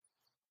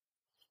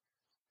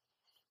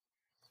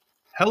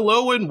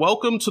Hello and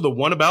welcome to the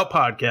One About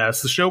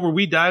Podcast, the show where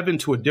we dive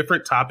into a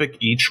different topic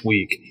each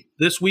week.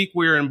 This week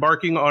we are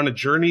embarking on a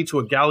journey to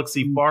a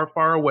galaxy far,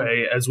 far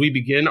away as we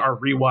begin our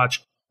rewatch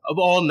of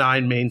all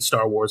 9 main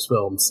Star Wars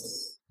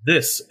films.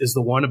 This is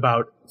the One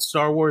About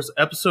Star Wars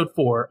Episode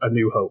 4, A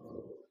New Hope.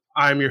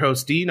 I'm your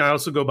host, Dean. I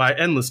also go by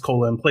Endless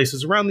Cola in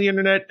places around the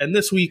internet, and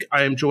this week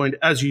I am joined,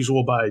 as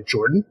usual, by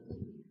Jordan.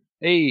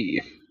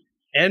 Hey.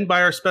 And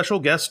by our special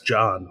guest,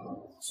 John.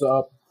 What's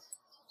up?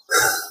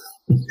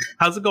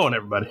 How's it going,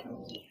 everybody?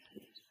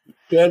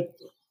 Good.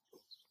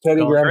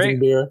 Teddy Grahams great. and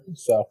beer.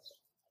 So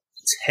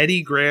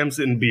Teddy Grahams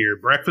and beer,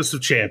 breakfast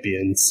of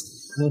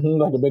champions.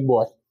 like a big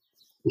boy.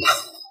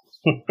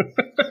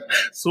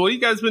 So what have you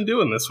guys been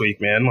doing this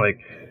week, man? Like,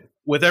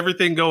 with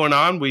everything going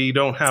on, we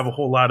don't have a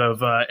whole lot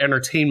of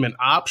entertainment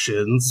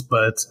options,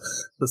 but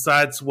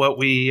besides what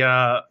we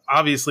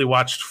obviously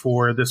watched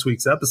for this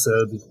week's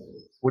episode,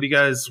 what are you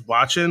guys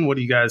watching? What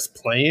are you guys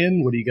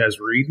playing? What are you guys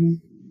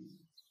reading?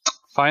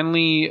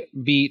 Finally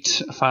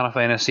beat Final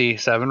Fantasy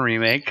VII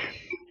Remake.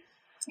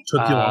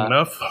 Took you long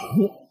enough.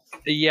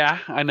 Yeah,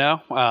 I know.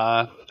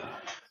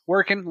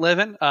 Working,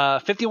 living.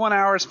 51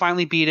 hours,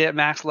 finally beat it,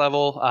 max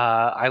level.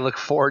 I look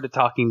forward to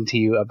talking to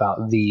you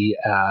about the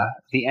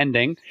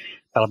ending.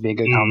 That'll be a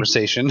good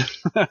conversation.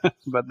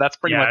 But that's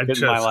pretty much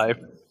it in my life.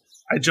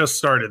 I just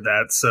started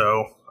that,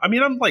 so I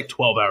mean, I'm like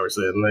 12 hours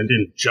in. I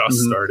didn't just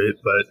start it,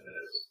 but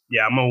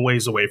yeah, I'm a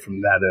ways away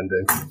from that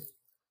ending.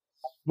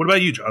 What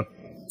about you, John?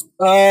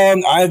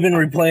 I've been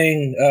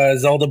replaying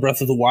Zelda Breath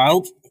of the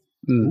Wild.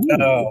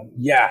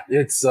 Yeah,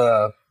 it's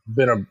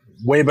been a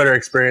way better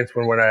experience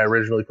from when I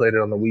originally played it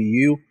on the Wii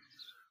U.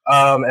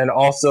 And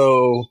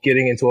also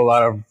getting into a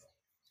lot of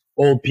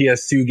old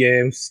PS2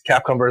 games.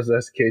 Capcom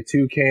vs.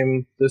 SK2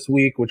 came this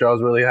week, which I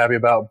was really happy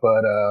about,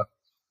 but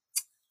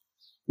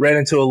ran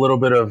into a little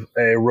bit of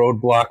a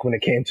roadblock when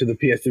it came to the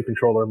PS2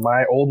 controller.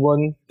 My old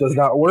one does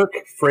not work.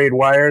 Frayed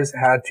wires,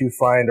 had to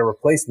find a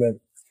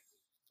replacement.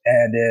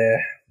 And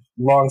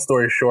long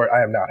story short,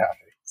 I am not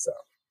happy. So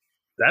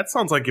that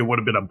sounds like it would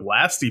have been a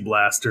blasty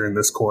blast during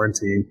this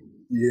quarantine.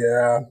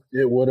 Yeah,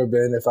 it would have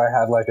been if I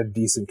had like a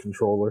decent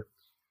controller.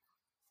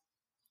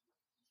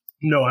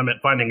 No, I meant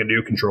finding a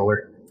new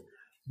controller.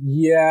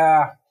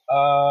 Yeah, a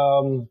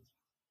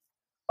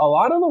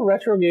lot of the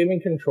retro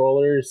gaming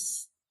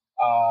controllers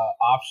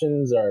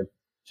options are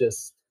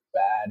just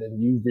bad,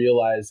 and you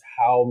realize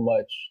how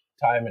much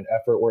time and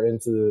effort were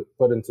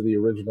put into the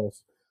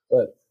originals.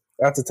 But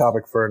that's a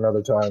topic for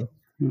another time.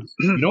 You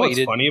know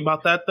what's funny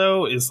about that,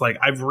 though, is like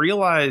I've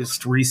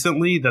realized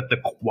recently that the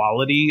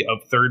quality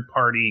of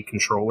third-party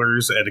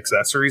controllers and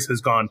accessories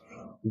has gone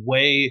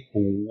way,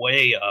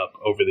 way up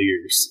over the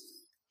years.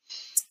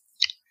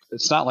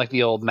 It's not like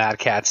the old Mad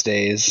Catz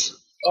days.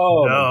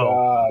 Oh, no, my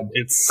God.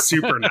 It's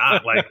super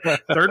not. Like,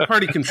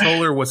 third-party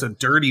controller was a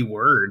dirty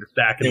word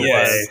back in the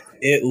day.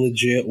 It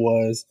legit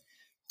was.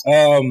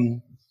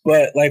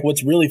 But, like,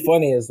 what's really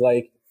funny is,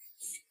 like,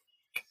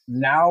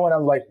 now when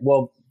I'm like,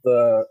 well,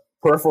 the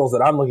peripherals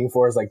that I'm looking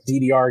for is like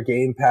DDR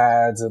game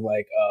pads and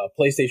like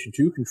PlayStation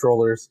 2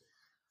 controllers.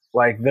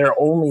 Like they're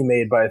only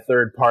made by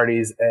third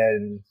parties,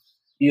 and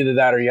either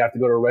that or you have to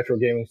go to a retro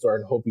gaming store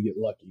and hope you get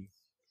lucky.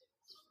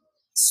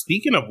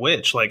 Speaking of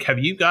which, like, have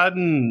you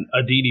gotten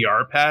a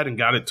DDR pad and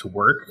got it to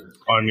work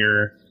on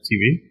your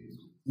TV?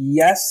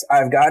 Yes,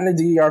 I've gotten a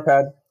DDR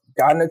pad,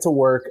 gotten it to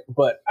work,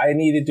 but I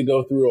needed to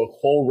go through a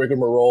whole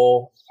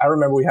rigmarole. I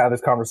remember we had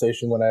this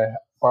conversation when I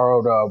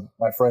borrowed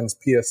my friend's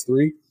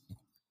PS3.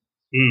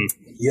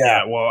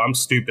 Yeah, well, I'm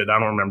stupid. I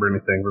don't remember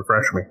anything.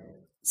 Refresh me.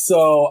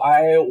 So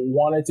I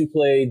wanted to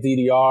play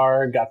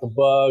DDR, got the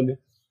bug,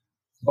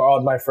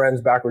 borrowed my friend's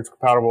backwards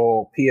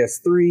compatible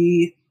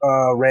PS3,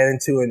 ran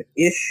into an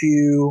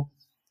issue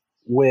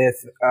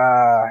with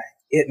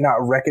it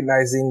not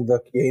recognizing the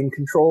game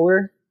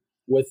controller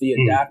with the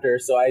adapter.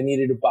 So I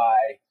needed to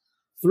buy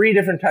 3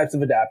 different types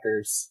of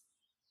adapters.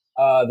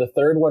 The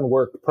third one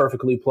worked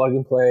perfectly, plug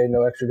and play,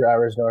 no extra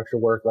drivers, no extra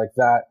work like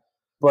that.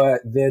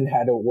 But then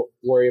had to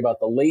worry about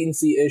the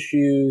latency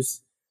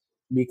issues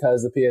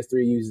because the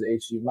PS3 uses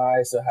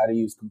HDMI, so had to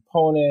use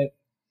component.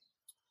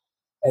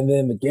 And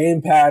then the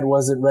gamepad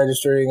wasn't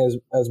registering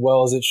as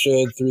well as it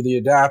should through the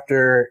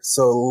adapter.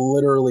 So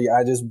literally,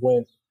 I just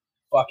went,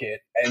 fuck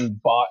it,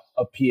 and bought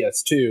a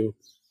PS2,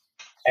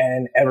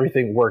 and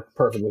everything worked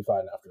perfectly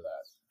fine after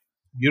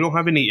that. You don't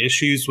have any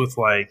issues with,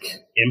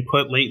 like,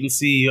 input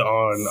latency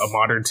on a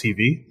modern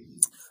TV?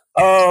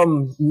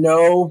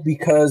 No,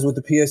 because with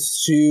the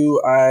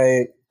PS2,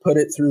 I put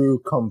it through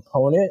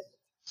component,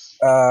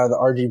 the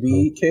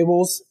RGB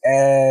cables,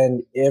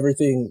 and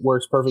everything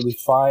works perfectly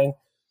fine,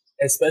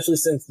 especially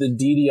since the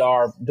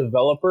DDR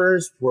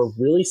developers were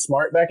really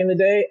smart back in the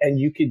day, and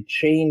you could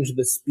change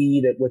the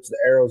speed at which the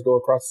arrows go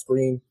across the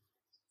screen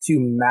to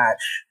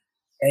match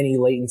any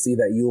latency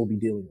that you will be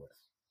dealing with.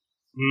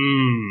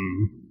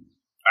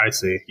 I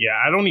see. Yeah,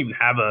 I don't even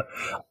have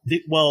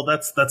well,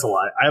 that's a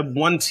lie. I have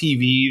one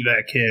TV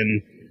that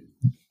can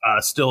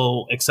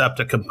still accept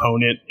a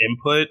component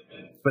input,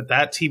 but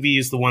that TV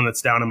is the one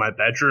that's down in my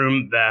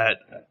bedroom that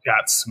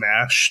got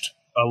smashed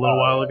a little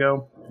while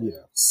ago. Yeah.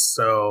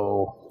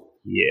 So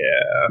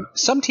yeah,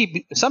 some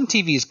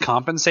TVs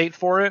compensate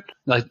for it,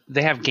 like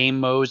they have game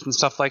modes and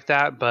stuff like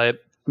that. But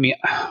I mean,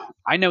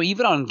 I know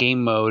even on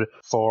game mode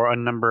for a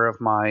number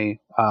of my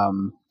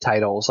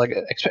titles, like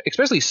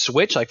especially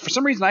Switch, like for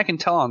some reason I can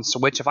tell on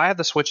Switch if I have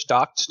the Switch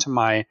docked to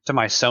my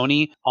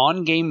Sony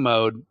on game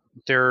mode,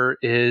 there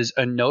is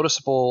a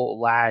noticeable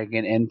lag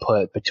in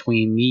input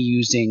between me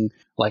using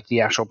like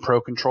the actual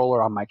Pro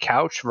controller on my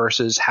couch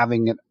versus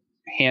having it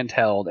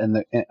handheld and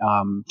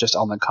the just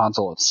on the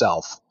console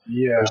itself.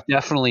 Yeah, there's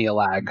definitely a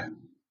lag.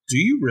 Do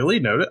you really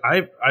notice?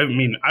 I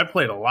mean, I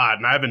played a lot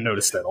and I haven't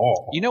noticed at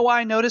all. You know why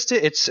I noticed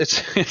it?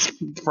 It's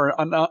for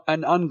an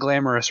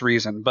unglamorous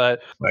reason, but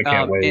I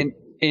can't wait.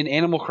 In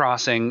Animal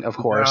Crossing, of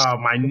course.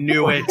 I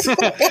knew it.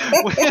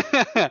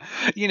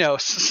 You know,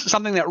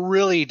 something that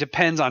really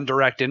depends on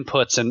direct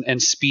inputs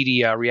and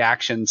speedy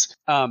reactions.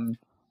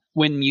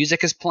 When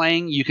music is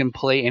playing, you can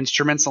play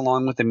instruments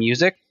along with the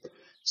music.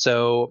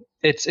 So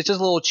it's just a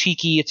little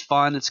cheeky. It's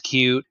fun. It's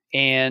cute.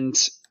 And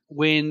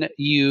when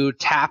you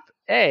tap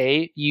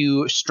A,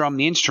 you strum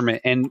the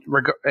instrument, and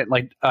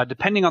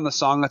depending on the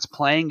song that's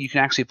playing, you can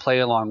actually play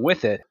along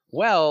with it.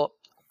 Well,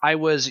 I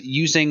was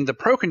using the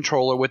Pro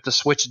controller with the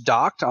Switch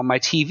docked on my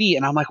TV,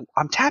 and I'm like,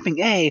 I'm tapping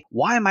A.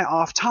 Why am I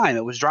off time?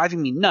 It was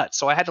driving me nuts.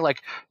 So I had to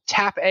like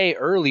tap A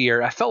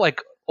earlier. I felt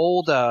like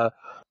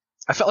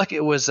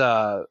it was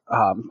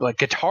like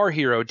Guitar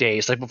Hero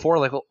days, like before,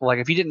 like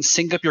if you didn't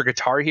sync up your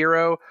Guitar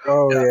Hero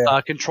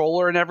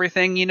controller and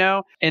everything, you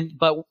know.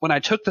 But when I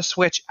took the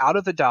Switch out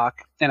of the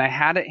dock and I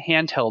had it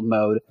handheld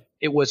mode,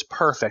 it was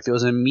perfect. It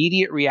was an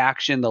immediate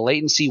reaction. The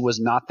latency was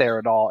not there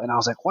at all, and I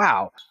was like,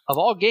 wow. Of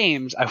all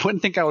games, I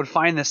wouldn't think I would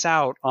find this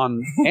out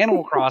on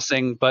Animal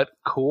Crossing, but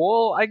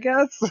cool, I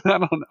guess. I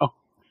don't know.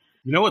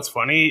 You know what's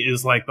funny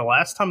is like the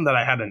last time that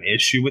I had an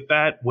issue with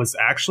that was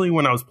actually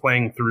when I was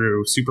playing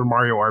through Super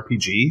Mario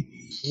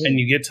RPG, and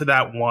you get to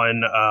that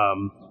one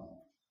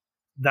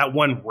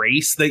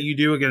race that you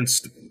do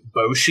against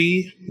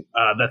Boshi.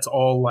 That's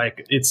all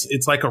like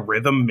it's like a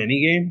rhythm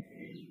minigame.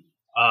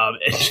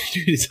 And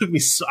dude, it took me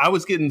I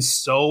was getting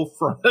so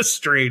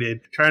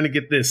frustrated trying to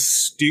get this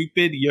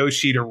stupid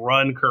Yoshi to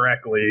run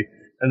correctly,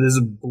 and this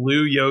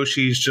blue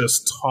Yoshi's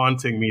just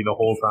taunting me the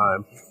whole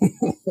time.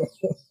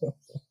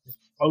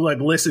 I was like,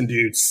 listen,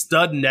 dude,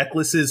 stud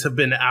necklaces have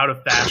been out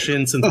of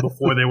fashion since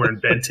before they were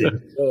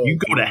invented. You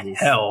go to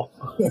hell.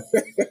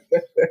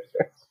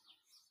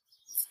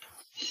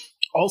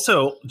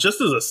 Also,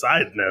 just as a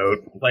side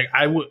note, like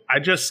I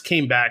just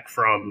came back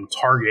from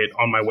Target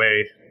on my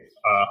way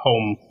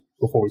home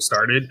before we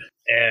started,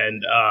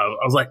 and I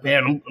was like,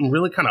 man, I'm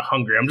really kind of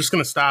hungry. I'm just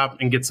gonna stop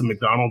and get some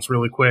McDonald's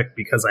really quick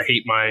because I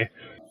hate my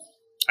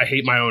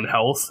own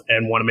health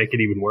and want to make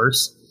it even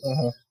worse.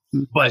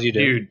 But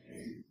dude,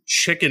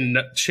 chicken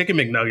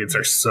McNuggets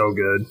are so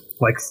good.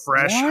 Like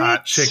fresh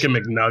hot chicken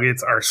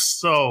McNuggets are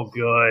so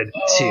good.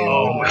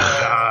 Oh my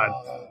god.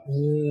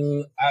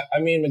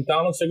 I mean,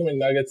 McDonald's chicken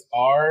McNuggets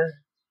are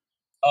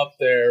up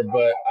there,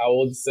 but I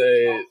would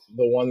say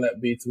the one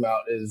that beats them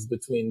out is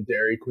between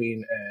Dairy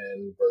Queen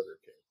and Burger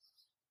King.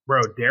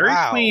 Bro, Dairy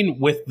Queen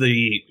with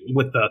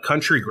the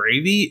country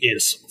gravy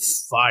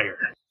is fire.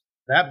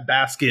 That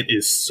basket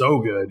is so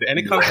good, and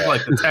it comes with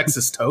like the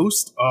Texas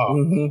toast.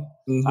 Oh,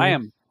 I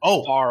am.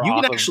 Oh, you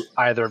can actually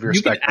either of your.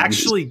 You can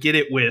actually get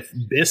it with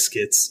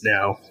biscuits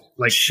now,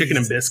 like chicken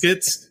and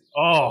biscuits.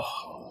 Oh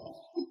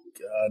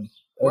god.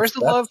 Where's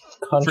the love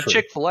for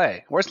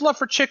Chick-fil-A? Where's the love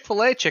for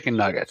Chick-fil-A chicken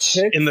nuggets?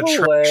 In the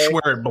trash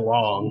where it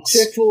belongs.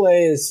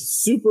 Chick-fil-A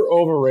is super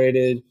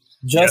overrated,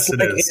 just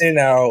like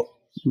In-N-Out.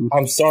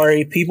 I'm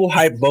sorry. People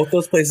hype both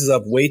those places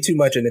up way too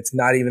much, and it's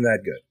not even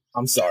that good.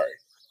 I'm sorry.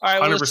 All right,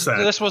 well,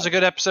 this was a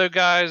good episode,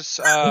 guys.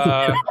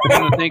 I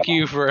want to thank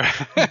you for...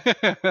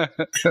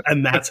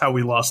 And that's how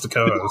we lost a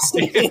co-host.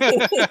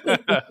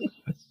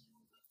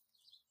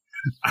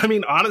 I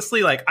mean,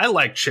 honestly, like I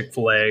like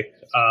Chick-fil-A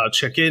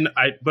chicken,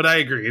 but I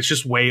agree, it's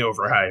just way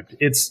overhyped.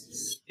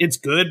 It's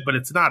good, but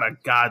it's not a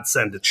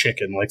godsend to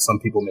chicken like some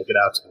people make it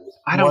out to.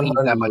 I don't eat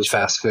that much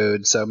fast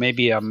food, so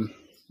maybe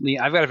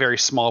I've got a very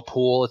small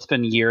pool. It's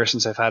been years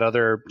since I've had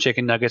other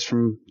chicken nuggets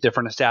from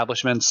different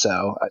establishments,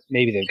 so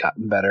maybe they've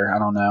gotten better. I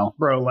don't know.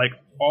 Bro, like,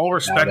 all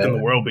respect in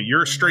the world, but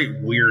you're a straight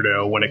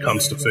weirdo when it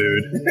comes to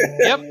food.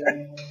 Yep.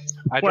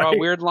 I draw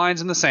weird lines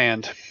in the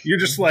sand. You're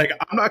just like,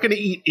 I'm not going to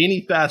eat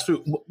any fast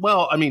food.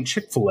 Well, I mean,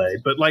 Chick-fil-A,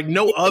 but like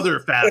no other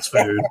fast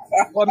food.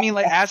 Well, I mean,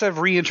 like as I've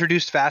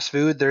reintroduced fast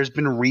food, there's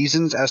been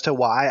reasons as to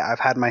why I've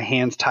had my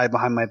hands tied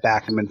behind my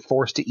back and been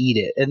forced to eat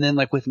it. And then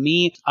like with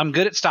me, I'm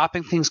good at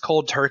stopping things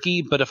cold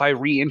turkey, but if I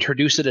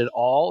reintroduce it at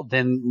all,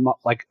 then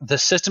like the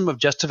system of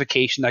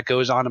justification that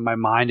goes on in my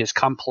mind is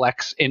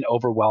complex and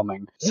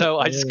overwhelming. So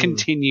I just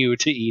continue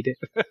to eat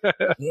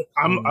it.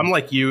 I'm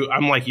like you.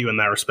 I'm like you in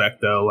that respect,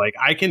 though. Like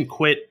I can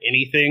quit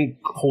anything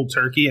cold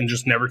turkey and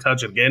just never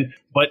touch it again.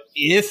 But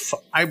if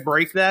I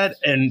break that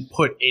and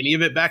put any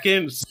of it back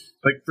in,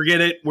 like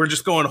forget it. We're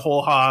just going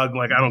whole hog.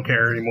 Like I don't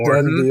care anymore.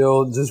 Done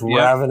deal. Just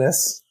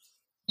ravenous.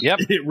 Yep.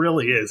 It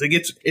really is.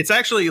 It's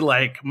actually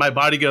like my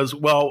body goes,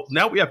 well,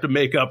 now we have to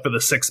make up for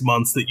the 6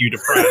 months that you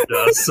deprived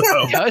us. So.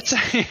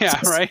 Yeah,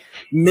 right.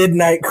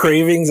 Midnight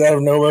cravings out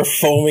of nowhere,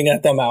 foaming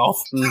at the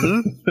mouth.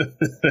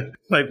 Mm-hmm.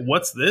 Like,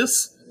 what's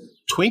this?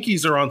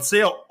 Twinkies are on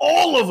sale.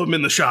 All of them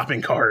in the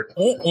shopping cart.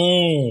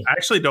 I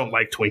actually don't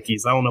like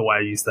Twinkies. I don't know why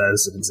I use that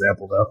as an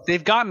example, though.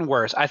 They've gotten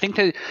worse. I think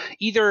that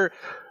either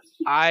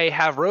I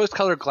have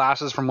rose-colored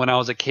glasses from when I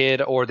was a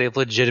kid, or they've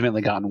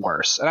legitimately gotten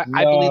worse. And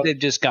I believe they've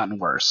just gotten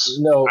worse.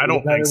 No, I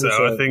don't think so.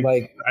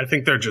 100%. I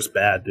think they're just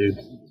bad, dude.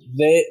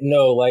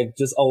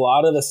 Just a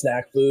lot of the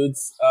snack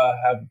foods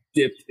have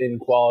dipped in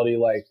quality,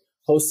 like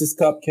Hostess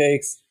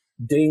cupcakes,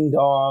 ding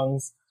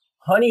dongs,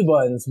 honey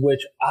buns,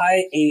 which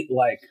I ate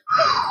like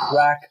a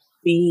crack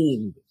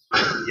fiend.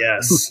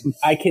 Yes.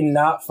 I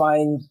cannot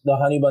find the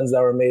honey buns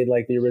that were made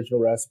like the original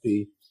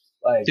recipe.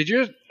 Like, Did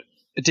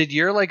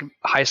your like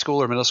high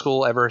school or middle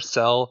school ever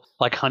sell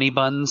like honey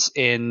buns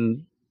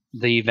in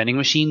the vending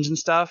machines and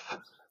stuff?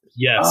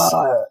 Yes.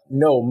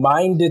 No,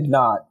 mine did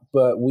not.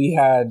 But we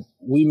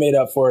made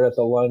up for it at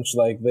the lunch.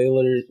 Like they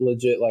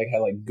legit like had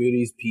like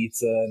Goodies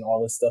pizza and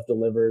all this stuff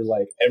delivered.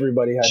 Like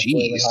everybody had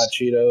flaming hot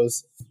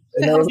Cheetos.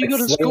 And there was like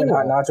flaming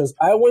hot nachos.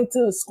 I went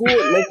to school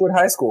at Lakewood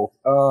High School.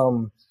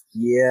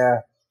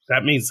 Yeah.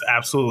 That means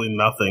absolutely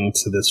nothing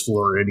to this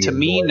Floridian. To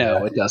me,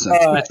 no, it doesn't.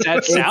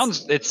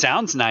 It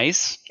sounds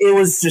nice. It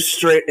was just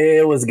straight.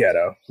 It was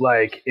ghetto.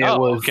 Like it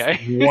was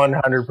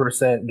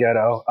 100%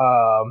 ghetto.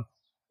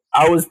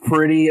 I was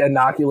pretty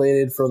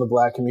inoculated from the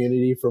black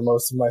community for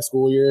most of my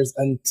school years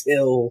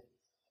until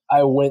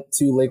I went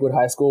to Lakewood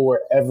High School,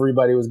 where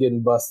everybody was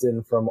getting bussed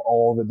in from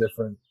all the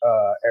different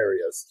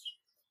areas.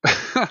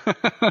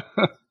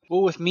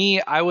 Well, with me,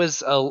 I was,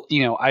 still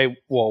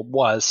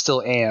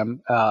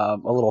am a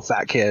little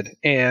fat kid,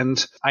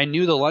 and I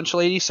knew the lunch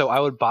lady, so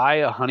I would buy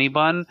a honey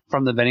bun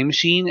from the vending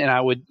machine, and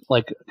I would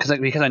because I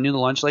knew the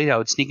lunch lady, I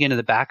would sneak into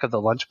the back of the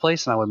lunch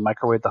place, and I would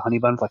microwave the honey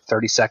bun for like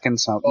 30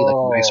 seconds, and I would eat like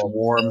a nice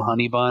warm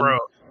honey bun. Bro,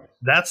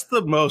 that's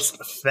the most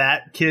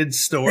fat kid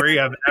story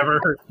I've ever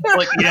heard.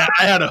 Like, yeah,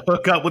 I had a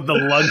hookup with the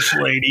lunch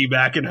lady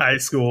back in high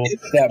school.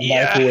 That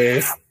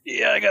microwave.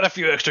 Yeah, I got a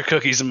few extra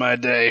cookies in my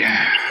day.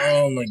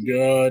 Oh my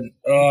god!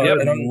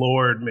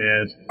 Lord,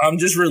 man, I'm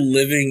just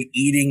reliving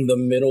eating the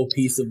middle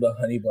piece of the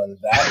honey bun.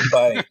 That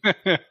bite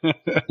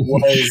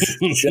was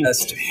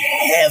just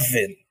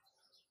heaven.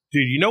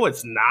 Dude, you know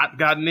it's not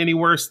gotten any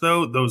worse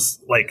though. Those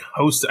like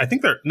I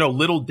think they're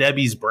Little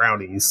Debbie's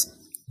brownies.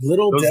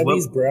 Little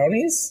Debbie's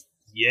brownies.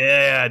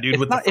 Yeah, dude,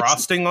 with the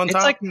frosting on top.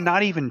 It's like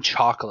not even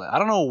chocolate. I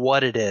don't know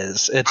what it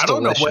is. I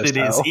don't know what it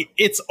is.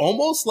 It's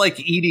almost like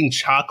eating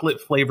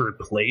chocolate flavored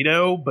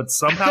Play-Doh, but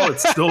somehow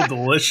it's still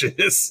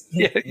delicious.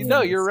 Yeah,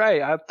 no, you're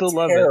right. I still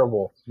love it.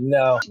 Terrible.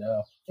 No,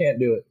 can't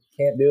do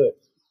it.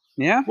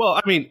 Yeah. Well,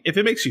 I mean, if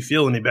it makes you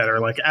feel any better,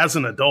 like as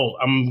an adult,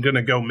 I'm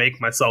gonna go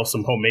make myself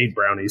some homemade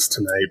brownies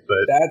tonight.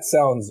 But that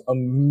sounds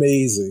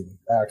amazing.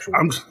 Actually,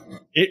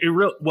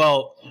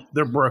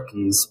 they're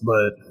brookies,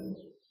 but.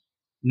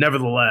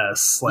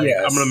 Nevertheless,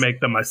 yes. I'm going to make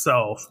them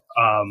myself.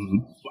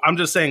 I'm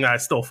just saying I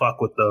still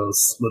fuck with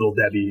those Little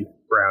Debbie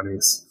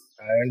brownies.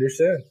 I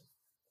understand.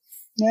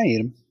 Yeah, I eat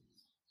them.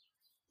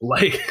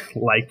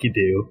 Like you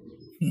do.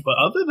 But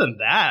other than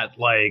that,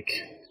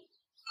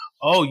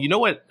 you know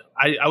what?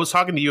 I was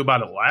talking to you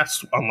about it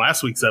on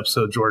last week's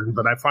episode, Jordan,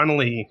 but I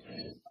finally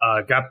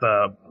I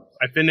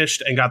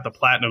finished and got the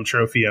Platinum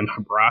Trophy in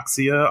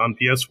Hybraxia on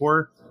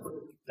PS4.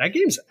 That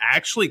game's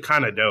actually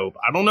kind of dope.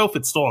 I don't know if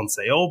it's still on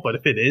sale, but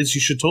if it is, you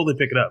should totally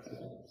pick it up.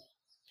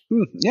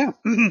 Yeah.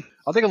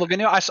 I'll take a look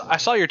into it. I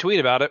saw your tweet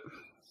about it.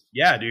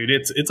 Yeah, dude.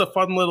 It's a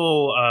fun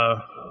little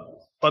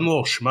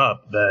shmup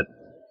that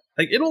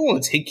it'll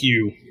only take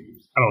you,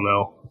 I don't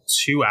know,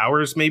 2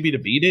 hours maybe to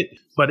beat it,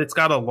 but it's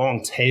got a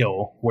long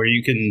tail where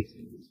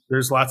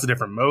there's lots of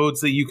different modes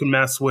that you can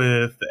mess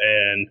with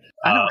and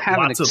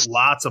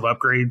lots of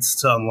upgrades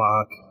to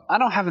unlock. I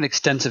don't have an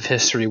extensive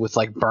history with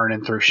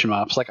burning through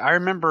shmups. I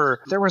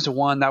remember there was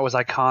one that was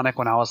iconic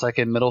when I was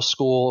in middle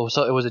school.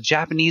 So it was a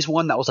Japanese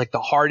one that was the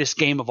hardest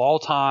game of all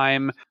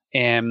time.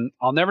 And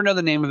I'll never know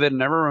the name of it,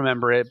 never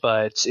remember it,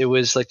 but it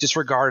was just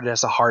regarded as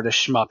the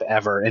hardest shmup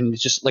ever. And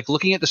just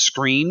looking at the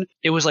screen,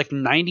 it was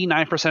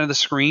 99% of the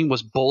screen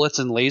was bullets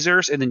and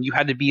lasers, and then you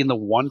had to be in the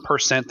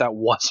 1% that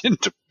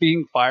wasn't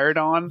being fired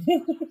on.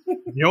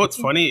 You know what's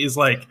funny is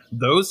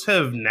those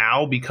have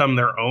now become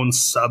their own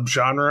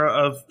subgenre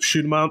of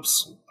shoot 'em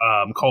ups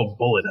called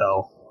bullet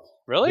hell.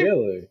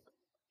 Really?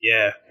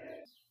 Yeah.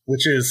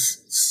 Which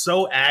is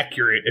so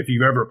accurate if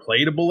you've ever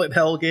played a bullet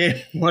hell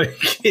game.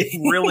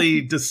 It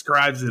really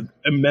describes it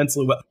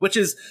immensely well. Which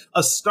is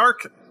a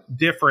stark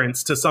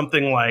difference to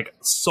something like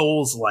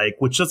Souls-like,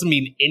 which doesn't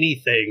mean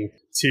anything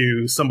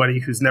to somebody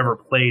who's never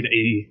played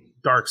a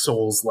Dark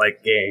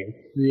Souls-like game.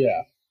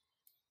 Yeah.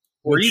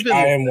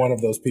 I am one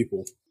of those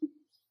people.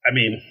 I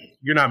mean,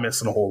 you're not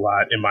missing a whole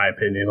lot, in my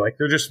opinion.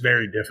 They're just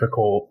very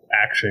difficult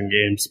action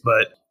games.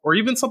 Or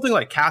even something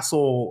like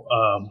Castle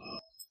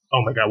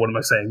oh my god, what am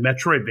I saying?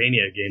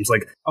 Metroidvania games.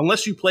 Like,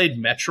 unless you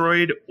played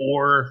Metroid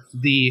or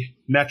the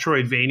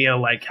Metroidvania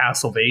like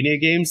Castlevania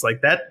games,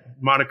 like that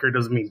moniker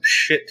doesn't mean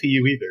shit to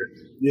you either.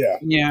 Yeah.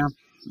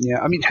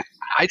 I mean,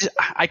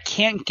 I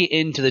can't get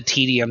into the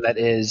tedium that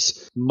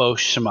is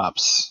most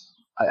shmups.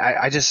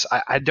 I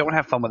don't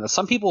have fun with it.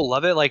 Some people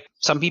love it. Like,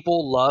 some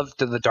people love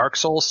the Dark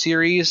Souls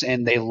series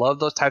and they love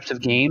those types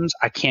of games.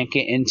 I can't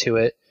get into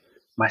it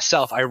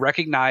myself. I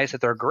recognize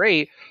that they're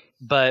great,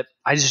 but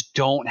I just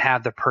don't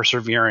have the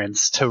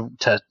perseverance to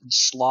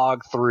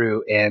slog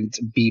through and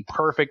be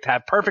perfect,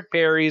 have perfect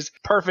parries,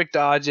 perfect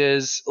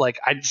dodges. Like,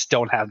 I just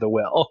don't have the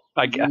will,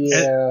 I guess.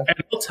 Yeah.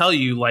 And I'll tell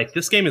you, like,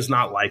 this game is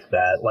not like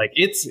that. Like,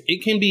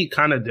 it can be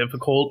kind of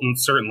difficult in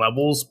certain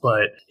levels,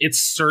 but it's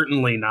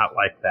certainly not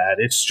like that.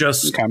 It's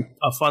just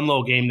a fun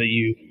little game that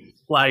you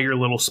fly your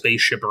little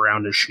spaceship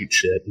around and shoot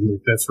shit.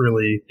 And that's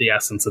really the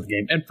essence of the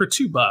game. And for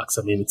 $2,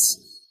 I mean, it's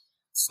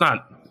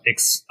not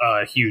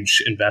a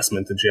huge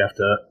investment that you have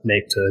to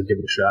make to give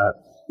it a shot.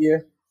 Yeah.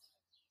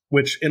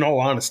 Which, in all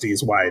honesty,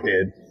 is why I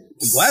did.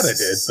 I'm glad I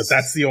did, but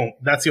that's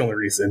the only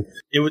reason.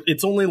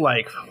 It's only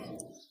like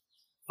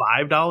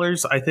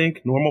 $5, I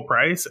think, normal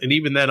price, and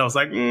even then, I was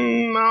like, I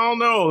don't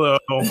know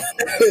though.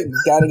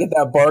 Gotta get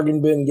that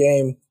bargain bin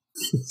game.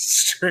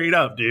 Straight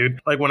up, dude.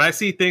 Like, when I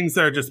see things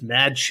that are just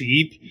mad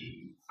cheap,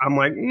 I'm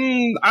like,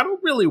 I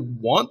don't really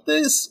want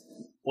this,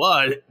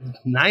 but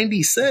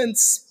 90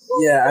 cents.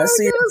 Yeah, I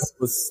see.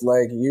 It's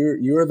like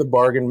you're the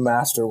bargain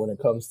master when it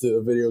comes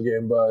to video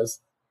game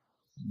buzz.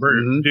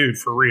 Dude,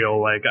 for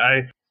real. Like,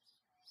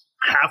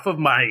 half of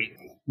my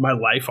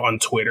life on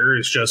Twitter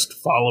is just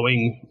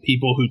following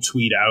people who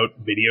tweet out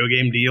video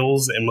game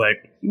deals and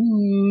like,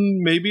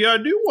 maybe I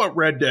do want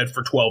Red Dead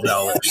for $12.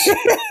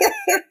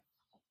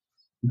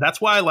 That's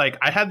why, like,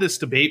 I had this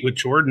debate with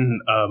Jordan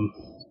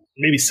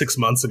maybe 6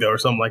 months ago or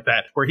something like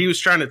that, where he was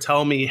trying to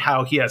tell me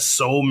how he has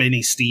so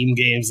many Steam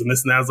games and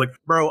this and that. I was like,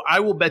 bro, I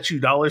will bet you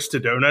dollars to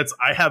donuts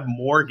I have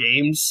more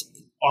games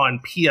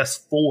on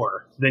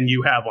PS4 than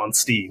you have on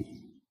Steam.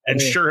 And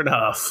sure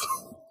enough.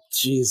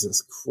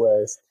 Jesus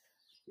Christ.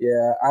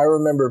 Yeah, I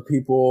remember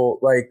people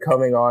like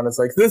coming on. It's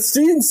like, the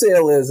Steam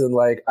sale is, and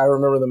like, I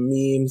remember the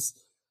memes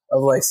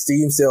of like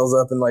Steam sales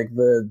up and like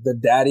the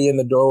daddy in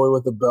the doorway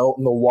with the belt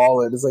and the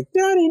wallet. It's like,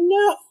 Daddy,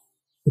 no.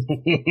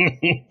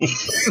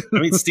 I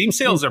mean, Steam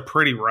sales are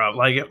pretty rough.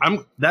 Like,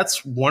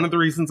 that's one of the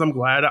reasons I'm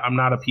glad I'm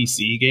not a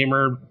PC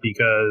gamer,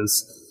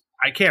 because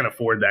I can't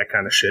afford that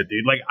kind of shit,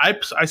 dude. Like,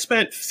 I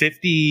spent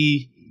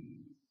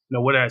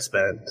what did I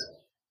spend?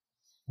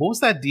 What was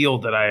that deal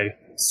that I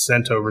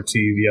sent over to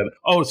you the other?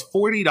 Oh, it's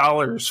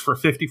 $40 for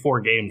 54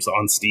 games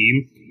on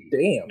Steam.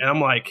 Damn. And I'm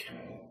like,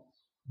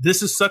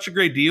 this is such a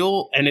great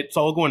deal, and it's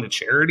all going to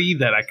charity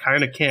that I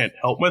kind of can't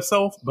help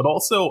myself, but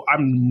also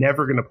I'm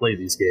never going to play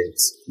these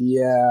games.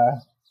 Yeah.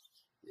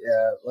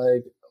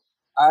 Like,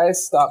 I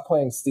stopped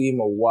playing Steam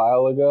a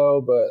while ago,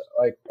 but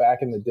like back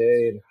in the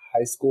day in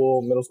high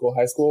school, middle school,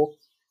 high school,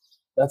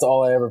 that's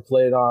all I ever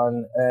played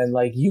on. And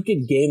like, you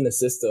could game the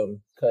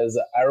system, because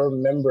I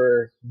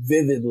remember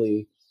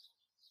vividly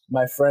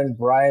my friend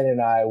Brian and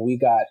I, we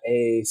got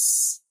a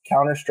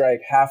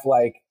Counter-Strike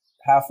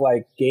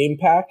Half-Life game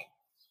pack.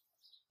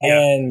 Yeah.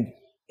 And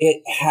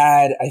it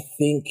had, I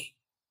think,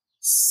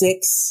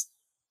 6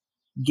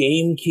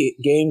 game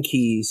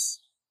keys,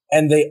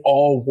 and they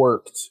all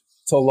worked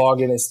to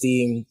log into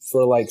Steam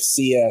for like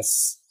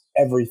CS,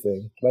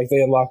 everything. Like,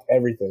 they unlocked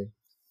everything.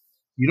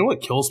 You know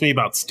what kills me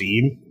about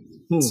Steam?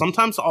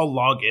 Sometimes I'll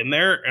log in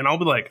there and I'll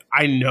be like,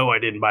 I know I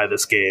didn't buy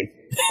this game.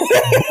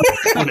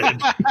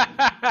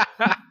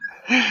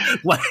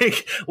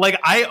 like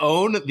I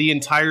own the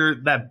entire,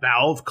 that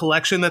Valve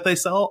collection that they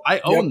sell.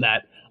 I own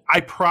that. I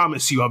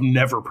promise you I've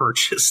never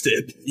purchased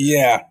it.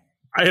 Yeah.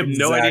 I have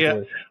no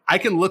idea. I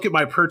can look at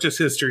my purchase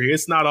history.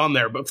 It's not on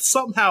there, but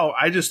somehow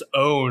I just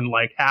own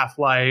like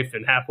Half-Life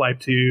and Half-Life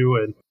 2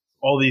 and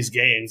all these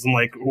games. I'm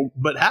like,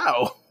 but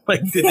how?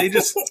 Like, did they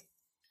just...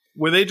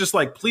 Were they just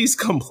like, please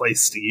come play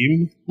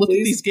Steam? Look at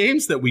these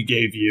games that we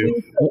gave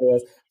you.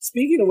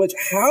 Speaking of which,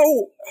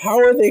 how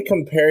are they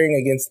comparing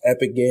against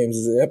Epic Games?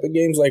 Is it Epic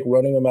Games like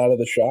running them out of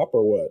the shop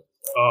or what?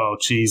 Oh,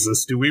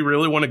 Jesus. Do we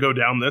really want to go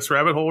down this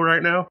rabbit hole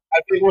right now? I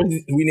think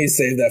we need to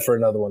save that for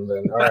another one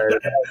then. All right.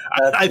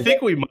 I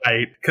think we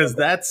might, because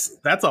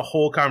that's a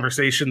whole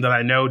conversation that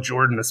I know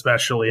Jordan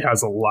especially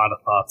has a lot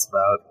of thoughts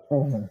about.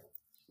 Mm-hmm.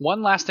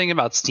 One last thing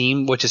about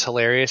Steam, which is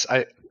hilarious.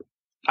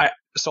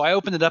 So I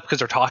opened it up because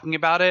they're talking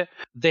about it.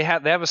 They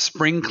have a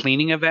spring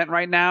cleaning event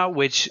right now,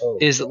 which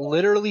is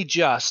literally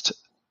just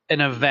an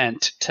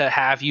event to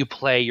have you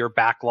play your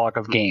backlog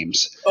of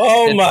games.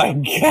 Oh my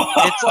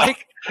God. It's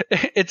like,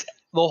 it's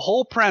the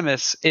whole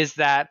premise is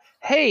that,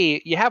 hey,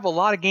 you have a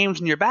lot of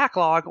games in your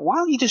backlog. Why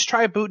don't you just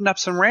try booting up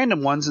some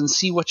random ones and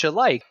see what you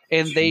like?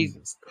 And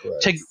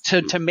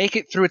to make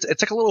it through,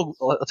 it's like a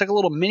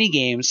little mini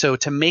game. So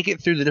to make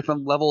it through the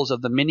different levels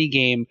of the mini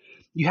game,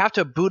 you have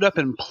to boot up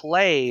and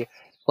play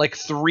like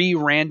 3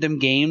 random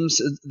games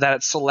that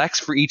it selects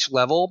for each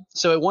level.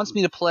 So it wants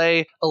me to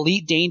play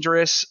Elite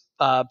Dangerous,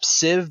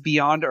 Civ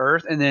Beyond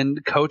Earth, and then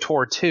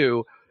KOTOR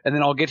 2. and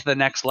then I'll get to the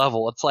next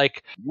level. It's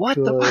like, what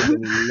Good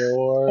the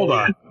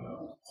Lord.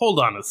 Hold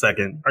on a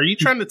second. Are you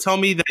trying to tell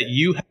me that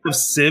you have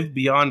Civ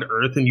Beyond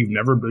Earth and you've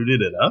never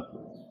booted it up?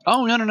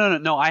 Oh,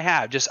 no, I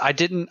have.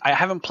 I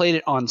haven't played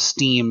it on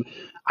Steam.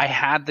 I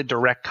had the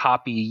direct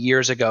copy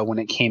years ago when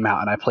it came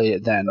out, and I played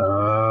it then.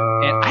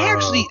 And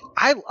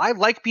I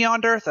like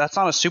Beyond Earth. That's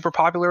not a super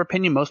popular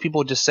opinion. Most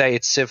people just say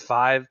it's Civ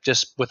 5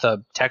 just with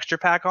a texture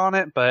pack on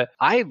it. But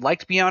I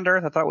liked Beyond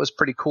Earth. I thought it was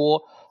pretty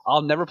cool.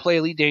 I'll never play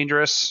Elite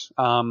Dangerous.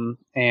 And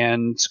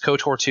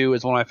KOTOR 2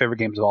 is one of my favorite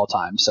games of all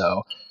time.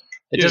 So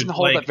it doesn't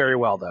hold up very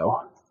well,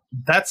 though.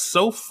 That's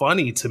so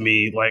funny to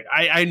me. Like,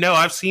 I know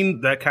I've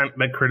seen that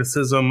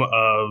criticism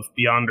of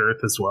Beyond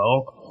Earth as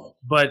well.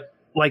 But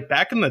like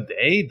back in the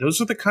day, those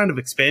are the kind of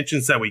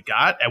expansions that we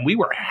got, and we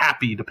were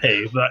happy to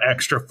pay the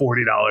extra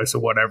 $40 or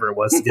whatever it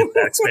was to get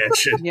that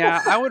expansion.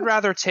 Yeah, I would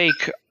rather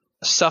take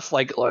stuff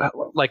like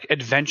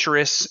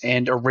adventurous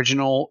and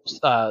original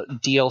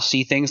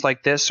DLC things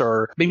like this,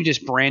 or maybe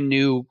just brand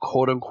new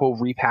quote unquote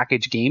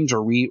repackaged games or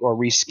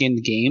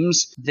reskinned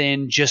games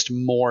than just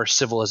more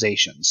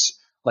civilizations.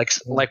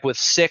 Like with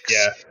 6.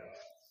 Yeah.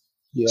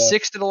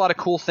 6 did a lot of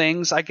cool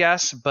things, I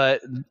guess,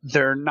 but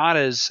they're not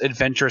as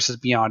adventurous as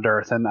Beyond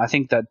Earth, and I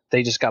think that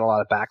they just got a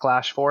lot of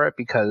backlash for it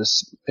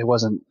because it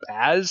wasn't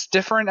as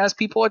different as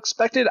people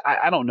expected.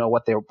 I don't know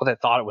what they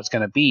thought it was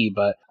going to be,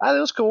 but it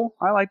was cool.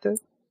 I liked it.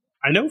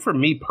 I know for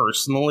me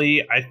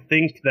personally, I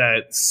think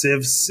that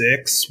Civ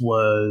 6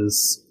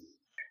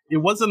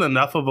 wasn't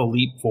enough of a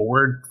leap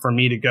forward for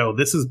me to go,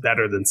 this is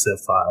better than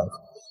Civ 5.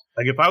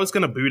 Like, if I was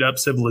going to boot up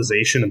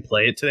Civilization and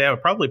play it today, I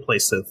would probably play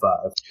Civ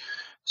 5.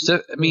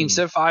 Civ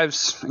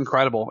 5's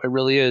incredible. It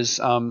really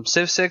is.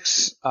 Civ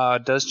 6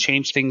 does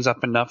change things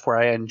up enough where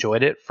I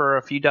enjoyed it for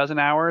a few dozen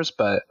hours,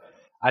 but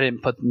I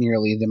didn't put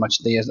nearly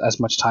as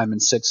much time in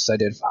 6 as I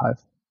did 5.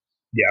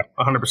 Yeah,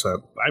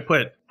 100%. I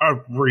put a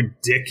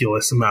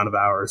ridiculous amount of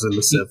hours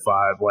into Civ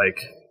 5,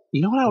 like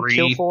you know what I would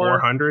kill for?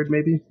 400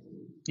 maybe.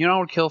 You know what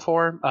I would kill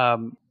for?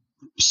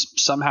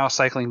 Somehow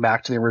cycling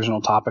back to the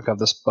original topic of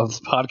this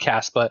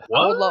podcast, but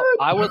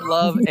I would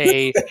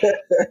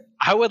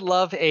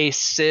love a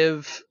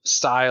Civ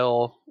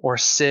style or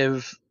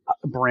Civ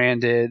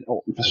branded,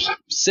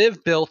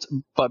 Civ built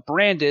but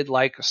branded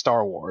like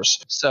Star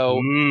Wars.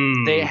 So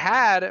they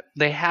had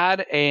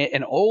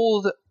an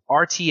old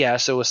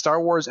RTS. It was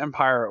Star Wars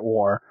Empire at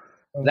War.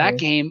 That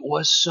game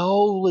was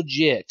so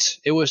legit.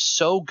 It was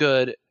so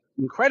good.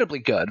 Incredibly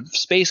good.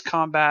 Space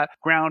combat,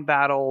 ground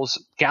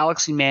battles,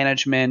 galaxy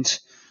management.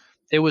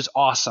 It was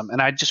awesome.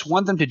 And I just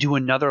want them to do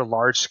another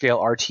large-scale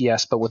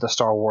RTS, but with a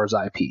Star Wars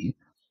IP.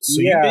 So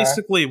you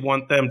basically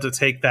want them to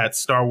take that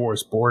Star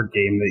Wars board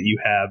game that you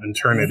have and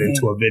turn it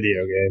into a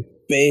video game.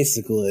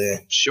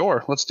 Basically.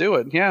 Sure, let's do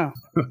it, yeah.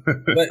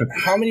 But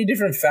how many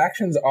different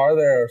factions are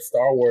there of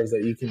Star Wars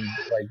that you can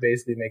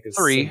basically make a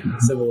 3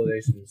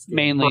 civilizations game?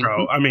 Mainly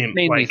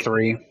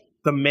 3.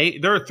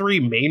 There are 3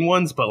 main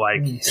ones, but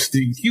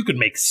you could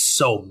make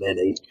so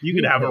many. You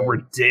could have a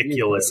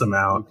ridiculous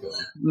amount.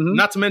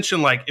 Not to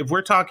mention, if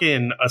we're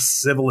talking a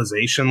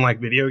Civilization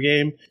video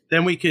game,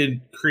 then we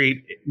could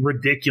create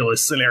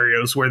ridiculous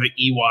scenarios where the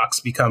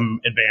Ewoks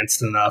become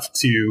advanced enough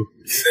to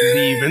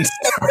leave and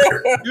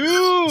start.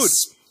 Dude!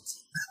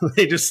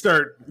 They just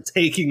start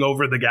taking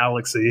over the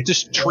galaxy.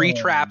 Just tree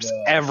traps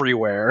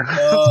everywhere.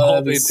 That's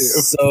all they do.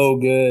 So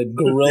good.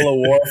 Guerrilla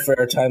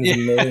warfare times a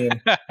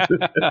million.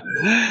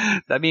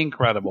 That'd be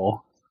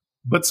incredible.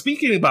 But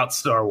speaking about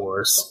Star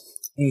Wars,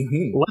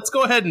 let's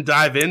go ahead and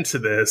dive into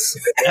this.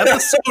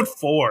 Episode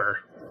 4.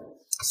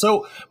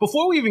 So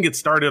before we even get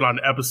started on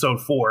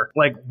episode 4,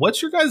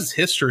 what's your guys'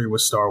 history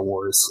with Star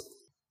Wars?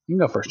 You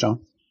can go first,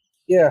 John.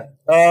 Yeah.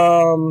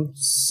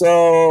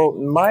 So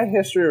my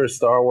history with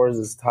Star Wars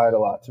is tied a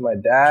lot to my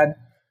dad.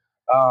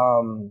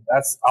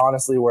 That's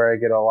honestly where I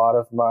get a lot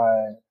of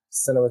my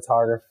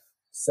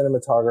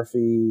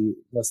cinematography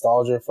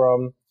nostalgia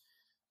from.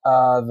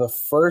 The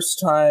first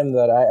time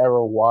that I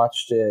ever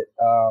watched it,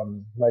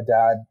 my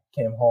dad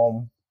came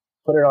home,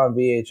 put it on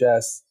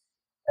VHS,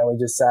 and we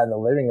just sat in the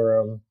living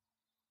room,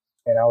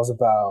 and I was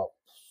about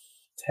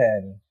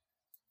 10.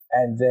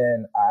 And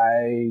then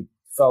I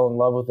fell in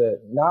love with it,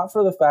 not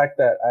for the fact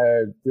that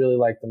I really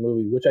liked the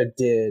movie, which I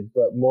did,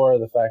 but more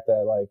the fact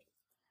that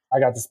I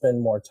got to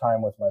spend more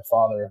time with my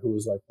father, who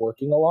was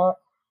working a lot,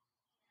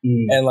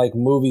 and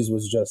movies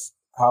was just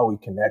how we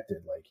connected.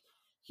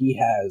 He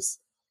has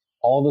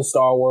all the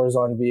Star Wars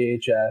on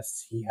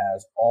VHS, he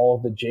has all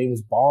the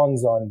James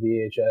Bonds on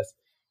VHS,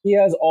 he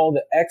has all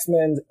the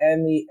X-Men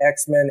and the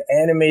X-Men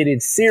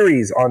animated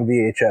series on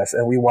VHS,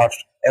 and we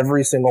watched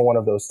every single one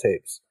of those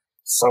tapes.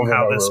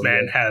 Somehow this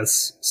man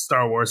has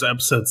Star Wars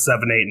episodes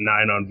 7, 8, and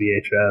 9 on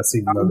VHS,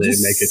 even though they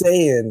didn't make it.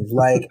 Saying,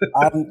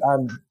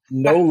 I'm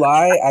no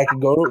lie, I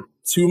could go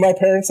to my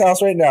parents'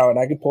 house right now and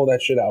I could pull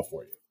that shit out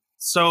for you.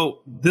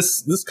 So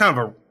this is kind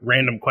of a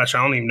random question.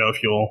 I don't even know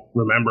if you'll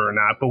remember or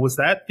not, but was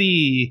that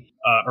the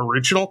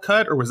original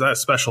cut or was that a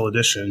special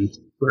edition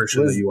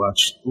version that you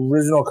watched?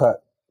 Original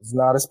cut. It's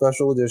not a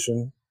special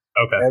edition.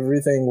 Okay.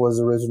 Everything was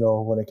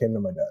original when it came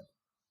to my dad.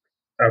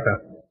 Okay.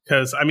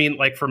 Because, I mean,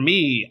 like, for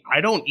me, I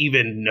don't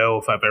even know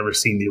if I've ever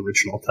seen the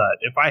original cut.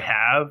 If I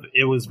have,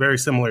 it was very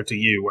similar to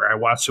you, where I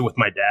watched it with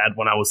my dad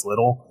when I was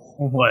little,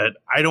 but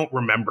I don't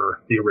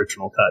remember the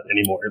original cut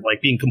anymore.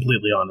 Like, being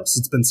completely honest,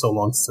 it's been so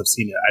long since I've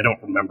seen it, I don't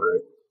remember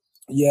it.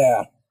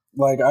 Yeah.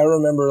 Like, I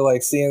remember,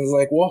 like, seeing,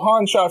 like, well,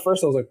 Han shot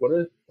first. I was like, what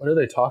are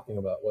they talking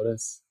about? What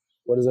is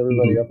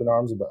everybody up in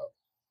arms about?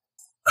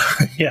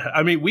 Yeah,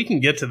 I mean, we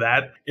can get to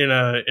that in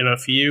a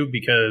few,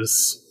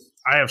 because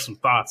I have some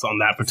thoughts on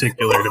that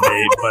particular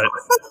debate,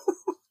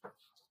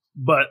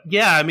 but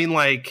yeah, I mean,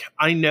 like,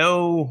 I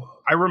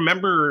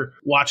remember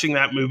watching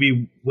that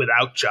movie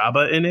without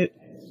Jabba in it,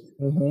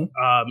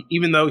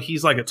 even though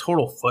he's like a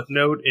total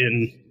footnote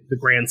in the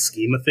grand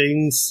scheme of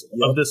things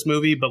of this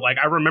movie. But like,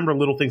 I remember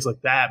little things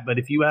like that. But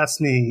if you asked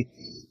me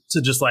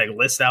to just like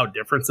list out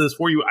differences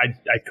for you, I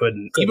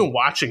couldn't. Even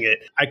watching it,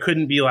 I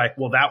couldn't be like,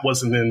 well, that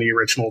wasn't in the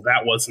original,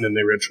 that wasn't in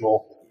the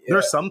original. There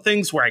are some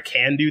things where I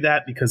can do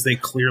that because they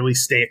clearly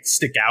stick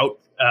out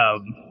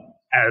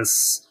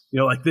as, you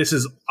know, like, this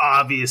is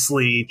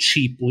obviously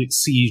cheaply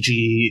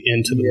CG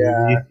into the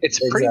movie. It's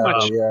pretty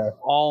much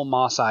all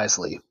Mos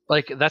Eisley.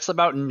 Like, that's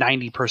about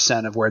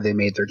 90% of where they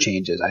made their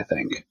changes, I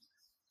think.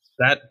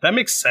 That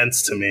makes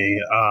sense to me.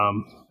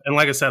 And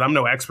like I said, I'm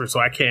no expert, so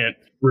I can't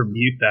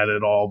rebuke that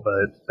at all,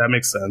 but that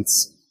makes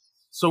sense.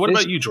 So what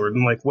about you,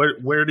 Jordan? Like,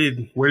 where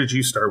did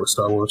you start with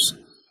Star Wars?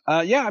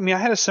 Yeah, I mean, I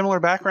had a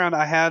similar background.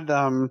 I had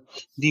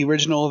the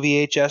original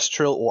VHS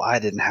trilogy. Well, I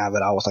didn't have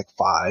it. I was like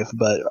 5,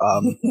 but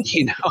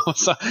you know,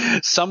 so,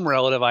 some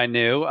relative I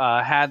knew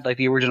had like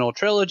the original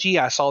trilogy.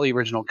 I saw the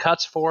original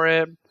cuts for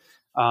it,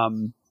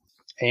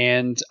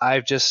 and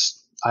I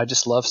just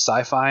love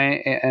sci-fi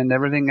and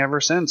everything ever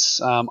since.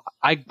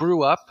 I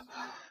grew up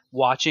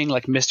watching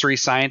like Mystery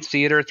Science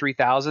Theater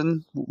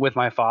 3000 with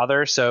my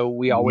father, so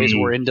we always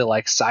were into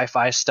like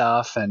sci-fi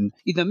stuff. And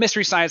the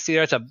Mystery Science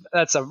Theater,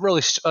 that's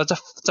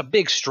a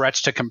big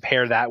stretch to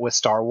compare that with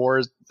Star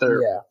Wars.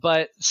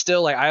 But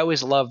still, like, I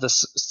always loved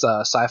this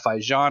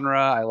sci-fi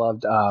genre. I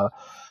loved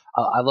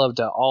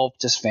all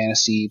just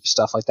fantasy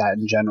stuff like that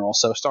in general.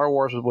 So Star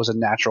Wars was a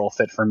natural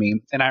fit for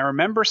me. And I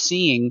remember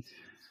seeing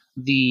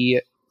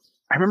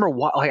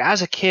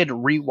as a kid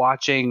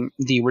rewatching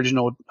the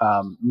original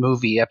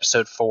movie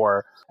Episode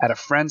 4 at a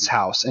friend's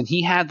house, and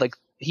he had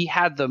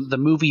the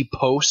movie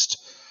post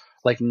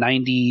like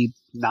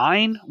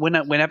 99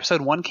 when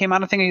Episode 1 came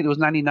out. I think it was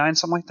 99,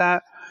 something like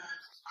that.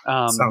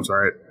 Sounds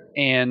right.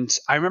 And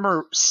I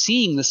remember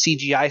seeing the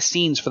CGI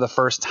scenes for the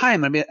first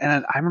time, and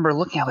I remember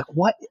looking at like,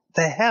 what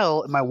the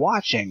hell am I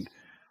watching?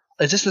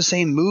 Is this the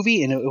same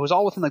movie? And it was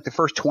all within like the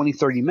first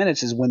 20-30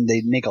 minutes is when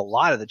they make a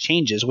lot of the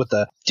changes with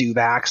the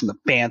dewbacks and the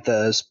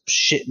banthas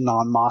shitting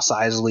on Mos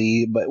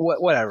Eisley, but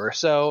whatever.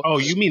 So, oh,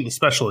 you mean the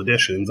special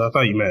editions? I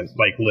thought you meant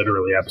like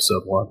literally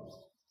Episode 1.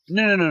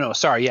 No.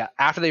 Sorry, yeah.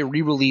 After they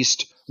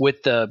re-released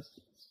with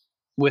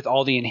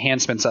all the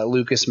enhancements that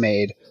Lucas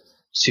made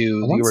to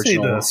the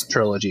original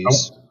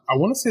trilogies. I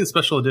want to say the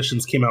special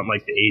editions came out in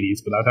like the 80s,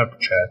 but I'd have to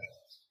check.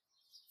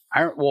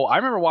 I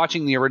remember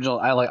watching the original.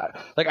 I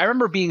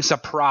remember being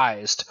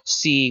surprised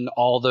seeing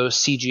all those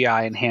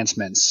CGI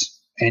enhancements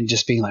and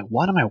just being like,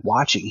 "What am I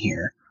watching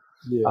here?"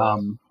 Yeah,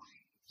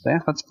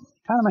 that's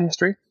kind of my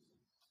history.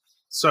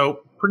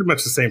 So pretty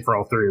much the same for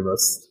all three of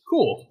us.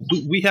 Cool.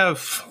 We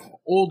have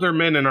older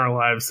men in our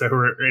lives that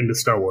are into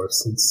Star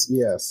Wars. It's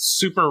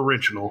super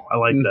original. I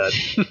like that.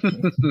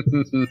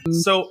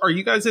 So are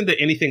you guys into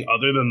anything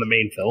other than the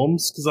main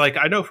films? Because like,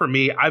 I know for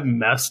me, I've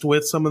messed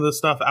with some of the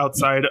stuff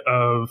outside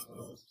of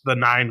the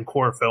 9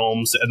 core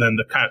films and then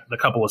the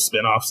couple of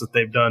spin-offs that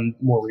they've done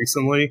more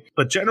recently.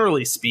 But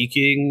generally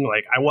speaking,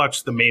 like, I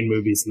watch the main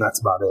movies and that's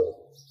about it.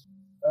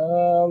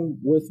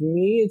 With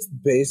me, it's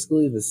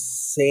basically the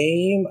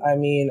same. I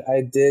mean,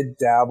 I did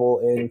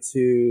dabble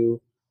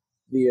into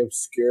the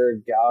obscure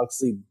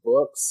Galaxy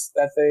books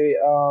that they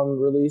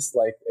released,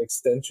 like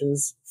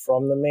extensions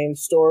from the main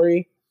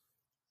story,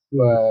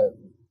 but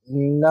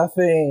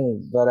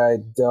nothing that I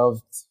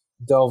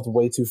delved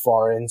way too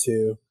far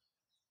into.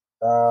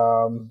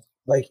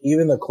 Like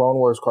even the Clone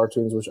Wars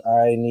cartoons, which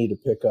I need to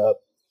pick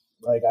up,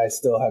 like I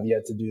still have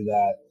yet to do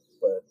that.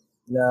 But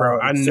no, bro,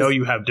 I know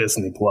you have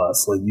Disney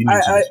Plus. Like you need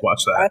to just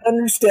watch that. I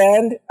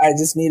understand. I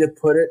just need to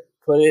put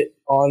it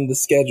on the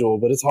schedule,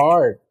 but it's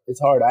hard.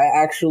 It's hard.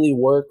 I actually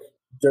work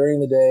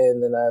during the day,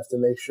 and then I have to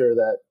make sure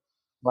that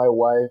my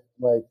wife,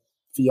 my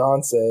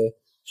fiance,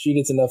 she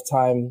gets enough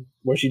time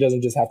where she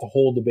doesn't just have to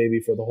hold the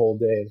baby for the whole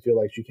day and feel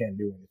like she can't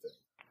do anything.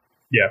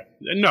 Yeah,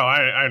 no,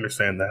 I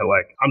understand that.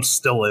 Like, I'm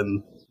still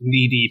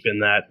knee deep in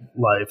that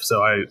life,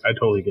 so I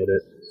totally get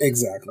it.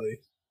 Exactly.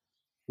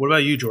 What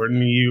about you, Jordan?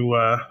 Do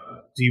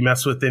you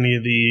mess with any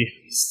of the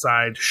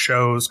side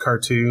shows,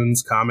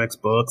 cartoons, comics,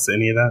 books,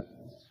 any of that?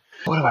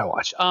 What did I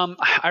watch?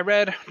 I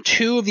read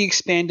 2 of the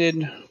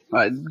expanded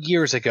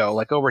years ago,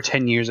 like over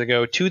 10 years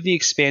ago, 2 of the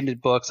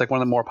expanded books, like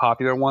one of the more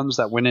popular ones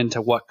that went into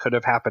what could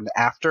have happened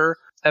after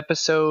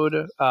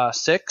episode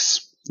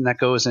 6, and that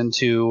goes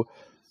into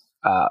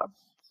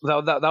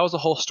that was the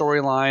whole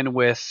storyline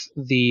with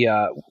the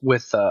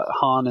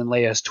Han and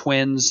Leia's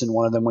twins, and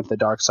one of them went to the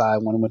dark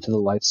side, one went to the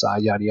light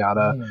side, yada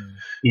yada.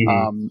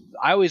 Mm-hmm.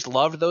 I always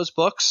loved those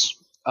books.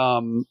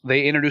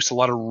 They introduced a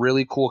lot of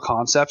really cool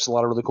concepts, a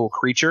lot of really cool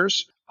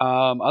creatures.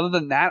 Other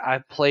than that,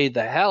 I've played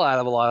the hell out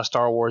of a lot of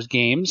Star Wars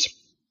games.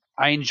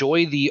 I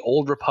enjoy the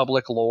Old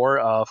Republic lore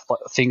of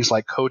things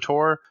like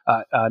KOTOR,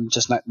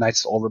 just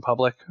Knights of the Old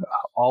Republic,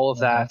 all of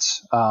that.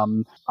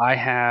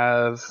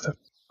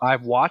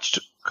 I've watched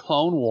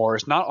Clone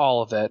Wars, not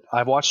all of it.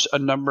 I've watched a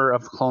number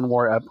of Clone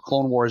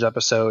Wars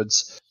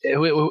episodes.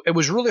 It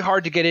was really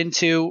hard to get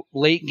into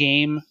late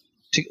game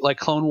to like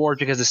Clone Wars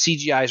because the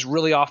CGI is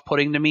really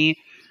off-putting to me,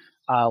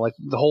 like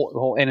the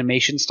whole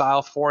animation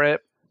style for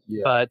it.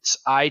 Yeah. But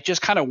I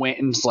just kind of went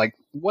and was like,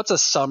 what's a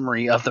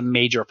summary of the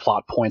major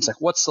plot points? Like,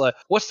 what's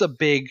the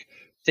big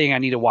thing I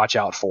need to watch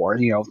out for?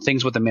 You know,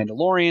 things with the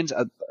Mandalorians,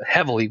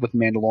 heavily with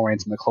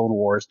Mandalorians in the Clone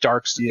Wars,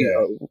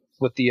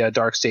 with the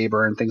dark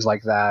saber and things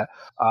like that.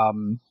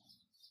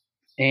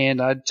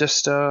 And I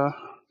just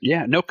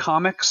no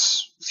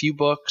comics, few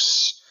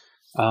books,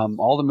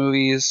 all the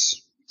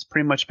movies. It's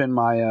pretty much been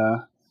my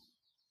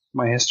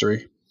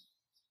history.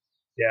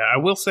 Yeah, I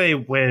will say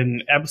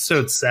when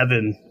episode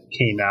 7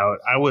 came out,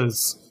 I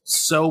was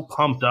so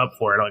pumped up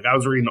for it. Like, I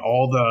was reading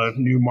all the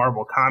new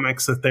Marvel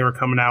comics that they were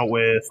coming out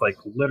with, like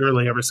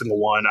literally every single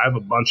one. I have a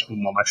bunch of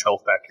them on my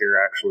shelf back here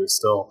actually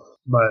still,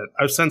 but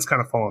I've since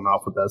kind of fallen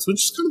off with those,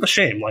 which is kind of a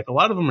shame. Like, a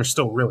lot of them are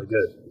still really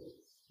good.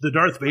 The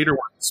Darth Vader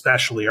ones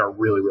especially are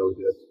really, really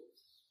good.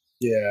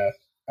 Yeah,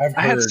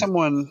 I had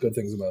someone good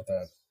things about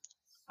that.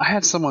 I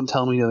had someone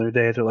tell me the other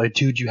day, they're like,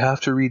 dude, you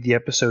have to read the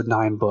episode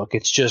 9 book.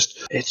 It's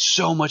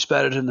so much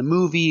better than the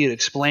movie. It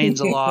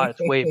explains a lot.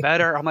 It's way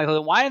better. I'm like,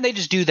 why didn't they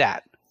just do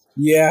that?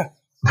 Yeah.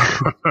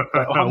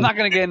 I'm not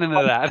going to get into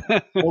that.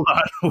 Hold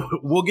on.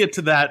 We'll get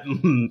to that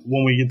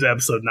when we get to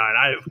episode 9.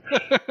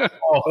 Oh my God.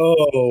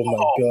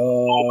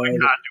 Oh my God,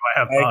 do I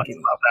have thoughts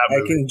about that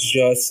movie. I can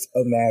just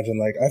imagine.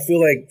 Like, I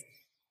feel like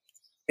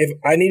if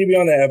I need to be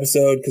on that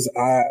episode because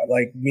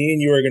me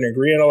and you are going to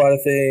agree on a lot of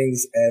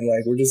things, and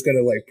like we're just going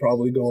to like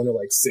probably go into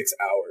like 6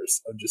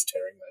 hours of just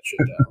tearing that shit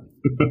down.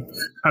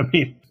 I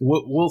mean,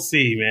 we'll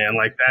see, man.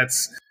 Like,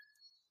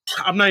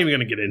 I'm not even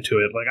going to get into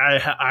it. Like,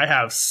 I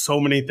have so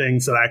many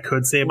things that I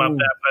could say about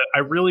that, but I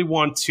really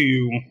want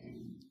to,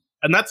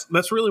 and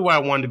that's really why I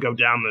wanted to go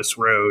down this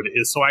road,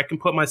 is so I can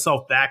put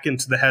myself back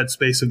into the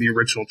headspace of the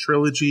original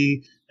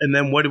trilogy, and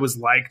then what it was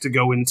like to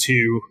go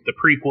into the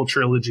prequel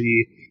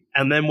trilogy,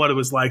 and then what it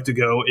was like to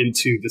go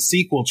into the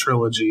sequel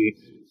trilogy,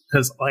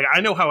 because like I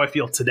know how I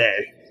feel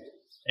today,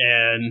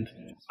 and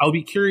I'll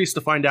be curious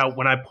to find out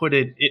when I put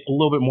it a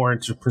little bit more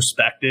into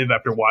perspective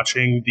after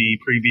watching the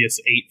previous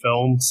 8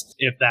 films,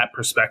 if that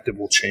perspective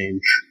will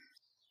change.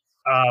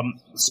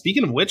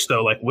 Speaking of which,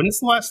 though, like, when's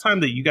the last time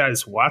that you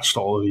guys watched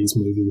all of these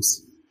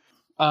movies?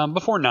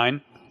 Before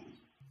 9.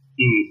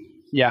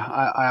 Yeah,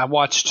 I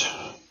watched.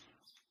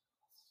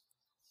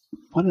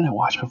 What did I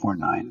watch before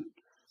 9?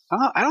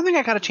 I don't think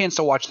I got a chance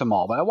to watch them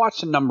all, but I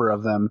watched a number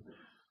of them.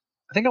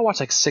 I think I watched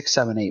like 6,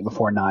 7, 8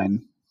 before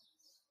 9.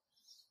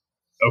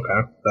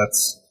 Okay,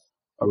 that's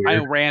weird. I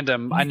know,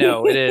 random. I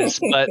know it is,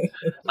 but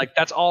like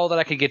that's all that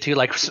I could get to.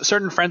 Like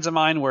certain friends of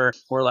mine were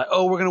like,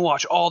 "Oh, we're gonna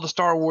watch all the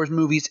Star Wars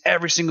movies,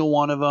 every single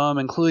one of them,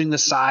 including the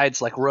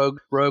sides like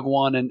Rogue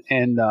One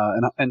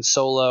and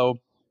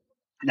Solo."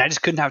 And I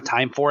just couldn't have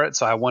time for it,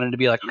 so I wanted to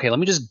be like, "Okay, let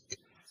me just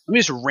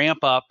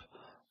ramp up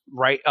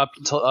right up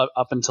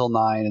until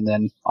 9, and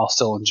then I'll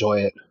still enjoy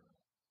it."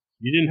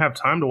 You didn't have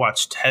time to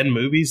watch 10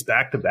 movies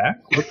back to back?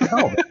 What the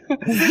hell?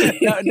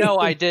 No,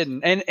 I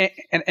didn't.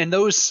 And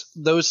those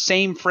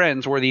same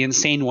friends were the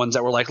insane ones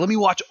that were like, let me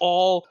watch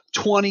all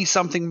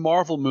 20-something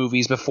Marvel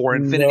movies before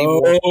Infinity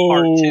War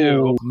Part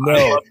 2. No.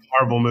 I love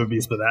Marvel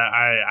movies, but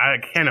I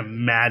can't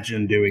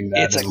imagine doing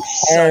that. It's a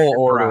tall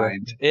order.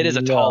 It is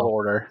a tall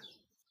order.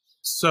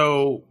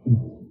 So,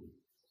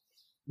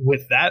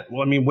 with that,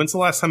 well, I mean, when's the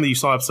last time that you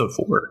saw episode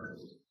 4?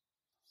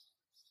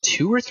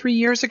 2 or 3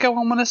 years ago,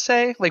 I'm gonna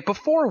say, like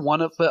before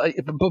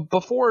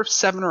before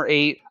 7 or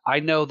 8. I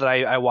know that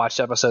I watched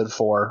episode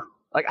 4.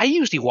 Like I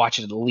usually watch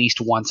it at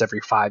least once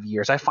every 5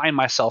 years. I find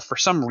myself for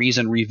some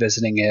reason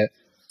revisiting it,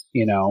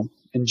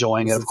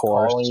 enjoying it. Of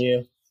course, calling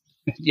you.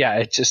 Yeah,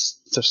 it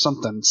just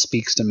something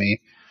speaks to me.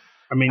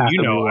 I mean,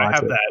 I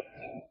have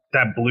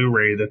that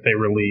Blu-ray that they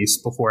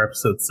released before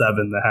episode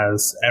 7 that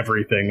has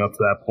everything up to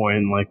that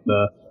point, like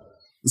the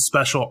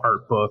special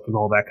art book and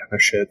all that kind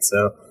of shit.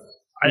 So.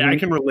 I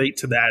can relate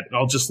to that.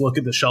 I'll just look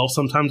at the shelf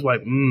sometimes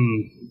like,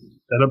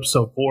 that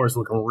episode 4 is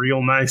looking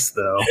real nice,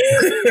 though.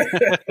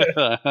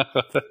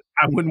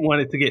 I wouldn't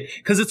want it to get...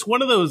 Because it's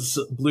one of those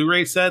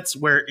Blu-ray sets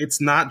where it's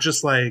not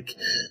just like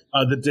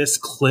the disc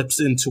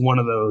clips into one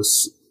of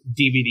those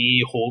DVD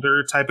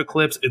holder type of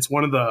clips. It's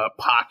one of the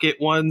pocket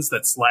ones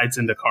that slides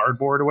into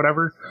cardboard or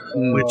whatever,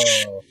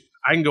 which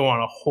I can go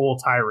on a whole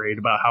tirade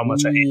about how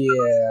much I hate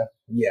those.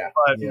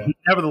 But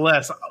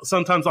nevertheless,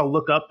 sometimes I'll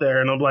look up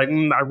there and I'm like,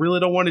 I really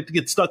don't want it to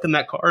get stuck in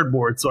that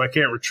cardboard, so I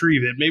can't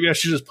retrieve it. Maybe I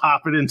should just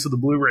pop it into the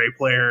Blu-ray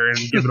player and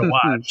give it a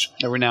watch.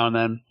 Every now and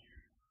then.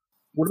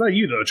 What about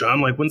you, though,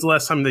 John? Like, when's the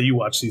last time that you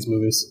watched these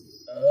movies?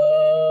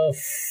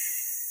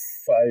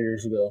 5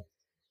 years ago.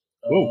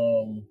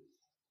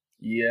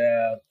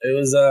 Yeah, it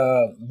was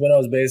when I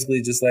was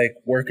basically just like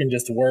working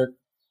just to work.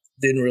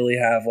 Didn't really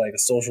have like a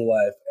social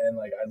life, and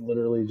like I'd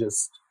literally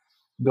just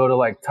go to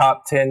like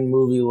top 10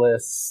 movie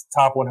lists,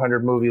 top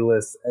 100 movie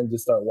lists, and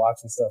just start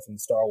watching stuff, and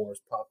Star Wars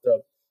popped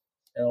up,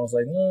 and I was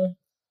like, I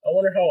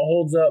wonder how it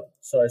holds up.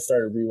 So I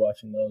started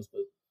rewatching those,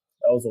 but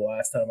that was the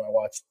last time I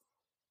watched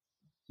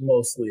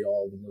mostly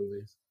all the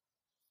movies.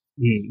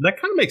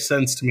 That kind of makes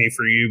sense to me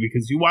for you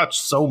because you watch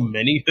so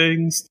many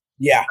things.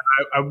 Yeah,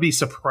 I would be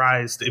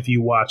surprised if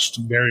you watched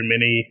very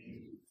many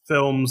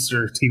films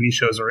or TV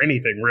shows or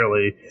anything,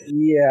 really.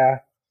 Yeah,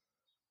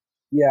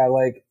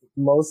 like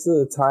most of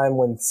the time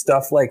when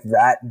stuff like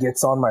that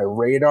gets on my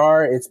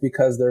radar, it's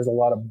because there's a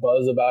lot of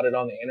buzz about it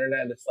on the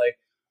internet. It's like,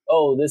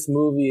 oh, this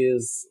movie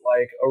is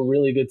like a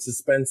really good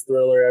suspense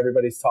thriller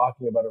everybody's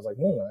talking about. It's like,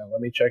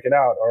 let me check it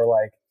out. Or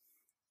like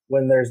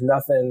when there's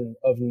nothing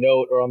of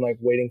note, or I'm like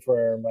waiting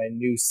for my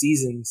new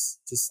seasons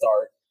to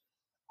start,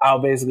 I'll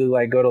basically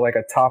like go to like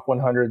a top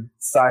 100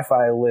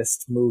 sci-fi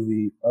list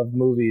of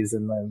movies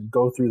and then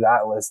go through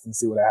that list and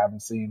see what I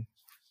haven't seen.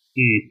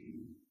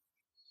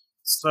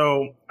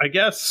 So I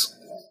guess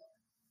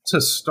to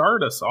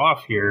start us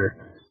off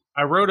here,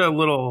 I wrote a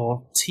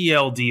little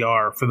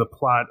TLDR for the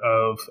plot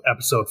of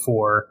episode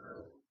 4.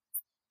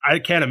 I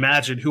can't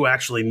imagine who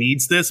actually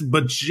needs this,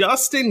 but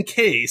just in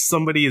case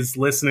somebody is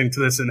listening to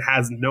this and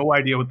has no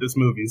idea what this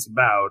movie is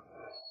about,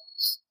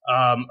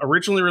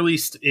 originally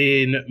released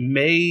on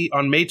May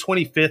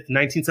 25th,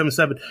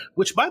 1977,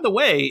 which, by the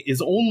way,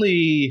 is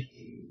only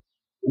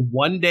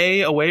one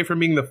day away from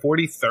being the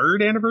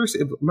 43rd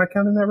anniversary. Am I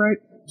counting that right?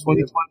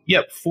 2020?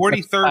 Yep,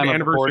 43rd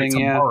anniversary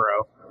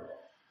tomorrow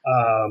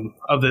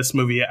of this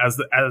movie as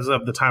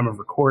of the time of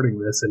recording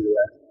this,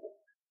 anyway.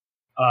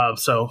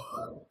 So,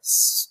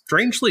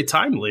 strangely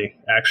timely,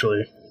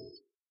 actually.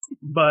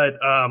 But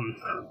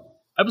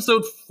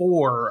episode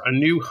 4, A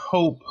New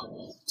Hope,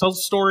 tells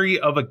the story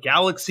of a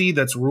galaxy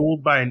that's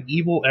ruled by an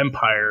evil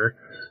empire.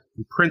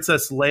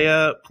 Princess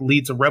Leia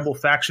leads a rebel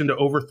faction to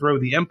overthrow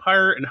the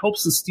empire and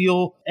helps to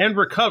steal and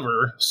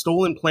recover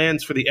stolen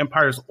plans for the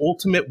empire's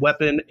ultimate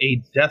weapon,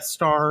 a Death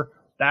Star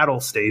battle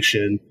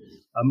station,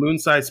 a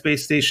moon-sized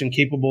space station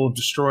capable of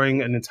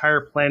destroying an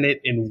entire planet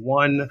in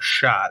one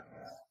shot.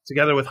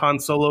 Together with Han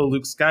Solo,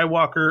 Luke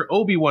Skywalker,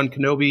 Obi-Wan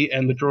Kenobi,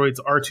 and the droids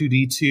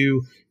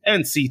R2-D2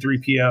 and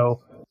C-3PO,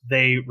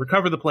 they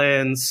recover the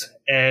plans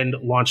and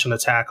launch an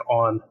attack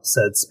on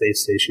said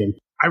space station.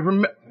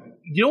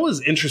 You know what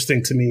was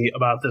interesting to me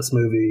about this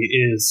movie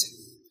is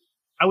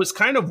I was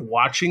kind of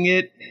watching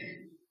it.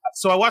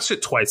 So I watched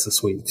it twice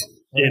this week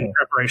in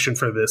preparation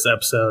for this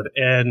episode.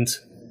 And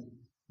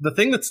the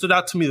thing that stood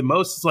out to me the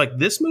most is like,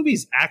 this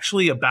movie's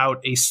actually about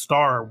a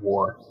Star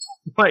War.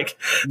 Like,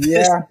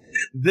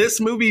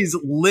 this movie's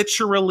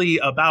literally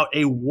about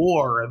a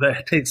war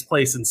that takes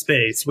place in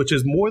space, which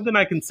is more than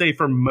I can say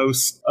for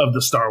most of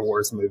the Star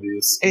Wars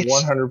movies.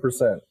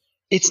 100%.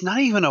 It's not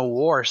even a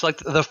war. So like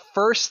the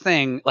first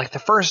thing, like the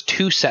first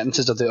 2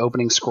 sentences of the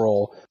opening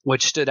scroll,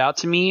 which stood out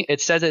to me,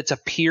 it says it's a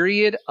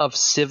period of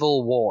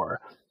civil war.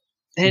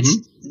 And it's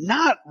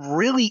not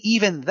really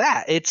even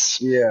that. It's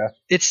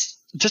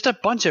just a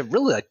bunch of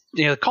really,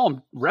 like, call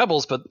them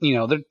rebels, but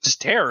they're just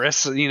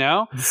terrorists.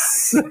 Well,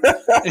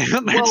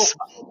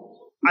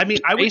 I mean,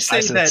 I would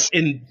say that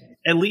in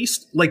at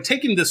least like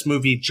taking this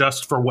movie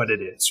just for what it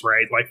is,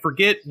 right? Like,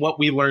 forget what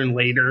we learn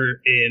later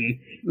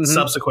in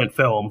subsequent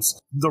films.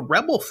 The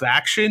rebel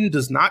faction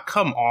does not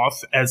come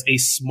off as a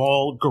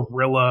small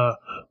guerrilla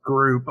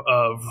group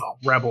of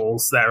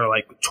rebels that are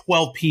like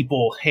 12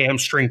 people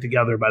hamstringed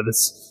together by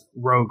this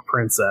rogue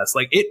princess.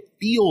 Like, it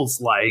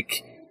feels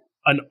like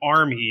an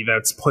army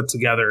that's put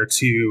together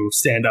to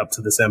stand up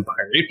to this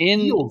empire. It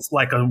feels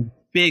like a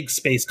big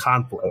space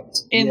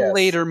conflict. In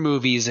later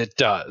movies, it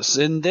does.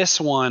 In this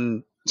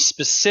one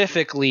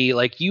specifically,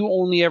 like, you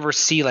only ever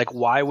see like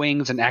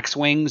Y-wings and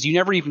X-wings. You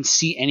never even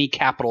see any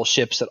capital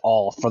ships at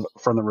all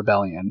from the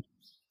rebellion.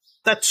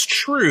 That's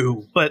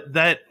true, but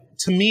that,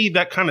 to me,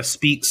 that kind of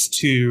speaks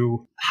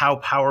to how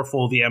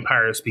powerful the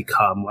empire has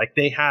become. Like,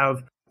 they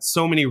have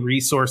so many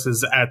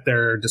resources at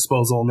their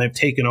disposal, and they've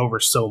taken over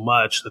so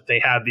much that they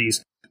have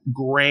these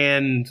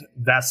grand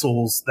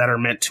vessels that are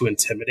meant to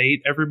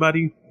intimidate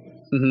everybody.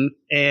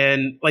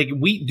 And like,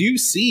 we do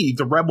see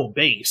the rebel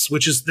base,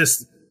 which is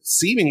this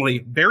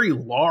seemingly very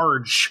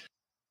large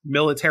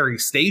military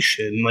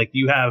station. Like,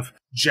 you have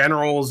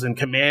generals and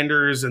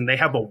commanders, and they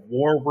have a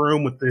war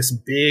room with this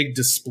big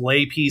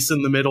display piece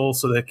in the middle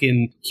so they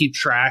can keep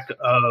track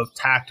of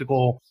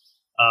tactical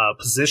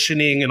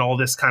positioning and all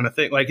this kind of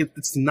thing. Like,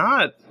 it's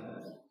not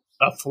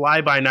a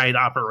fly-by-night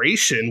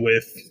operation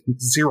with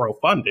zero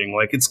funding.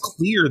 Like, it's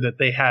clear that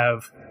they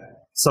have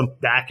some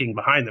backing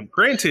behind them.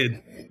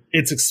 Granted,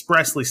 it's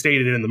expressly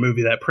stated in the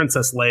movie that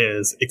Princess Leia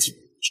is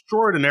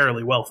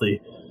extraordinarily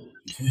wealthy.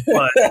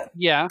 But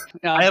yeah,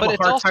 I have but a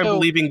it's hard time also-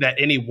 believing that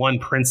any one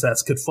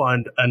princess could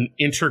fund an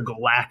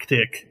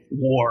intergalactic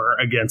war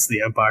against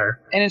the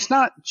Empire. and it's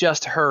not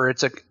just her.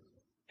 It's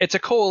a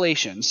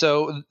coalition.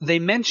 So they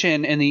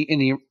mention in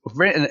the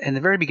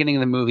very beginning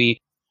of the movie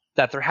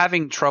that they're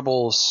having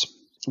troubles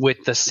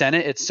with the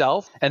Senate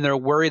itself, and they're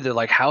worried. They're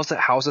like, how's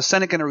the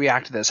Senate going to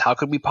react to this? How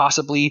could we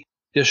possibly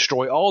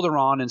destroy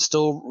Alderaan and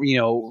still,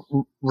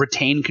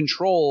 retain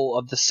control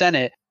of the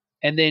Senate?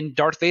 And then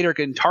Darth Vader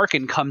and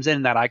Tarkin comes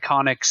in that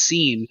iconic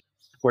scene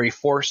where he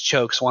force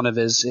chokes one of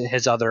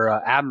his other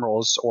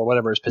admirals or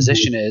whatever his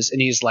position is,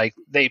 and he's like,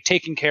 they've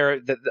taken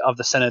care of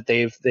the Senate.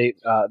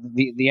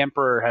 The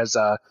Emperor has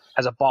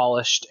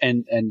abolished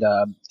and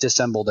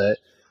dissembled it.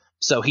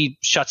 So he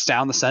shuts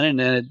down the Senate,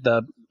 and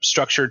the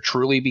structure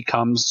truly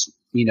becomes,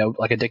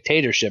 like a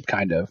dictatorship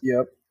kind of.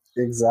 Yep,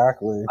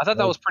 exactly. I thought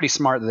that was pretty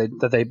smart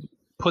that they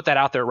put that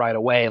out there right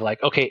away.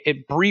 Like, okay,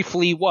 it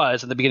briefly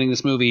was at the beginning of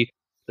this movie.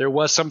 There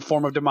was some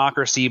form of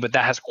democracy, but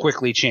that has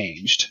quickly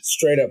changed.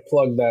 Straight up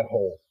plug that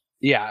hole.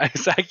 Yeah,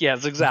 exactly.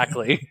 Yes,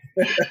 exactly.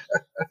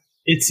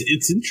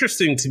 It's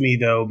interesting to me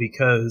though,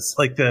 because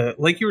like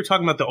you were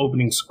talking about the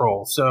opening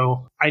scroll.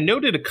 So I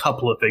noted a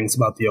couple of things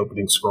about the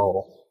opening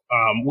scroll.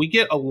 We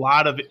get a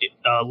lot of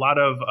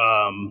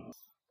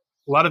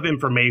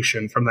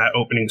information from that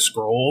opening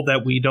scroll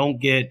that we don't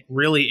get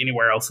really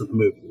anywhere else in the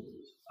movie.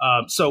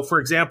 So, for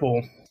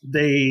example,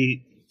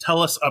 they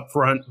tell us up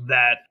front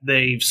that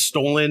they've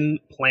stolen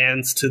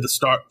plans to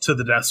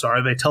the Death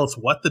Star. They tell us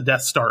what the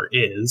Death Star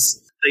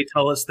is. They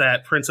tell us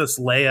that Princess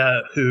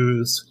Leia,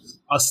 who's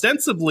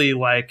ostensibly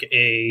like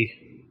a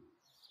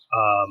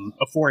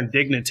foreign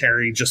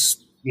dignitary,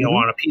 just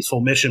on a peaceful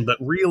mission, but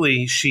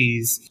really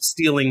she's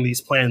stealing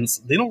these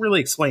plans. They don't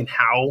really explain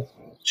how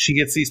she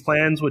gets these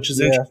plans, which is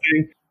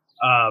interesting.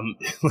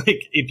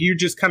 Like if you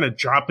just kind of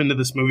drop into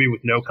this movie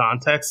with no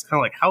context,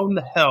 kind of like, how in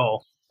the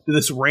hell did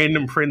this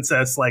random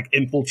princess like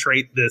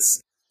infiltrate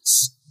this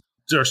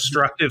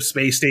destructive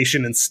space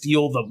station and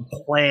steal the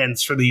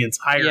plans for the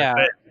entire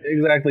thing?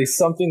 Exactly.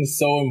 Something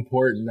so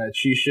important that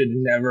she should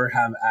never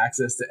have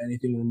access to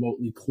anything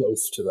remotely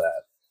close to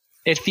that.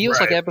 It feels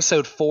like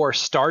episode 4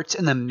 starts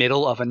in the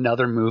middle of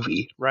another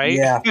movie, right?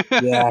 Yeah,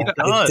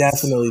 It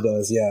definitely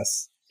does,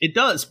 yes. It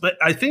does, but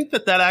I think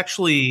that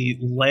actually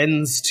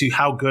lends to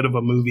how good of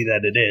a movie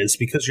that it is,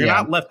 because you're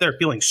not left there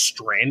feeling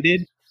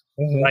stranded,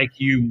 like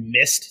you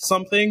missed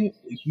something.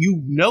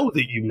 You know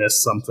that you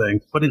missed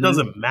something, but it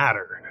doesn't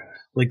matter.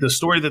 Like the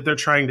story that they're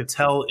trying to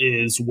tell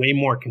is way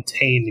more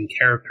contained and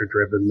character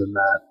driven than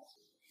that.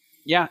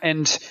 Yeah,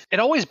 and it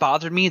always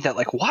bothered me that,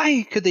 like,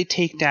 why could they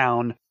take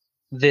down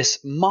this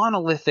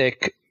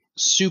monolithic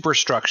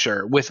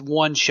superstructure with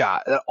one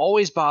shot? That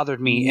always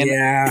bothered me.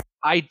 And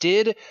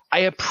I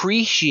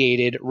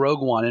appreciated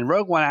Rogue One, and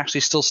Rogue One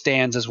actually still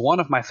stands as one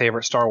of my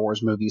favorite Star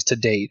Wars movies to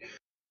date.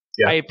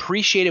 Yeah. I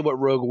appreciated what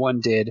Rogue One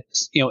did,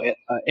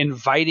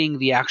 inviting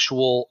the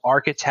actual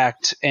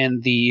architect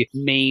and the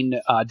main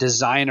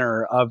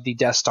designer of the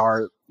Death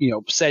Star,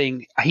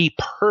 setting, he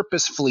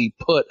purposefully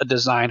put a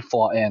design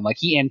flaw in, like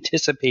he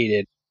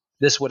anticipated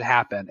this would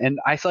happen. And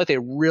I feel like they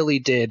really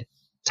did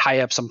tie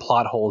up some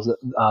plot holes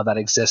that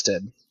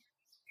existed.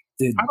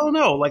 I don't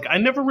know. Like, I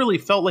never really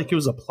felt like it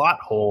was a plot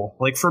hole.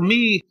 Like, for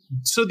me,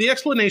 so the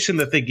explanation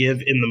that they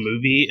give in the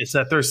movie is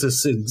that there's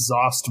this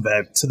exhaust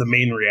vent to the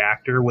main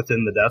reactor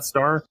within the Death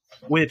Star,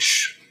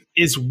 which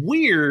is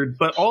weird,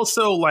 but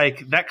also,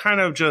 like, that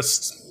kind of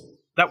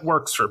that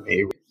works for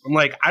me. I'm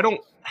like, I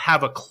don't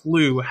have a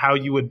clue how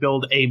you would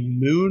build a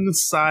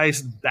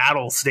moon-sized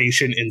battle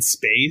station in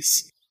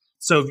space.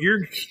 So if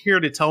you're here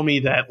to tell me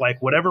that, like,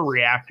 whatever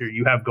reactor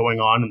you have going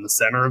on in the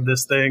center of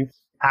this thing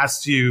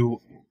has to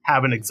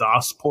have an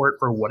exhaust port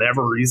for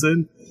whatever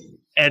reason,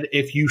 and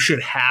if you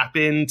should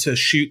happen to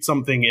shoot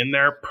something in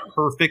there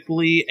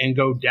perfectly and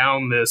go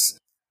down this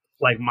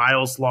like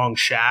miles long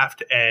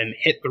shaft and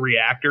hit the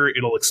reactor,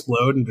 it'll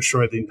explode and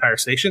destroy the entire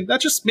station. That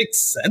just makes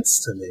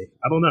sense to me.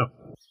 I don't know.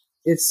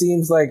 It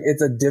seems like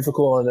it's a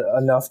difficult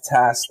enough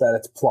task that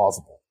it's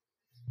plausible.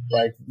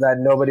 Like that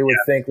nobody would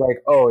think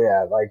like, oh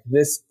yeah, like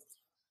this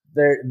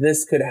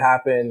could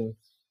happen.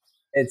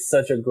 It's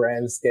such a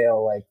grand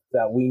scale, like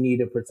that we need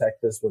to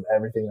protect this with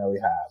everything that we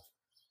have.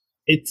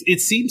 It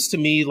seems to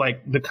me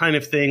like the kind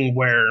of thing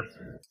where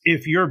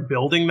if you're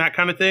building that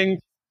kind of thing,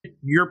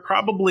 you're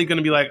probably going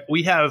to be like,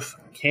 we have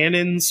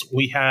cannons,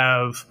 we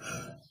have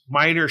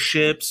minor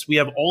ships, we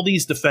have all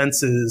these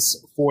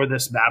defenses for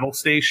this battle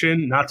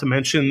station, not to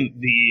mention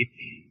the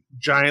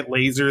giant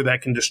laser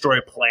that can destroy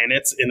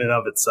planets in and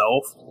of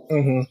itself.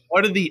 Mm-hmm.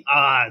 What are the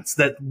odds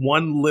that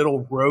one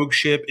little rogue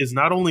ship is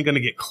not only going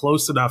to get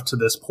close enough to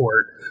this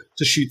port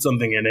to shoot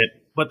something in it,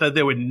 but that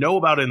they would know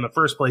about it in the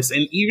first place?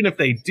 And even if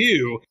they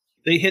do,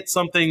 they hit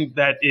something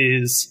that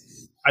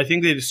is, I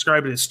think they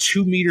describe it as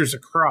 2 meters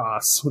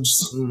across, which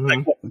is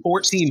like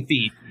 14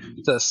 feet.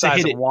 The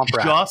size of Womp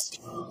Rat. Just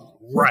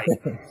right.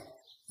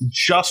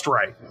 Just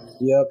right.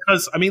 Yep.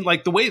 Because, I mean,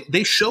 like the way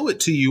they show it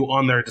to you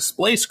on their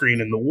display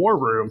screen in the war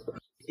room,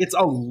 it's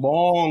a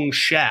long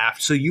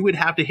shaft, so you would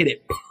have to hit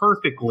it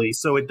perfectly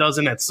so it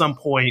doesn't at some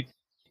point,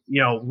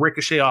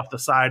 ricochet off the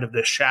side of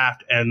this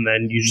shaft and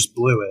then you just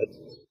blew it.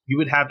 You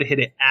would have to hit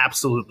it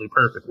absolutely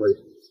perfectly.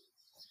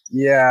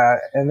 Yeah,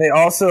 and they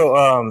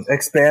also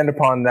expand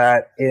upon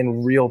that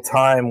in real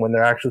time when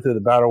they're actually through the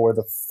battle, where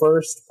the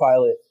first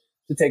pilot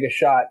to take a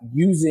shot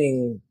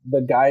using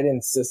the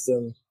guidance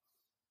system,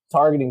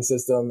 targeting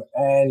system,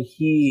 and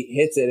he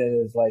hits it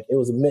and it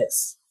was a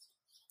miss.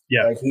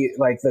 Yeah.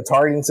 The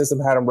targeting system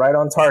had him right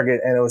on target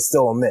and it was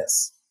still a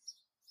miss.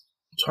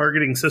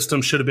 Targeting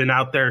system should have been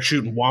out there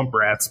shooting womp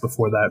rats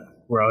before that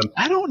run.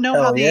 I don't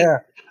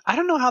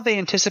know how they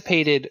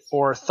anticipated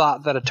or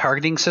thought that a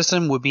targeting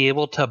system would be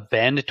able to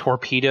bend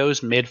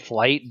torpedoes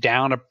mid-flight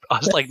down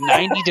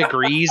 90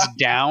 degrees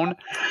down.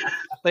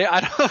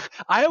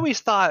 I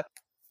always thought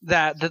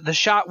that the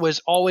shot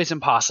was always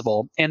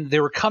impossible and they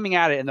were coming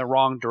at it in the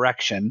wrong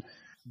direction.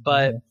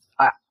 But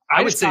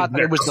I would say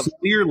they're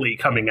clearly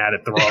coming at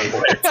it the wrong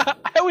way.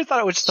 I always thought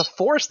it was just the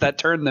force that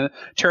turned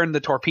the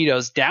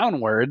torpedoes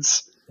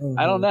downwards. Mm-hmm.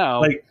 I don't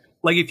know.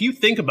 Like if you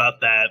think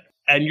about that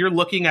and you're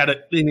looking at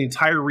the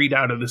entire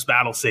readout of this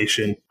battle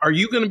station, are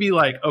you going to be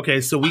like,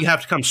 okay, so we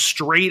have to come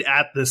straight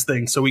at this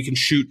thing so we can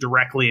shoot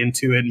directly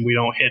into it and we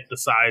don't hit the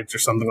sides or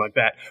something like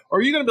that? Or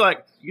are you going to be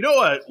like, you know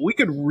what, we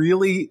could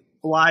really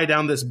fly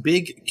down this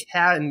big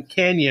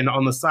canyon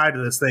on the side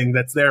of this thing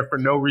that's there for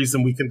no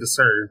reason we can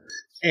discern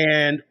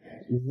and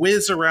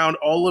whiz around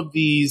all of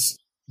these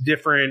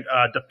different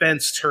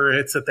defense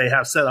turrets that they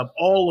have set up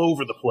all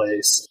over the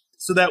place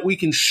so that we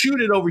can shoot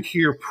it over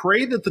here,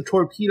 pray that the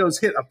torpedoes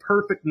hit a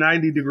perfect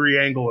 90-degree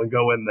angle and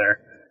go in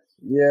there.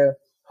 Yeah.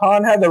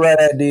 Han had the right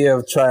idea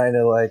of trying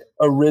to,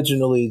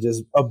 originally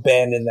just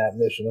abandon that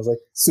mission. I was like,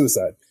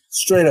 suicide.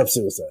 Straight up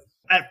suicide.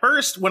 At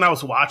first, when I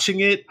was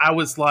watching it, I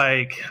was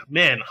like,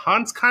 man,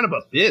 Han's kind of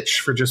a bitch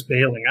for just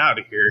bailing out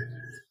of here.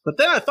 But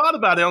then I thought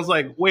about it. I was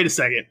like, wait a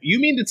second. You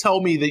mean to tell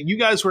me that you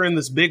guys were in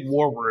this big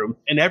war room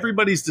and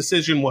everybody's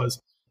decision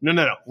was,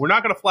 no. We're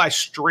not going to fly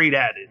straight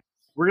at it.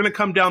 We're going to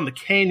come down the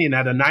canyon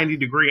at a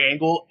 90-degree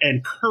angle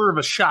and curve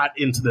a shot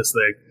into this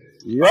thing.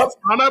 Yep.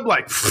 And I'm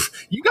like,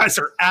 you guys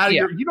are out of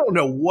here. You don't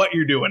know what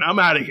you're doing. I'm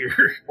out of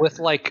here.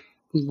 With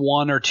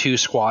one or two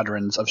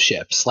squadrons of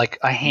ships,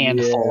 a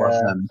handful of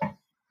them.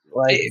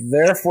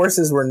 Their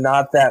forces were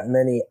not that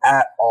many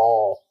at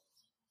all.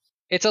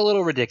 It's a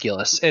little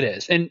ridiculous. It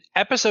is. And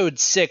episode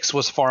 6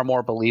 was far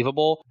more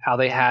believable, how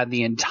they had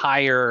the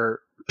entire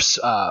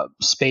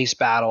space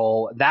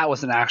battle. That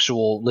was an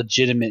actual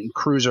legitimate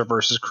cruiser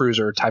versus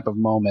cruiser type of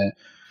moment.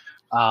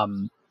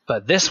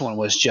 But this one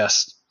was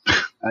just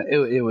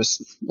it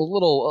was a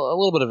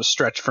little bit of a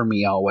stretch for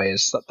me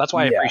always. That's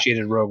why I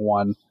appreciated Rogue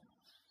One.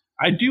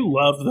 I do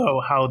love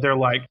though how they're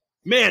like,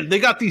 man, they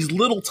got these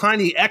little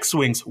tiny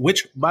X-Wings,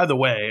 which, by the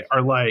way,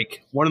 are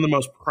one of the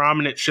most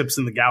prominent ships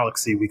in the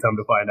galaxy, we come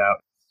to find out.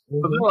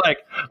 Mm-hmm. But they're like,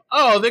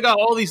 oh, they got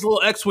all these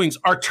little X-Wings.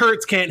 Our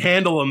turrets can't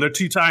handle them. They're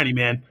too tiny,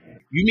 man.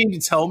 You mean to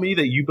tell me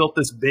that you built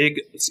this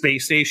big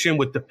space station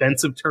with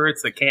defensive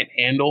turrets that can't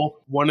handle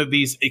one of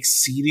these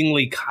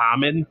exceedingly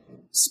common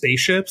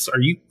spaceships? Are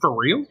you for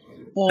real?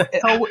 Well,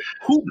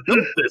 who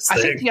built this thing?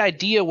 I think the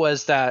idea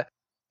was that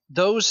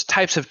those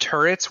types of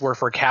turrets were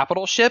for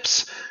capital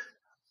ships,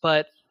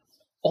 but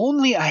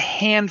only a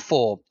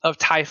handful of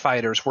TIE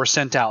fighters were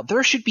sent out.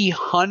 There should be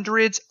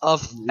hundreds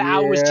of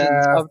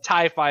thousands of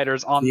TIE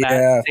fighters on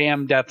that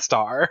damn Death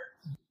Star.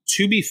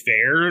 To be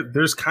fair,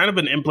 there's kind of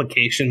an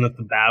implication that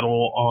the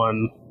battle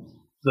on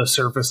the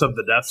surface of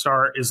the Death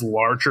Star is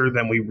larger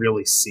than we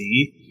really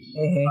see.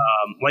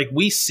 Mm-hmm.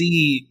 We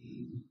see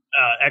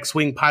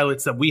X-Wing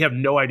pilots that we have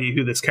no idea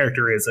who this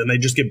character is, and they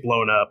just get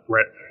blown up,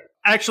 right?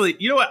 Actually,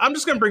 you know what? I'm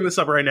just going to bring this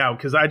up right now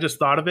because I just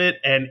thought of it,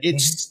 and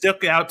it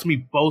stuck out to me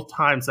both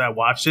times that I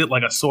watched it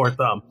like a sore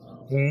thumb.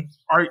 Mm-hmm.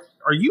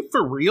 Are you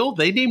for real?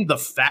 They named the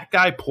fat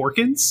guy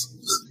Porkins?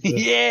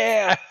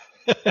 Yeah.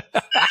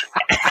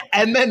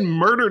 And then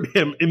murdered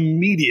him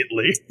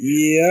immediately.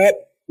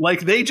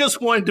 Yep. They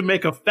just wanted to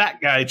make a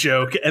fat guy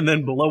joke and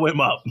then blow him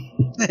up.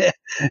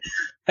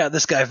 How'd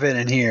this guy fit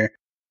in here?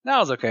 That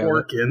was okay.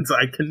 Porkins,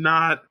 I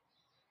cannot...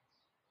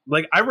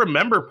 I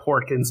remember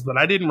Porkins, but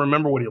I didn't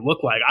remember what he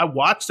looked like. I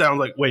watched that, I was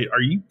like, wait,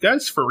 are you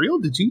guys for real?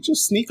 Did you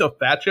just sneak a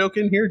fat joke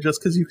in here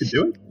just because you could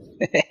do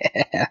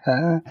it?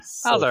 I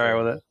was all right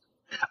with it.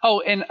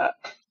 Oh, and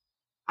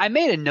I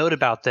made a note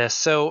about this.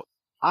 So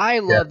I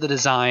love the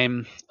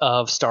design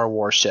of Star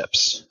Wars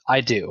ships.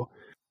 I do.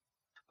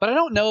 But I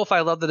don't know if I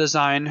love the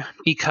design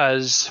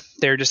because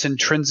they're just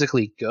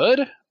intrinsically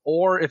good,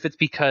 or if it's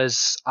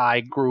because I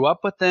grew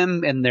up with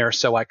them and they're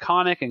so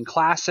iconic and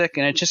classic,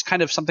 and it's just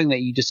kind of something that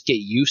you just get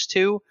used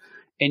to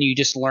and you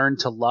just learn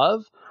to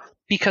love.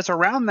 Because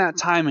around that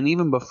time and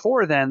even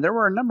before then, there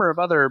were a number of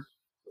other,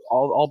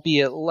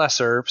 albeit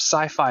lesser,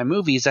 sci-fi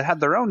movies that had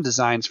their own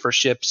designs for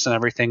ships and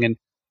everything, and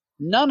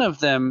none of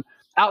them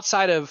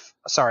outside of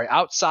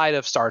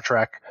Star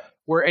Trek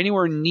were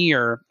anywhere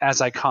near as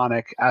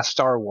iconic as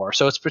Star Wars.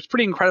 So it's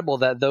pretty incredible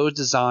that those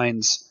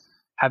designs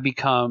have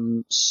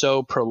become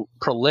so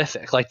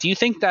prolific. Like, do you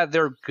think that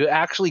they're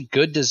actually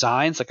good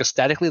designs, like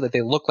aesthetically, that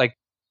they look like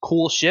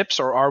cool ships,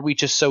 or are we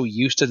just so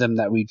used to them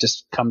that we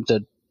just come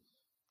to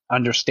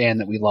understand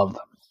that we love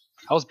them?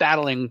 I was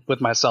battling with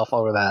myself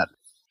over that.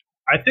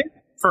 I think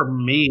for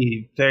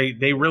me,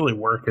 they really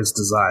work as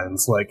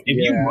designs. Like, if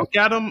you look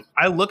at them,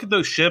 I look at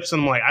those ships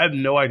and I'm like, I have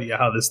no idea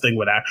how this thing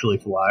would actually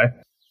fly.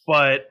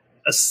 But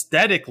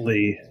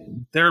aesthetically,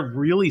 they're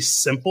really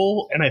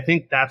simple, and I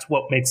think that's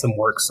what makes them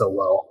work so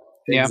well.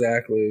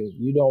 Exactly.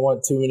 You don't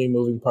want too many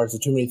moving parts or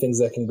too many things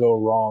that can go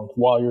wrong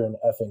while you're in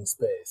effing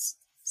space.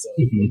 So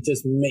it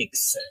just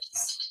makes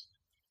sense.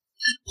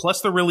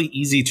 Plus, they're really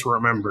easy to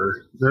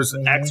remember. There's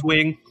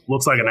X-Wing,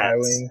 looks like an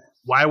X.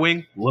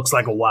 Y-Wing, looks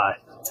like a Y.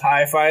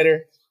 TIE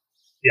Fighter.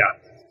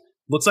 Yeah.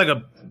 Looks like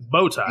a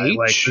bow tie. H?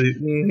 Like,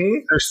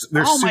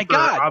 they're oh super my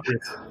God.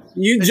 obvious.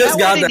 You Is just that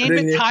got why that, they named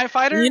didn't it you? TIE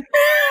Fighter?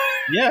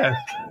 Yeah.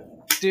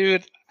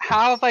 Dude,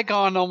 how have I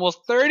gone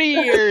almost 30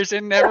 years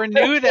and never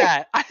knew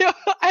that?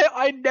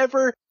 I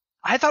never...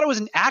 I thought it was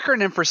an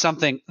acronym for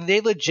something.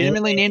 They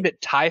legitimately named it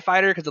TIE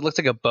Fighter because it looks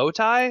like a bow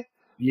tie?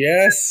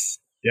 Yes.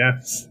 Yeah.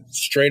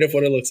 Straight up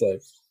what it looks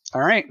like. All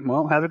right.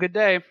 Well, have a good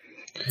day.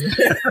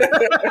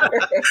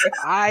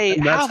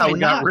 And that's how we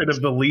got rid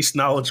of the least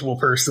knowledgeable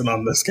person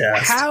on this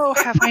cast. How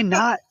have I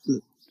not?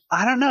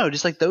 I don't know.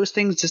 Just like those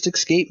things just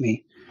escape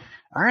me.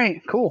 All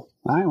right, cool.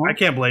 All right, well. I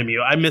can't blame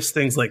you. I miss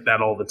things like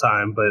that all the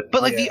time,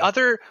 but like the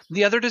other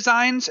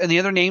designs and the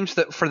other names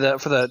that for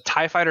the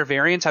TIE Fighter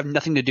variants have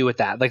nothing to do with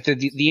that. Like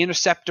the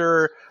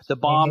Interceptor, the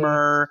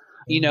Bomber,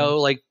 you know,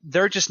 like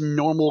they're just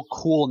normal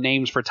cool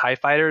names for TIE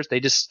Fighters. They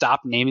just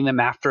stopped naming them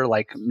after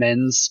like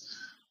men's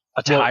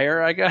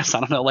attire, I guess. I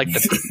don't know. Like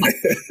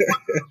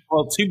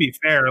well, to be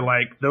fair,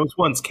 like those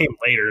ones came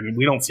later, and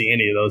we don't see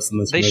any of those in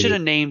this. They movie. should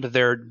have named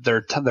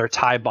their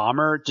TIE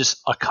Bomber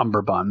just a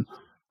Cummerbund.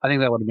 I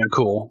think that would have been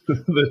cool.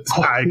 The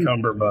TIE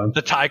Cummerbund.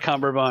 The TIE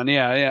Cummerbund,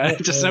 yeah.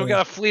 Just we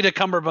got a fleet of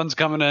Cummerbunds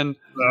coming in.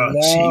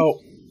 No.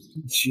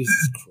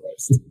 Jesus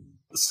Christ.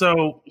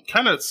 So,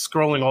 kind of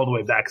scrolling all the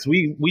way back, because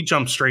we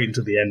jumped straight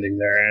into the ending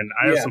there, and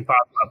I have some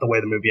thoughts about the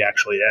way the movie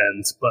actually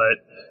ends, but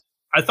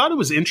I thought it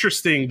was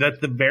interesting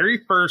that the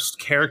very first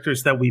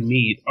characters that we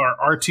meet are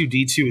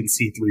R2-D2 and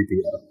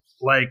C-3PO.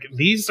 Like,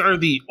 these are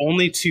the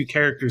only two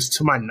characters,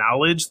 to my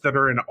knowledge, that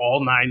are in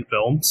all 9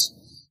 films.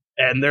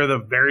 And they're the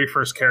very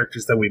first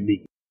characters that we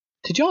meet.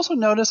 Did you also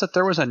notice that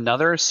there was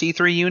another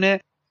C3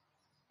 unit?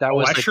 That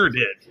was I sure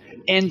did.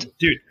 And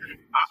dude,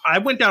 I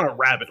went down a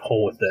rabbit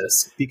hole with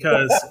this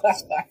because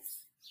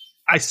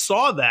I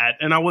saw that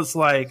and I was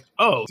like,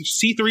 oh,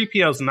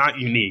 C3PO is not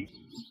unique.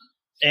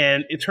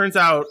 And it turns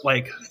out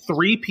like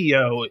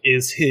 3PO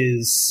is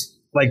his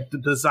like the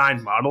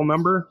design model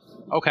number.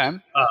 Okay.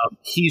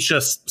 He's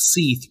just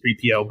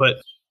C3PO.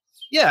 But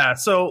yeah,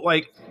 so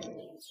like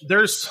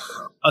there's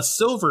a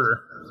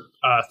silver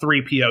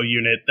 3PO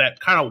unit that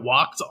kind of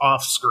walks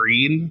off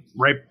screen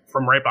right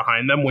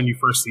behind them when you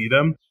first see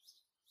them.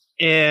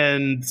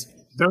 And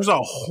there's a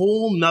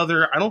whole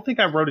nother, I don't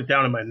think I wrote it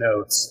down in my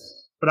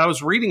notes, but I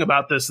was reading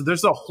about this.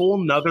 There's a whole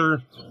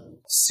nother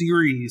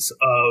series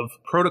of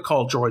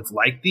protocol droids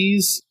like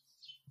these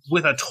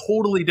with a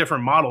totally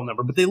different model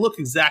number, but they look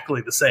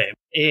exactly the same.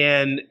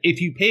 And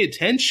if you pay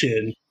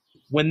attention,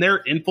 when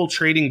they're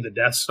infiltrating the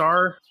Death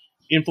Star,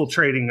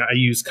 infiltrating I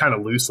use kind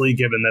of loosely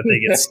given that they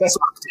get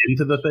sucked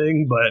into the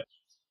thing, but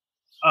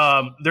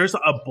there's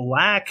a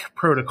black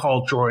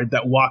protocol droid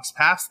that walks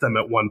past them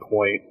at one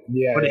point,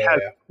 but it has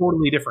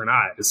totally different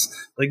eyes.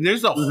 Like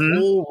there's a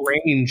whole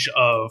range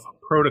of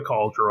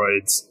protocol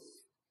droids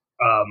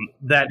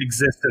that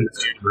exist in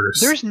this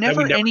universe. There's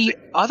never any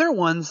other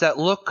ones that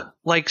look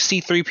like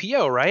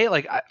C-3PO, right?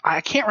 Like I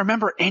can't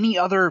remember any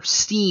other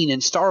scene in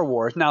Star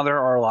Wars. Now there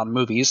are a lot of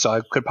movies, so I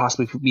could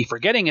possibly be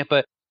forgetting it,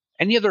 but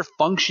any other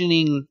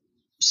functioning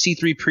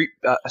C3PO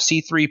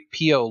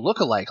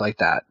lookalike like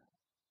that?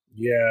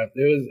 Yeah,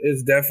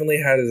 it's definitely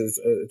had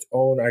its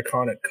own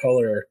iconic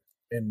color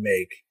and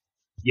make.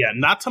 Yeah,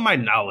 not to my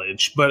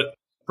knowledge, but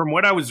from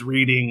what I was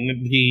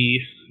reading, the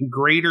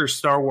greater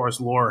Star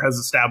Wars lore has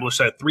established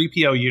that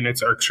 3PO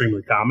units are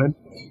extremely common,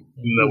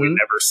 even though we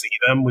never see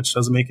them, which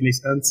doesn't make any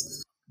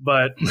sense.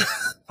 But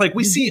like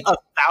we see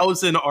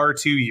 1,000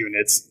 R2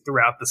 units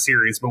throughout the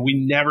series, but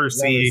we never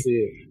see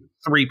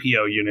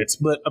 3PO units,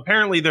 but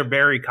apparently they're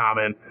very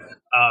common.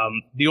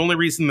 The only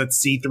reason that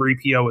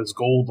C-3PO is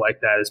gold like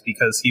that is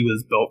because he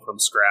was built from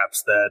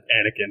scraps that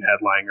Anakin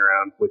had lying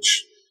around,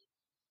 which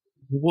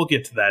we'll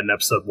get to that in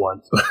episode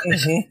 1.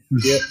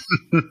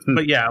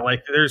 But yeah,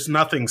 like there's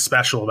nothing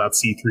special about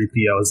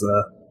C-3PO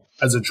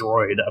as a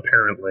droid,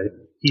 apparently.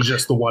 He's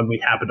just the one we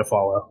happen to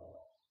follow.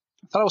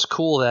 I thought it was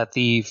cool that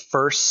the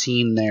first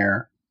scene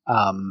there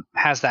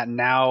has that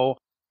now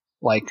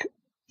like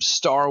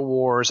Star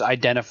Wars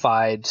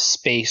identified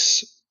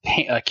space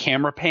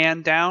camera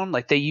pan down.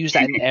 Like they use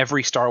that in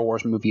every Star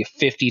Wars movie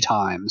 50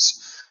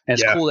 times. And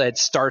it's cool that it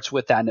starts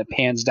with that and it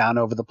pans down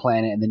over the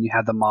planet and then you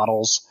have the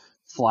models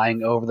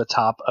flying over the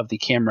top of the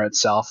camera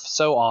itself.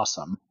 So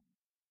awesome.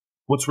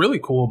 What's really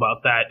cool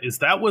about that is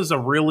that was a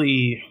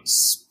really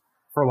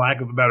for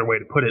lack of a better way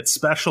to put it,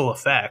 special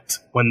effect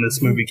when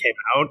this movie came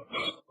out.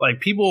 Like,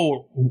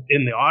 people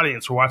in the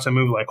audience were watching the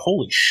movie like,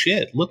 holy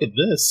shit, look at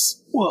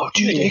this. Whoa,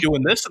 dude, they're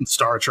doing this in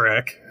Star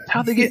Trek.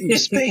 How'd they get into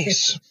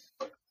space?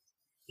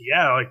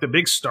 Yeah, like the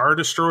big Star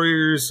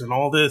Destroyers and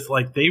all this,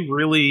 like, they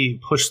really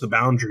pushed the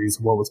boundaries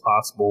of what was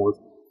possible with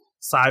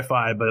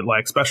sci-fi, but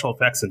like special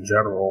effects in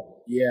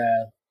general.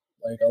 Yeah,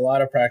 like a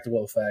lot of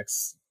practical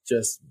effects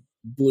just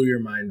blew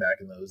your mind back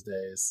in those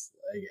days.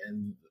 Like,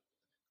 and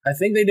I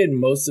think they did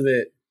most of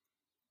it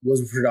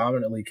was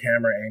predominantly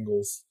camera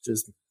angles,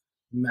 just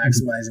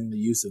maximizing the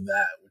use of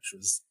that, which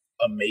was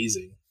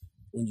amazing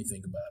when you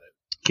think about it.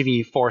 Giving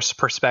you forced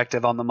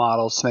perspective on the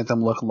models to make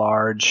them look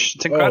large.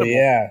 It's incredible. Oh,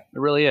 yeah. It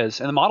really is.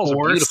 And the models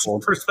are beautiful.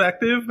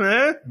 Perspective,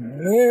 man.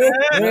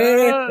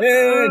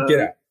 Get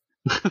out.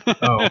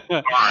 Oh.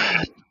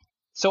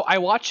 So I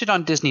watched it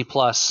on Disney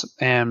Plus,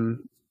 and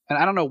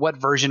I don't know what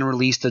version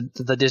release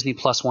the Disney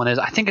Plus one is.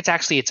 I think it's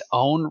actually its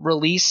own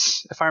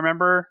release, if I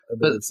remember. I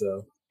believe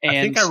so. And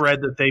I think I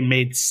read that they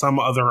made some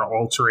other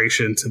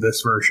alteration to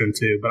this version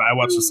too, but I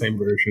watched the same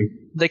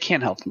version. They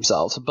can't help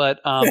themselves.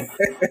 But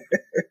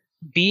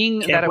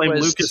being Can't that blame it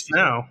was Lucas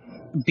now.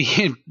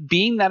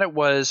 being that it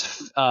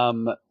was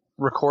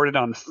recorded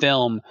on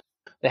film,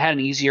 they had an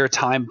easier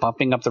time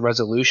bumping up the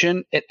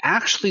resolution. It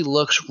actually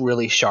looks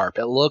really sharp.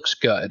 It looks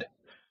good.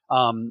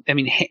 I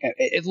mean,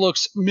 it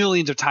looks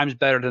millions of times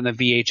better than the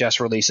VHS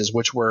releases,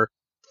 which were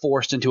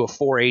forced into a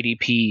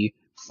 480p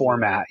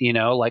format. You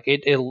know, like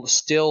it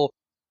still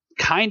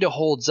kind of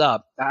holds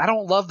up. I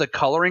don't love the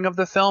coloring of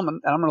the film.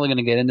 I'm not really going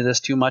to get into this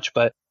too much,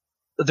 but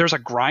there's a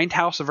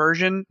grindhouse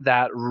version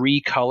that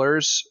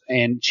recolors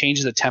and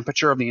changes the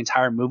temperature of the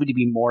entire movie to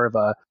be more of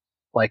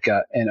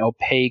an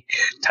opaque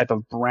type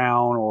of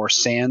brown or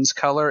sands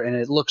color, and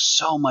it looks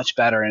so much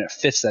better, and it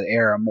fits that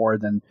era more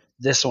than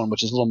this one,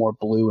 which is a little more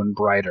blue and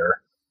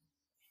brighter.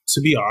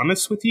 To be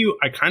honest with you,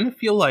 I kind of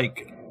feel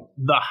like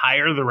the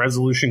higher the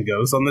resolution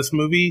goes on this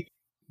movie,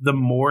 the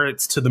more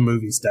it's to the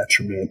movie's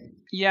detriment.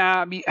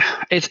 Yeah, I mean,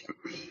 it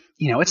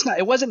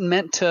wasn't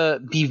meant to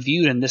be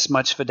viewed in this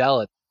much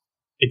fidelity.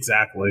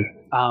 Exactly.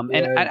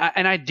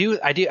 And I do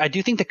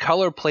think the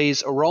color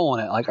plays a role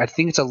in it. Like, I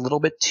think it's a little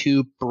bit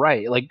too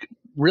bright. Like,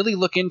 really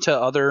look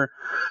into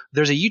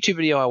there's a YouTube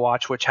video I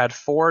watched which had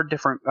four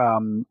different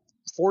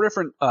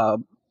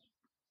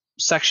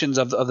sections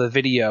of the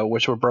video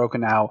which were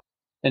broken out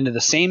into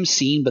the same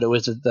scene, but it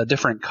was the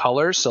different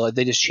colors. So like,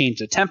 they just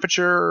changed the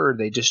temperature, or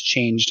they just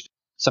changed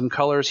some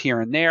colors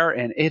here and there,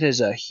 and it is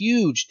a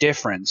huge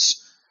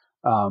difference.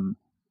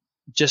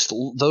 Just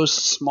those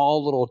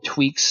small little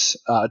tweaks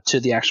to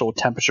the actual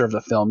temperature of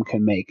the film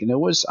can make, and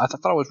I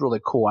thought it was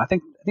really cool. I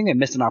think they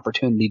missed an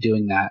opportunity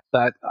doing that,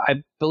 but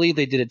I believe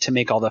they did it to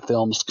make all the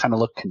films kind of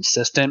look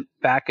consistent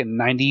back in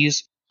the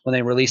 90s when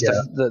they released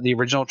the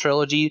original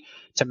trilogy,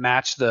 to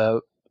match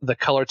the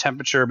color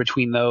temperature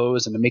between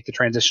those and to make the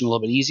transition a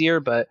little bit easier.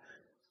 But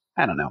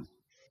I don't know.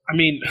 I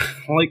mean,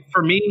 like,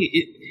 for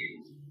me,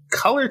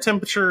 color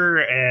temperature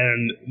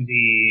and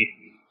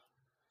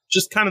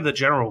just kind of the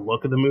general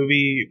look of the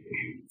movie,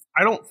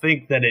 I don't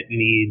think that it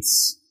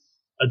needs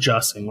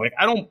adjusting. Like,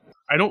 I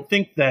don't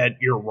think that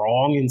you're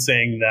wrong in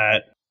saying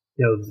that,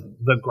 you know,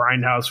 the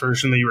grindhouse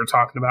version that you were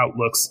talking about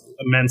looks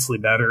immensely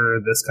better,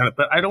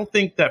 but I don't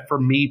think that, for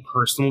me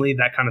personally,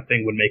 that kind of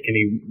thing would make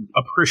any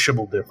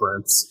appreciable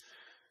difference.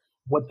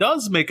 What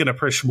does make an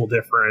appreciable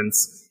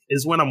difference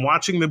is when I'm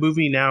watching the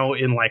movie now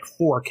in like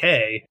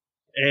 4K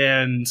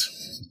and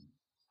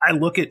I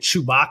look at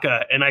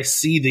Chewbacca and I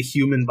see the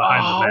human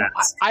behind the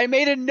mask. I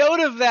made a note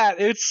of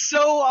that. It's so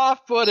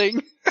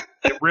off-putting.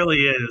 It really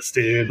is,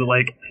 dude.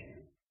 Like,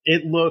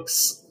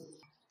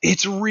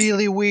 it's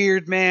really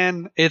weird,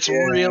 man. It's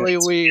really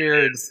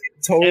weird.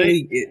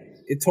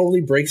 It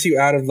totally breaks you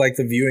out of like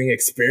the viewing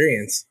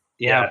experience.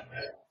 Yeah.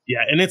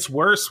 Yeah, and it's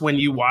worse when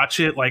you watch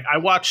it. Like, I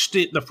watched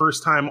it the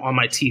first time on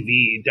my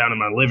TV down in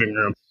my living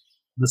room.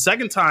 The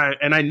second time,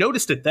 and I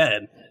noticed it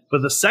then,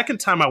 but the second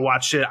time I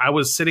watched it, I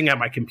was sitting at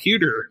my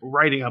computer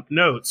writing up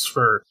notes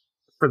for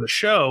the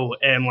show,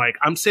 and like,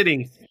 I'm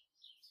sitting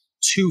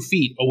 2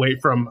 feet away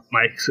from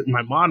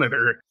my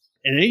monitor,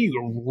 and then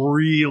you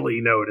really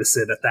notice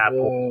it at that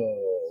point.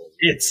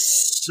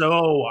 It's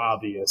so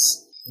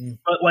obvious.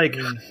 But like,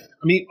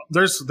 I mean,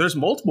 there's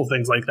multiple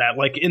things like that.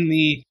 Like in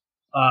the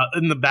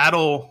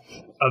Battle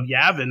of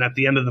Yavin at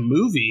the end of the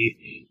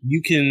movie,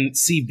 you can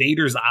see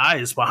Vader's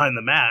eyes behind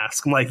the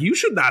mask. I'm like, you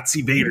should not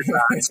see Vader's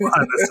eyes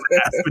behind this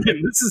mask.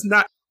 This is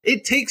not.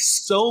 It takes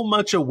so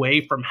much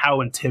away from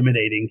how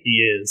intimidating he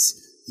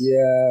is.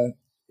 Yeah,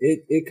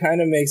 it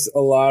kind of makes a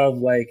lot of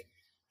like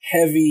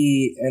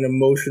heavy and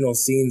emotional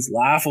scenes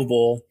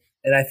laughable,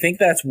 and I think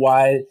that's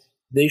why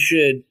they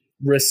should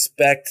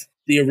respect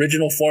the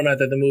original format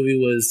that the movie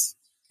was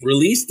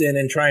released in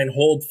and try and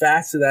hold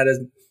fast to that as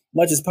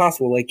much as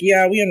possible. Like,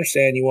 yeah, we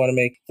understand you want to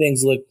make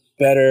things look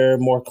better,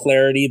 more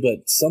clarity,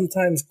 but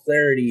sometimes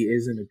clarity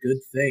isn't a good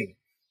thing.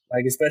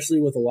 Like, especially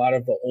with a lot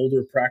of the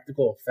older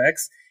practical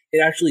effects, it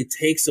actually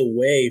takes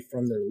away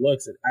from their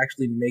looks. It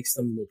actually makes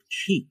them look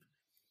cheap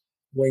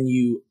when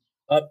you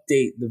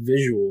update the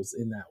visuals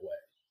in that way.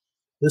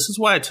 This is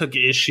why I took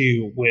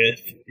issue with,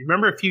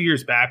 remember a few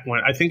years back when,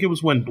 I think it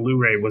was when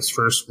Blu-ray was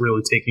first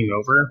really taking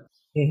over,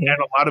 and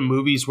a lot of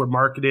movies were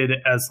marketed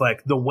as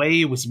like the way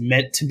it was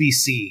meant to be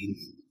seen.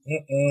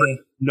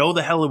 No,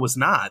 the hell it was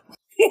not.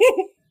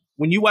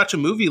 When you watch a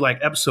movie like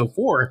Episode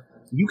 4,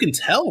 you can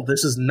tell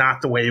this is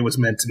not the way it was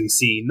meant to be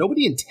seen.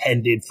 Nobody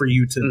intended for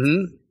you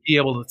to be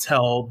able to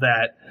tell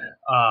that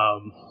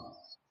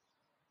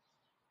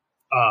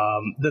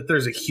that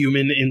there's a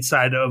human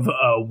inside of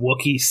a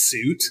Wookiee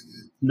suit.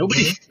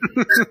 Nobody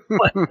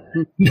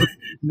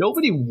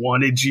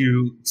wanted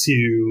you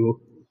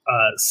to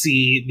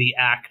see the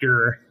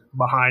actor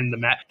behind the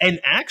mask. And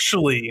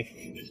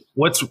actually,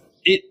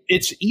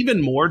 it's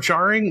even more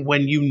jarring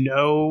when you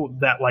know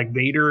that like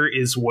Vader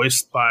is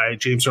voiced by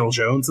James Earl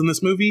Jones in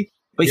this movie,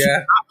 but he's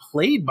not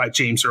played by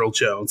James Earl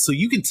Jones. So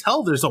you can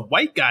tell there's a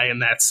white guy in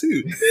that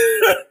suit.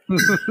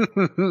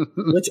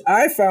 Which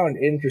I found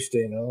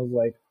interesting. I was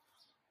like,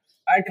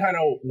 I kind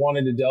of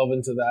wanted to delve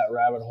into that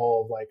rabbit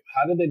hole of like,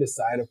 how did they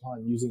decide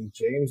upon using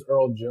James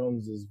Earl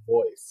Jones's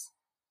voice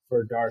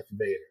for Darth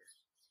Vader?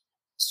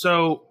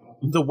 So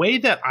the way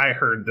that I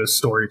heard this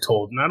story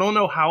told, and I don't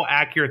know how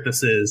accurate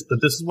this is,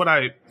 but this is what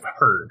I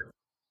heard,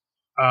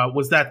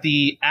 was that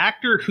the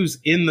actor who's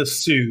in the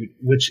suit,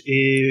 which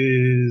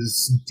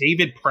is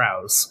David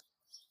Prowse,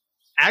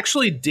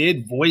 actually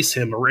did voice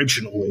him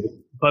originally.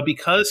 But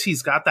because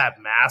he's got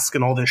that mask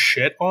and all this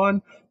shit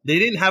on, they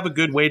didn't have a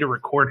good way to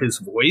record his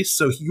voice,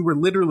 so you were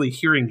literally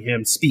hearing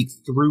him speak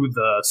through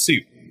the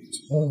suit.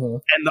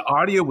 And the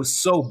audio was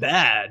so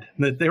bad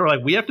that they were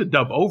like, we have to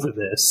dub over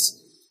this.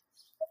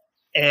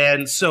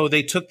 And so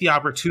they took the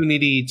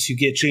opportunity to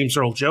get James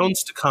Earl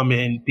Jones to come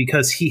in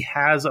because he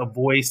has a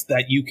voice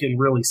that you can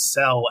really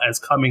sell as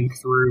coming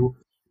through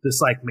this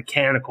like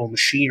mechanical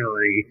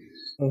machinery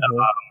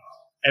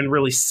and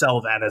really sell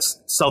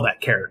that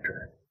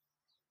character.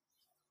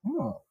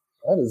 Oh,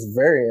 that is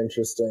very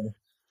interesting.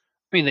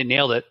 I mean, they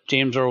nailed it.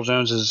 James Earl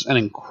Jones is an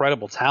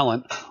incredible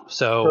talent.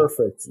 So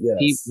perfect. Yes.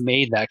 He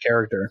made that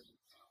character.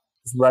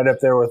 It's right up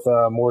there with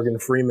Morgan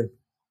Freeman.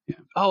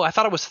 Oh, I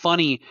thought it was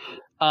funny.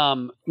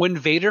 When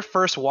Vader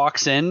first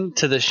walks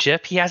into the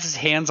ship, he has his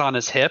hands on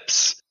his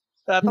hips.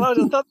 I thought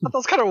that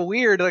was kind of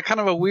weird. Like kind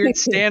of a weird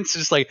stance,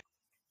 just like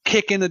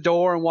kick in the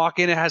door and walk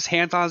in and has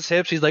hands on his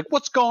hips. He's like,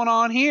 "What's going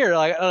on here?"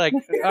 Like all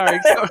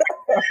right, so,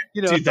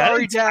 Dude,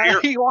 sorry, Dad.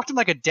 He walked in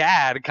like a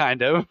dad,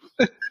 kind of.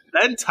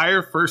 That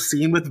entire first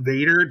scene with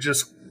Vader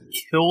just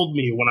killed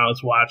me when I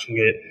was watching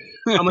it.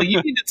 I'm like,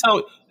 you need to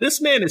tell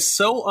this man is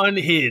so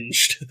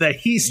unhinged that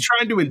he's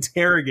trying to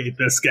interrogate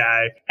this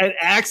guy and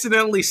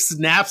accidentally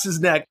snaps his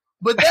neck.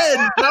 But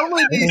then not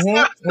only did he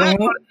snap his neck,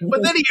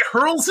 but then he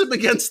hurls him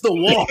against the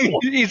wall.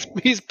 he's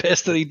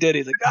pissed that he did.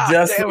 He's like,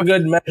 just for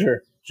good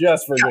measure.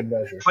 Just for good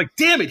measure. Like,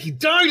 damn it, he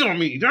died on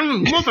me.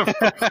 Damn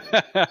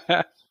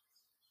motherfucker.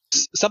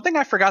 Something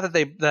I forgot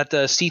that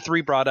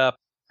C3 brought up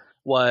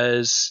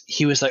was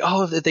he was like,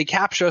 oh, if they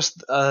capture us,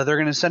 they're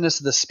going to send us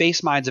to the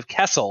space mines of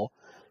Kessel.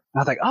 And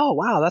I was like, oh,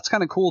 wow, that's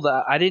kind of cool.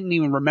 That I didn't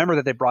even remember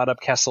that they brought up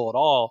Kessel at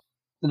all.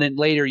 And then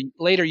later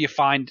you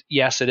find,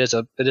 yes, it is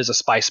a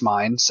spice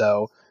mine.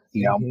 So,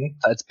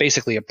 it's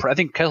basically I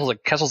think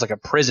Kessel's like a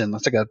prison.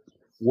 It's like a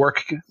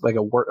work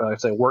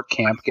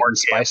camp getting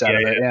spice out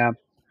of it. Yeah.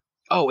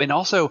 Oh, and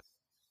also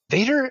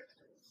Vader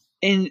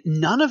in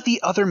none of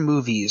the other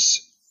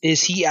movies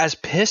is he as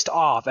pissed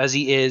off as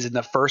he is in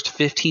the first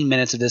 15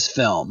 minutes of this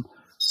film.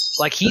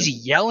 Like he's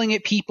yelling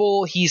at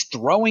people, he's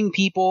throwing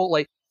people,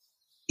 like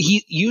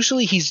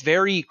he's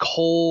very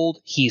cold,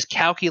 he's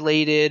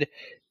calculated,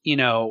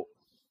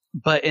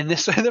 but in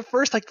the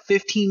first like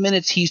 15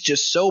 minutes he's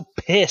just so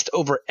pissed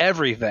over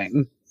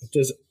everything.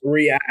 Just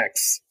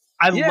reacts.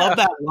 I love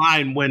that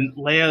line when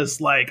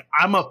Leia's like,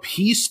 I'm a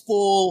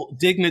peaceful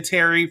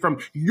dignitary from,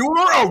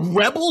 you're a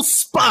rebel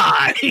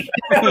spy. He's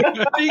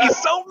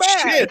so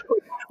mad. Shit.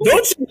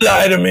 Don't you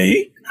lie to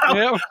me.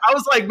 I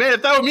was like, man,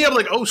 if that were me, I'm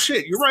like, oh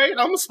shit, you're right.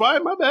 I'm a spy.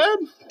 My bad.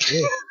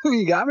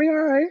 You got me all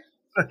right.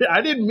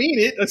 I didn't mean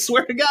it. I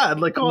swear to God.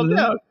 Like, calm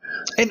down.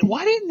 And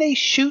why didn't they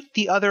shoot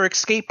the other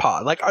escape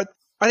pod? Like, are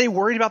they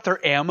worried about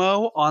their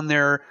ammo on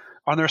their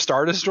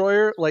Star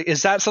Destroyer? Like,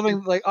 is that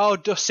something like, oh,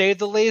 just save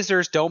the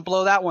lasers, don't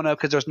blow that one up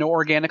because there's no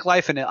organic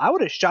life in it? I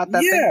would have shot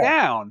that thing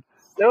down.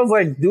 It was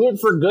like, do it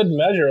for good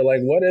measure.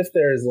 Like, what if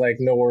there's like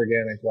no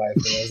organic life?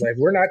 And I was like,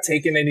 we're not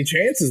taking any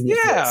chances with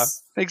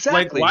this.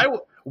 Exactly. Like,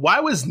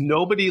 why was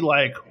nobody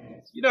like,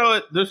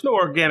 there's no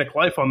organic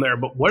life on there,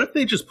 but what if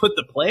they just put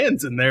the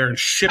plans in there and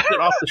shipped it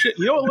off the ship?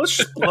 Let's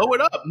just blow it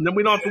up and then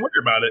we don't have to worry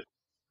about it.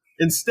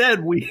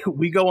 Instead,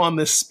 we go on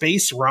this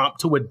space romp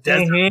to a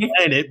desert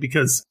planet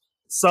because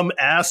some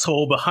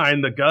asshole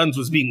behind the guns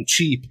was being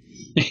cheap.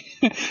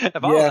 If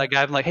I was that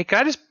guy, I'm like, hey, can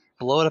I just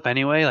blow it up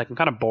anyway? Like, I'm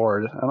kind of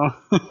bored.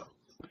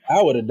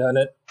 I would have done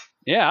it.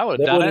 Yeah, I would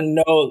have done it.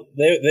 No,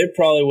 they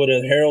probably would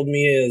have heralded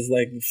me as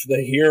like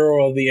the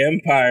hero of the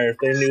empire if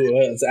they knew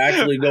what's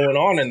actually going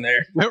on in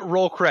there.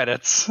 Roll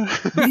credits.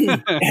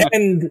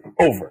 And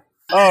over.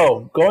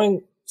 Oh,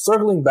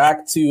 circling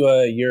back to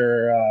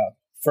your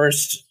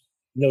first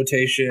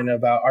notation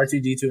about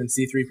R2D2 and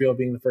C3PO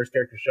being the first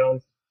character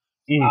shown.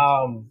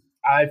 Mm.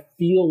 I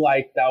feel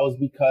like that was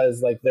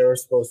because like they were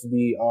supposed to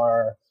be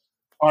our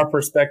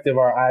perspective,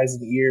 our eyes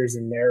and ears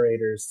and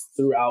narrators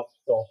throughout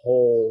the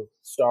whole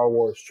Star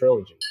Wars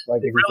trilogy.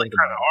 Like, they if really you think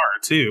kind of are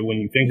too when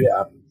you think.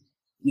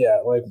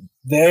 Yeah, like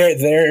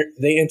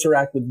they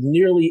interact with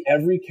nearly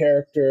every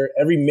character,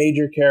 every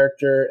major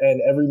character, and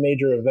every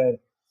major event.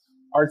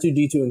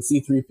 R2D2 and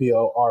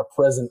C3PO are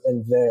present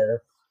and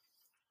there,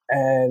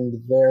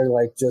 and they're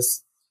like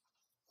just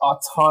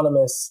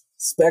autonomous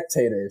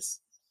spectators.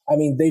 I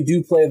mean, they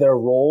do play their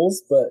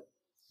roles, but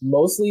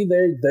mostly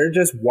they're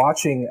just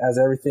watching as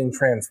everything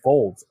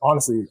transfolds.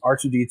 Honestly,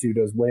 R2D2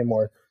 does way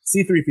more.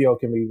 C3PO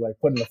can be like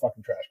put in the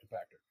fucking trash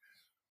compactor.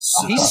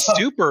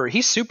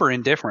 He's super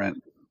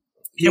indifferent.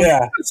 Can we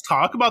just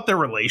talk about their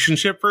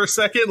relationship for a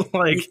second?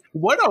 Like,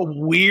 what a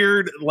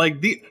weird,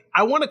 like,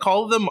 I want to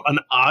call them an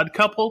odd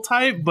couple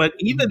type, but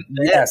even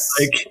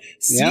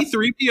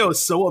C3PO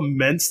is so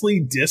immensely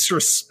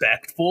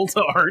disrespectful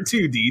to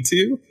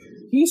R2D2.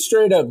 He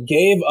straight up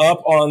gave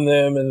up on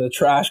them in the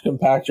trash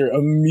compactor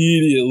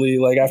immediately,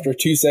 like after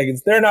 2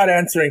 seconds. They're not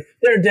answering.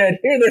 They're dead.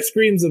 Hear their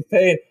screams of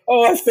pain.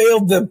 Oh, I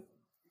failed them.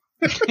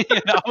 Yeah,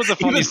 that was a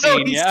funny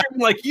scene. Yeah,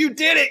 like, you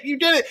did it.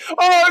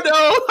 Oh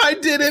no, I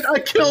did it. I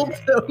killed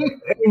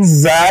them.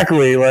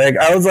 Exactly. Like,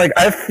 I was like,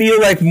 I feel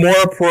like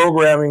more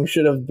programming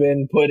should have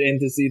been put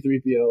into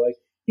C3PO. Like,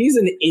 he's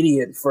an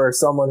idiot for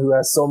someone who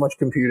has so much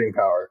computing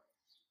power.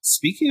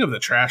 Speaking of the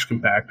trash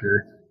compactor,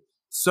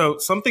 so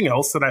something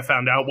else that I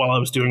found out while I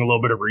was doing a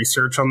little bit of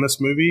research on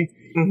this movie,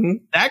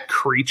 that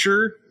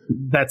creature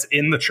that's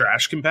in the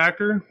trash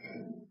compactor,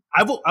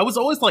 I was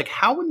always like,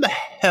 how in the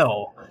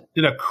hell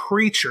did a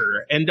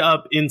creature end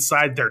up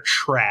inside their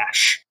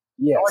trash?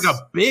 Yes. Like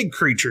a big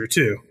creature,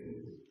 too.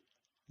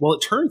 Well,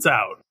 it turns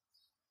out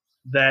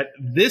that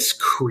this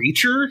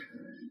creature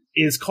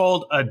is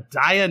called a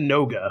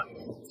Dianoga.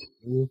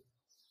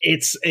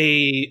 It's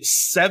a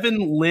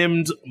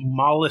 7-limbed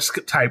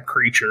mollusk-type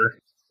creature.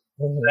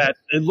 That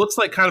it looks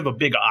like kind of a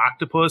big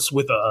octopus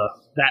with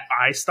that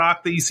eye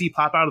stalk that you see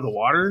pop out of the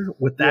water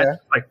with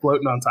that like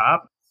floating on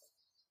top.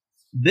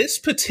 This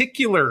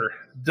particular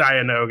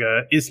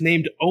Dianoga is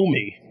named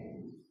Omi,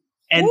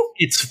 and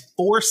it's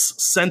force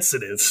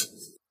sensitive.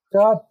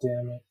 God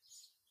damn it!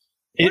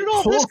 Where did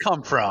all this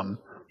come from?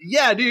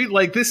 Yeah, dude,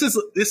 like this is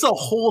a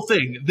whole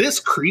thing.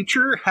 This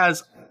creature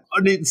has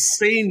an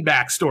insane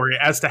backstory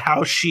as to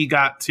how she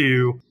got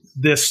to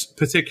this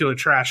particular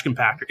trash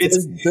compactor.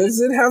 Does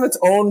it have its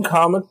own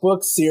comic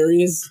book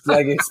series,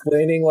 like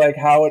explaining like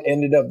how it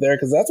ended up there?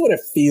 Because that's what it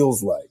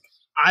feels like.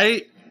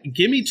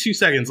 Give me 2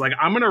 seconds. Like,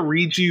 I'm gonna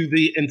read you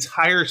the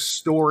entire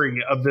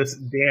story of this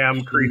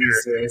damn creature.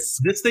 Jesus.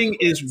 This thing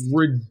is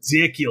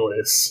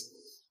ridiculous.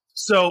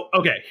 So,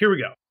 okay, here we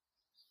go.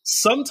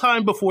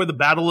 Sometime before the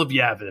Battle of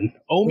Yavin,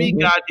 Omi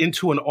got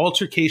into an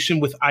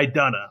altercation with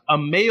Iduna, a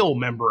male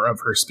member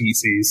of her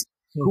species,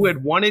 who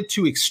had wanted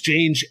to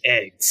exchange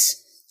eggs.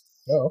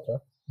 Oh, okay.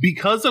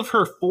 Because of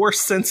her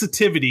force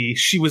sensitivity,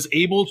 she was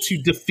able to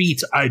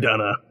defeat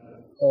Iduna.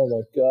 Oh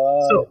my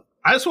god. So,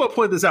 I just want to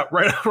point this out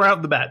right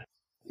out the bat.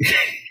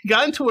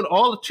 Got into an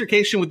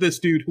altercation with this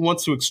dude who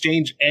wants to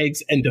exchange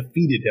eggs and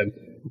defeated him.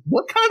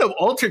 What kind of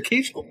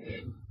altercation?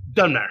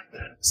 Doesn't matter.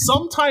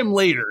 Sometime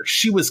later,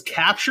 she was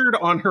captured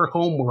on her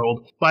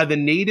homeworld by the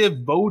native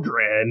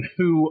Vodran,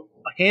 who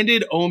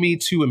handed Omi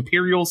to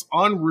Imperials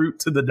en route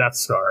to the Death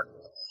Star.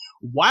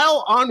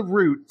 While en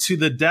route to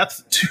the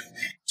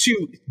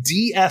to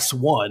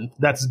DS1,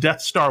 that's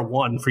Death Star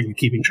 1 for you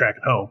keeping track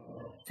at home.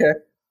 Okay.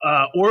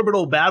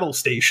 Orbital battle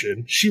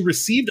station, she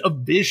received a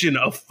vision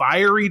of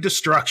fiery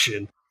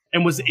destruction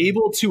and was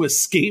able to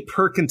escape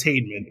her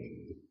containment.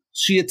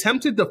 She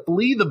attempted to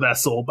flee the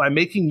vessel by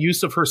making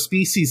use of her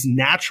species'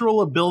 natural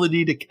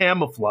ability to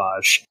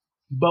camouflage,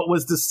 but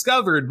was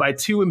discovered by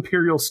 2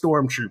 Imperial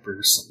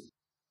stormtroopers.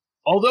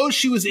 Although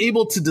she was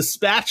able to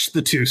dispatch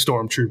the 2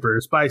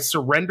 stormtroopers by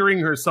surrendering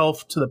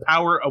herself to the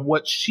power of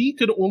what she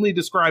could only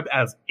describe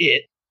as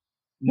it,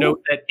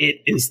 note that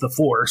it is the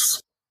Force.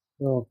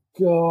 Oh,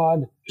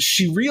 God.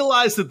 She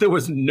realized that there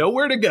was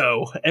nowhere to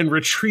go and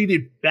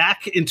retreated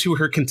back into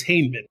her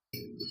containment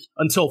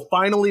until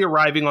finally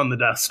arriving on the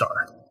Death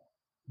Star.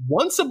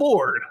 Once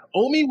aboard,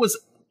 Omi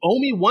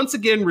once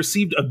again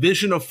received a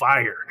vision of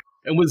fire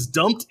and was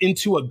dumped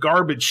into a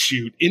garbage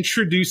chute,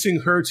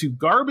 introducing her to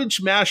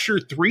Garbage Masher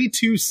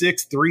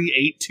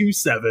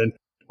 3263827,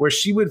 where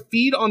she would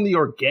feed on the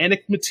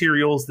organic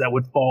materials that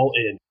would fall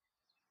in.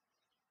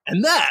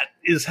 And that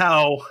is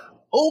how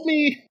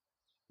Omi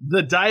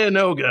the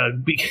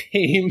Dianoga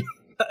became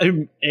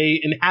a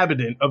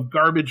inhabitant of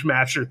Garbage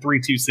Masher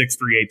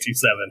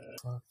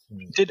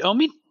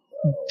 3263827.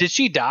 Did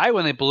she die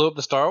when they blew up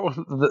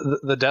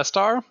the Death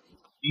Star?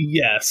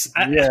 Yes.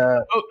 Yeah.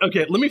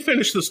 Okay, let me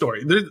finish the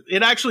story.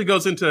 It actually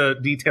goes into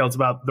details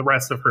about the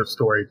rest of her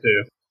story,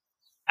 too.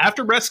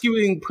 After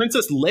rescuing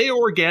Princess Leia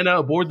Organa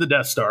aboard the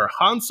Death Star,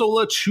 Han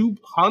Solo,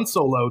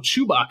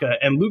 Chewbacca,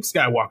 and Luke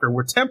Skywalker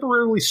were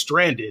temporarily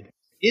stranded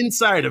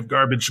inside of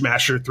Garbage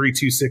Masher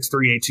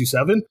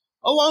 3263827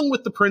 along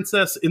with the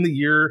princess in the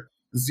year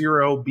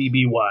 0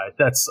 BBY.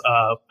 That's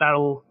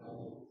battle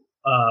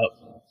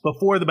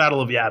before the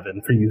Battle of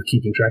Yavin, for you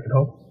keeping track at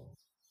home.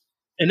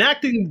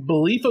 Enacting the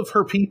belief of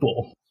her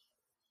people.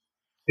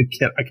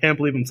 I can't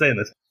believe I'm saying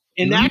this.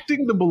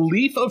 Enacting the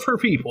belief of her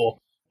people,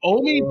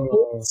 Omi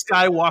pulled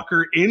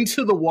Skywalker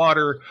into the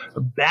water,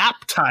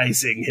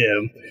 baptizing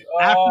him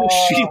after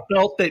she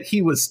felt that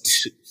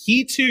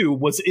he too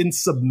was in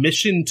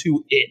submission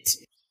to it,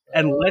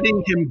 and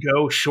letting him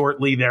go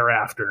shortly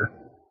thereafter.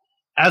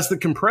 As the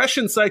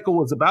compression cycle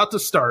was about to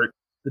start,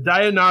 the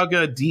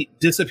Dianaga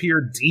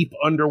disappeared deep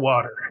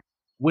underwater.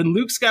 When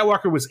Luke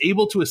Skywalker was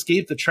able to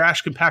escape the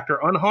trash compactor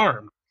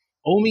unharmed,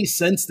 Omi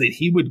sensed that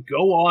he would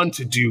go on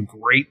to do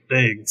great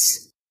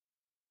things.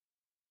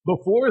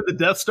 Before the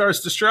Death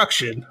Star's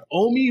destruction,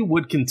 Omi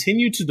would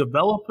continue to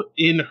develop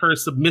in her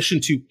submission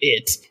to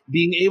it,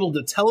 being able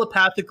to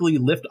telepathically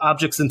lift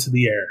objects into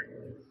the air.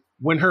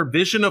 When her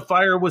vision of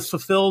fire was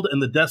fulfilled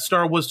and the Death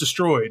Star was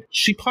destroyed,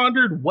 she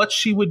pondered what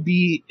she would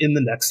be in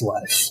the next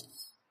life.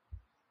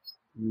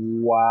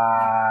 Wow.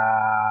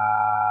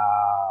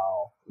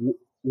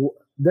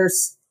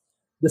 There's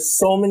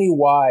so many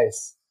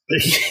whys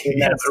in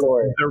that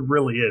story. There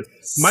really is.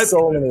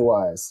 So many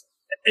whys.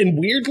 And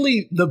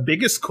weirdly, the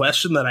biggest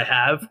question that I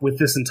have with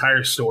this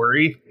entire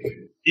story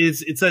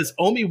is it says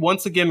Omi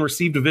once again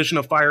received a vision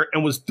of fire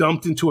and was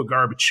dumped into a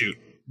garbage chute.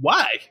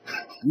 Why?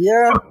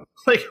 Yeah.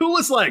 Like, who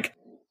was like,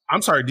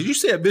 I'm sorry, did you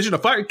say a vision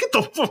of fire? Get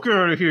the fuck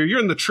out of here. You're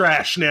in the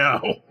trash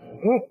now.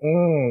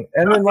 And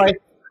then, like,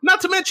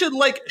 not to mention,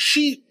 like,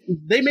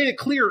 they made it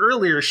clear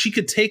earlier she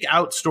could take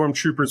out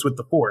stormtroopers with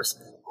the Force.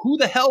 Who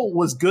the hell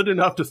was good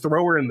enough to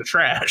throw her in the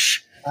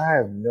trash? I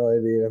have no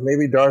idea.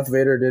 Maybe Darth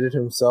Vader did it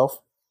himself.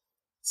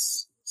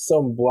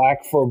 Some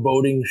black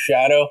foreboding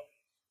shadow.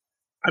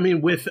 I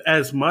mean, with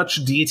as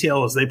much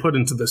detail as they put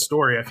into the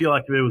story, I feel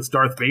like if it was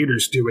Darth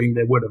Vader's doing,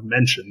 they would have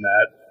mentioned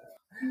that.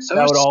 So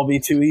that would all be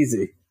too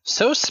easy.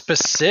 So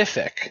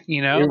specific,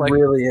 you know? It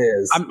really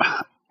is.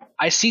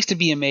 I cease to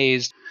be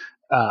amazed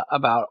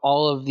about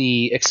all of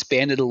the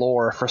expanded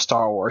lore for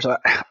Star Wars.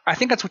 I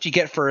think that's what you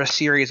get for a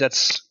series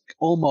that's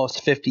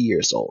almost 50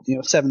 years old,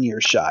 7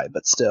 years shy,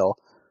 but still.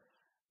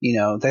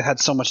 They've had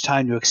so much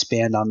time to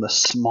expand on the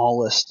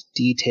smallest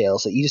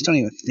details that you just don't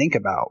even think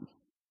about.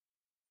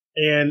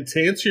 And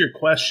to answer your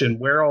question,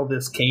 where all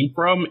this came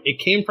from, it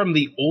came from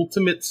the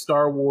ultimate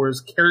Star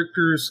Wars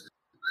characters,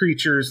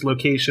 creatures,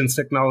 locations,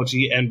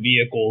 technology, and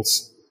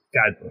vehicles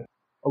guidebook,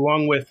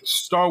 along with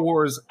Star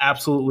Wars,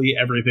 absolutely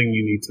everything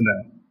you need to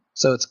know.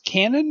 So it's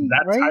canon,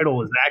 That right?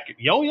 title is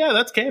accurate. Oh, yeah,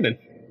 that's canon.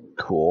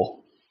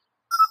 Cool.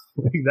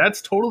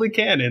 That's totally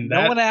canon.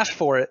 No one asked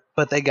for it,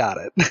 but they got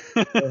it.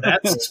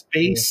 That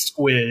space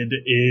squid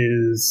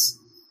is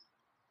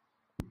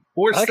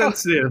force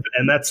sensitive,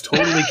 and that's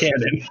totally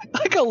canon. I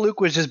like how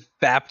Luke was just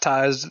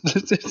baptized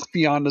just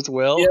beyond his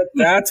will. Yep,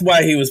 that's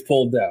why he was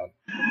pulled down.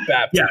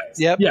 Baptized.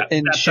 Yep, yeah,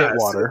 in shit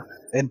water.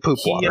 And poop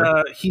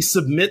water. He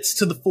submits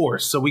to the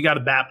Force, so we got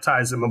to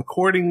baptize him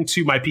according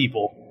to my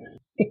people.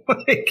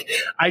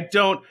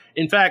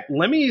 In fact,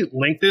 let me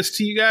link this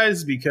to you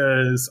guys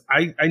because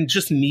I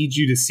just need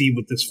you to see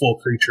what this full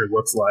creature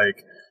looks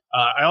like.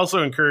 I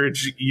also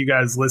encourage you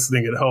guys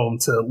listening at home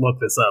to look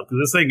this up because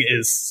this thing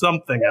is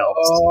something else.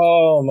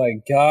 Oh my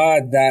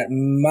god, that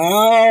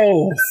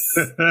mouth!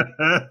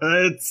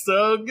 It's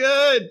so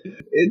good.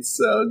 It's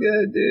so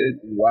good, dude.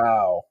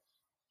 Wow.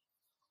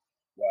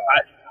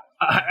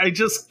 I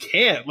just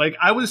can't.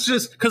 I was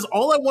just because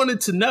all I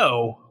wanted to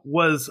know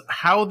was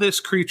how this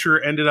creature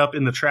ended up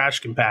in the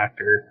trash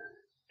compactor,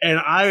 and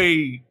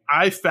I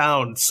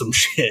found some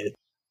shit.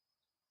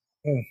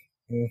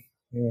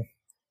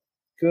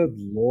 Good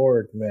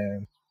lord,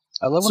 man!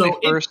 I love when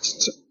they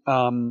first.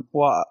 I'm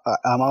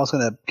also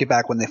going to get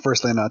back when they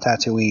first land on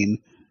Tatooine.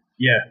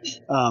 Yeah.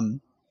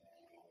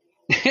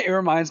 It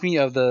reminds me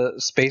of the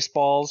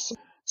Spaceballs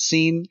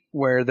scene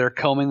where they're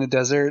combing the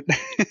desert.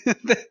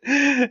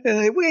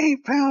 And we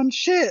ain't found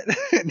shit.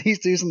 And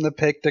he's using the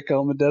pick to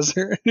comb the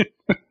desert.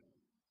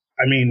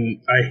 I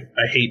mean,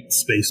 I hate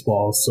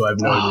Spaceballs, so I have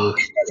no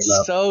idea.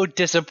 So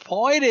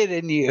disappointed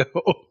in you.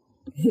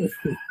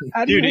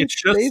 How do Dude, you it's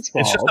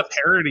just a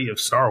parody of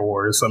Star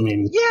Wars. I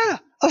mean, yeah,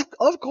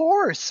 of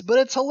course, but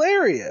it's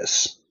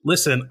hilarious.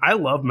 Listen, I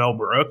love Mel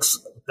Brooks.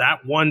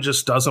 That one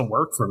just doesn't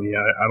work for me.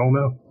 I don't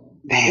know.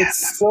 Man.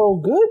 It's so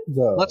good,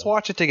 though. Let's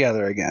watch it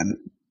together again.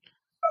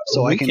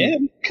 So I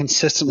can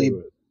consistently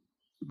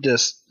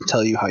just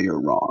tell you how you're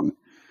wrong.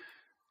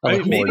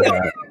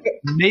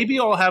 Maybe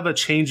I'll have a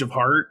change of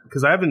heart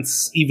because I haven't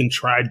even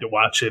tried to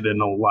watch it in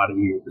a lot of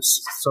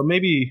years. So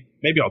maybe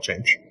I'll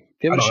change.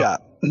 Give it a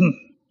shot.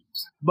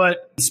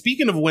 But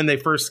speaking of when they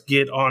first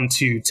get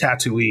onto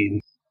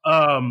Tatooine,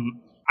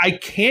 I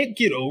can't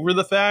get over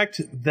the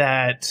fact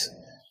that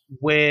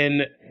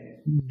when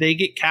they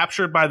get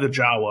captured by the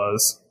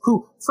Jawas,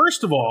 who,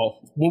 first of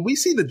all, when we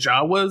see the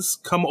Jawas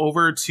come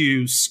over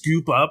to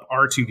scoop up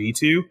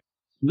R2-D2,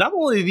 not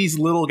only are these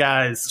little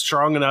guys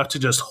strong enough to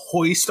just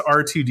hoist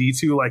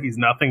R2-D2 like he's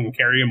nothing and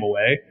carry him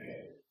away,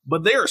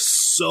 but they are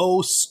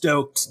so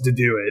stoked to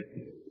do it.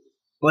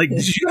 Like,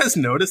 did you guys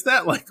notice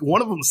that? Like,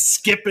 one of them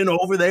skipping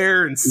over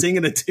there and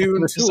singing a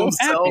tune to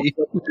himself.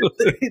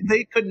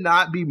 They could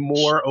not be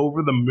more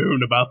over the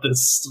moon about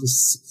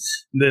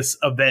this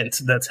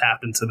event that's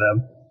happened to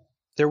them.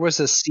 There was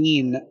a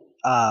scene,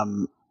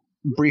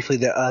 briefly.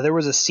 There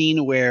was a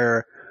scene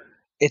where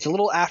it's a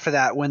little after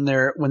that when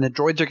the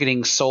droids are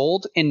getting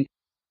sold, and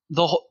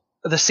the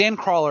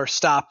Sandcrawler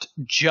stopped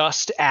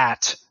just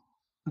at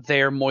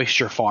their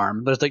moisture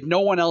farm. There's like no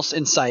one else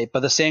in sight,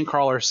 but the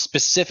Sandcrawler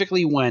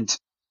specifically went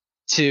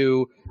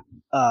to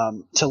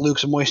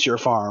Luke's moisture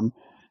farm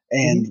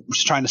and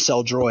was trying to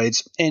sell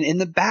droids. And in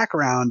the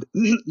background,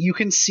 you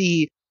can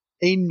see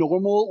a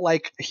normal,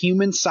 like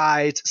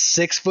human-sized,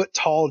 6-foot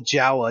tall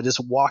Jawa just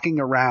walking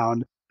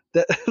around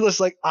that was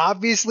like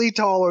obviously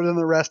taller than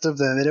the rest of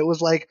them. And it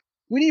was like,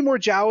 we need more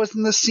Jawas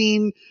in the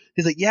scene.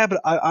 He's like, yeah,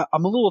 but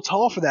I'm a little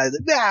tall for that. He's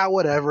like, nah,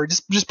 whatever.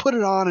 Just put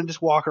it on and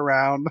just walk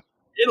around.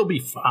 It'll be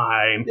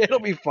fine. It'll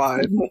be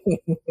fine.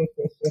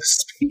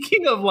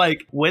 Speaking of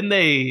like when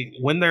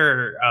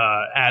they're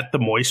at the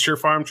moisture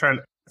farm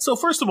so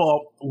first of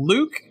all,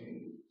 Luke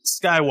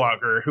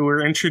Skywalker, who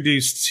we're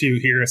introduced to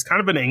here, is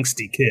kind of an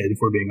angsty kid, if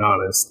we're being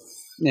honest.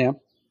 Yeah.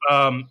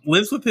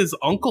 Lives with his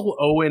Uncle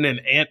Owen and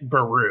Aunt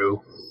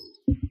Beru.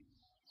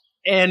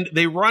 And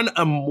they run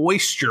a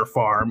moisture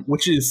farm,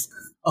 which is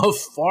a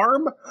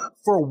farm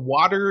for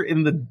water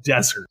in the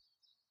desert.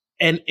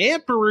 And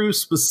Aunt Beru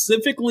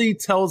specifically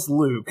tells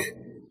Luke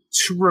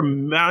to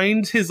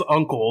remind his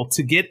uncle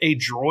to get a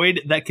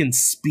droid that can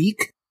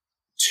speak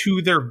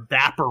to their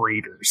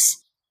vaporators.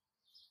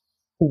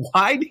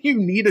 Why do you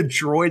need a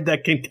droid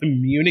that can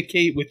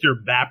communicate with your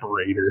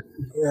vaporator?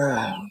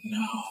 Oh,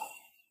 no.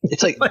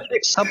 It's like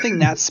something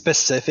that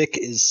specific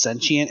is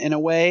sentient in a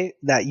way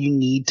that you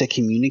need to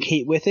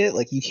communicate with it.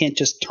 Like you can't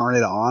just turn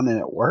it on and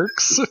it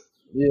works.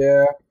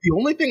 Yeah. The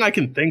only thing I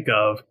can think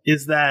of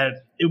is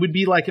that it would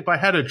be like if I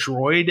had a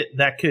droid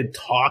that could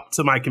talk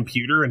to my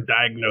computer and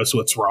diagnose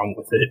what's wrong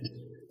with it.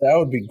 That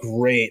would be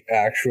great,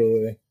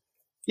 actually.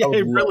 Yeah,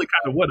 it really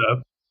kind of would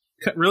have.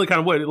 Really kind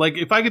of would. Like,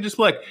 if I could just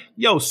be like,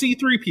 yo,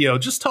 C-3PO,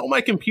 just tell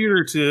my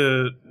computer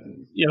to,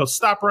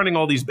 stop running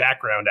all these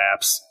background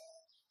apps.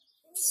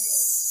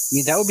 I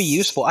mean, that would be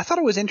useful. I thought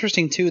it was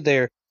interesting, too.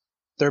 They're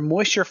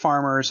moisture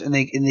farmers, and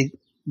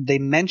they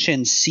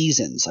mention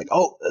seasons. Like,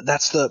 oh,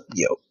 that's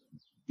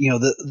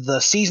the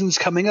season's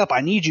coming up.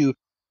 I need you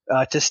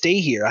to stay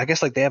here. I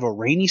guess like they have a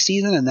rainy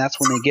season, and that's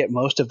when they get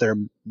most of their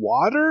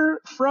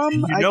water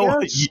from. I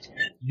guess.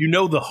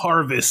 The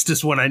harvest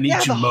is when I need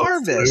you most.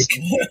 Harvest.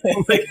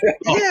 Like,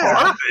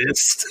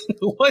 harvest.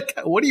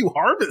 What are you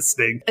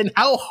harvesting, and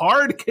how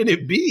hard can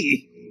it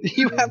be?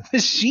 You have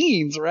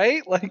machines,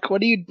 right? Like,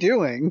 what are you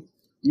doing?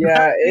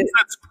 Yeah,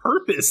 that's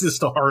purpose is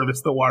to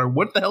harvest the water.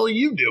 What the hell are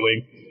you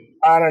doing?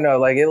 I don't know.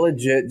 Like, it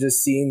legit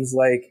just seems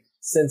like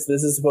since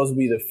this is supposed to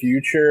be the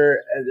future,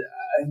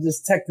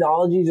 this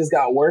technology just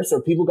got worse,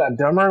 or people got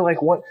dumber.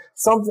 Like, what?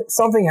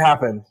 Something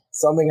happened.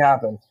 Something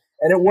happened,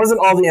 and it wasn't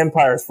all the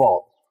Empire's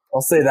fault.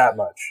 I'll say that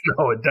much.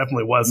 No, it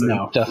definitely wasn't.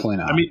 No, definitely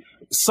not. I mean,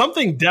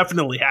 something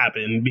definitely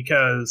happened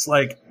because,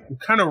 like,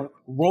 kind of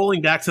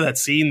rolling back to that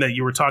scene that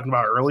you were talking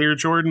about earlier,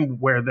 Jordan,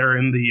 where they're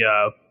in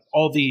the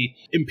all the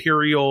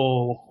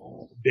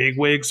Imperial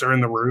bigwigs are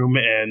in the room,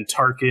 and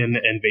Tarkin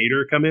and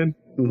Vader come in.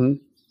 Mm-hmm.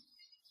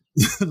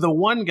 The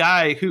one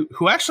guy who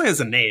actually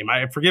has a name,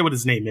 I forget what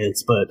his name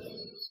is, but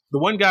the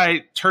one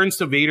guy turns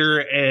to Vader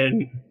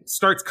and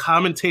starts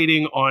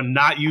commentating on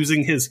not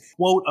using his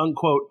quote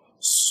unquote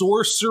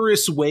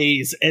sorcerous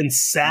ways and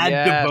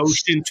sad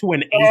devotion to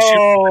an ancient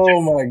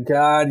religion. My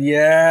god,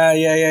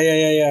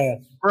 yeah.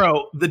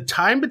 Bro, the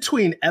time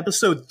between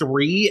episode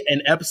 3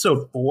 and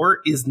episode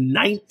 4 is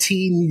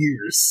 19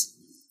 years.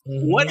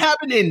 Mm-hmm. What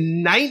happened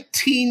in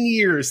 19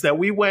 years that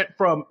we went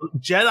from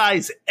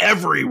Jedis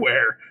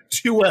everywhere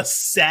to a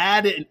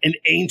sad and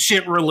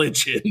ancient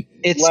religion?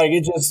 It's like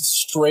it just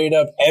straight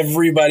up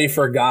everybody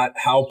forgot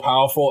how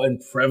powerful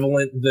and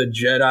prevalent the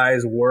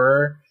Jedis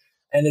were,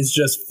 and it's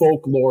just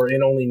folklore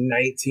in only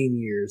 19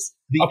 years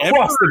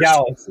across the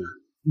galaxy.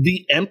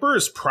 The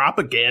Emperor's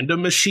propaganda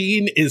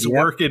machine is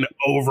working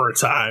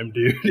overtime,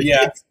 dude.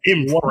 Yeah, it's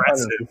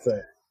impressive.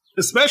 100%.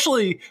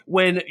 Especially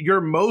when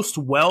your most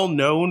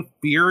well-known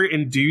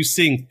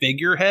fear-inducing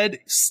figurehead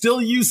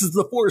still uses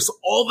the Force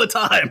all the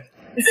time.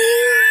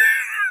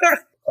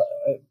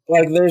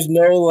 Like, there's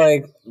no,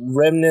 like,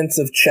 remnants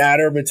of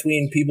chatter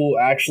between people who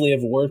actually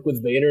have worked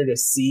with Vader to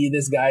see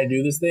this guy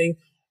do this thing,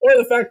 or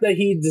the fact that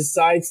he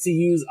decides to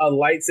use a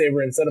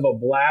lightsaber instead of a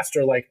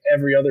blaster like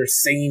every other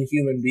sane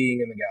human being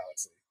in the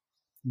galaxy.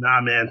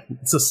 Nah, man.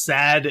 It's a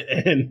sad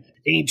and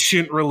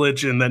ancient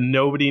religion that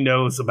nobody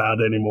knows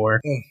about anymore.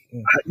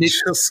 Did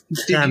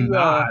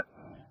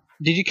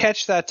you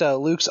catch that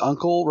Luke's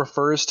uncle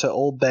refers to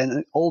old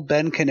Ben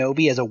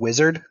Kenobi as a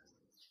wizard?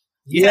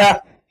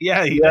 Yeah,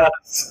 he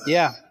does.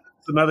 Yeah.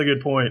 It's another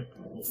good point.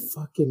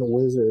 Fucking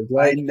wizard.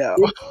 Like, I know.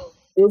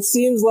 It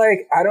seems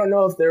like, I don't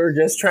know if they were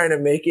just trying to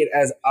make it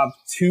as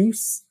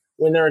obtuse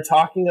when they were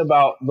talking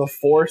about the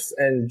Force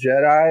and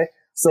Jedi,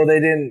 so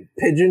they didn't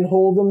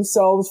pigeonhole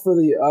themselves for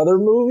the other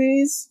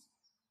movies,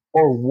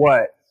 or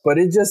what, but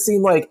it just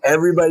seemed like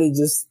everybody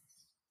just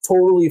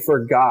totally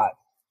forgot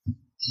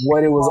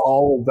what it was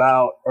all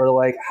about, or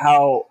like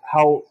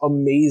how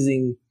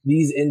amazing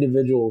these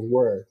individuals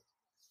were.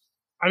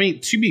 I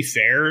mean, to be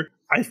fair,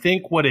 I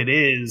think what it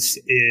is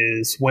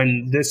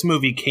when this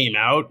movie came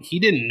out, he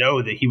didn't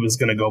know that he was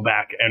going to go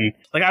back. And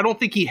like, I don't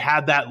think he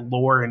had that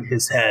lore in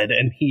his head,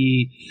 and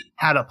he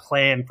had a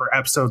plan for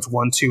episodes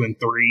 1, 2, and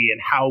 3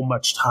 and how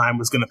much time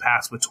was going to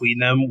pass between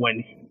them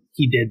when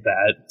he did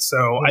that.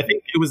 So I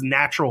think it was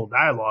natural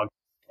dialogue.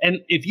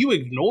 And if you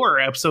ignore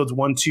episodes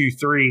 1, 2,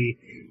 3,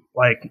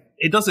 like,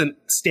 it doesn't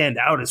stand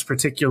out as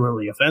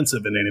particularly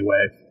offensive in any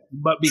way.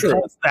 But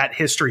because that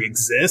history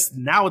exists,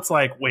 now it's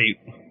like, wait,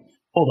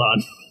 hold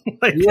on.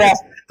 Like, it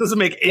doesn't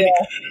make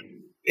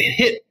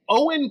any...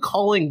 Owen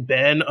calling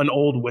Ben an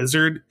old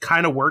wizard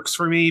kind of works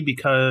for me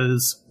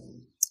because,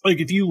 like,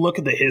 if you look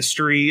at the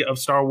history of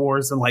Star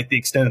Wars and, like, the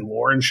extended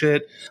lore and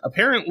shit,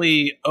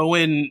 apparently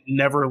Owen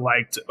never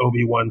liked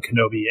Obi-Wan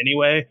Kenobi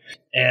anyway.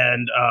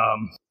 And,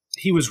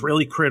 he was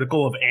really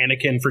critical of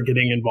Anakin for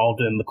getting involved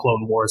in the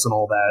Clone Wars and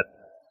all that.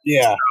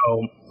 Yeah.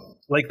 So,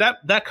 like,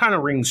 that kind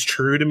of rings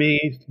true to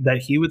me that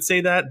he would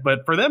say that.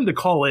 But for them to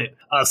call it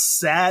a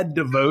sad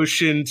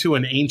devotion to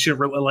an ancient,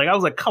 like, I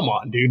was like, come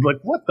on, dude. Like,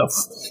 what the?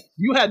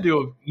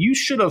 You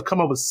should have come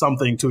up with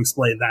something to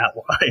explain that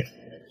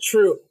line.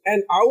 True.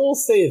 And I will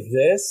say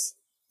this,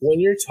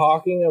 when you're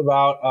talking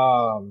about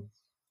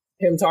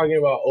him talking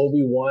about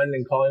Obi-Wan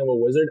and calling him a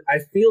wizard, I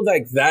feel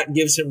like that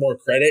gives him more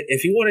credit.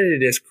 If he wanted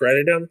to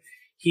discredit him,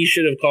 he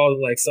should have called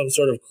him like some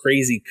sort of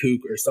crazy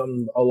kook or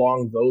something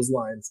along those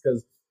lines.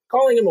 Because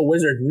calling him a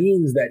wizard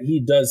means that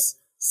he does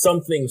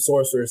something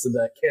sorcerous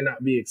that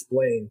cannot be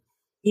explained,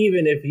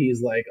 even if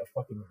he's like a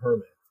fucking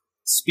hermit.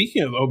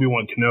 Speaking of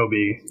Obi-Wan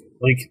Kenobi,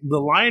 like, the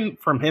line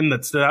from him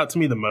that stood out to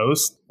me the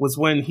most was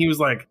when he was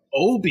like,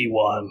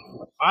 Obi-Wan,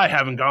 I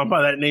haven't gone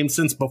by that name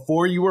since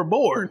before you were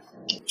born.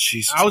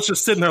 Jesus. I was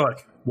just sitting there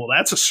like, well,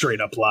 that's a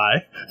straight up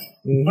lie.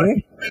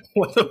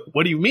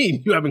 What do you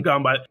mean you haven't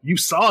gone by? You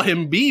saw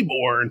him be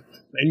born,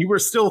 and you were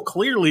still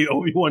clearly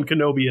Obi-Wan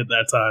Kenobi at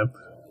that time.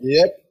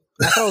 Yep.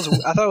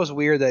 I thought it was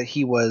weird that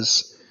he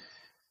was.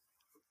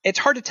 It's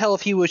hard to tell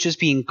if he was just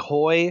being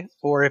coy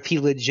or if he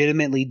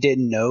legitimately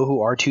didn't know who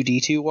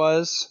R2-D2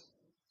 was.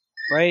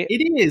 Right?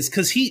 It is,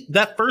 because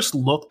that first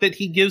look that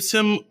he gives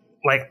him,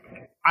 like,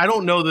 I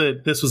don't know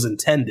that this was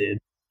intended,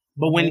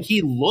 but when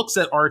he looks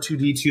at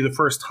R2-D2 the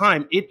first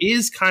time, it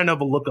is kind of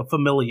a look of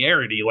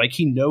familiarity, like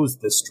he knows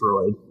this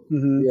droid.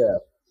 Mm-hmm. Yeah.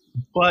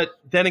 But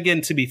then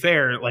again, to be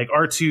fair, like,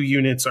 R2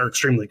 units are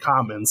extremely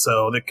common,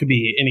 so there could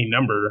be any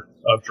number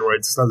of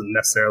droids. It doesn't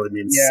necessarily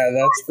mean... Yeah,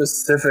 that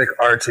specific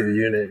R2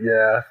 unit,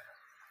 yeah.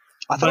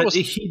 But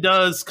he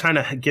does kind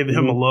of give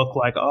him a look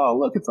like, oh,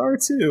 look, it's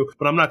R2.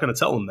 But I'm not going to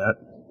tell him that.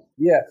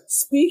 Yeah.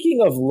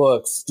 Speaking of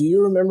looks, do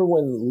you remember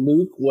when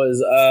Luke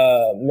was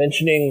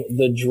mentioning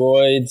the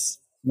droid's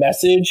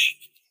message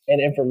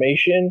and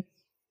information,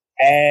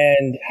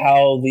 and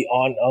how the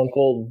aunt and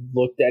uncle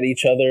looked at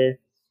each other,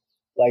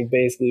 like,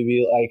 basically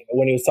be like,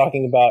 when he was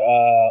talking about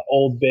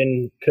old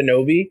Ben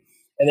Kenobi,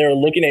 and they were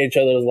looking at each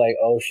other, it was like,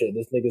 oh shit,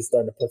 this nigga's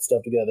starting to put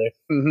stuff together.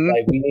 Mm-hmm.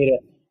 Like,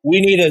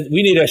 we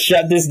need to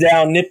shut this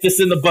down, nip this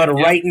in the bud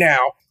right now.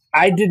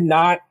 I did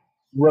not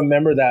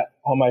remember that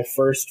on my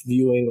first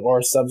viewing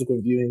or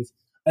subsequent viewings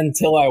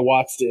until I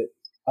watched it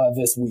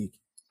this week.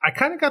 I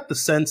kind of got the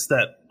sense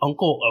that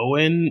Uncle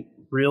Owen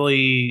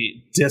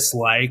really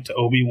disliked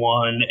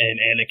Obi-Wan and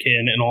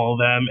Anakin and all of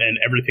them and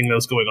everything that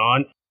was going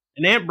on.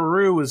 And Aunt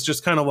Beru was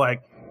just kind of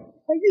like,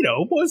 you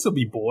know, boys will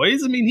be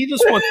boys. I mean, he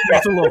just wants to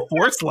use a little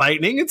force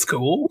lightning. It's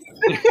cool.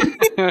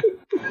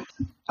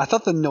 I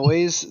thought the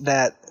noise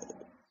that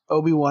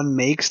Obi-Wan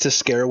makes to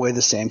scare away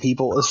the Sand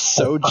People is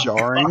so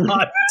jarring.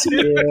 God,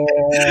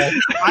 yeah.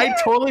 I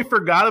totally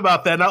forgot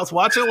about that. And I was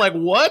watching it like,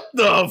 what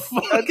the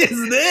fuck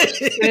is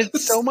this? And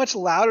it's so much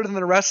louder than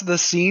the rest of the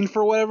scene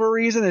for whatever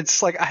reason.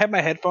 It's like I have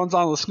my headphones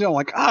on listening. I'm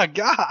like, oh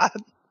God.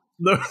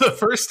 The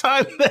first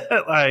time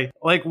that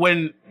like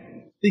when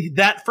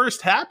that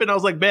first happened, I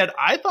was like, man,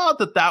 I thought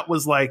that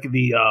was like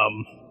the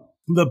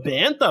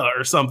bantha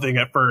or something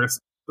at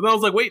first. And I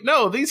was like, wait,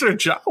 no, these are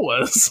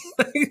Jawas.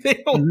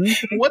 They don't,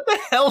 what the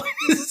hell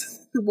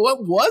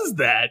what was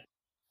that?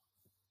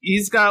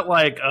 He's got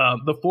like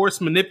the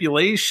force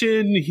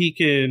manipulation. He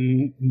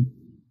can,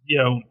 you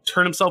know,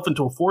 turn himself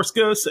into a force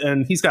ghost,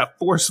 and he's got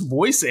force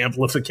voice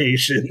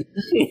amplification.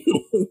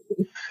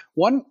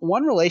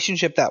 One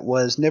relationship that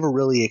was never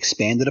really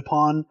expanded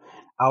upon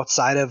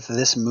outside of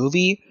this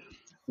movie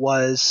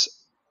was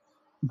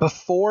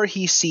before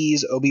he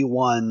sees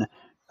Obi-Wan.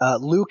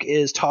 Luke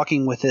is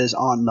talking with his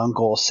aunt and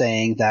uncle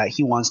saying that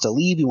he wants to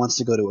leave. He wants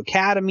to go to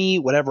academy,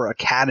 whatever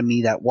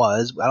academy that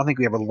was. I don't think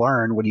we ever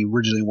learned what he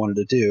originally wanted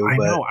to do. I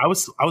know. I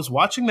was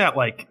watching that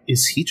like,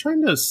 is he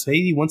trying to say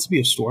he wants to be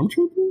a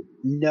stormtrooper?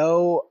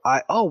 No.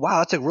 Oh, wow.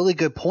 That's a really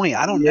good point.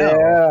 I don't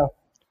know.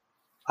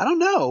 I don't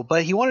know.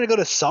 But he wanted to go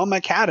to some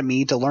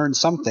academy to learn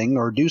something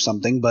or do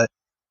something. But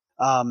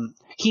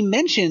he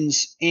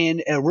mentions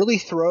in a really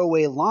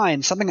throwaway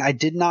line something I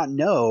did not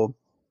know.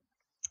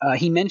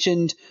 he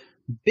mentioned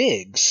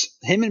Biggs.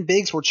 Him and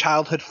Biggs were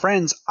childhood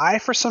friends. I,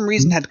 for some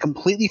reason, had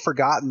completely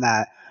forgotten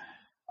that.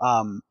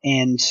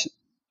 And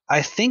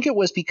I think it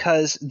was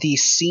because the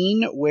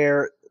scene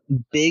where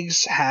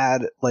Biggs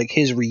had like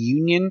his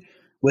reunion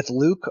with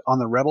Luke on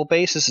the Rebel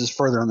base. This is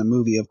further in the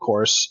movie, of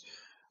course.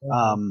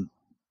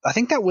 I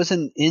think that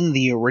wasn't in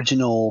the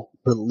original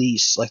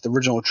release, like the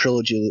original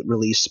trilogy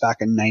release back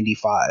in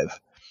 '95.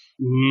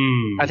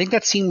 I think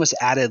that scene was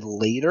added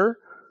later,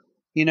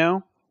 you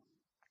know?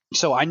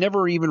 So I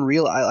never even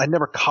realized, I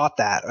never caught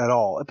that at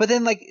all. But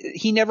then, like,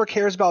 he never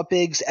cares about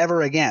Biggs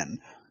ever again.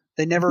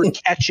 They never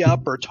catch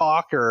up or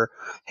talk or,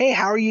 hey,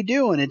 how are you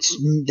doing?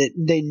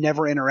 They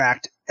never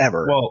interact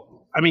ever.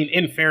 Well, I mean,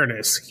 in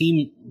fairness,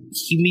 he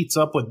meets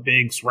up with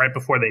Biggs right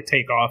before they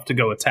take off to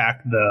go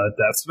attack the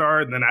Death Star,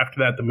 and then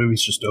after that, the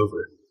movie's just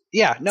over.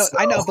 Yeah, no, so,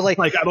 I know, but like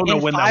I don't know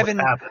when that would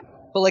happen.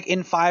 But like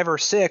in 5 or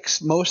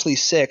 6, mostly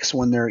 6,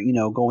 when they're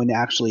going to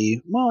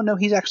actually, well, no,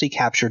 he's actually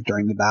captured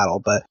during the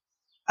battle, but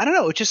I don't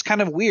know, it's just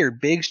kind of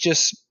weird. Biggs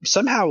just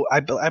somehow, I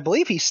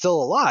believe he's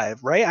still alive,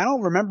 right? I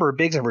don't remember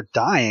Biggs ever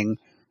dying.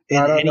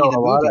 I don't know. A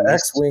lot of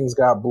X-Wings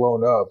got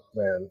blown up,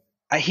 man.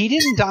 He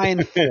didn't die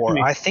in 4.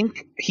 I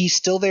think he's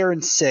still there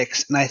in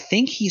 6, and I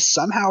think he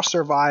somehow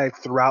survived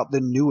throughout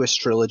the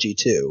newest trilogy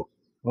too.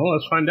 Well,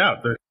 let's find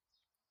out. There's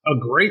a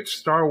great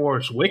Star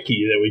Wars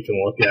wiki that we can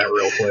look at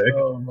real quick.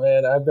 Oh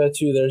man, I bet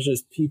you there's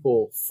just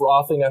people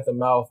frothing at the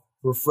mouth,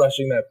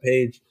 refreshing that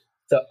page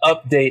to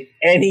update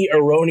any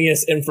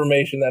erroneous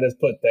information that is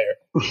put there.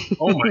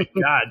 Oh my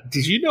god!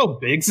 Did you know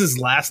Biggs'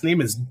 last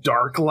name is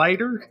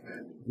Darklighter?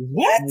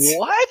 What?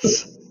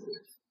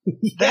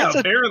 Yeah,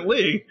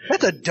 apparently.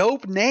 That's a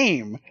dope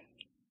name.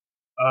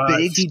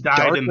 Biggs he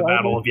died in the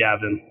Battle of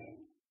Yavin.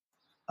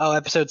 Oh,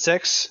 episode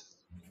 6?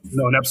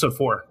 No, in episode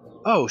 4.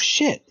 Oh,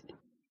 shit.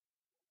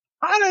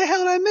 How the hell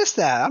did I miss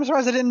that? I'm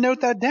surprised I didn't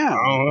note that down.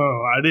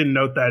 Oh, I didn't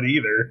note that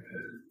either.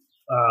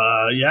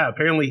 Yeah,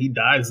 apparently he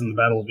dies in the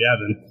Battle of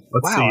Yavin.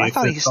 Let's see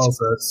if it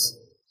tells us.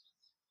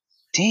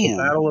 Damn.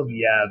 The Battle of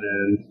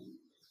Yavin.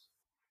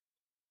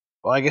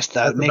 Well, I guess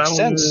that makes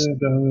sense.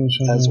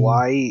 That's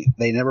why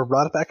they never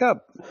brought it back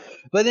up.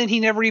 But then he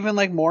never even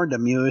mourned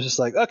him. He was just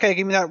like, "Okay,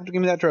 give me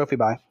that trophy,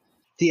 bye."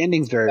 The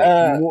ending's very.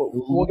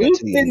 We'll get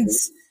to the ending.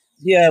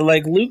 Yeah,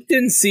 Luke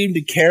didn't seem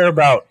to care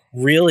about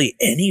really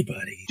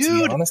anybody. Dude,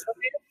 to be honest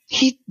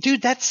with you.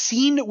 That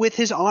scene with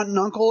his aunt and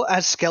uncle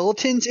as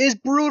skeletons is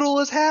brutal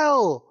as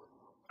hell.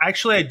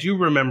 Actually, I do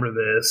remember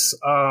this.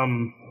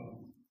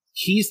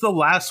 He's the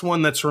last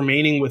one that's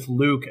remaining with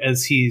Luke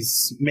as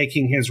he's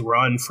making his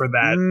run for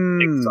that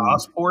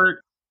exhaust port,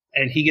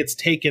 and he gets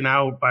taken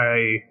out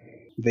by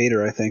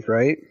Vader, I think,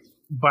 right?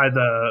 By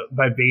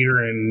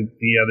Vader and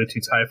the other 2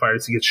 TIE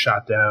fighters. He gets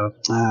shot down.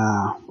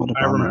 What a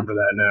bummer. I remember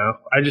that now.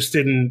 I just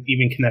didn't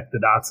even connect the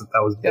dots that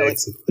was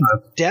Biggs.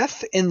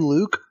 Death in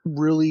Luke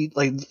really,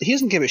 he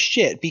doesn't give a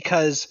shit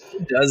because... He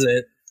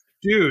doesn't.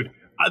 Dude,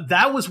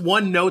 that was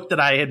one note that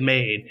I had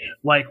made.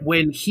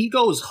 When he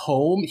goes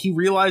home, he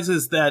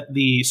realizes that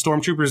the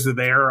stormtroopers are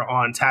there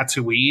on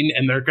Tatooine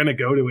and they're going to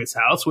go to his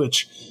house,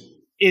 which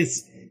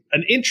is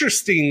an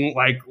interesting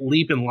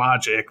leap in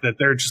logic that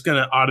they're just going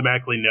to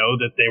automatically know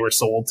that they were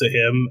sold to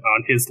him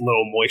on his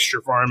little moisture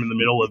farm in the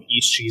middle of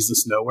East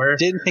Jesus nowhere.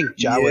 Didn't think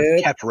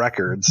Jawas kept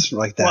records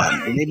like that.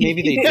 Well,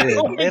 maybe they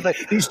did. They had,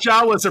 these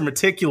Jawas are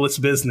meticulous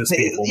business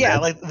people. Yeah,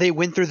 man. They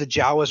went through the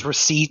Jawas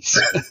receipts.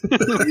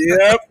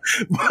 Yep.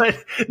 But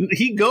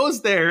he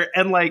goes there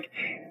and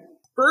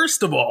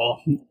first of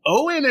all,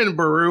 Owen and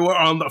Beru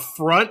are on the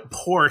front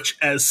porch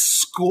as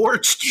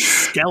scorched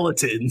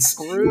skeletons,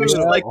 which is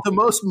the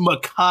most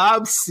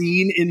macabre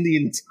scene in the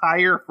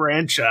entire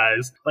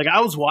franchise. I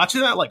was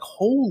watching that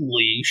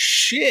holy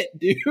shit,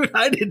 dude.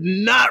 I did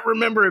not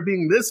remember it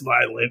being this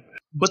violent.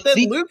 But then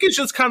Luke is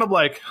just kind of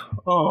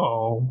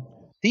oh.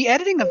 The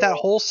editing of that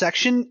whole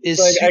section is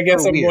I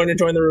guess I'm weird. going to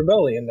join the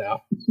rebellion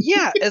now.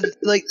 Yeah,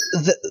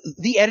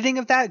 the editing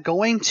of that,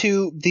 going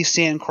to the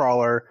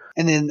Sandcrawler,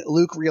 and then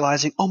Luke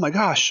realizing, oh my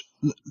gosh,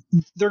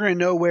 they're going to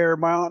know where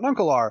my aunt and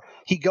uncle are.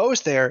 He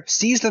goes there,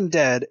 sees them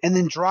dead, and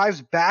then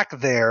drives back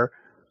there.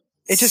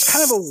 It's just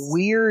kind of a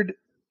weird,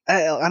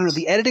 I don't know,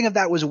 the editing of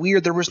that was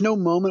weird. There was no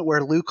moment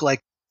where Luke,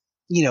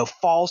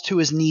 falls to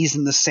his knees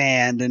in the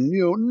sand and,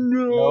 no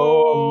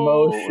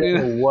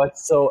emotion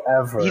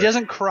whatsoever. He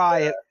doesn't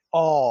cry at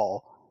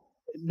all.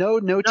 No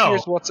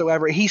tears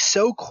whatsoever. He's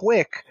so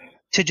quick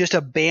to just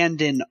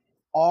abandon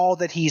all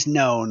that he's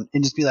known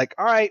and just be like,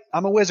 all right,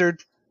 I'm a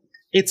wizard.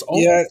 It's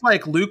almost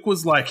like Luke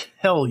was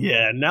hell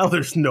yeah, now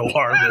there's no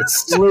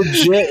harvest.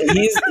 Legit.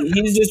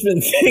 He's just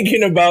been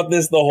thinking about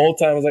this the whole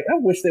time. I was I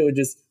wish they would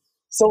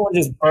someone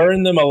just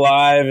burn them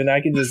alive and I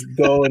could just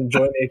go and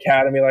join the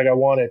academy like I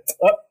wanted.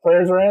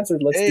 Prayers are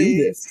answered. Let's do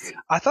this.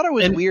 I thought it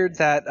was weird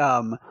that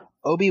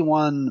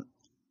Obi-Wan,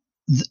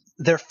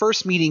 their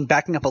first meeting,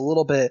 backing up a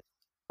little bit,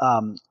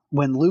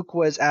 when Luke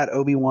was at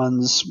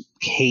Obi-Wan's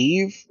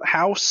cave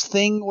house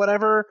thing,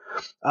 whatever.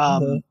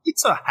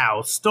 It's a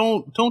house.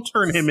 Don't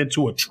turn him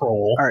into a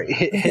troll. All right,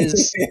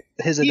 his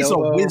he's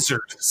adobo, a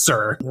wizard,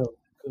 sir.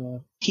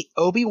 God.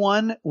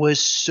 Obi-Wan was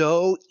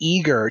so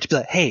eager to be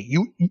like, hey,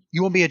 you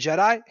want to be a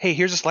Jedi? Hey,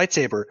 here's this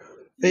lightsaber.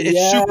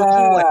 It's super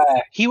cool.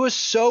 Like, he was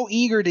so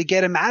eager to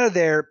get him out of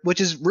there, which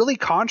is really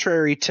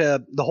contrary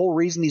to the whole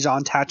reason he's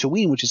on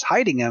Tatooine, which is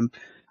hiding him.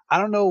 I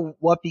don't know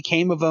what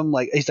became of him.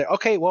 Like, he's like,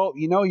 okay, well,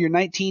 you're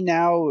 19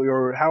 now,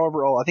 or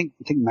however old. I think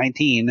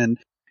 19, and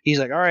he's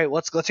like, all right,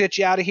 let's get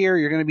you out of here.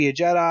 You're going to be a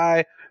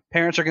Jedi.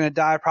 Parents are going to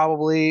die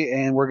probably,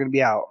 and we're going to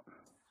be out.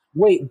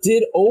 Wait,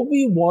 did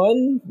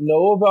Obi-Wan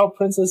know about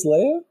Princess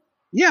Leia?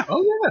 Yeah.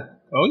 Oh yeah.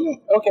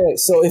 Okay,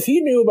 so if he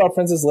knew about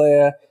Princess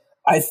Leia,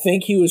 I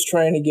think he was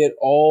trying to get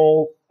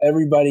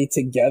everybody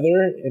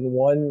together in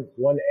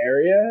one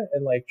area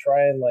and like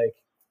try and like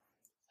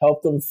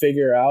help them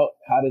figure out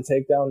how to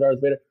take down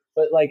Darth Vader.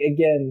 But like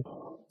again,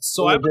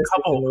 so I have a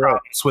couple of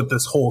problems with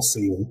this whole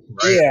scene.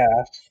 Right?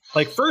 Yeah.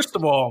 Like first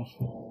of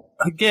all,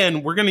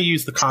 again, we're going to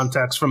use the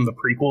context from the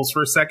prequels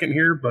for a second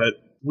here, but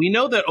we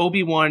know that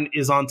Obi-Wan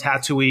is on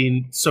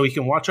Tatooine so he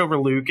can watch over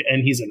Luke,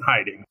 and he's in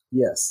hiding.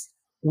 Yes.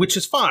 Which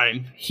is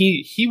fine.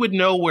 He would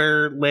know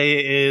where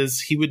Leia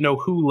is. He would know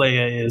who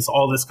Leia is,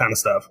 all this kind of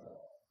stuff.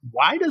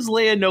 Why does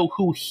Leia know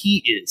who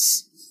he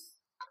is?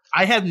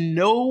 I have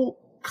no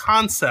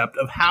concept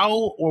of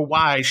how or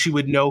why she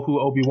would know who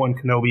Obi-Wan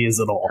Kenobi is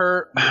at all.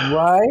 Her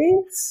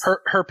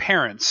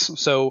parents.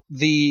 So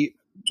the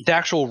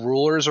actual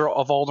rulers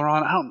of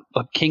Alderaan,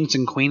 kings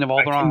and queen of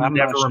Alderaan. I can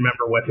never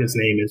remember what his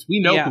name is. We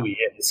know who he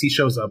is. He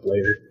shows up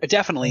later.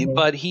 Definitely,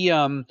 but he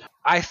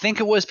I think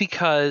it was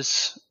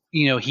because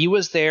he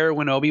was there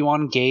when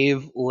Obi-Wan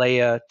gave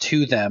Leia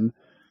to them,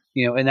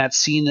 in that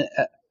scene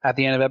at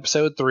the end of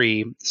episode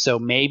 3. So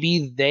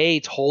maybe they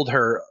told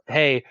her,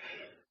 hey,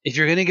 if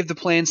you're going to give the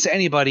plans to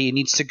anybody, it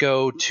needs to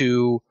go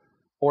to,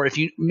 or if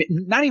you,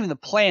 not even the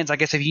plans, I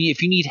guess if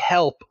you need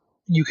help,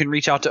 you can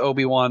reach out to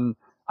Obi-Wan,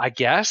 I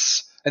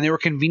guess. And they were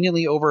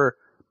conveniently over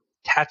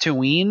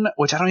Tatooine,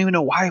 which I don't even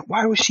know why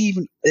was she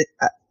even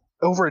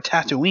over at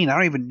Tatooine? I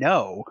don't even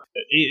know.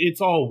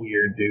 It's all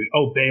weird, dude.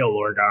 Oh, Bail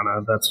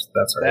Organa. That's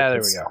right. Yeah,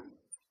 there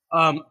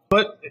we go.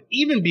 But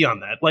even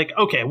beyond that, like,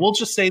 okay, we'll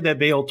just say that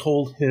Bail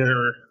told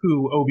her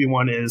who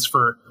Obi-Wan is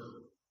for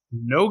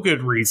no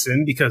good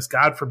reason, because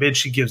God forbid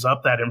she gives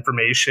up that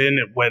information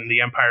when the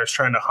Empire is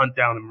trying to hunt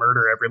down and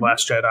murder every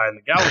last Jedi in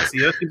the galaxy.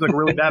 That seems like a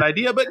really bad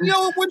idea, but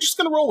we're just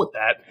going to roll with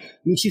that. I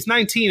mean, she's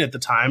 19 at the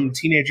time.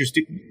 Teenagers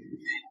do.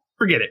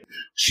 Forget it.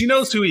 She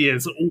knows who he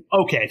is.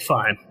 Okay,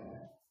 fine.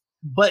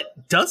 But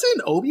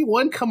doesn't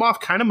Obi-Wan come off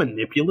kind of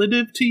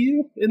manipulative to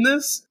you in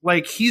this?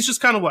 Like, he's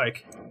just kind of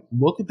like,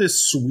 look at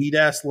this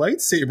sweet-ass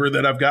lightsaber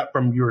that I've got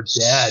from your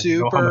dad. You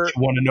know how much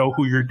you want to know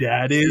who your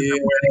dad is?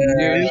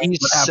 Yeah.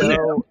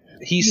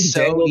 He's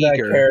so that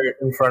eager. carrot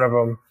in front of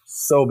him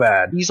so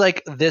bad. He's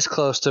like this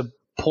close to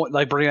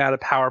bringing out a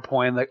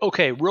PowerPoint. Like,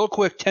 okay, real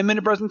quick,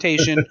 10-minute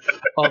presentation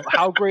of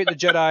how great the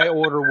Jedi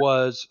Order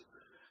was.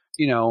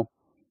 He's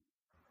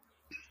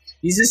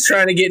just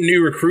trying to get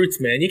new recruits,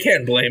 man. You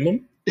can't blame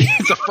him.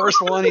 It's the first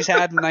one he's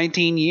had in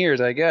 19 years,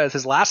 I guess.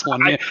 His last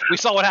one. We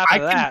saw what happened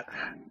to that.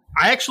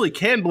 I actually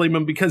can blame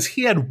him because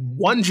he had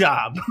one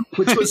job,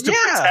 which was to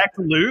protect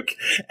Luke.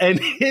 And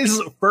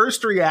his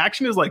first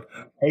reaction is like,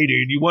 hey,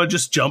 dude, you want to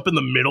just jump in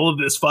the middle of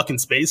this fucking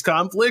space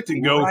conflict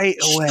and go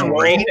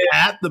straight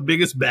at the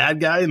biggest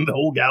bad guy in the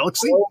whole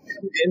galaxy?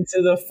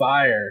 Into the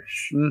fire.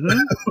 Mm-hmm.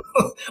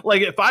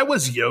 Like, if I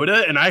was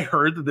Yoda and I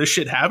heard that this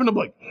shit happened, I'm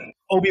like,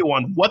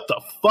 Obi-Wan, what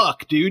the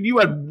fuck, dude? You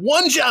had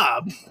one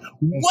job.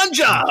 One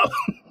job.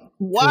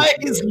 Why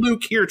is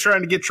Luke here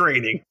trying to get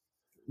training?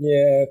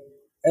 Yeah.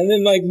 And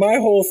then, like, my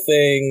whole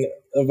thing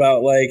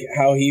about, like,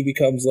 how he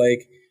becomes,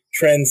 like,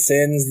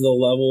 transcends the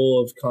level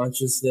of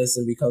consciousness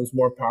and becomes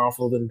more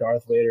powerful than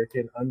Darth Vader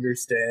can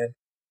understand.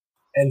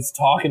 And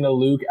talking to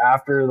Luke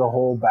after the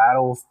whole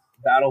battle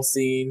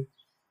scene.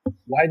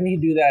 Why didn't he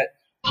do that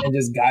and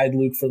just guide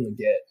Luke from the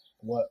get?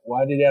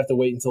 Why did he have to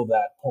wait until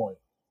that point?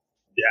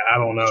 Yeah, I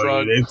don't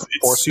know, dude.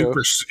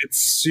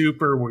 It's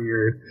super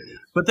weird.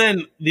 But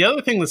then the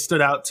other thing that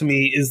stood out to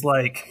me is,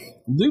 like,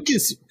 Luke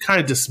is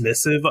kind of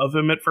dismissive of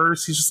him at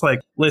first. He's just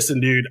like,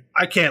 listen, dude,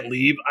 I can't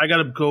leave. I got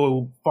to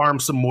go farm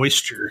some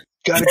moisture.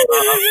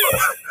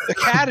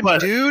 Academy,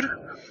 dude.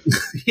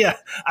 Yeah,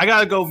 I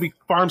got to go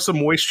farm some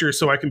moisture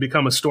so I can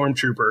become a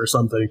stormtrooper or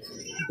something.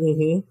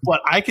 Mm-hmm.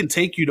 But I can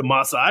take you to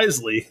Mos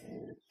Eisley.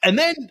 And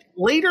then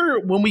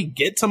later, when we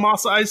get to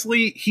Mos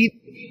Eisley,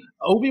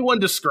 Obi-Wan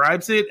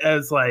describes it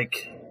as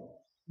like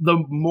the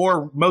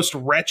most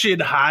wretched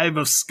hive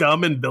of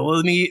scum and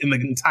villainy in the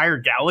entire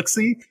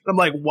galaxy. I'm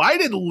like, why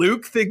did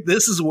Luke think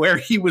this is where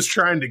he was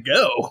trying to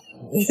go?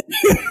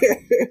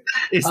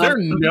 Is there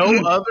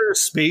no other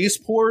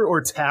spaceport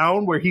or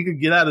town where he could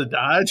get out of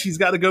Dodge? He's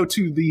got to go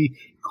to the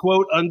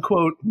quote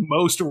unquote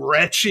most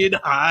wretched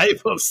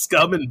hive of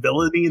scum and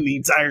villainy in the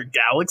entire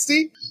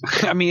galaxy.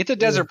 I mean, it's a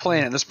desert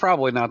planet. There's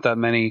probably not that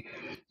many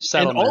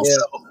settlements.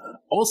 And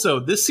also,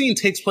 this scene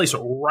takes place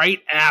right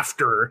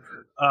after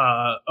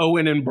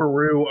Owen and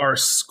Beru are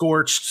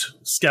scorched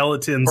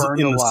skeletons Burned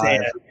in the alive.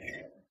 sand.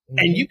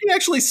 And you can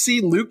actually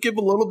see Luke give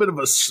a little bit of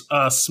a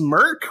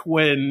smirk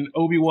when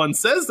Obi-Wan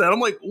says that.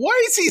 I'm like,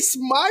 why is he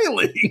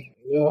smiling?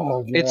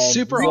 Oh, it's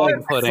super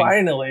off-putting.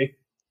 Finally.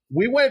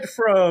 We went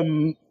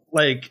from,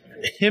 like,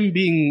 him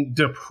being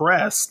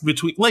depressed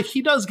between... Like,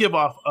 he does give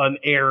off an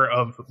air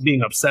of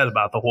being upset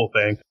about the whole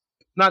thing.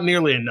 Not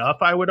nearly enough,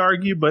 I would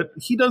argue, but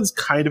he does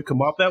kind of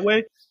come off that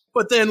way.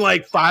 But then,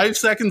 like, 5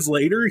 seconds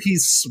later,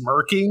 he's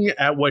smirking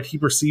at what he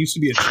perceives to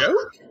be a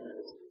joke.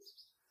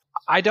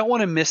 I don't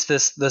want to miss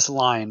this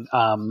line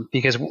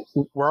because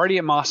we're already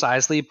at Mos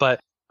Eisley, but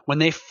when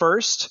they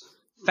first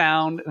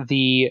found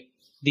the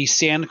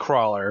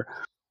sandcrawler,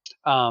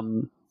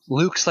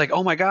 Luke's like,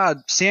 "Oh my God,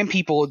 sand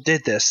people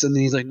did this," and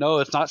then he's like, "No,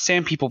 it's not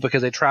sand people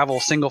because they travel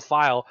single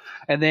file."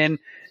 And then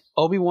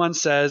Obi-Wan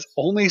says,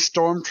 "Only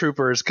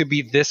stormtroopers could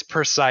be this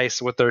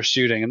precise with their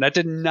shooting," and that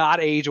did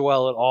not age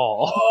well at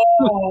all.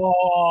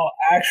 Oh,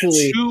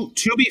 actually,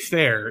 to be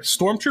fair,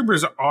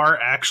 stormtroopers are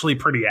actually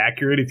pretty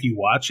accurate if you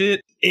watch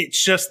it.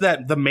 It's just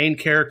that the main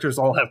characters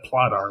all have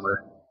plot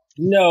armor.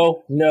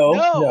 No,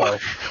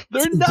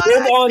 they're not.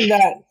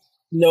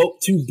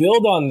 To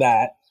build on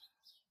that,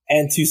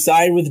 and to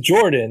side with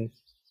Jordan,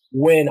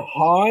 when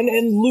Han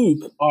and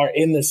Luke are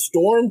in the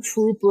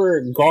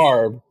stormtrooper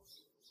garb,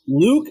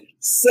 Luke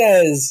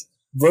says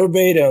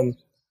verbatim,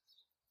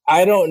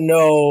 "I don't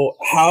know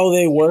how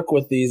they work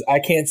with these. I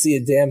can't see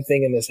a damn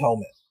thing in this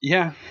helmet."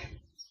 Yeah.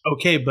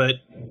 Okay, but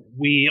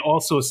we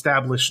also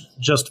established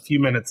just a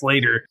few minutes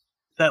later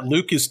that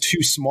Luke is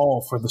too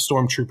small for the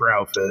stormtrooper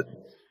outfit.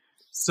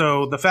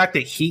 So the fact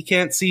that he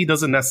can't see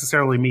doesn't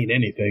necessarily mean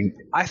anything.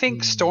 I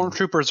think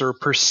stormtroopers are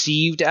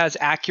perceived as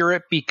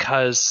accurate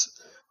because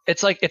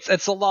it's like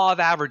it's the law of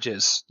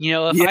averages. You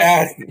know,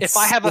 if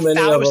I have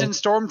 1,000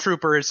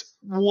 stormtroopers,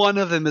 one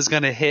of them is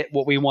going to hit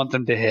what we want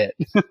them to hit.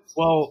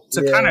 Well,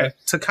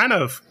 to kind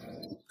of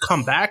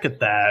come back at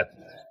that,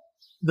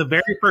 the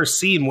very first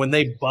scene when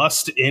they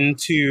bust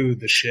into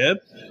the ship,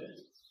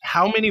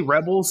 how many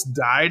rebels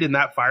died in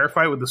that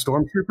firefight with the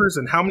stormtroopers,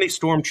 and how many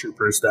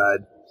stormtroopers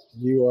died?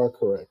 You are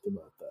correct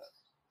about that.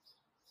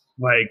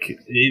 Like,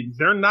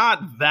 they're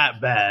not that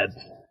bad.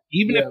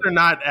 Even if they're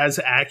not as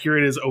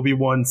accurate as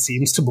Obi-Wan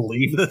seems to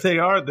believe that they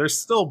are, they're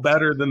still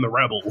better than the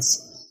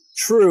rebels.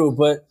 True,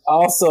 but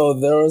also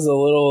there was a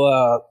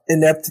little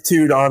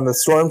ineptitude on the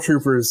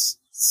stormtroopers'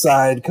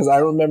 side, because I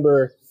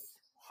remember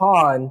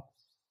Han,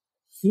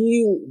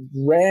 he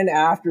ran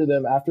after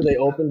them after they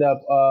opened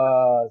up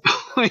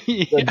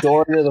the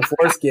door to the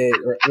Force gate,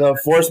 or the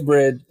Force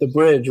bridge, the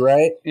bridge,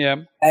 right? Yeah.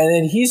 And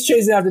then he's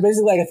chasing after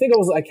basically, I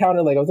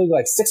counted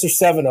like 6 or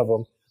 7 of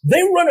them.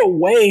 They run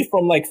away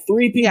from like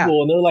 3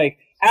 people, and they're like,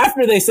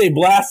 after they say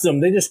blast them,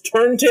 they just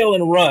turn tail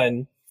and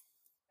run.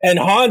 And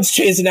Han's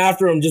chasing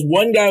after him, just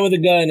one guy with a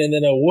gun and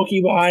then a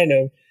Wookiee behind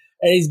him.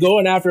 And he's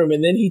going after him,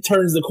 and then he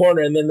turns the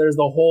corner, and then there's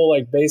the whole,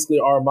 like, basically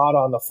armada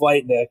on the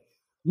flight deck.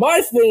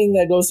 My thing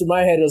that goes through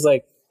my head is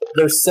like,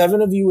 there's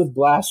 7 of you with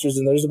blasters,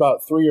 and there's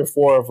about 3 or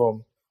 4 of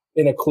them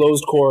in a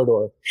closed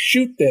corridor.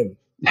 Shoot them.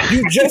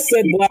 You just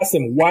said blast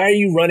them. Why are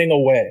you running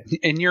away?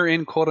 And you're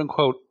in quote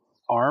unquote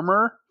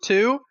armor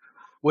too,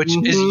 which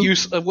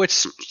is which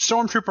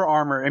stormtrooper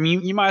armor. I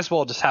mean, you might as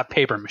well just have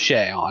paper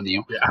mache on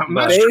you. Yeah, I'm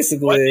not sure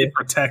what it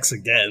protects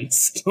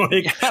against.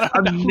 Like,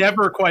 I've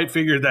never quite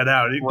figured that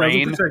out. It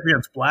doesn't protect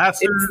against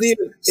blasters.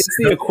 It's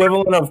the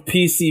equivalent of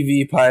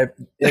PCV pipe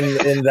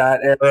in that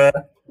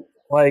era.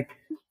 Like,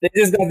 they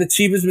just got the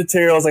cheapest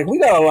materials. Like, we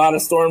got a lot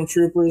of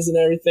stormtroopers and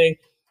everything.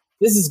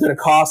 This is going to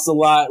cost a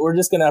lot. We're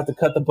just going to have to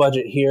cut the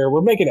budget here.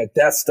 We're making a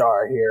Death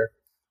Star here.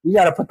 We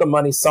got to put the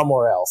money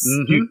somewhere else.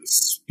 Dude,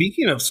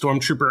 speaking of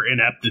stormtrooper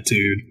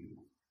ineptitude,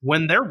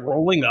 when they're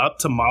rolling up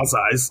to Mos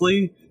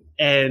Eisley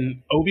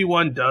and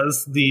Obi-Wan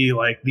does the,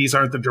 like, these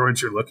aren't the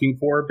droids you're looking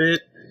for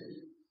bit,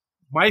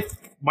 my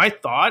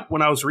thought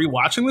when I was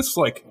rewatching this was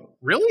like,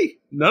 really?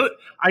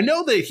 I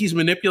know that he's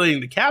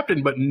manipulating the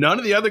captain, but none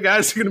of the other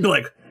guys are going to be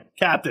like,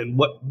 Captain,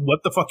 what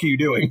the fuck are you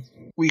doing?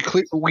 We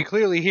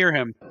clearly hear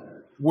him.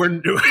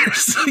 We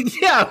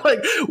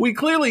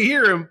clearly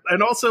hear him,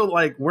 and also,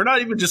 like, we're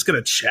not even just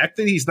gonna check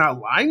that he's not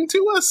lying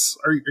to us.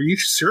 Are you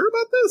sure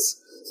about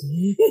this?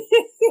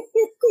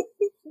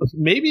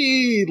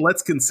 Maybe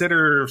let's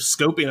consider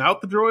scoping out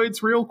the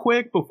droids real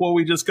quick before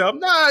we just go,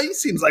 nah, he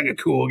seems like a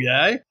cool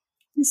guy.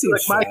 He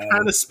seems like my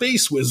kind of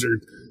space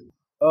wizard.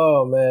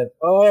 Oh, man.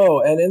 Oh,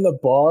 and in the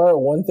bar,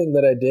 one thing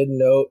that I did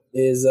note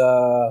is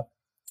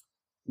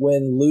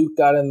when Luke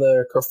got in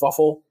the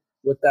kerfuffle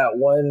with that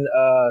one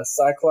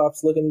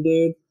Cyclops-looking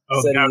dude.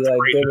 Oh, said that's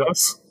great.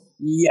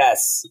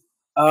 Yes.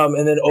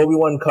 And then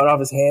Obi-Wan cut off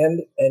his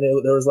hand,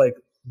 and there was, like,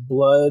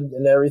 blood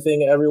and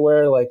everything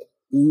everywhere, like,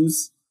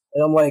 ooze.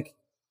 And I'm like,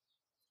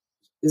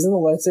 isn't the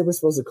lightsaber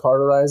supposed to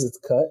cauterize its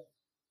cut?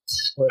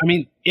 But, I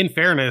mean, in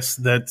fairness,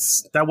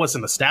 that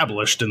wasn't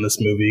established in this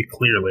movie,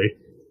 clearly.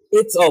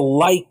 It's a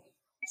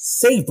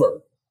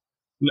lightsaber.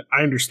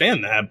 I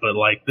understand that, but,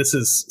 like, this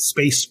is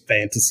space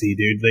fantasy,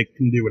 dude. They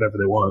can do whatever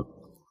they want.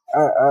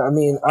 I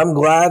mean, I'm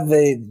glad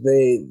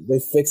they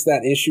fixed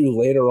that issue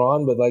later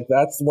on, but, like,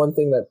 that's one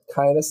thing that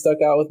kind of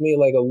stuck out with me,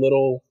 like, a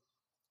little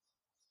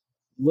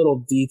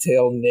little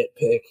detail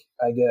nitpick,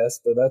 I guess,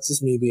 but that's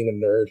just me being a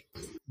nerd.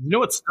 You know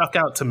what stuck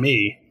out to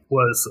me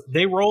was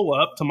they roll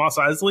up to Mos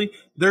Eisley.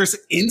 There's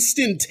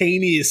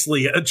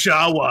instantaneously a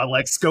Jawa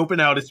like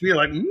scoping out his spear,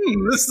 like,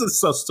 this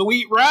is a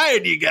sweet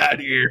ride you got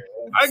here.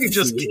 I could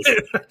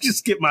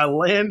just get my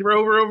Land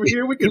Rover over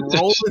here. We can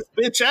roll this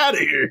bitch out of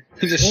here.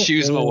 He just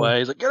shoos him away.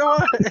 He's like, get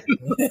away.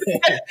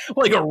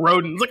 Like a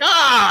rodent. It's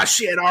like,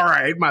 shit, all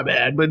right, my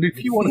bad. But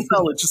if you want to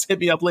sell it, just hit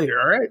me up later,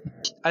 all right?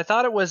 I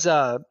thought it was,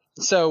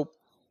 so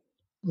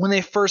when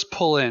they first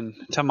pull in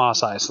to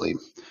Mos Eisley,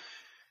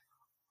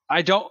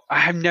 I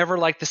have never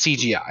liked the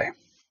CGI.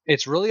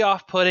 It's really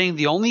off-putting.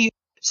 The only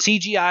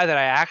CGI that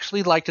I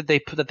actually liked that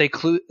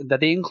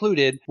they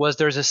included was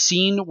there's a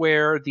scene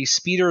where the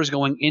speeder is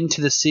going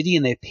into the city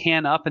and they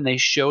pan up and they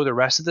show the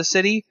rest of the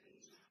city.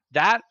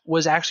 That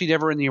was actually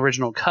never in the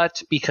original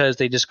cut because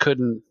they just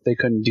couldn't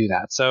do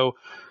that. So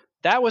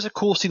that was a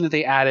cool scene that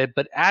they added,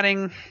 but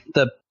adding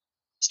the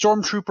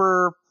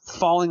stormtrooper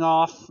falling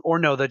off, or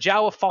no, the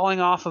Jawa falling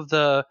off of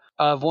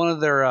one of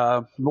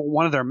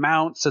their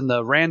mounts, and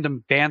the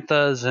random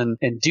banthas and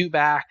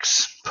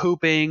dewbacks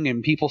pooping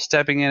and people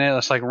stepping in it.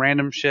 It's like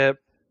random shit.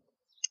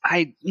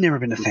 I never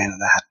been a fan of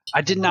that.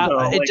 I did not.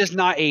 No, it does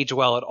not age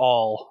well at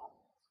all.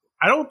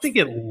 I don't think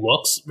it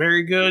looks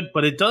very good,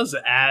 but it does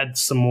add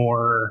some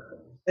more.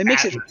 It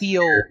makes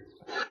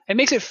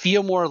it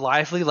feel more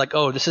lively. Like,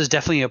 oh, this is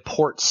definitely a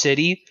port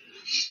city.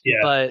 Yeah,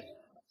 but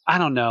I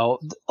don't know.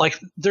 Like,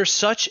 there's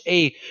such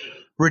a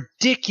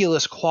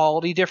ridiculous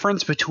quality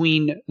difference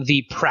between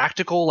the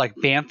practical, like,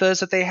 banthas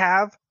that they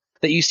have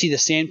that you see the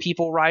sand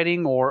people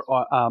riding, or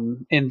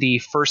in the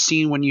first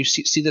scene when you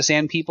see the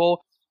sand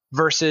people,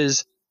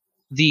 versus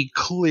the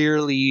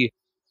clearly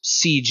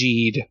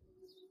CG'd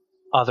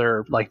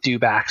other, like,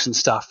 dewbacks and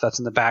stuff that's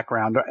in the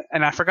background.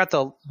 And I forgot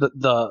the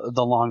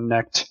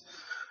long-necked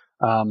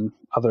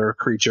other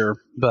creature,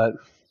 but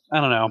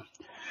I don't know.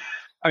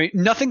 I mean,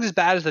 nothing's as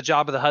bad as the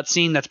Jabba the Hutt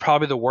scene. That's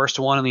probably the worst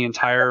one in the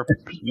entire,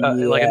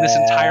 like in this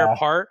entire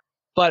part.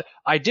 But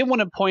I did want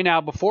to point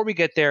out before we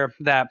get there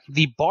that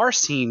the bar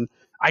scene,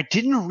 I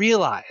didn't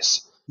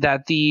realize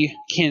that the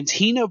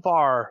Cantina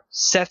bar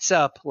sets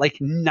up like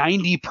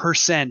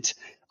 90%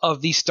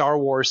 of the Star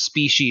Wars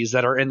species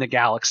that are in the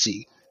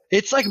galaxy.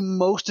 It's like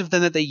most of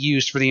them that they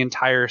used for the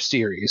entire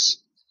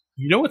series.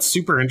 You know what's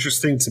super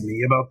interesting to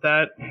me about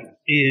that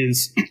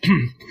is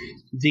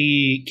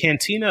the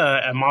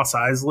cantina at Mos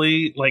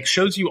Eisley like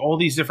shows you all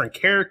these different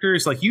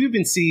characters. Like, you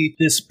even see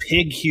this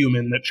pig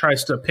human that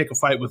tries to pick a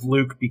fight with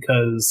Luke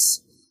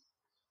because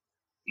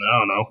I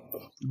don't know.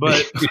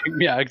 But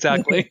yeah,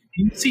 exactly.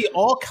 You see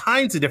all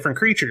kinds of different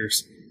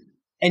creatures.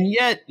 And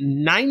yet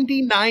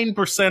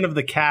 99% of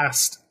the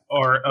cast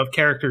of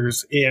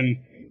characters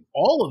in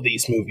all of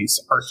these movies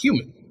are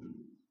human.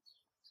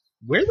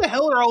 Where the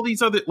hell are all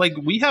these other, like,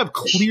 we have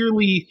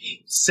clearly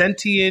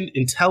sentient,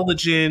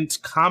 intelligent,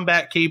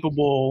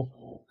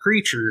 combat-capable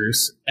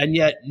creatures, and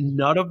yet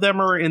none of them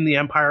are in the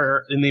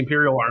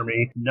Imperial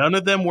Army. None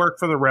of them work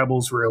for the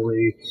Rebels,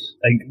 really.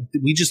 Like,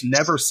 we just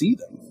never see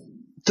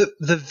them.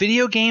 The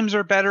video games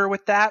are better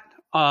with that,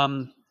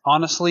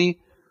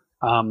 honestly.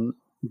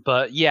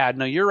 But yeah,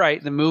 no, you're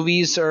right. The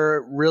movies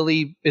are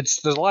really, there's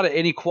a lot of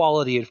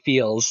inequality, it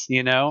feels,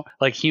 you know?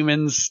 Like,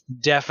 humans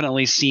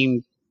definitely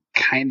seem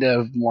kind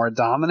of more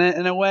dominant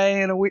in a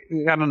way. I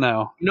don't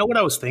know. You know what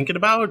I was thinking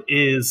about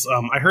is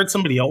I heard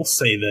somebody else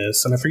say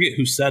this, and I forget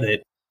who said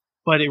it,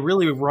 but it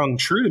really rung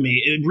true to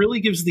me. It really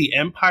gives the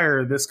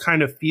Empire this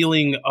kind of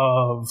feeling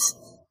of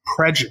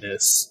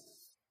prejudice.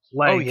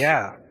 Like, oh,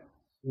 yeah.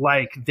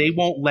 Like, they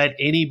won't let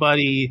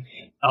anybody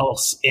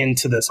else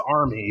into this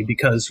army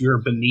because you're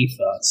beneath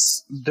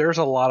us. There's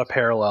a lot of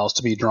parallels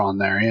to be drawn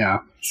there, yeah.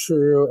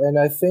 True, and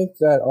I think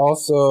that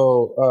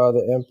also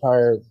the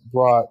Empire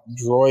brought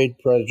droid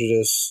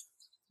prejudice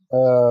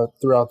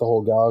throughout the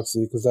whole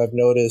galaxy, because I've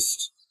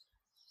noticed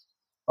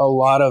a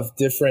lot of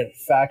different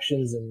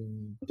factions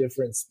and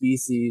different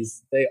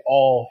species, they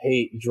all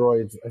hate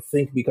droids, I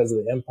think because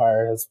of the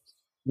Empire has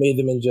made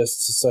them in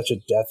just such a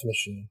death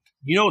machine.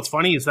 You know what's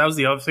funny is that was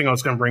the other thing I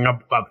was going to bring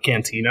up about the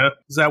cantina.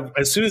 Is that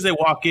as soon as they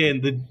walk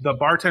in, the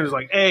bartender's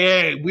like,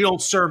 hey, we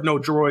don't serve no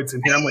droids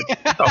in here. I'm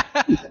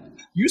like,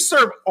 you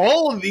serve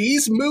all of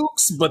these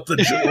mooks, but the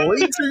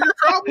droids are your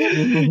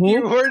problem?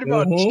 You worried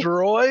about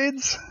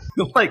droids?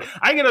 Like,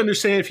 I can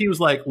understand if he was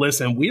like,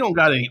 listen, we don't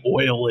got any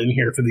oil in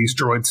here for these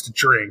droids to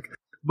drink.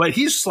 But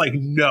he's just like,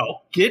 no,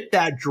 get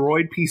that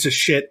droid piece of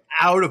shit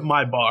out of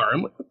my bar.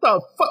 I'm like, what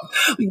the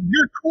fuck?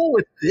 You're cool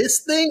with this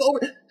thing?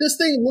 This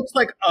thing looks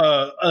like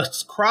a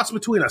cross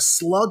between a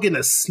slug and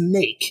a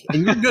snake.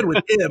 And you're good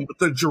with him, but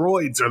the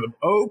droids are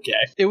okay.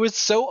 It was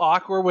so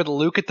awkward with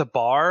Luke at the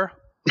bar.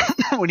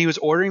 When he was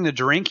ordering the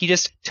drink, he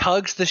just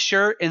tugs the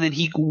shirt and then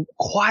he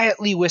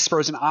quietly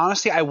whispers. And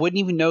honestly, I wouldn't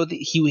even know that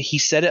he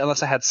said it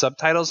unless I had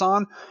subtitles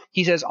on.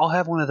 He says, I'll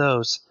have one of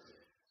those.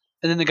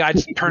 And then the guy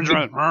just turns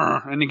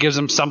around and he gives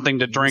him something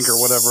to drink or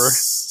whatever.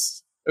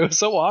 It was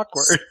so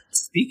awkward.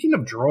 Speaking of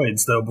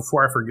droids, though,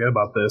 before I forget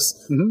about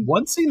this,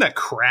 one scene that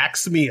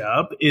cracks me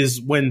up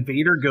is when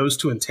Vader goes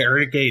to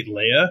interrogate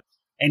Leia,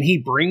 and he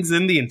brings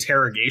in the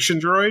interrogation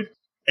droid,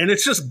 and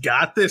it's just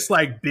got this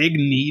like big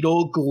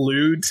needle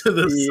glued to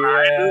the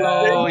side.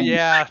 Oh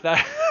yeah,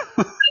 that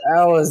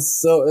was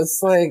so.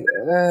 It's like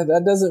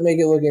that doesn't make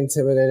it look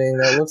intimidating.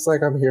 That looks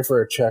like I'm here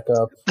for a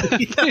checkup.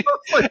 Yeah,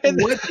 like,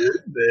 what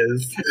is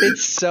this?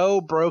 It's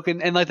so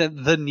broken, and like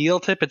the needle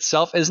tip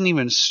itself isn't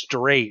even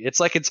straight. It's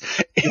like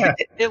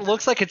it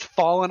looks like it's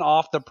fallen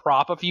off the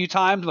prop a few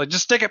times. Like,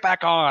 just stick it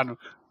back on.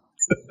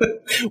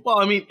 Well,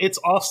 I mean, it's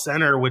off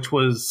center, which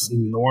was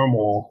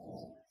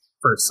normal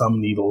for some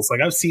needles.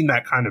 Like, I've seen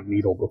that kind of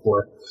needle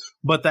before,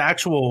 but the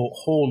actual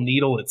whole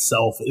needle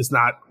itself is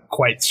not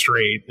quite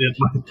straight.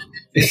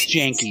 It's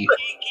janky.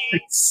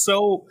 It's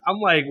so, I'm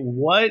like,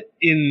 what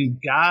in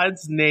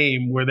God's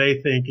name were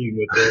they thinking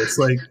with this?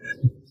 Like,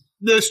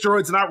 this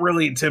droid's not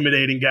really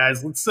intimidating,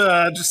 guys. Let's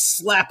just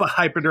slap a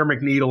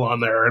hypodermic needle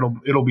on there.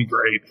 It'll be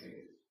great.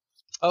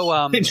 Oh,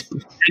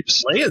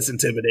 Leia's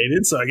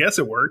intimidated, so I guess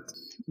it worked.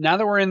 Now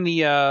that we're in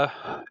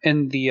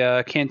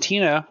the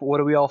cantina, what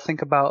do we all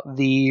think about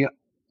the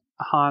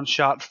Han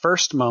shot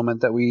first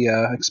moment that we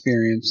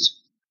experienced?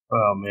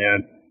 Oh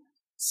man.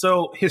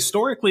 So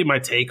historically, my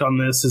take on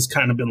this has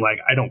kind of been like,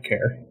 I don't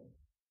care.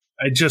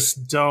 I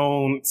just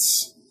don't.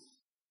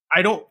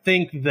 I don't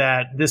think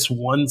that this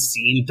one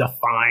scene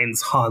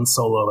defines Han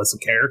Solo as a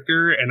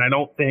character, and I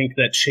don't think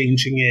that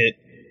changing it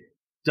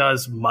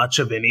does much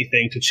of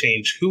anything to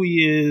change who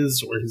he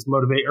is or his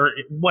motivation or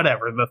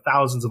whatever, the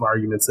thousands of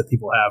arguments that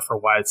people have for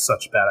why it's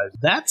such a bad idea.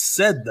 That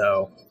said,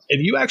 though,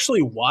 if you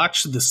actually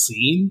watch the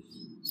scene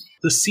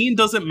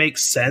doesn't make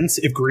sense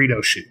if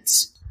Greedo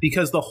shoots,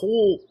 because the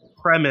whole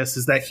premise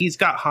is that he's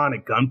got Han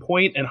at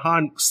gunpoint and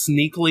Han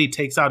sneakily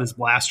takes out his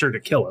blaster to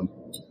kill him.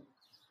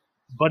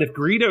 But if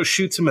Greedo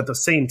shoots him at the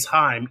same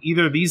time,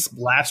 either these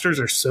blasters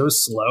are so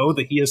slow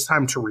that he has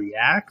time to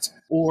react,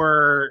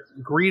 or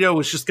Greedo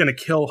is just going to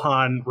kill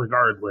Han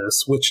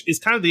regardless, which is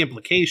kind of the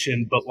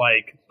implication, but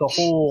like the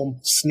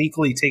whole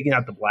sneakily taking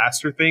out the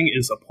blaster thing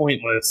is a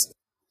pointless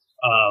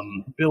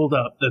build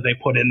up that they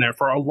put in there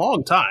for a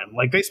long time.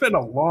 Like, they spend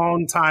a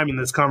long time in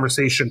this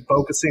conversation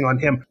focusing on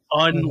him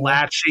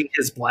unlatching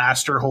his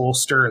blaster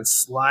holster and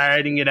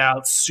sliding it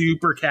out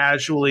super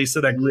casually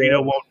so that Greedo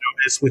won't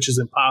notice, which is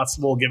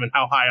impossible given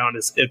how high on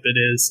his hip it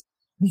is.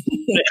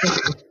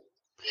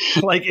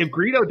 Like, if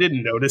Greedo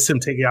didn't notice him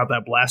taking out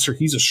that blaster,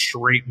 he's a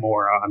straight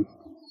moron.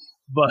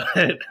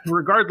 But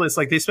regardless,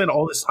 like, they spend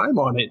all this time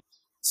on it.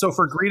 So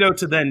for Greedo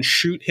to then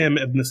shoot him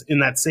in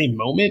that same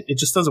moment, it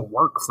just doesn't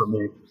work for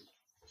me.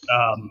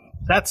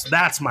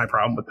 That's my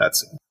problem with that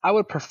scene. I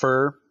would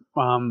prefer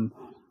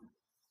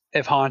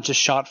if Han just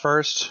shot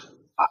first.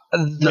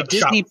 Disney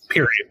shot,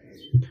 period.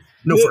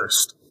 No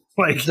first.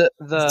 Like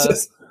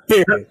that's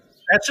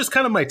just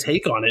kind of my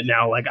take on it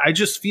now. Like, I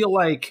just feel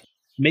like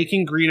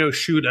making Greedo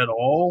shoot at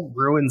all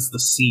ruins the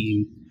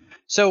scene.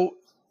 So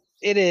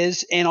it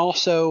is, and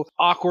also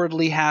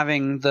awkwardly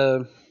having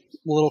the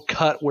little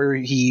cut where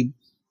he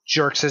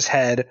jerks his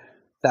head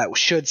that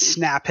should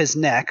snap his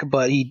neck,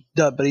 but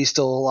he's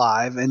still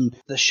alive, and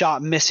the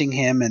shot missing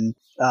him. And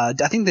I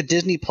think the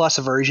Disney Plus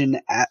version,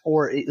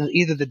 or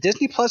either the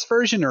Disney Plus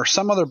version or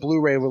some other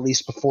Blu-ray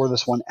release before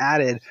this one,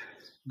 added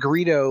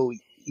Greedo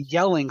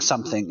yelling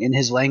something in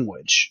his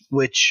language,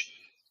 which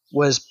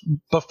was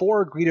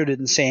before Greedo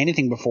didn't say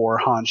anything before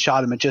Han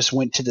shot him. It just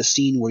went to the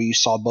scene where you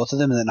saw both of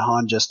them, and then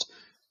Han just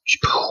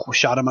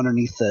shot him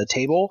underneath the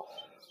table.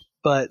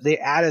 But they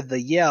added the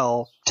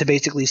yell to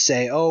basically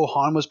say, oh,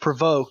 Han was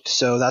provoked,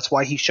 so that's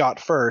why he shot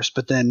first.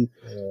 But then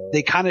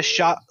they kind of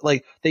shot –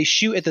 like, they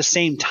shoot at the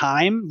same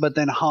time, but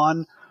then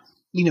Han,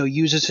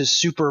 uses his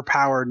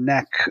super-powered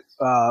neck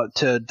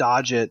to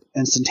dodge it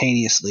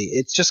instantaneously.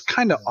 It's just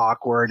kind of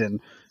awkward and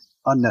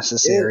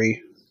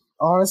unnecessary.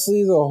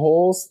 Honestly, the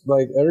whole –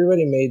 like,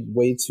 everybody made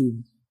way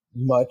too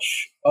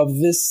much of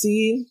this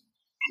scene.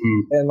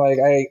 And like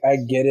I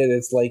get it,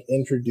 it's like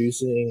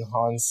introducing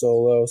Han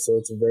Solo, so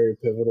it's a very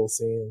pivotal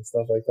scene and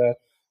stuff like that.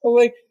 But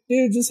like,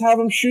 dude, just have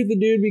him shoot the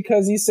dude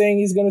because he's saying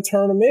he's gonna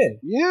turn him in.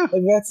 Yeah.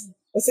 Like that's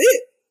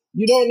it.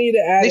 You don't need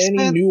to add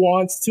any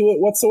nuance to it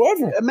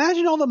whatsoever.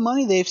 Imagine all the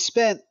money they've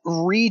spent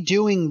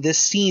redoing this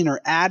scene or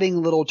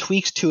adding little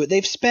tweaks to it.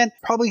 They've spent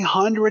probably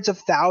hundreds of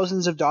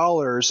thousands of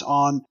dollars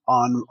on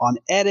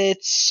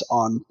edits,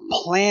 on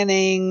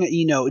planning,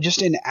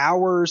 just in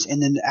hours,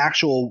 and then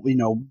actual,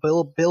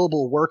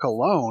 billable work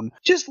alone.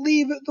 Just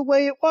leave it the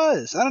way it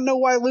was. I don't know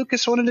why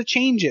Lucas wanted to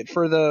change it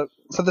for the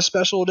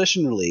special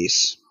edition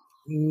release.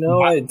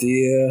 No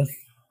idea.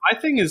 My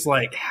thing is,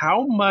 like,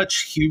 how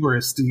much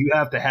hubris do you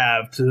have to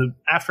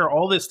after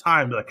all this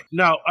time, like,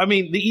 no, I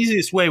mean, the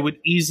easiest way would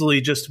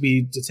easily just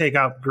be to take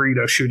out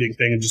Greedo shooting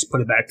thing and just put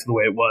it back to the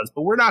way it was.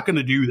 But we're not going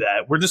to do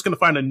that. We're just going to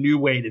find a new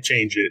way to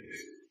change it.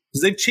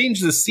 Because they've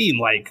changed the scene,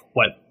 like,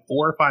 what,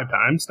 4 or 5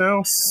 times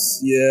now?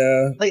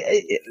 Yeah. Like,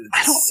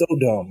 it's so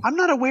dumb. I'm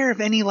not aware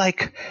of any,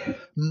 like,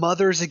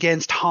 Mothers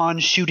Against Han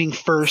Shooting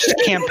First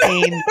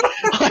campaign.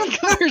 Like,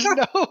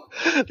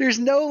 there's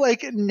no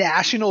like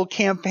national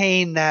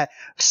campaign that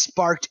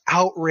sparked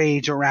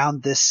outrage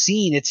around this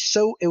scene.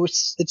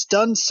 It's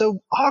done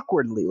so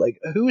awkwardly. Like,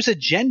 whose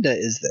agenda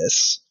is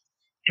this?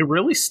 It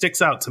really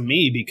sticks out to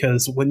me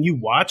because when you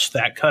watch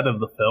that cut of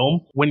the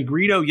film, when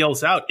Greedo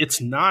yells out, it's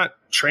not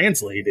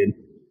translated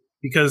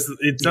because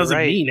it doesn't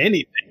mean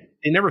anything.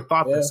 They never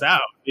thought this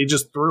out. They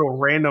just threw a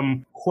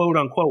random quote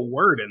unquote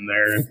word in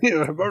there.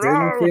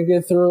 Didn't think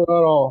it through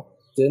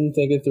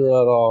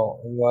at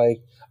all. And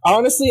like,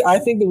 honestly, I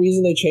think the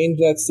reason they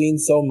changed that scene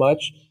so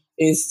much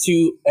is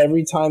to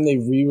every time they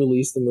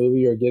re-release the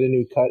movie or get a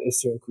new cut is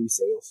to increase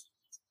sales.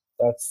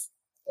 That's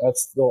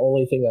the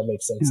only thing that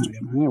makes sense to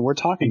me. Yeah, we're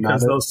talking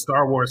because about those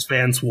Star Wars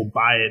fans will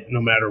buy it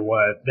no matter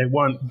what. They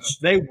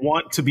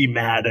want to be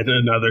mad at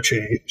another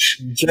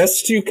change.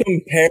 Just to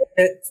compare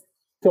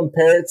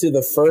it to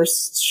the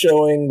first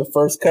showing, the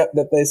first cut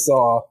that they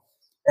saw,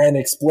 and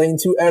explain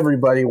to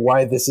everybody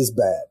why this is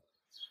bad.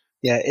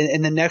 Yeah,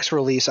 in the next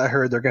release, I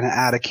heard they're going to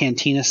add a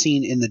cantina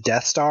scene in the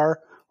Death Star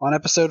on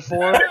Episode 4.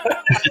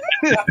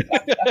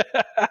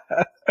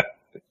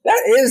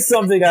 That is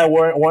something I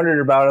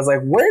wondered about. I was like,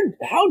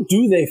 how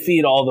do they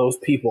feed all those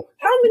people?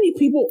 How many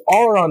people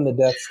are on the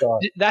Death Star?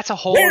 That's a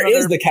whole Where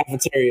is the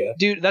cafeteria?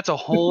 Dude, that's a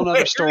whole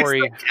other story.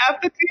 The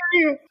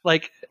cafeteria?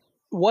 Like,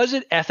 was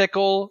it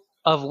ethical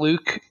of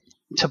Luke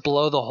to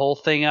blow the whole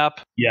thing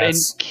up and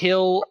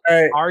kill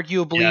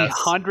arguably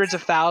hundreds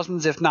of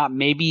thousands, if not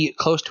maybe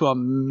close to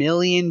 1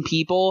 million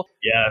people?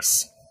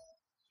 Yes.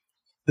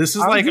 This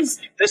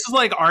is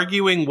like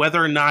arguing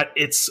whether or not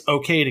it's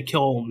okay to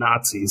kill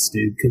Nazis,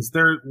 dude, because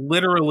they're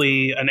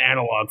literally an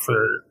analog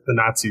for the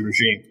Nazi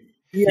regime.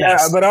 Yeah,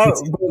 yes. but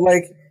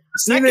like the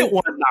second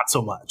one, not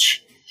so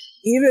much.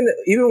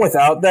 Even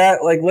without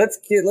that, like let's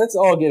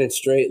all get it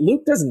straight.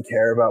 Luke doesn't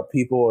care about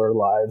people or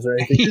lives or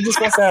anything. He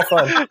just wants to have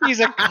fun. He's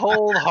a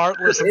cold,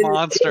 heartless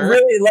monster.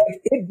 Really,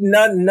 like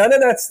none of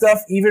that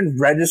stuff even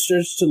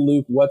registers to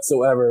Luke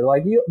whatsoever.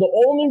 Like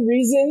the only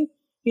reason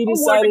he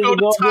decided to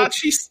go to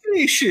Tachi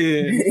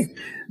Station.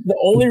 The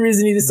only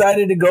reason he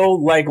decided to go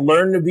like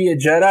learn to be a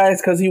Jedi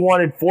is because he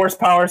wanted force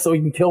power so he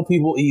can kill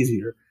people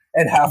easier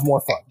and have more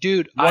fun.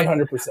 Dude,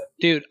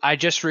 100%. I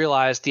just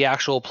realized the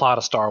actual plot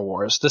of Star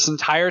Wars. This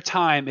entire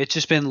time, it's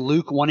just been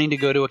Luke wanting to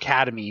go to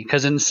Academy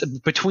because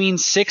between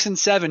 6 and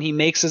 7, he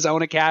makes his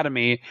own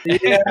Academy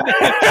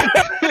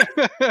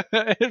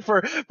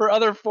for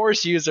other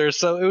Force users.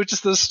 So it was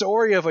just the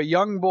story of a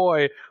young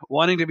boy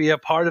wanting to be a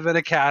part of an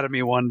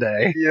Academy one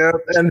day. Yeah,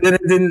 and then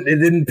it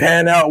didn't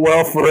pan out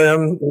well for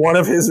him. One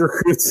of his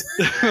recruits,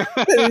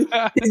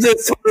 he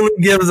just totally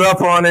gives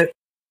up on it.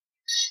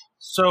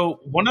 So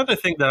one other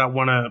thing that I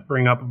want to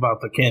bring up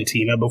about the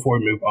cantina before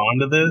we move on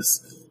to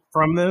this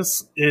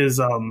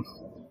is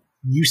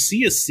you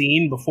see a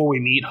scene before we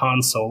meet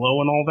Han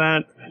Solo and all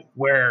that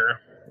where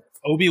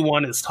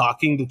Obi-Wan is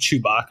talking to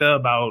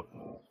Chewbacca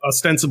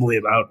ostensibly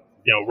about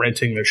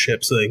renting their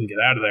ship so they can get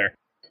out of there,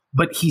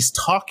 but he's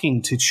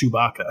talking to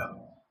Chewbacca.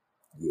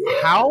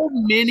 Yeah. How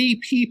many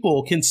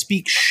people can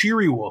speak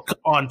Shiriwook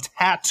on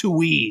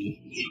Tatooine?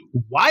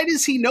 Why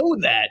does he know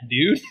that,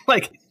 dude?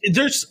 Like,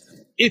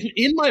 if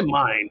in my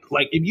mind,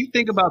 like if you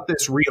think about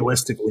this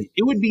realistically,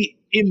 it would be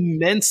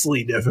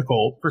immensely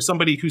difficult for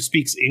somebody who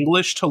speaks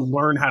English to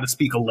learn how to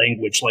speak a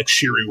language like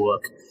Shiriwook.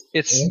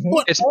 These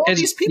people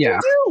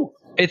do.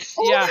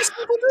 These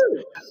people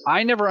do.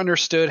 I never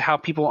understood how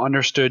people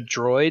understood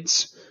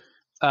droids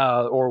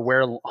or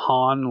where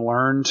Han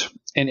learned,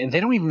 and they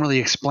don't even really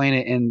explain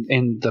it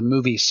in the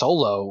movie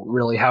Solo.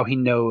 Really, how he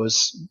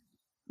knows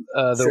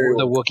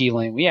the Wookiee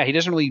language. Yeah,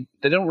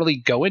 they don't really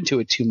go into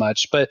it too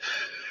much, but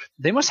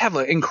they must have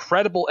an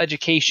incredible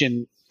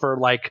education for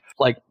like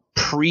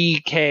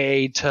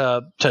pre-K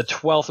to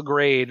 12th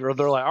grade, where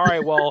they're like, all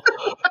right, well,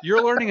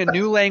 you're learning a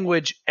new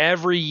language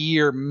every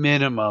year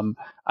minimum.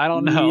 I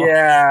don't know.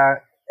 Yeah,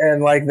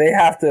 and like they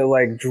have to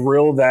like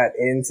drill that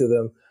into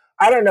them.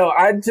 I don't know.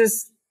 I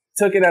just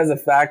took it as a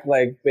fact,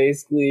 like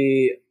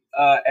basically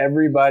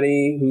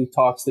everybody who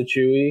talks to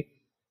Chewie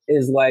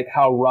is like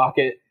how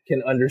Rocket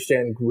can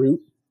understand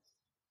Groot.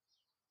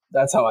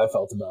 That's how I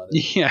felt about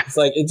it. Yeah. It's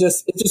like, it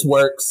just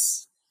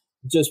works.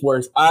 It just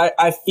works.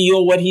 I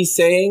feel what he's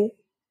saying,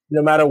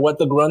 no matter what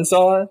the grunts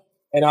are,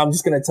 and I'm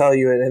just going to tell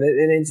you it,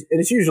 and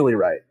it's usually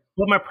right.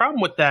 Well, my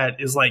problem with that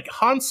is like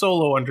Han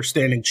Solo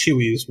understanding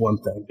Chewie is one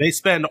thing. They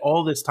spend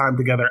all this time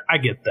together. I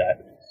get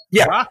that.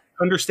 Yeah. Rock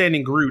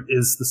understanding Groot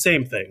is the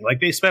same thing. Like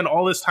they spend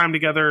all this time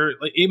together.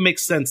 Like, it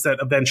makes sense that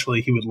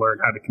eventually he would learn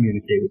how to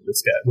communicate with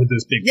this guy, with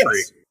this big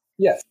tree.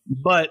 Yes.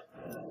 But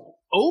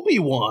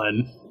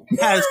Obi-Wan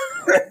has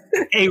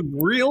a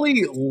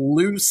really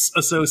loose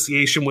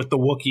association with the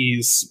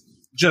Wookiees,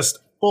 just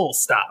full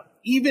stop.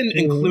 Even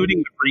including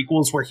the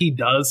prequels where he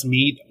does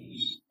meet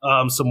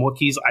some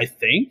Wookiees, I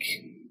think.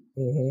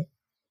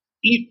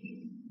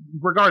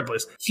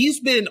 Regardless,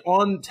 he's been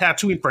on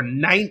Tatooine for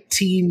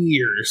 19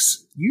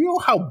 years. you know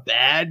how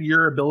bad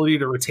your ability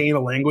to retain a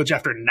language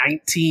after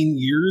 19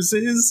 years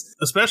is?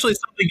 Especially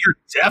something you're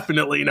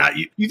definitely not.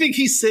 You think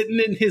he's sitting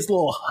in his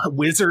little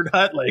wizard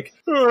hut like,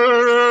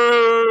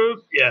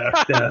 yeah.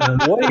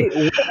 What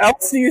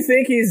else do you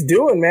think he's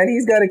doing, man?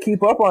 He's got to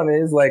keep up on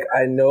it. He's like,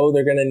 I know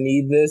they're going to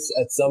need this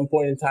at some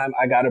point in time.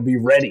 I got to be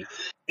ready.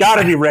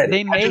 Gotta be ready.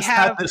 They may I just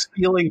have this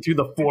feeling through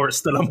the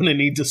Force that I'm going to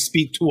need to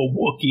speak to a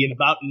Wookiee in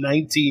about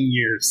 19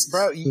 years.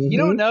 Bro, you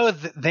don't know.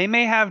 They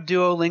may have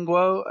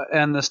Duolingo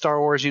in the Star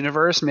Wars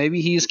universe.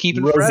 Maybe he's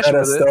keeping fresh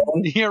with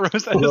Stone. it. Yeah,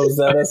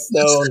 Rosetta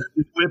Stone.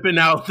 Whipping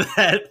out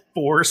that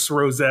Force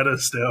Rosetta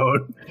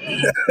Stone.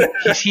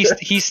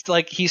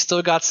 He's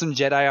still got some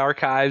Jedi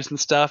archives and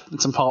stuff,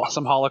 and some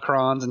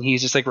holocrons, and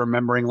he's just like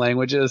remembering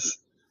languages.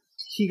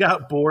 He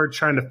got bored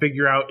trying to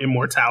figure out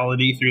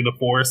immortality through the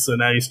Force, so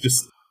now he's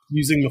just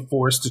using the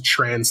Force to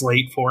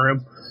translate for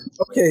him.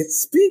 Okay,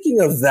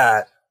 speaking of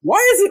that, why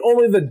is it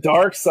only the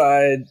dark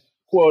side,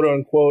 quote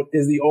unquote,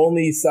 is the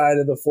only side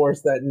of the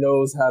Force that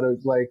knows how to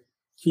like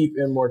keep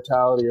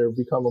immortality or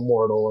become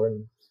immortal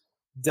and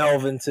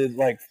delve into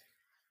like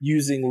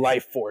using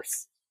life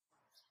force?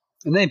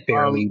 And they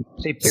barely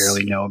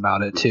know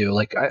about it too.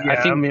 Like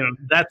I mean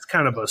that's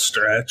kind of a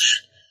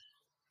stretch,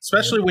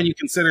 especially when you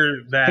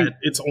consider that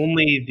it's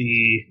only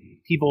the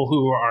people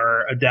who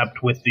are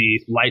adept with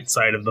the light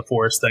side of the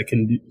Force that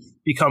can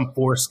become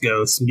Force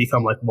ghosts and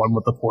become like one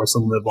with the Force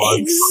and live on.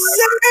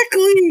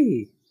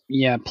 Exactly.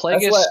 Yeah,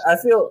 Plagueis. That's what I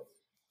feel.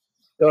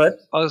 Go ahead.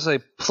 I was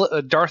like,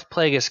 Darth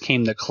Plagueis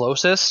came the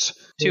closest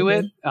to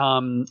it,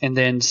 and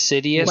then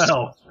Sidious.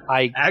 Well,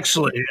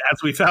 actually,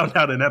 as we found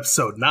out in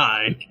Episode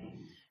 9.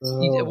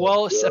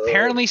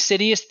 Apparently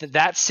Sidious,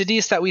 that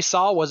Sidious that we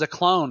saw was a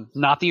clone,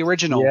 not the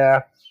original.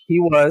 Yeah, he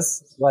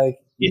was. Like,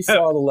 you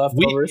saw the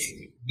leftovers.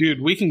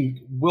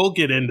 We'll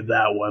get into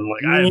that one.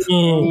 Like,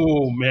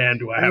 oh man,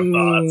 do I have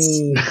thoughts?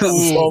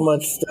 So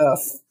much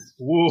stuff.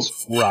 Oof.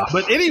 Rough.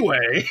 But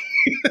anyway,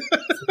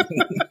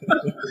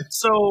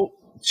 so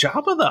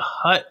Jabba the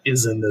Hutt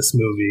is in this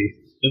movie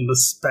in the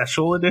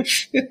special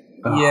edition.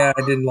 Yeah,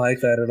 I didn't like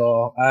that at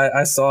all.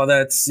 I saw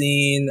that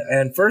scene,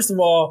 and first of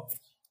all,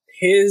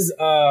 his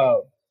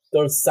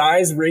the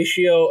size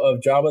ratio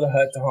of Jabba the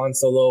Hutt to Han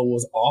Solo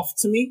was off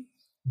to me.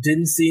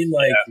 Didn't seem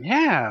like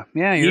you're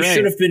he right.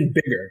 should have been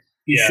bigger.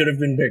 He should have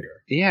been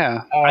bigger.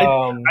 Yeah.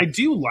 I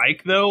do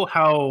like, though,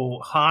 how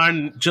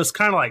Han just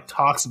kind of like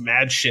talks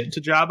mad shit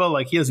to Jabba.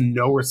 Like, he has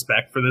no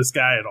respect for this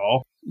guy at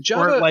all.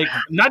 Jabba, or, like,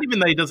 not even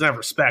that he doesn't have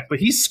respect, but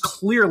he's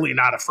clearly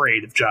not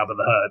afraid of Jabba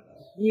the Hutt.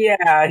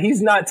 Yeah,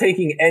 he's not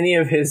taking any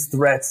of his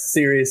threats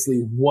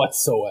seriously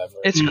whatsoever.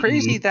 It's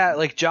crazy that,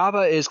 like,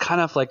 Jabba is kind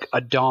of like a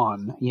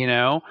Don, you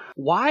know?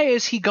 Why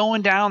is he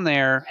going down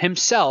there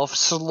himself,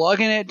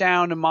 slugging it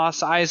down to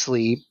Mos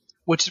Eisley,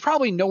 which is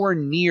probably nowhere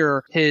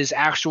near his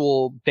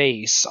actual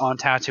base on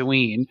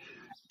Tatooine,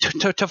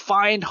 to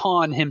find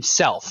Han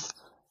himself?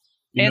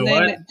 You know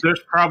what? There's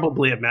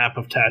probably a map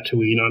of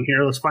Tatooine on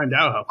here. Let's find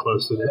out how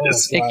close it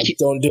is.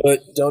 Don't do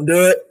it. Don't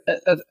do it.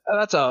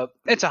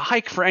 It's a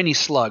hike for any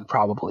slug,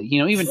 probably.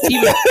 You know,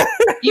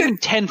 even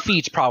 10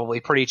 feet's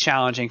probably pretty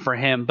challenging for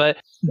him. But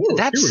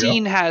that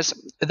scene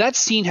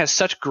has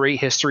such great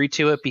history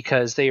to it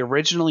because they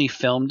originally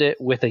filmed it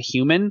with a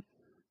human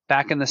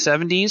back in the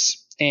 70s,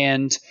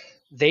 and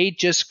they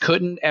just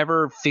couldn't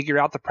ever figure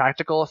out the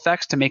practical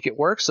effects to make it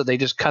work, so they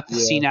just cut the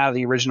scene out of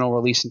the original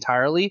release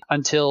entirely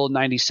until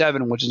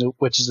 97,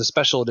 which is the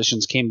special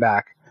editions came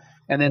back,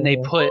 and then they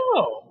put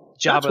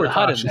Jabba the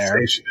Hutt in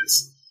there.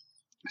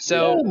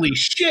 So holy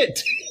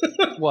shit!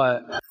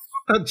 What?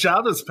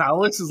 Jabba's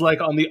palace is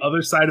like on the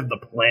other side of the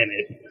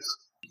planet.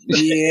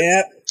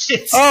 Yeah.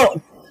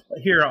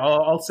 Here,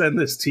 I'll send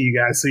this to you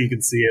guys so you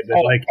can see it. But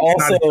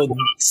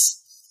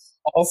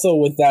also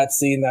with that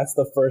scene, that's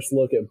the first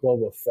look at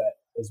Boba Fett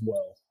as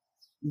well.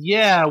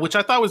 Yeah, which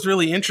I thought was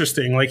really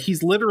interesting. Like,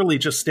 he's literally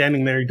just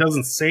standing there. He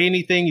doesn't say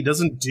anything. He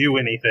doesn't do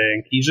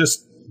anything. He's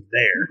just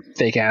there.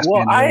 Fake ass.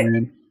 Well,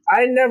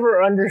 I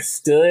never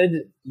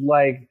understood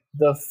like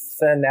the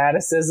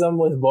fanaticism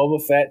with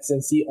Boba Fett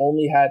since he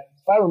only had,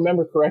 if I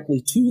remember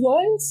correctly, 2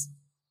 lines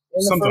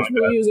in the first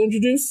movie he was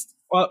introduced.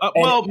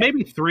 Well,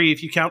 maybe 3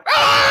 if you count.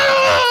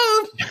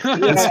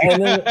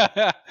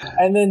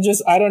 and then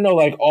just, I don't know,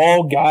 like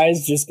all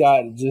guys just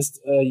got just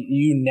a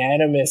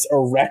unanimous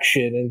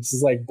erection, and it's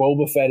just like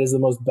Boba Fett is the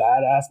most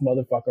badass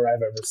motherfucker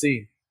I've ever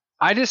seen.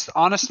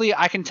 Honestly,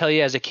 I can tell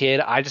you as a kid,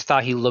 I just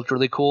thought he looked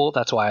really cool.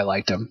 That's why I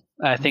liked him.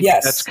 I think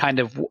that's kind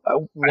of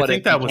what I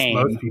think that became.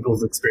 Was most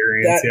people's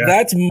experience.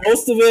 That's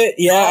most of it.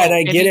 Yeah, and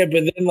I get it,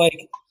 but then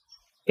like,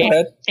 go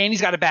ahead. And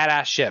he's got a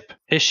badass ship.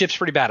 His ship's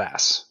pretty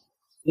badass.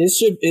 His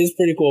ship is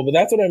pretty cool, but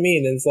that's what I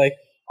mean. And it's like,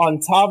 on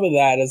top of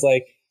that, it's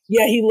like,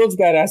 yeah, he looks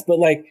badass, but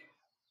like,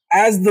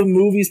 as the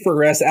movies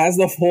progress, as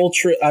the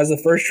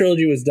first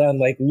trilogy was done,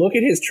 like, look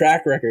at his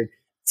track record.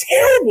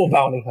 Terrible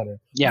bounty hunter.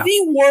 Yeah.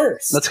 The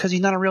worst. That's because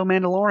he's not a real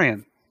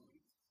Mandalorian.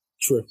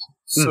 True.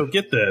 So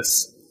get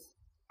this.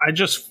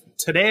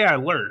 Today I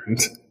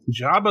learned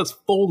Jabba's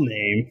full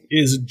name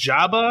is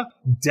Jabba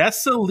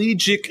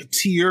Desaligic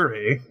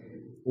Tiure.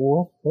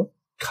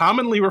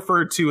 commonly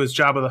referred to as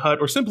Jabba the Hutt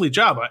or simply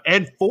Jabba,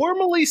 and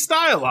formally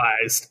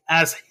stylized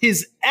as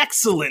His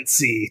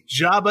Excellency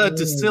Jabba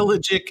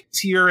Desilagic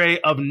Tiare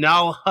of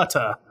Nal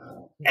Hutta,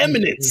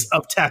 Eminence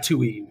of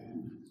Tatooine.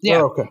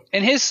 Yeah, Oh, okay.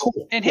 And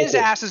his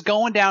ass is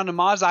going down to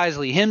Mos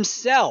Eisley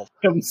himself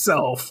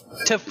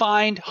to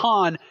find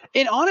Han.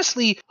 And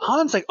honestly,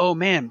 Han's like, oh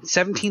man,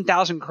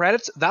 17,000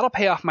 credits, that'll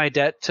pay off my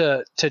debt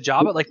to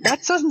Jabba. Like,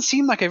 that doesn't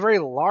seem like a very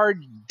large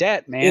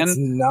debt, man. It's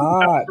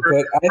not.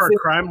 For but a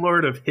crime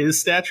lord of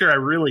his stature, I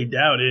really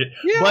doubt it.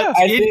 Yeah, but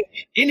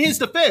in his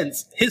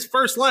defense, his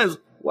first line is,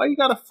 why you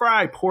gotta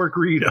fry poor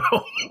Greedo?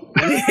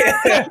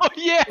 Yeah. Oh,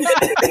 yeah.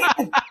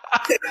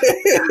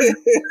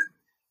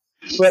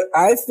 But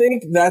I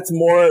think that's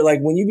more like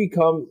when you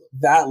become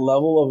that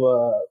level of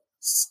a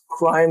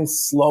crime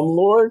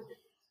slumlord,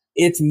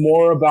 it's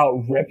more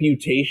about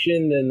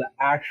reputation than the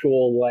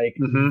actual like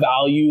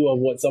value of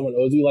what someone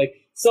owes you. Like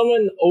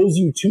someone owes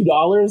you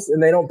 $2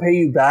 and they don't pay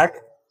you back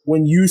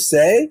when you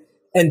say,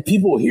 and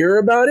people hear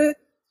about it,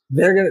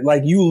 they're gonna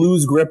like you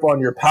lose grip on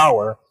your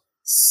power.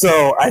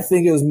 So I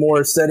think it was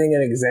more setting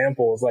an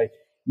example. It's like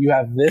you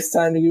have this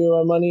time to give me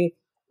my money,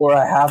 or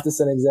I have to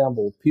set an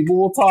example. People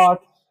will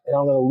talk. And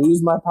I'm going to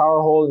lose my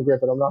power, hold, and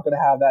grip, and I'm not going to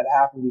have that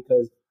happen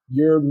because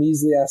your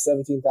measly ass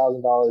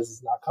 $17,000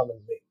 is not coming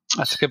to me.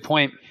 That's a good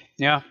point.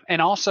 Yeah, and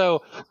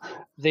also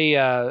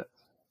the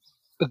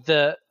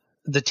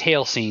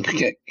tail scene.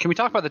 Can we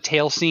talk about the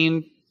tail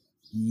scene?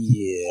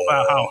 Yeah.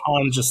 About how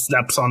Han just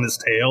steps on his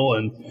tail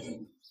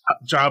and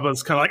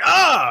Jabba's kind of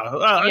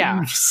like,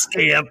 yeah,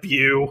 scamp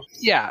you.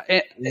 Yeah,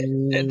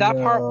 and that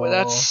part,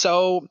 that's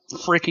so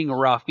freaking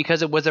rough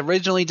because it was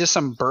originally just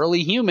some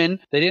burly human.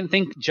 They didn't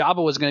think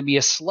Jabba was going to be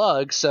a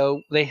slug,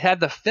 so they had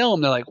the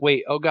film. They're like,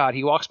 wait, oh god,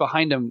 he walks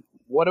behind him.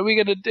 What are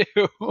we going to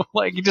do?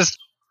 Like, you just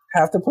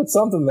have to put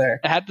something there.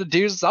 Had to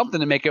do something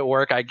to make it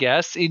work, I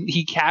guess.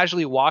 He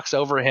casually walks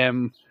over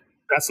him.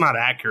 That's not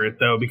accurate,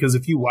 though, because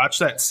if you watch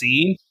that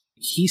scene,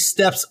 he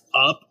steps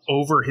up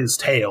over his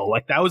tail.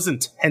 Like, that was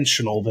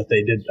intentional that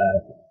they did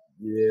that.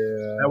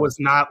 Yeah. That was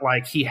not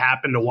like he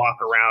happened to walk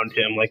around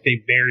him. Like,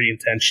 they very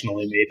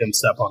intentionally made him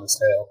step on his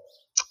tail.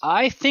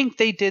 I think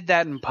they did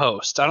that in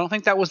post. I don't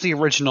think that was the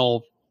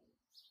original.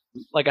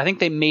 Like, I think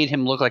they made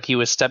him look like he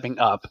was stepping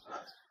up.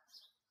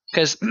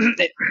 Because,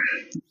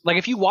 like,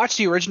 if you watch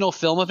the original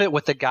film of it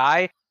with the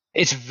guy,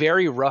 it's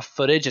very rough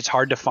footage. It's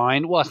hard to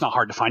find. Well, it's not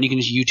hard to find. You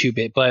can just YouTube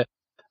it. But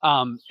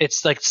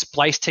it's like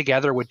spliced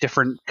together with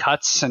different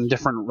cuts and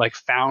different like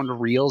found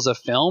reels of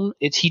film.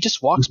 He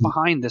just walks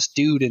behind this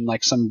dude in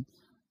like some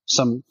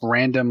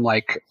random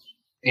like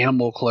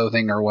animal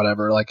clothing or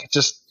whatever. Like,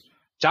 just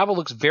Jabba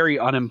looks very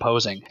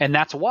unimposing, and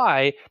that's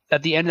why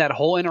at the end of that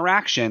whole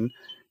interaction,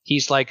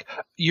 he's like,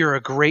 "You're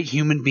a great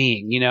human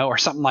being," or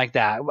something like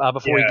that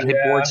before he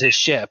boards his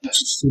ship.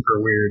 It's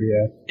super weird.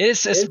 Yeah,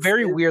 it's a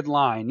very weird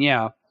line.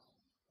 Yeah.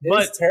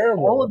 But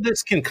terrible. All of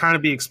this can kind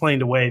of be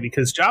explained away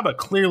because Jabba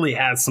clearly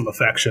has some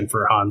affection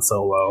for Han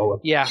Solo.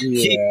 Yeah. Han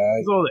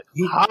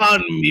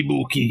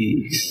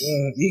Mibuki.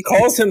 He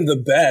calls him the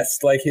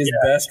best, like his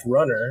best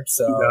runner.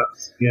 So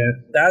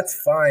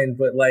that's fine.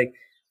 But like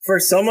for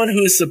someone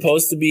who's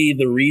supposed to be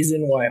the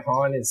reason why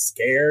Han is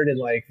scared and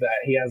like that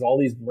he has all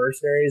these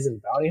mercenaries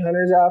and bounty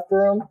hunters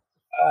after him,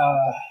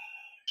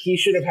 he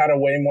should have had a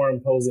way more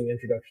imposing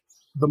introduction.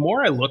 The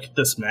more I look at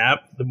this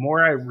map, the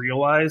more I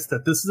realize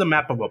that this is a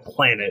map of a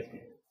planet.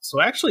 So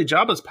actually,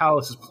 Jabba's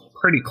palace is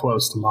pretty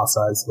close to Mos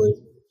Eisley.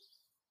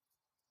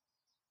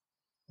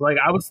 Like,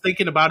 I was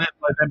thinking about it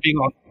like them being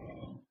on.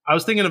 I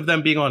was thinking of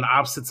them being on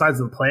opposite sides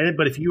of the planet,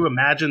 but if you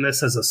imagine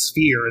this as a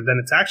sphere, then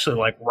it's actually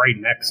like right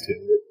next to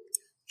it.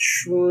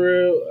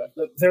 True.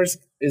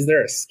 Is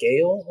there a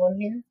scale on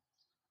here?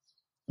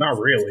 Not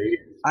really.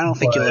 I don't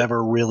think I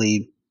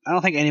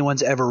don't think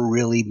anyone's ever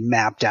really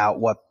mapped out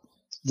what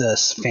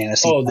this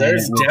fantasy. Oh,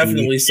 there's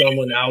definitely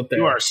someone out there.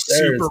 You are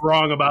super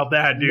wrong about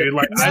that, dude.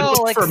 Like, no, I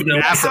looked like, for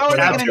maps. How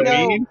are they going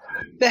to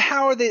know?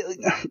 How are they?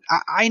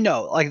 I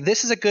know, like,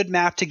 this is a good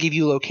map to give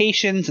you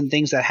locations and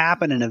things that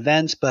happen and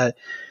events, but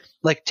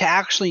like to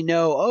actually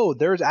know, oh,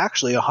 there's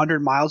actually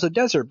 100 miles of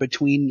desert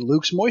between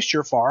Luke's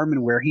moisture farm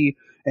and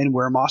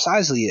where Mos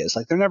Eisley is.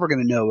 Like, they're never going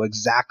to know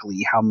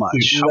exactly how much.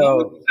 Dude,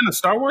 a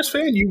Star Wars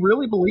fan, you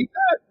really believe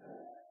that?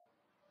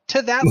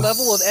 To that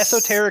level of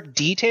esoteric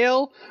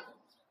detail.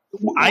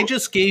 I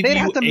just gave They'd you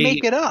have to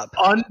make it up.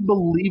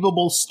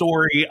 Unbelievable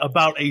story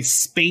about a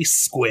space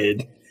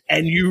squid,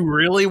 and you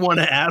really want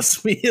to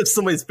ask me if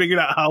somebody's figured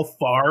out how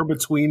far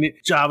between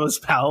Jabba's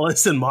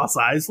palace and Mos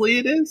Eisley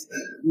it is?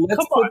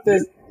 Let's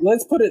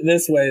put it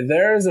this way: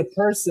 there's a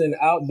person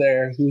out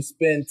there who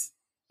spent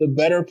the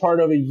better part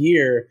of a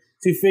year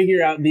to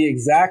figure out the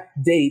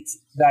exact date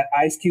that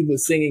Ice Cube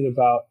was singing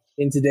about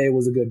in Today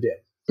Was a Good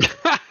Day.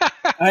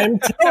 I'm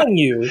telling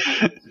you.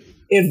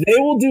 If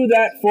they will do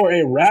that for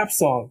a rap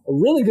song, a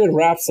really good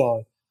rap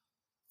song,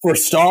 for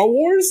Star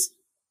Wars,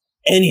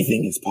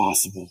 anything is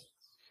possible.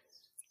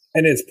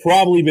 And it's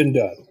probably been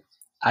done.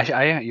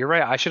 You're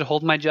right. I should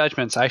hold my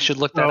judgments. I should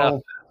look that up.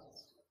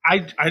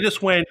 I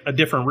just went a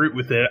different route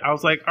with it. I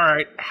was like, all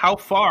right, how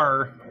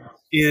far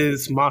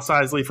is Mos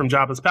Eisley from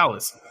Jabba's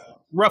palace.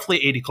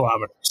 Roughly 80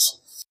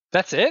 kilometers.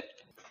 That's it?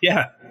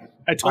 Yeah.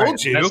 I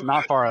told you. That's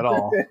not far at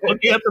all.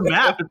 Looking at the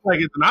map,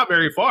 it's not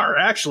very far,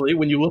 actually,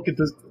 when you look at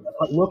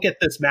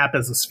this map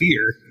as a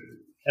sphere.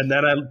 And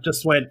then I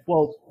just went,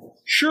 well,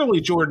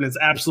 surely Jordan is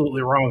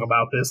absolutely wrong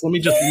about this. Let me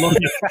just look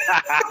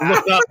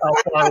up how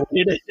far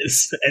it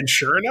is. And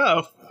sure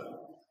enough.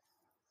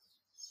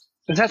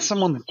 Is that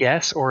someone's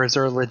guess, or is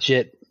there a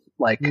legit,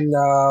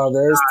 No,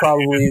 there's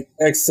probably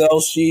Excel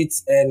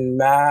sheets and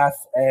math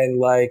and,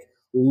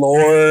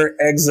 lore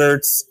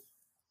excerpts.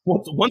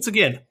 Once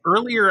again,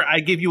 earlier I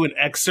gave you an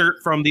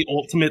excerpt from the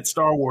Ultimate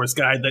Star Wars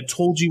Guide that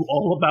told you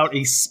all about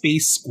a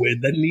space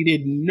squid that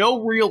needed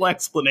no real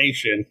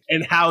explanation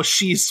and how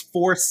she's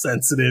force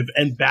sensitive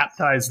and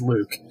baptized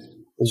Luke.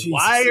 Jesus.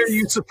 Why are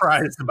you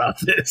surprised about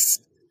this?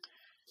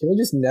 Can we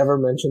just never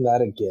mention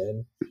that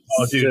again?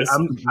 Oh, dude,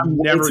 I'm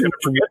never going to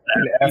forget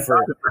that.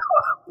 Effort.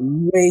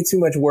 Way too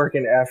much work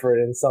and effort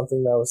in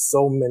something that was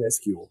so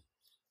minuscule.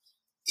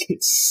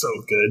 It's so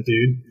good,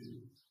 dude.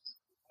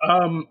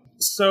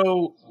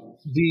 So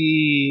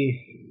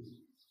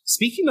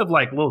speaking of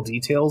little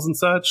details and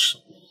such,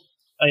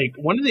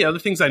 one of the other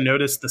things I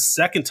noticed the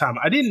second time,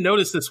 I didn't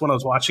notice this when I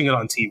was watching it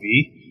on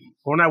TV,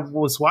 but when I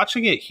was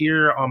watching it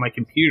here on my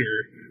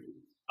computer,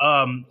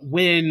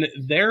 when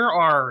there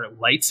are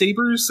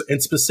lightsabers,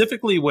 and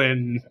specifically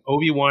when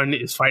Obi-Wan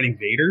is fighting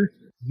Vader,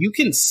 you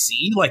can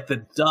see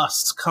the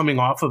dust coming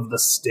off of the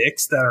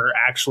sticks that are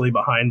actually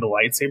behind the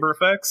lightsaber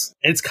effects.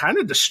 And it's kind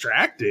of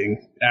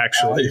distracting,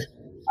 actually.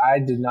 I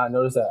did not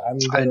notice that. I'm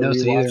going to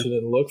rewatch it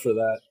and look for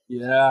that.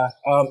 Yeah.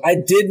 I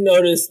did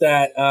notice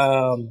that,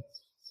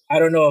 I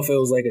don't know if it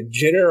was a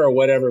jitter or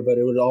whatever, but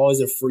it was always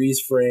a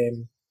freeze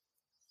frame,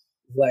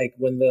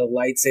 when the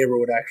lightsaber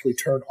would actually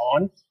turn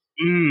on.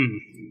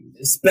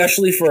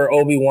 Especially for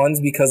Obi-Wan's,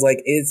 because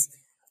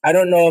I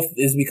don't know if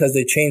it's because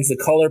they changed the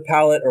color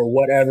palette or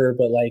whatever,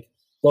 but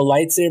the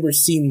lightsabers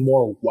seem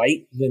more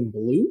white than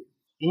blue.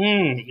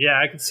 Yeah,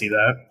 I can see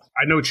that.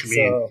 I know what you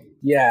mean. So,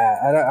 yeah,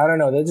 I don't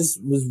know. That just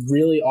was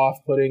really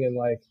off-putting and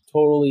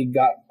totally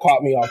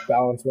caught me off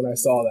balance when I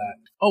saw that.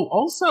 Oh,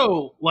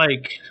 also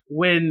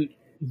when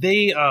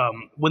they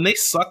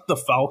suck the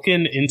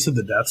Falcon into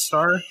the Death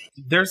Star,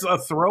 there's a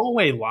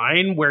throwaway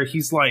line where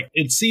he's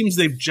it seems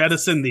they've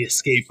jettisoned the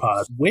escape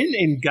pod. When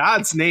in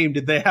God's name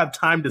did they have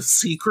time to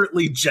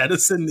secretly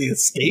jettison the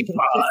escape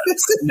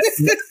pods?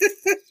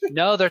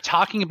 No, they're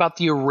talking about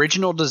the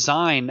original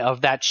design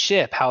of that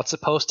ship, how it's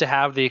supposed to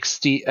have the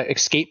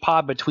escape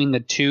pod between the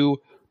two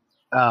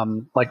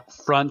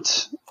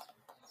front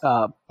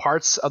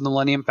parts of the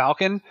Millennium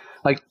Falcon.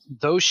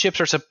 Those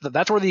ships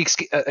that's where the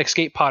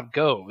escape pod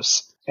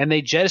goes. And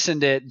they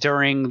jettisoned it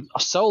during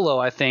Solo,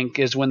 I think,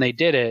 is when they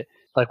did it.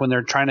 When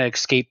they're trying to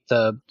escape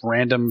the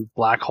random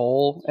black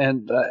hole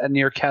and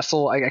near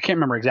Kessel. I can't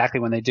remember exactly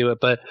when they do it,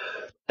 but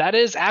that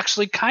is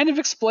actually kind of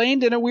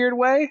explained in a weird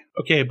way.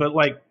 Okay, but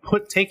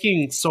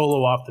taking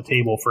Solo off the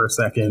table for a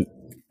second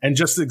and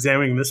just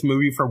examining this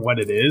movie for what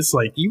it is,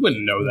 you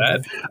wouldn't know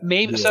that.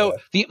 Maybe. Yeah. So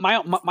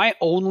my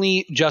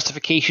only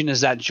justification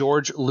is that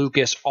George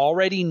Lucas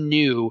already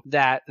knew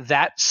that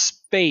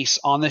space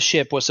on the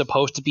ship was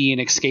supposed to be an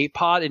escape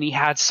pod, and he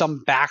had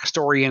some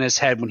backstory in his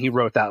head when he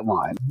wrote that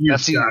line. You've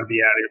got to be out of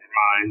your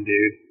mind,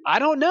 dude. I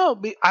don't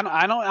know.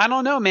 I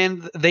don't know,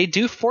 man. They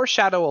do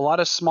foreshadow a lot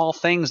of small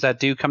things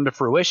that do come to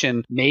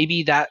fruition.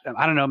 Maybe I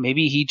don't know.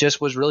 Maybe he just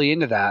was really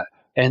into that,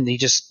 and he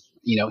just,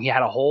 he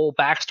had a whole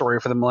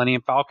backstory for the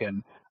Millennium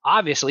Falcon.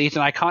 Obviously, it's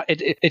an icon.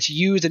 It's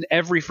used in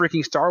every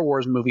freaking Star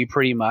Wars movie,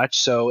 pretty much.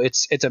 So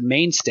it's a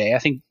mainstay. I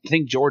think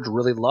George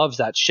really loves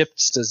that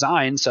ship's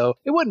design. So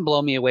it wouldn't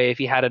blow me away if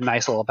he had a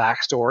nice little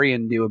backstory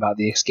and knew about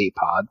the escape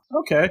pod.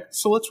 Okay,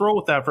 so let's roll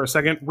with that for a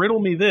second.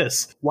 Riddle me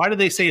this: why do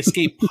they say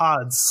escape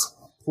pods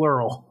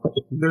plural?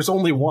 There's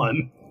only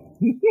one.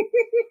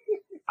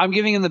 I'm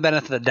giving him the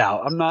benefit of the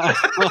doubt. I'm not.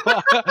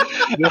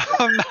 I'm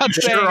not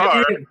saying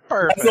it's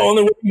perfect. That's the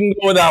only way you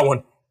can go with that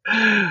one.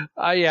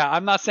 Yeah,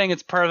 I'm not saying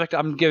it's perfect.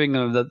 I'm giving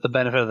him the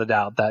benefit of the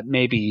doubt that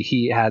maybe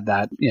he had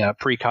that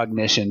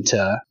precognition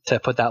to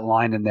put that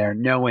line in there,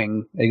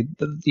 knowing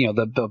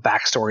the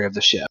backstory of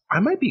the ship. I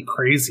might be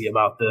crazy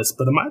about this,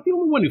 but am I the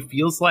only one who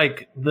feels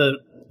like the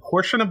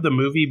portion of the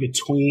movie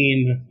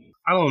between,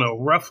 I don't know,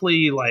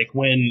 roughly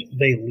when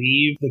they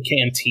leave the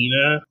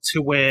cantina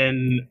to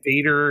when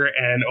Vader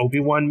and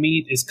Obi-Wan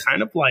meet is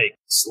kind of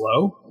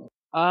slow?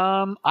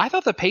 I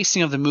thought the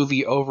pacing of the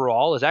movie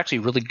overall is actually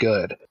really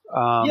good.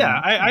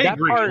 I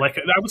agree.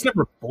 I was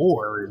never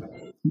bored,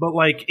 but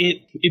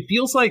it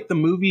feels like the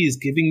movie is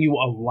giving you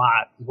a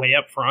lot way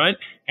up front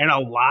and a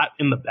lot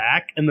in the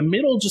back, and the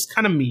middle just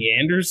kind of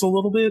meanders a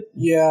little bit.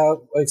 Yeah,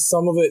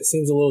 some of it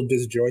seems a little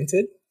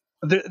disjointed.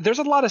 There's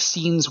a lot of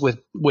scenes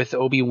with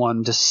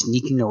Obi-Wan just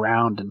sneaking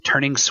around and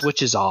turning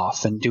switches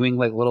off and doing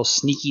little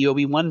sneaky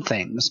Obi-Wan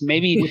things.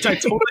 Maybe which I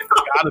totally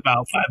forgot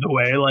about, by the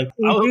way. I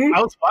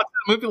was watching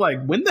the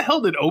movie when the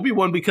hell did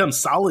Obi-Wan become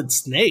Solid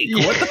Snake?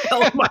 What the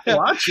hell am I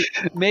watching?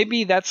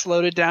 Maybe that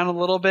slowed it down a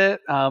little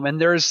bit.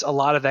 And there's a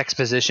lot of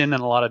exposition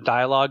and a lot of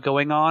dialogue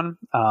going on.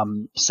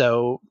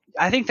 So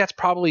I think that's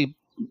probably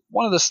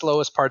one of the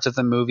slowest parts of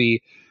the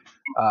movie.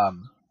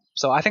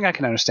 So I think I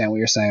can understand what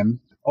you're saying.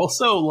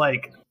 Also,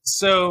 like,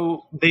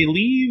 so they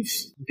leave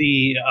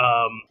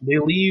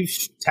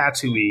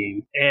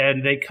Tatooine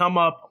and they come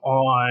up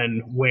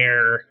on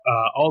where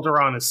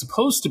Alderaan is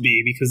supposed to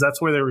be, because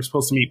that's where they were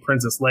supposed to meet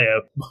Princess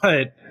Leia.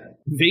 But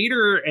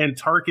Vader and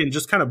Tarkin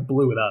just kind of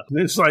blew it up. And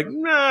it's like,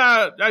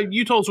 nah,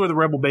 you told us where the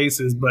Rebel base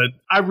is, but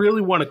I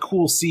really want a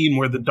cool scene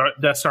where the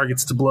Death Star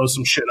gets to blow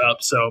some shit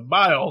up. So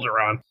bye,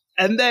 Alderaan.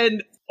 And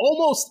then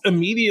almost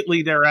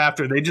immediately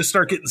thereafter, they just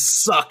start getting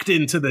sucked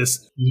into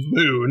this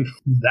moon.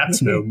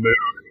 That's no moon.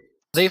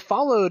 They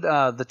followed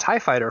the TIE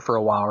fighter for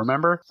a while,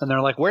 remember? And they're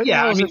like, where the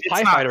hell is this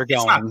TIE fighter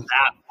going?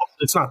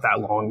 It's not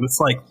that long. It's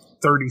like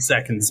 30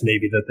 seconds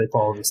maybe that they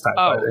follow this TIE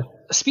fighter.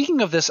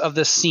 Speaking of this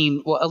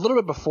scene, well, a little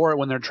bit before it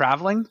when they're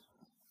traveling,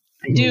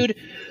 dude,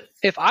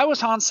 if I was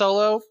Han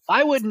Solo,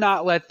 I would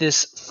not let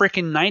this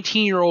freaking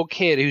 19-year-old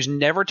kid who's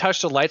never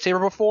touched a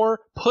lightsaber before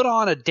put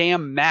on a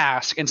damn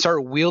mask and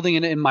start wielding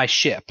it in my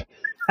ship.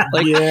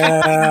 Like,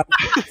 yeah.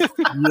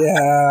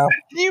 Can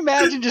you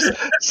imagine just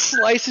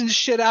slicing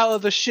shit out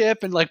of the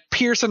ship and like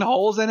piercing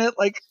holes in it?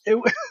 Like,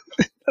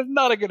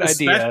 not a good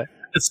idea.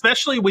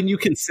 Especially when you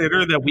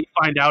consider that we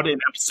find out in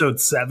episode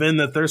 7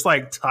 that there's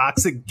like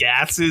toxic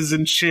gases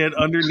and shit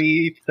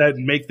underneath that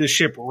make the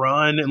ship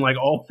run and like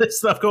all this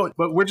stuff going.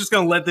 But we're just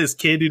going to let this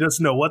kid who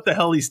doesn't know what the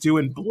hell he's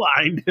doing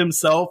blind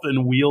himself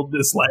and wield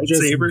this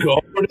lightsaber.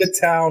 Just go to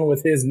town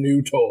with his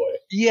new toy.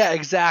 Yeah,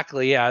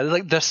 exactly. Yeah,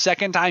 like the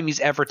second time he's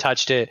ever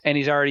touched it, and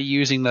he's already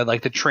using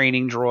the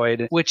training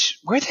droid. Which,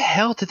 where the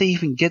hell did they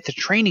even get the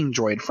training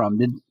droid from?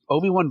 Did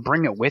Obi-Wan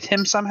bring it with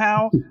him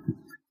somehow?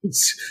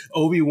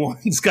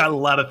 Obi-Wan's got a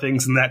lot of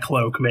things in that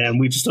cloak, man.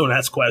 We just don't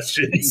ask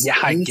questions. Yeah,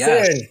 I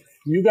guess.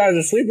 You guys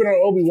are sleeping on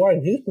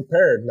Obi-Wan. He's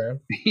prepared, man.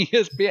 He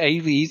is. Yeah,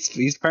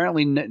 he's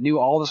apparently knew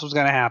all this was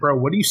going to happen. Bro,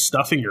 what are you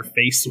stuffing your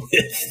face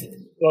with?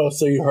 Oh,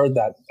 so you heard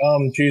that.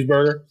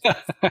 Cheeseburger.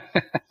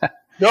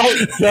 No,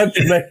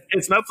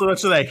 it's not so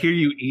much that I hear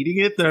you eating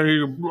it.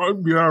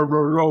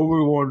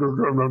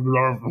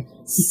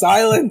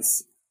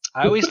 Silence.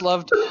 I always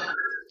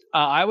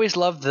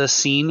loved the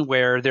scene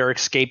where they're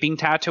escaping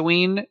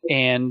Tatooine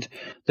and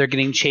they're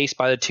getting chased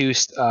by the two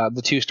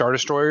Star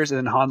Destroyers,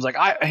 and then Han's like,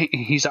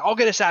 he's like, I'll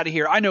get us out of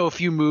here. I know a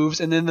few moves,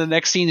 and then the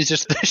next scene is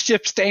just the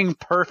ship staying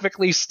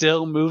perfectly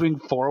still, moving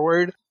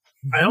forward.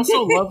 I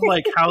also love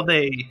like how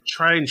they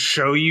try and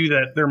show you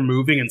that they're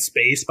moving in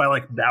space by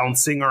like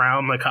bouncing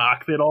around the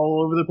cockpit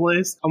all over the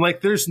place. I'm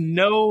like, there's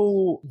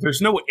no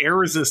air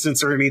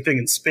resistance or anything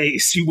in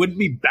space. You wouldn't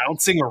be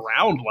bouncing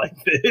around like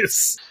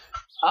this.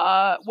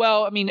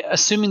 Well, I mean,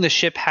 assuming the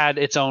ship had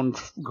its own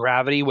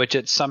gravity, which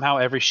somehow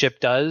every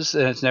ship does,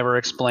 and it's never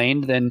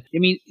explained, then I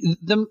mean,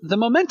 the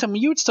momentum,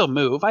 you would still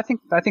move. I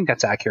think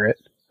that's accurate.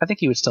 I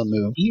think you would still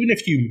move. Even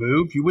if you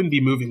move, you wouldn't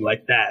be moving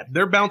like that.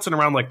 They're bouncing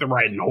around like they're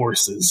riding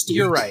horses, dude.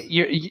 You're right.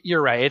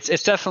 You're right.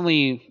 It's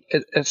definitely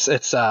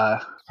it's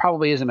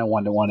probably isn't a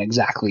 1-to-1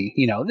 exactly.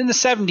 You know, in the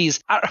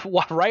 70s,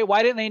 right?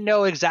 Why didn't they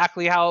know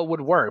exactly how it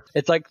would work?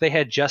 It's like they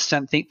had just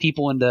sent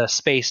people into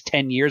space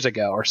 10 years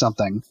ago or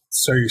something.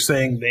 So you're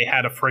saying they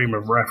had a frame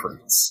of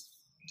reference?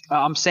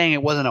 I'm saying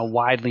it wasn't a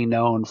widely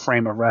known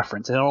frame of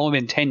reference. It had only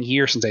been 10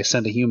 years since they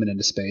sent a human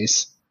into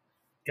space.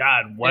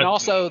 God, what? And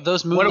also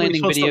those moon landing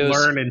videos. What are we supposed to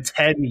learn in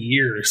 10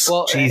 years?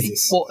 Well,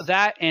 Jesus. Well,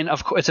 that, and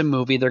of course, it's a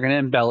movie. They're going to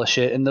embellish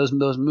it, and those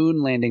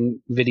moon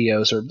landing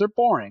videos they're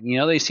boring. You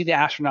know, they see the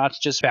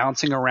astronauts just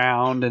bouncing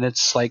around, and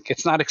it's like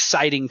it's not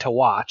exciting to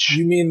watch.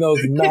 You mean those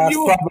mass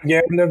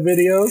propaganda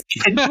videos?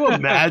 Can you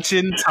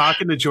imagine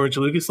talking to George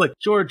Lucas like,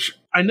 George,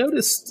 I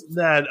noticed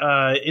that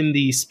in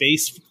the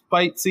space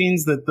fight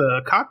scenes that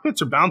the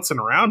cockpits are bouncing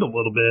around a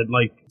little bit.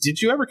 Like,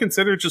 did you ever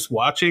consider just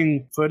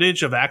watching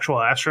footage of actual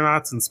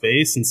astronauts in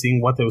space and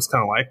seeing what it was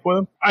kind of like for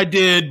them? I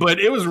did, but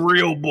it was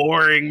real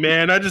boring,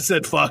 man. I just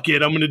said, fuck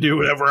it, I'm going to do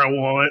whatever I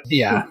want.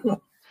 Yeah.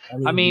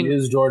 I mean, he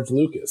is George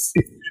Lucas.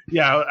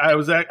 Yeah,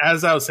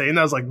 as I was saying,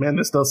 I was like, man,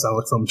 this does sound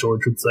like something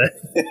George would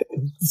say.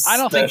 I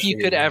don't think you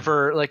could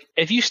ever, like,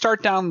 if you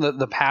start down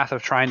the path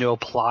of trying to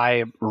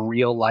apply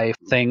real life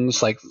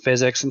things like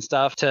physics and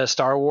stuff to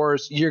Star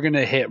Wars, you're going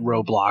to hit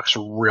roadblocks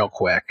real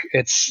quick.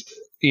 It's,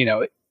 you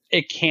know,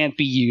 it can't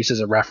be used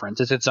as a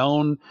reference. It's its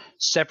own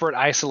separate,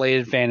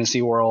 isolated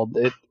fantasy world.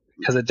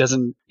 Because it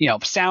doesn't, you know,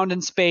 sound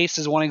in space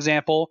is one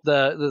example.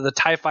 The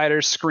TIE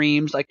fighter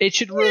screams, like, it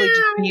should really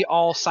just be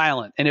all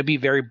silent, and it'd be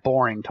very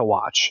boring to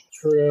watch.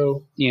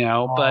 True. You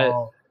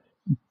know,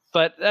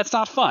 but that's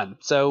not fun.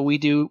 So we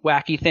do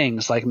wacky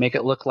things like make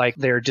it look like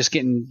they're just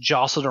getting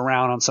jostled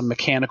around on some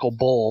mechanical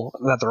bull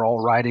that they're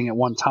all riding at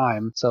one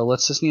time. So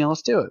let's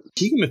do it.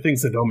 Speaking of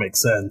things that don't make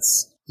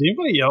sense, did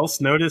anybody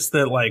else notice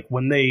that, like,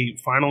 when they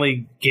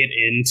finally get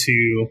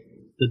into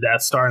the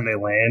Death Star and they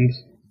land,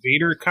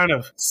 Vader kind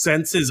of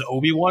senses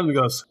Obi-Wan and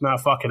goes, nah,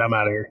 fuck it, I'm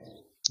out of here.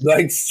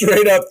 Like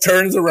straight up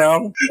turns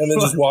around and then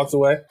just walks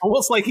away.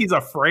 Almost like he's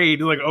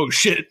afraid. Like, oh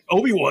shit,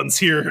 Obi-Wan's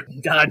here.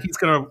 God, he's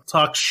gonna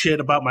talk shit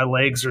about my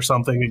legs or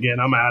something again.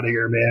 I'm out of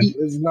here, man.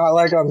 It's not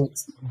like I'm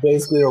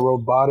basically a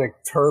robotic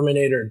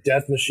Terminator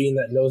death machine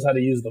that knows how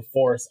to use the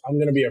Force. I'm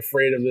gonna be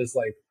afraid of this,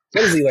 like,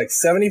 what is he, like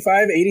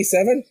 75,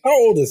 87? How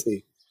old is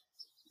he?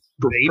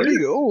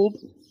 Pretty old.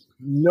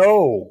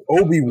 No,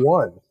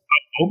 Obi-Wan.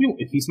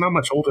 He's not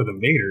much older than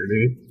Vader,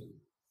 dude.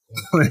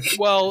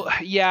 Well,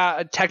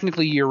 yeah,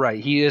 technically you're right.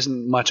 He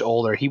isn't much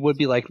older. He would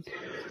be like,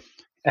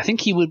 I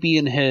think he would be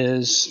in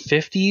his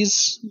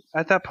 50s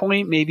at that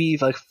point, maybe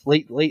like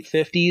late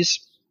 50s.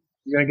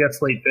 You're gonna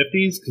guess late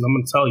 50s? Because I'm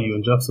gonna tell you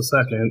in just a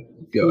second.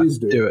 Please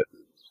do it.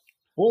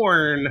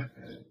 Born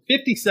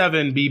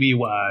 57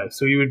 BBY,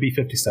 so he would be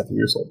 57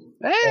 years old.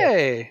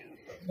 Hey!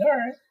 All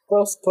right.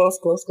 Close. Yeah,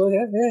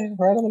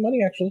 right on the money,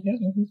 actually. Yeah.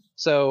 Mm-hmm.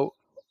 So,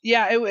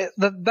 yeah,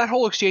 that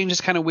whole exchange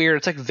is kind of weird.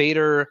 It's like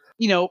Vader,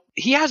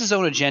 he has his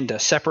own agenda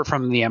separate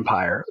from the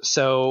Empire.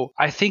 So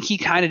I think he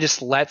kind of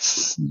just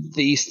lets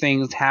these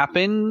things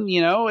happen.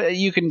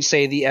 You can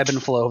say the ebb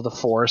and flow of the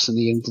Force and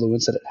the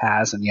influence that it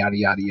has and yada,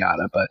 yada,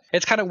 yada. But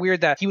it's kind of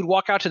weird that he would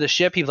walk out to the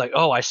ship. He'd be like,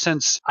 oh, I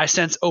sense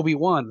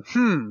Obi-Wan.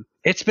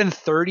 It's been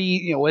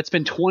it's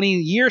been 20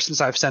 years since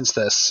I've sensed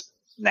this.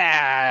 Nah,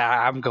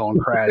 I'm going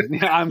crazy.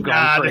 I'm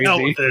going crazy.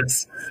 Hell with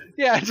this.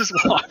 Yeah, it just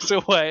walks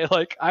away.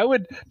 Like, I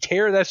would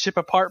tear that ship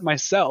apart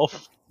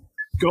myself.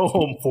 Go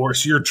home,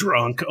 Force. You're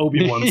drunk.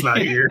 Obi-Wan's not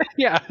here.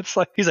 Yeah, it's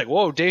like, he's like,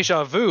 whoa,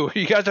 deja vu.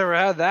 You guys ever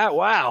had that?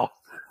 Wow.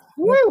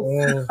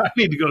 Woo! I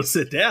need to go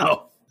sit down.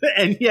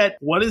 And yet,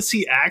 what does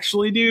he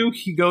actually do?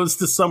 He goes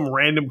to some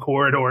random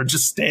corridor and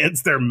just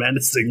stands there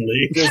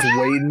menacingly. Just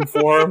waiting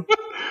for him.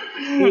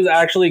 He was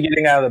actually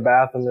getting out of the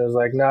bathroom. It was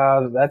like,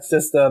 nah, that's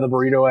just the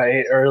burrito I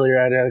ate earlier.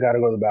 I gotta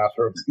go to the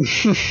bathroom.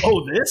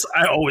 Oh, this?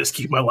 I always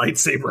keep my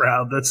lightsaber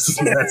out. That's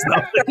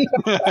nothing.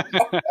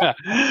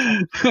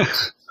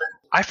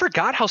 I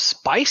forgot how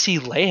spicy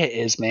Leia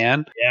is,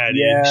 man. Yeah, dude.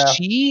 Yeah.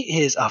 She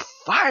is a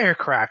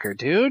firecracker,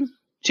 dude.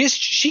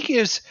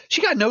 She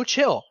got no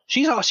chill.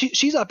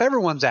 She's up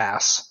everyone's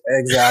ass.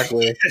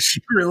 Exactly.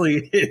 She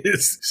really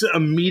is. She's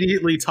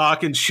immediately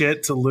talking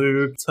shit to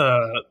Luke,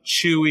 to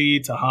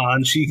Chewie, to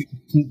Han. She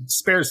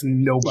spares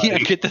nobody. Yeah,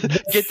 get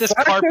this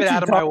carpet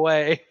out of my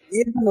way.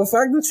 Yeah, the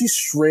fact that she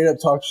straight up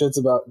talked shits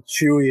about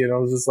Chewie, and I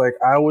was just like,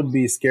 I would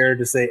be scared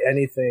to say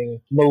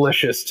anything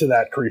malicious to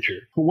that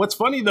creature. What's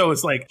funny though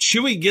is like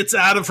Chewie gets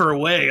out of her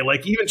way.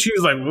 Like even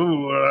Chewie's like,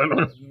 ooh, I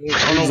don't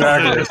know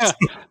about this.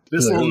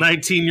 This little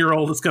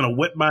 19-year-old is gonna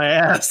whip my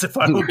ass if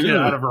I don't get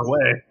out of her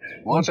way.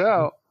 Watch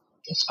out.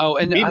 Oh,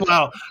 and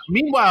meanwhile,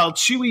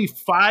 Chewie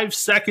 5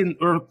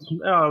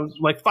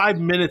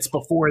 minutes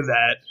before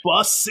that,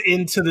 busts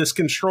into this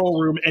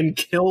control room and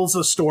kills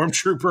a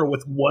stormtrooper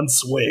with one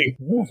swing.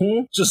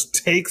 Mm-hmm.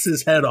 Just takes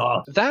his head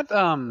off.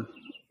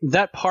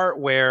 That part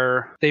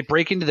where they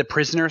break into the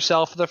prisoner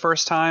cell for the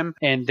first time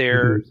and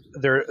they're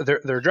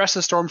dressed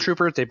as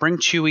stormtroopers. They bring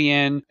Chewie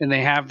in and they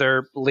have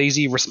their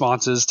lazy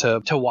responses to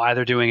why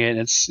they're doing it. And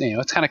it's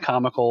it's kind of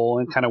comical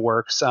and kind of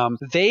works.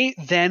 They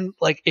then,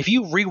 like, if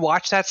you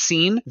rewatch that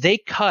scene, they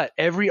cut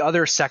every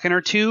other second or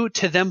two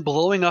to them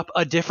blowing up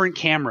a different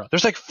camera.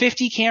 There's like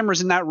 50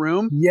 cameras in that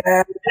room.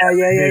 Yeah.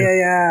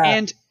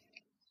 And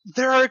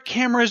there are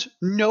cameras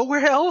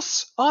nowhere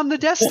else on the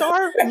Death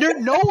Star.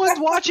 No one's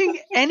watching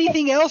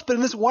anything else, but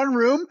in this one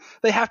room,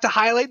 they have to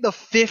highlight the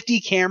 50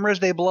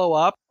 cameras they blow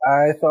up.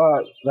 I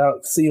thought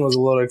that scene was a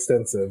little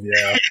extensive,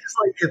 yeah. It's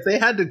like if they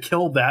had to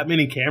kill that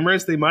many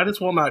cameras, they might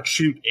as well not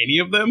shoot any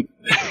of them.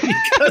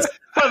 Because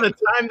by the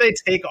time they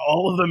take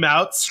all of them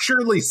out,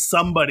 surely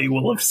somebody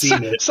will have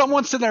seen it.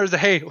 Someone's sitting there and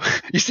says, hey,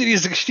 you see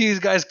these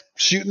guys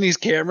shooting these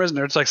cameras, and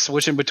they're just like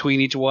switching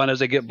between each one as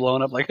they get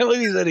blown up. Like, look at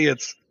these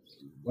idiots.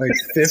 Like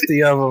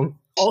 50 of them.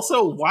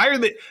 Also, why are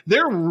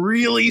they're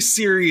really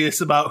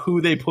serious about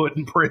who they put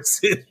in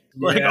prison.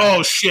 Like,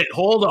 oh shit,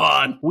 hold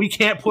on. We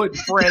can't put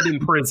Fred in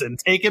prison.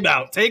 Take him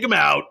out.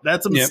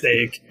 That's a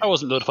mistake. I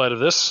wasn't notified of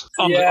this.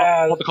 I'll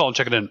have to call and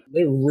check it in.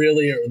 They're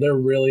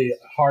really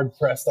hard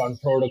pressed on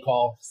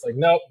protocol. It's like,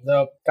 nope.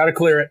 Gotta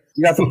clear it.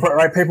 You got the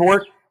right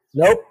paperwork?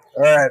 Nope.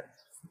 All right.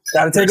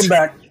 Gotta take him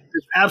back.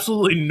 There's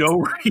absolutely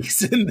no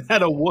reason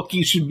that a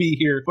Wookiee should be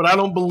here, but I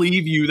don't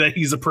believe you that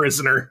he's a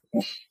prisoner.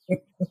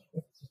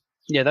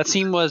 Yeah, that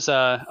scene was,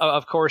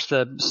 of course,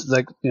 the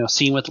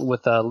scene with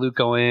Luke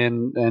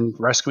going and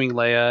rescuing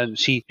Leia, and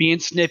she being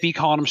snippy,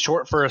 calling him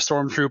short for a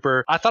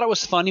stormtrooper. I thought it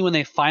was funny when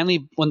the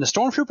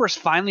stormtroopers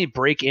finally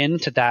break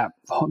into that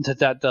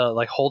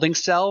holding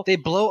cell. They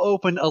blow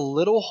open a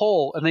little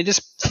hole and they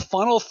just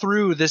funnel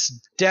through this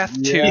death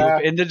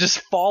tube and they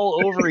just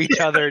fall over each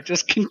other.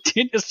 Just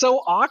continue. It's so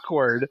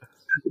awkward.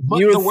 But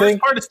the worst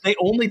part is they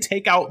only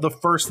take out the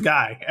first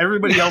guy.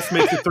 Everybody else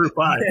makes it through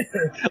fine.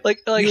 like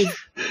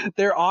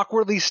they're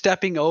awkwardly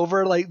stepping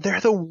over. Like,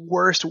 they're the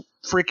worst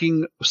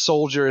freaking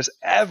soldiers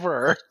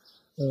ever.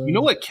 You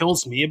know what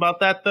kills me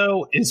about that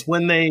though is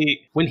when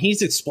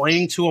he's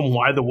explaining to him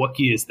why the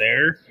Wookiee is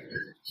there.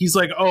 He's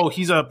like, oh,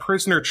 he's a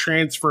prisoner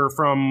transfer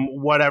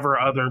from whatever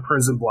other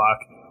prison block.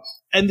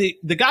 And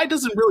the guy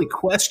doesn't really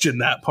question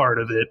that part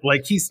of it.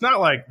 Like, he's not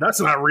like,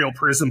 that's not a real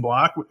prison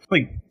block.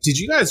 Like, did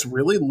you guys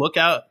really look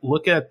at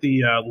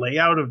the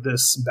layout of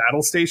this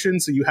battle station?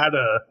 So you had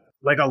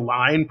a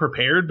line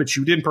prepared, but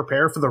you didn't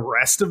prepare for the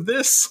rest of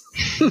this?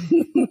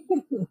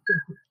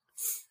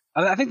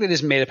 I think they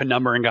just made up a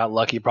number and got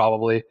lucky,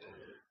 probably.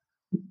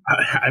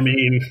 I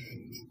mean,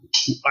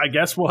 I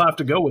guess we'll have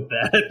to go with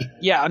that.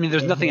 Yeah, I mean,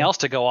 there's nothing else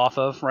to go off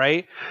of,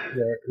 right?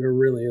 There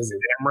really isn't.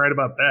 I'm right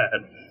about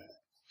that.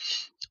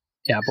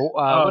 Yeah, but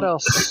what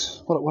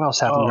else? What else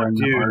happened during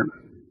that part?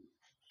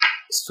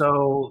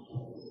 So,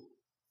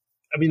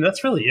 I mean,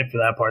 that's really it for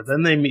that part.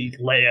 Then they meet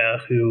Leia,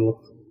 who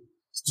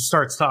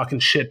starts talking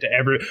shit to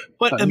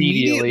but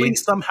immediately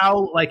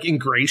somehow like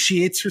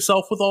ingratiates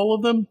herself with all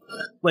of them.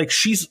 Like,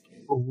 she's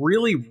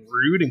really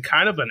rude and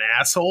kind of an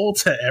asshole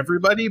to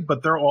everybody,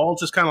 but they're all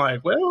just kind of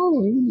like,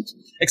 well,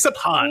 except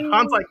Han.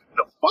 Han's like,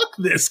 fuck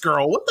this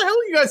girl. What the hell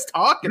are you guys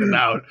talking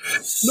about?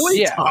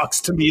 Nobody talks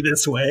to me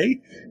this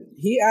way.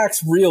 He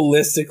acts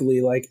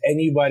realistically like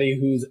anybody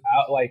who's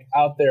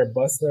out there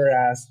busting their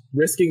ass,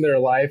 risking their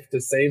life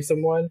to save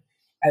someone,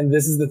 and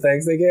this is the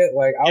thanks they get.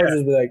 Like, I would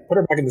just be like, put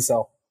her back in the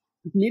cell.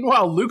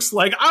 Meanwhile, Luke's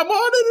like, I'm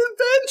on an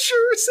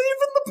adventure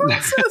saving the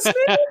princess,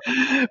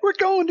 man. We're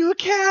going to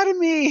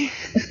Academy.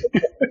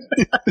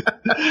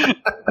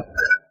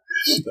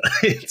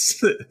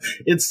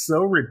 It's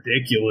so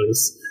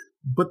ridiculous.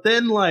 But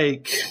then,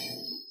 like,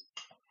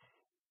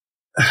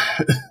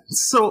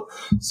 so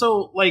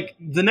like,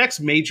 the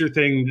next major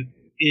thing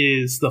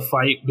is the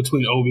fight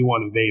between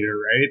Obi-Wan and Vader,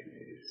 right?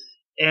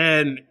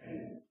 And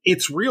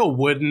it's real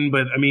wooden,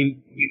 but I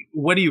mean,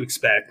 what do you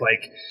expect?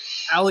 Like,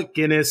 Alec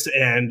Guinness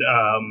and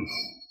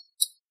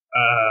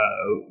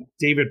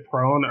David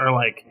Prone are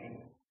like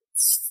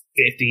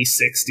 50,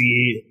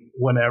 60,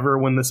 whenever,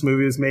 when this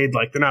movie was made.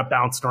 Like, they're not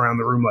bouncing around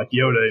the room like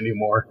Yoda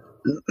anymore.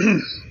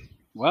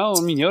 Well,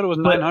 I mean, Yoda was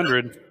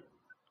 900.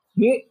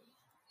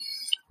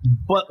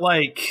 But,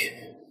 like,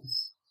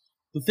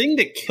 the thing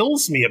that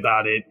kills me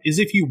about it is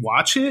if you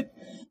watch it,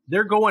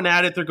 they're going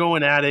at it.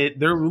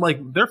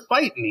 They're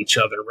fighting each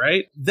other,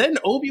 right? Then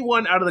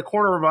Obi-Wan, out of the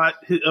corner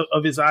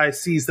of his eye,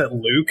 sees that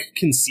Luke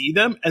can see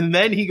them, and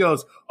then he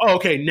goes, oh,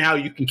 okay, now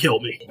you can kill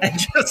me. And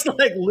just,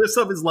 like, lifts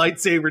up his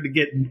lightsaber to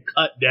get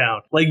cut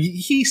down. Like,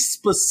 he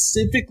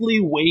specifically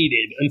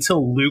waited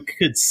until Luke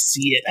could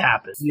see it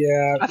happen.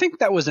 Yeah. I think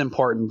that was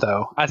important,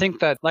 though. I think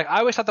that, like, I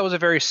always thought that was a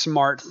very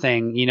smart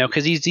thing, you know,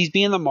 because he's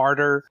being the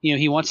martyr. You know,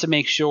 he wants to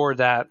make sure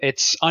that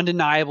it's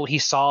undeniable he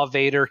saw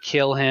Vader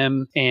kill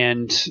him,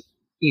 and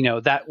you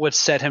know, that would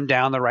set him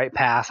down the right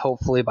path,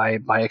 hopefully, by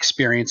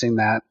experiencing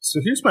that.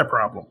 So here's my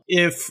problem.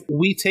 If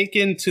we take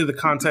into the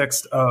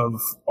context of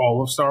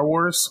all of Star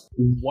Wars,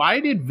 why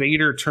did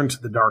Vader turn to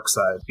the dark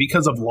side?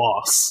 Because of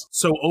loss.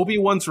 So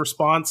Obi-Wan's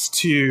response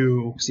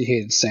to... Because he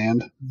hated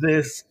sand.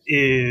 This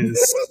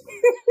is...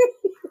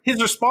 His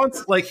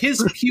response, like,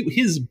 his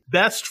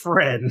best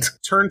friend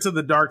turned to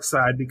the dark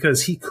side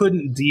because he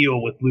couldn't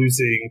deal with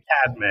losing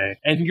Padme.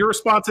 And your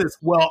response is,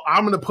 well,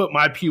 I'm going to put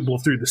my pupil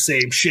through the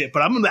same shit,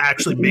 but I'm going to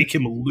actually make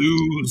him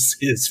lose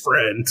his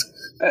friend.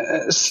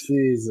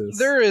 Jesus.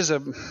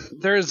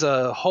 There's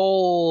a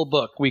whole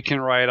book we can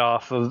write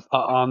off of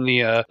on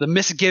the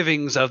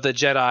misgivings of the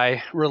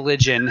Jedi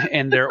religion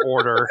and their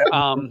order.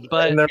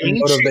 But and their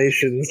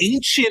motivations.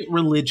 Ancient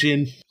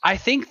religion. I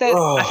think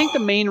the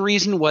main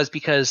reason was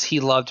because he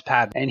loved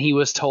Padme, and he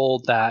was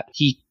told that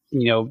he,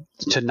 you know,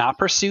 to not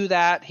pursue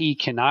that, he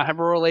cannot have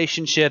a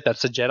relationship.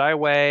 That's the Jedi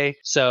way.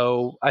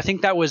 So I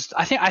think that was,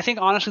 I think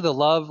honestly, the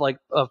love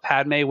of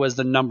Padme was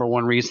the number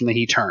one reason that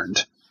he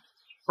turned.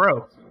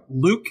 Bro,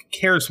 Luke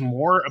cares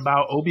more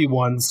about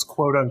Obi-Wan's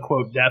quote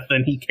unquote death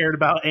than he cared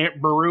about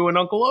Aunt Beru and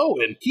Uncle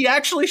Owen. He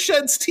actually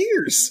sheds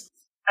tears,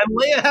 and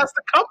Leia has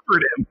to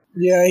comfort him.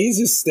 Yeah, he's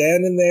just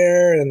standing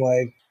there and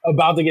like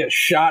about to get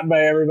shot by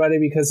everybody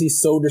because he's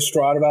so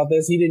distraught about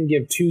this. He didn't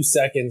give 2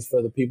 seconds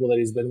for the people that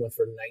he's been with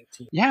for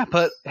 19. Yeah,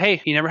 but hey,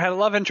 he never had a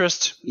love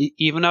interest,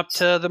 even up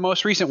to the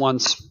most recent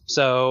ones.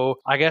 So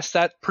I guess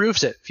that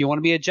proves it. If you want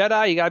to be a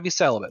Jedi, you got to be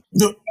celibate.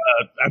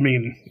 I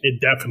mean, it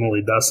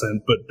definitely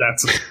doesn't, but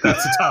that's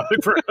a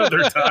topic for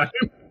another time.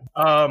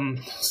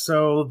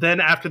 So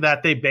then after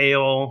that, they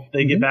bail.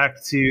 They get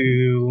back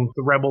to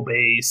the rebel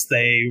base.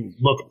 They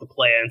look at the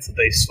plans that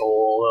they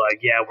stole. They're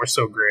like, yeah, we're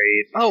so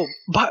great. Oh,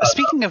 but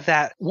speaking of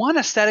that, one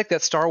aesthetic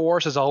that Star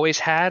Wars has always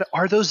had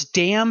are those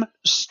damn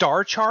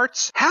star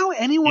charts. How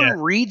anyone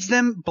reads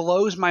them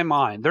blows my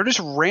mind. They're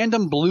just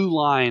random blue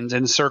lines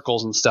and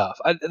circles and stuff.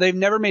 They've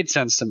never made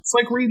sense to me. It's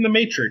like reading The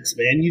Matrix,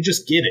 man. You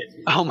just get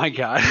it. Oh my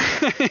God.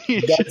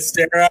 You got to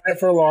stare at it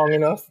for long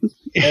enough, and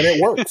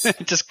it works.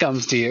 It just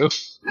comes to you.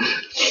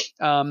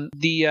 What are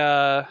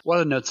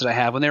the notes that I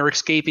have? When they were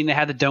escaping, they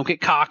had the "Don't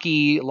get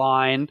cocky"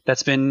 line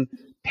that's been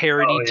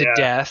parodied to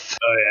death.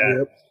 Oh yeah.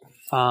 Yep.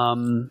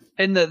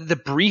 And the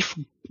brief,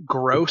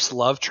 gross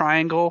love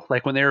triangle,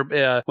 like when they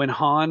were when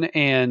Han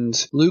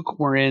and Luke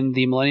were in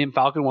the Millennium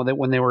Falcon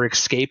when they were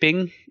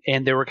escaping,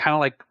 and they were kind of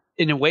like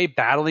in a way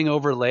battling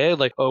over Leia,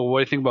 like, oh, what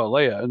do you think about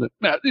Leia? And like,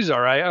 nah, she's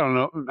all right. I don't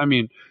know. I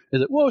mean,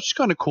 he's like, well, she's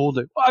kind of cool.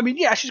 Like, well, I mean,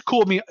 yeah, she's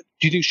cool. I mean,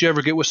 do you think she'd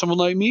ever get with someone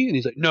like me? And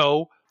he's like,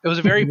 no. It was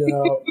a very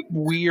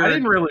weird. I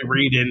didn't really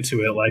read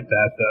into it like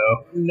that,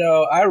 though.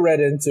 No, I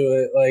read into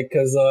it, like,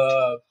 because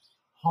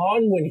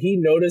Han, when he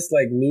noticed,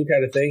 like, Luke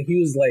had a thing,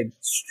 he was, like,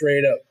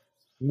 straight up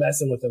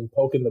messing with him,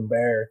 poking the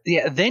bear.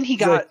 Yeah, then he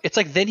got,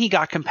 then he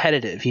got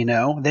competitive, you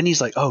know? Then he's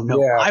like, oh, no,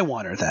 I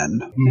want her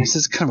then. This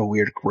is kind of a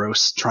weird,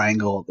 gross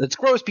triangle. It's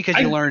gross because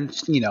you learn,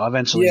 you know,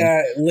 eventually.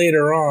 Yeah,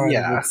 later on.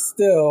 Yeah. But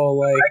still,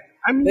 like,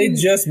 I mean, they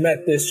just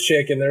met this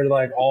chick and they're,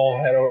 like, all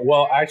head over.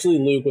 Well, actually,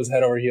 Luke was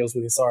head over heels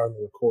when he saw her in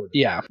the recording.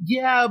 Yeah.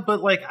 Yeah,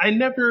 but, like,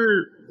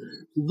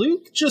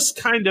 Luke just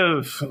kind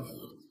of...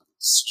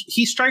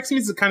 He strikes me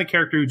as the kind of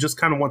character who just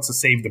kind of wants to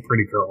save the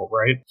pretty girl,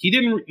 right? He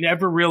didn't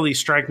ever really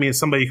strike me as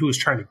somebody who was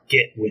trying to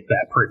get with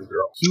that pretty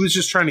girl. He was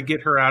just trying to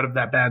get her out of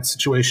that bad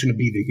situation to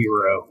be the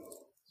hero.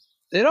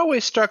 It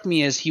always struck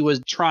me as he was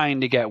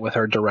trying to get with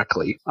her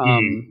directly.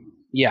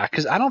 Yeah,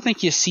 because I don't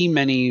think you see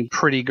many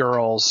pretty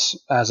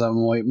girls as a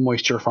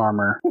moisture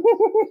farmer.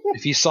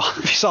 If you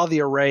saw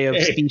the array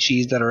of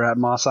species that are at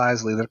Mos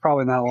Eisley, there's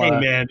probably not a lot. Hey,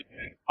 man.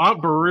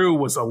 Aunt Beru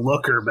was a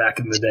looker back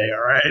in the day,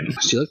 all right?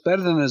 She looked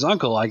better than his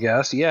uncle, I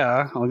guess.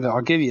 Yeah,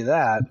 I'll give you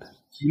that.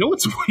 You know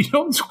what's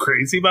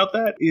crazy about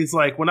that? Is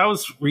like when I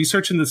was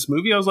researching this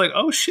movie, I was like,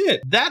 oh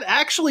shit, that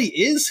actually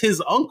is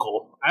his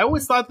uncle. I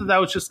always thought that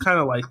was just kind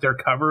of like their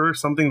cover or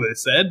something they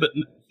said, but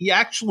he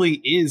actually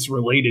is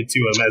related to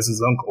him as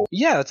his uncle.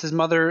 Yeah, it's his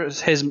mother.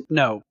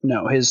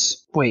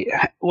 Wait.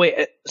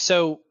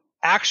 So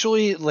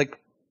actually, like,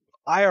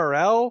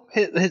 IRL,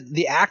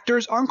 the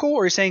actor's uncle,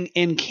 or are you saying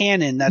in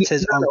canon that's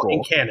his uncle?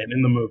 In canon,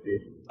 in the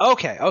movie.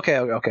 Okay.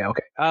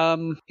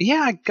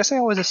 Yeah, I guess I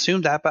always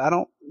assumed that, but I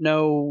don't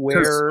know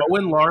where.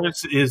 Owen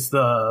Lars is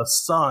the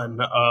son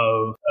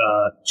of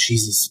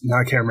Jesus. Now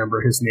I can't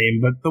remember his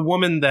name, but the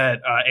woman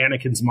that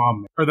Anakin's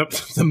mom, or the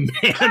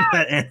man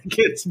that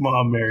Anakin's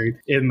mom married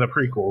in the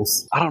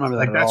prequels. I don't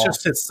remember that. That's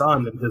just his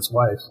son and his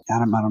wife. I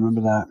don't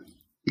remember that.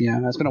 Yeah,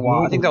 that's been a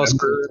while.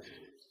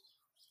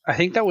 I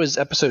think that was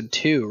episode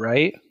 2,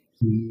 right?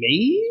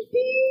 Maybe?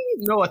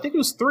 No, I think it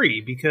was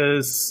 3,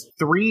 because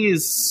 3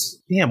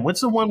 is... Damn,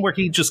 what's the one where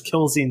he just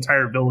kills the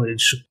entire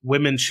village?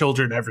 Women,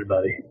 children,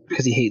 everybody.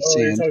 Because he hates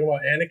sand. You're talking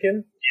about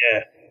Anakin?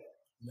 Yeah.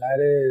 That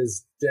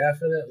is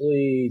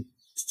definitely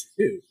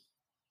 2.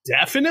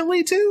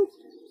 Definitely 2?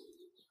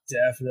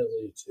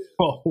 Definitely 2.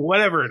 Well,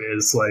 whatever it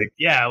is,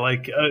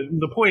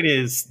 the point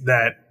is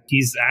that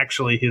he's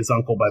actually his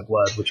uncle by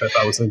blood, which I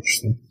thought was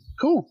interesting.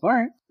 Cool. All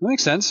right. That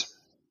makes sense.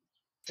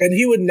 And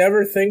he would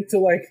never think to,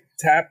 like,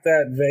 tap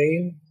that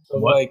vein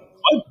of, what? like...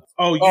 What?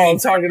 I'm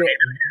talking about...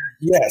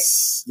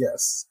 Yes.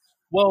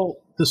 Well,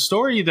 the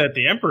story that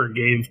the Emperor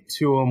gave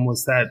to him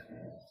was that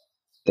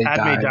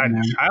Padme died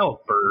in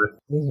childbirth.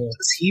 Mm-hmm.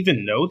 Does he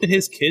even know that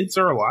his kids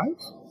are alive?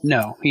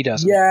 No, he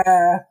doesn't.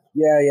 Yeah,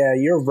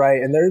 you're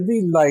right. And there'd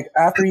be, like,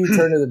 after he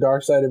turned to the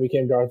dark side and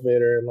became Darth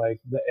Vader and,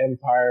 like, the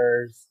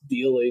Empire's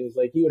dealings,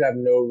 like, he would have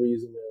no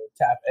reason to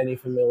tap any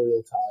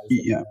familial ties.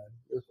 Yeah.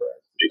 You're correct.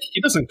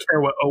 He doesn't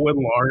care what Owen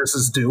Lars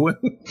is doing.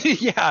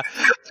 Yeah.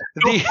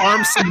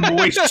 Arm some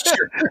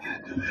moisture.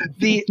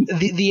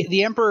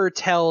 The Emperor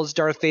tells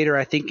Darth Vader,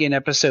 I think in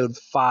episode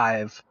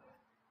 5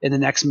 in the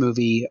next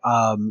movie,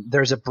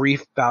 there's a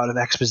brief bout of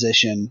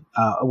exposition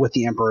with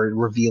the Emperor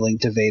revealing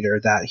to Vader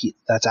that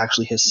that's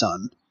actually his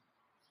son.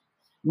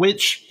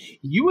 Which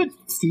you would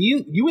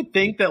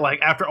think that,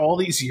 like, after all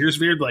these years,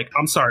 Vader, like,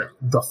 I'm sorry,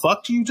 the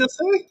fuck did you just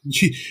say?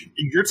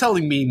 You're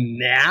telling me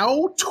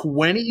now,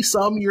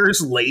 20-some years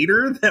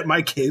later, that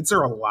my kids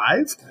are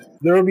alive?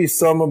 There would be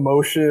some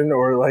emotion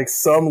or, like,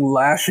 some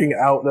lashing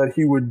out that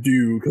he would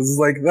do, because,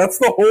 like, that's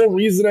the whole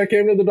reason I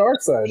came to the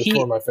dark side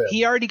for my family.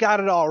 He already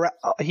got it all.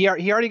 He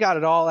already got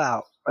it all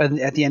out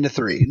at the end of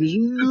 3.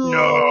 No.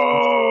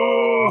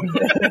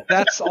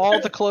 That's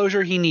all the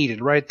closure he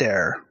needed right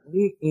there.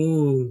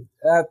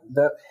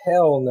 That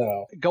hell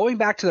no. Going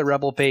back to the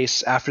rebel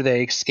base after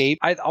they escape,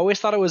 I always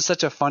thought it was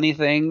such a funny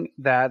thing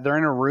that they're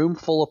in a room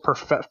full of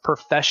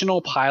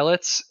professional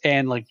pilots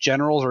and, like,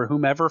 generals or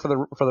whomever for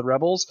the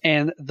rebels,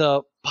 and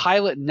the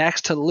pilot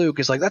next to Luke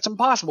is like, that's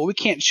impossible, we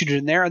can't shoot it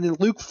in there. And then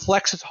Luke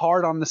flexes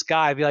hard on this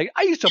guy, be like,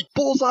 I used to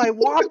bullseye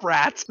womp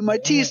rats in my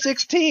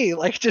T-16,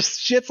 like, just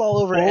shits all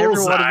over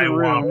everyone in the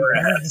room.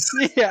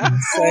 Yeah,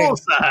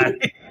 bullseye.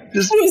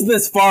 Who's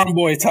this farm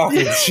boy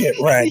talking shit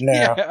right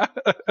now? Yeah.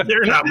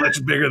 They're not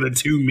much bigger than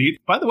 2 meters.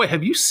 By the way,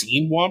 have you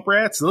seen womp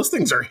rats? Those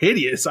things are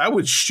hideous. I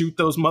would shoot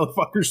those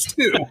motherfuckers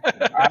too.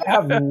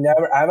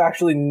 I've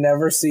actually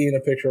never seen a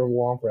picture of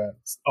womp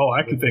rats. Oh,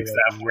 I can fix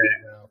that for you.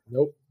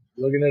 Nope.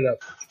 Looking it up.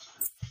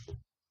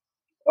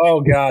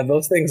 Oh god,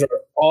 those things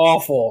are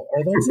awful.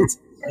 Are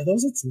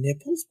those its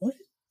nipples? What?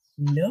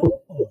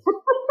 No.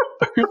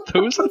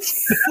 Those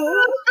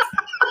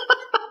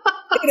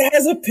It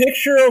has a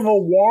picture of a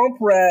womp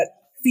rat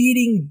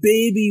feeding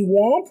baby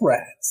womp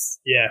rats.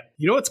 Yeah.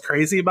 You know what's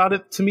crazy about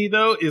it to me,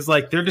 though, is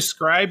like they're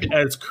described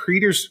as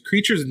creatures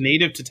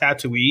native to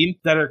Tatooine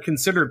that are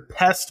considered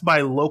pests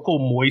by local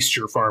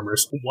moisture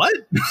farmers. What?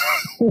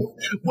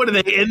 What are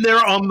they in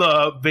there on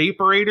the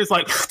vaporators?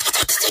 Like,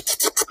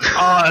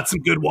 oh, that's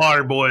some good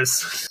water,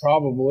 boys.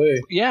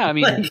 Probably. Yeah, I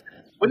mean... Like,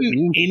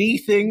 wouldn't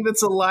anything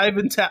that's alive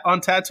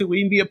on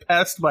Tatooine be a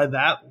pest by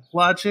that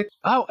logic?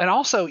 Oh, and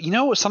also, you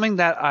know, something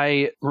that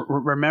I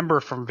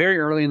remember from very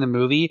early in the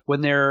movie, when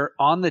they're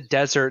on the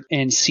desert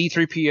and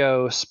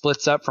C-3PO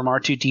splits up from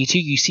R2-D2,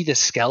 you see the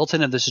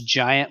skeleton of this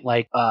giant,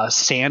 like,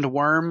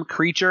 sandworm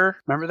creature.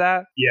 Remember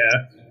that?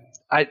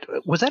 Yeah.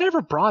 Was that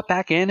ever brought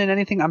back in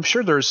anything? I'm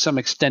sure there's some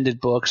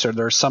extended books, or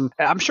there's some...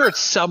 I'm sure it's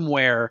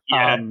somewhere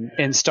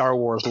in Star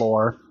Wars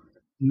lore.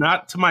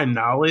 Not to my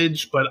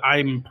knowledge, but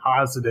I'm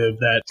positive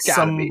that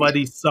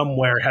somebody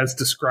somewhere has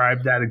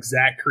described that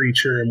exact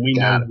creature, and we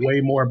know way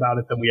more about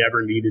it than we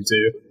ever needed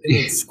to.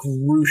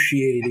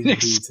 Excruciating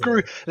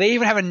detail. They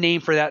even have a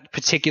name for that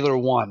particular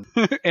one,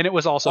 and it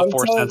was also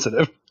force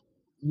sensitive.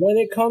 When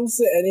it comes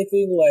to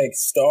anything like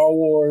Star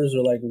Wars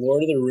or like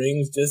Lord of the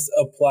Rings, just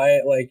apply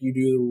it like you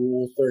do the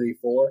Rule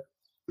 34.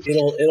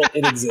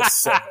 It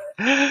exists somewhere.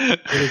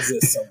 It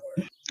exists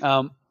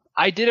somewhere.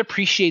 I did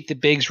appreciate the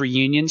Biggs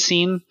reunion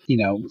scene. You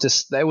know,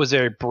 just that was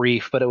very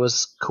brief, but it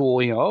was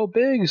cool. You know, oh,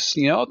 Biggs,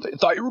 you know,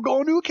 thought you were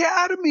going to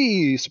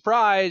Academy.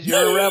 Surprise, you're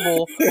a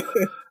rebel.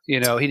 You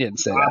know, he didn't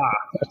say that.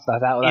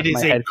 That's it is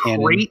my head a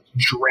crate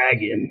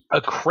dragon. A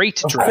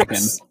crate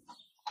dragon.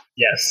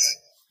 Yes.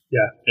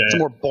 Yeah. It's a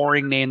more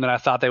boring name than I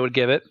thought they would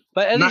give it.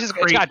 But at least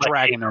it's got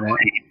dragon in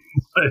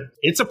it.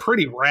 It's a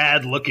pretty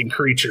rad looking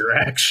creature,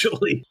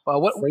 actually.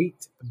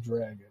 Crate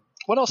dragon.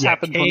 What else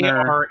happens when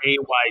they're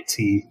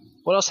Krayt?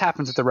 What else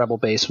happens at the Rebel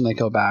base when they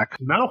go back?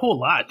 Not a whole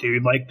lot,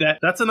 dude. Like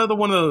that's another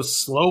one of those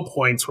slow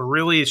points where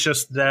really it's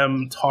just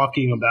them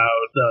talking about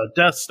the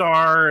Death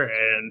Star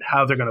and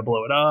how they're going to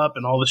blow it up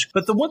and all this.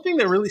 But the one thing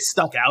that really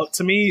stuck out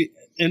to me,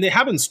 and it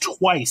happens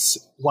twice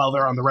while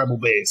they're on the Rebel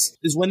base,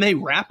 is when they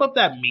wrap up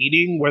that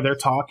meeting where they're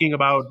talking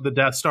about the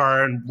Death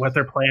Star and what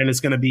their plan is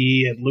going to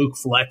be, and Luke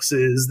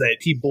flexes that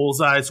he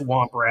bullseyes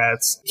Womp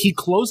Rats. He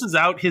closes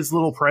out his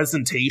little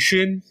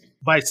presentation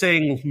by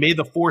saying, "May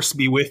the Force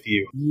be with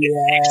you."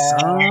 Yeah.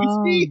 Excuse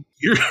me?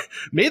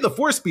 May the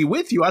Force be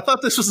with you? I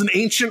thought this was an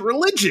ancient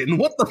religion.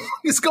 What the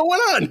fuck is going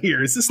on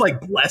here? Is this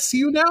like bless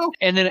you now?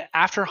 And then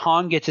after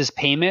Han gets his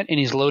payment and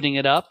he's loading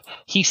it up,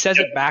 he says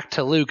it back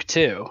to Luke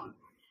too.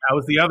 That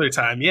was the other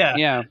time,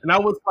 yeah. And I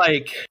was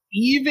like,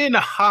 even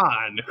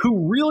Han,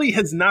 who really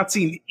has not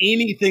seen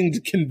anything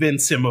to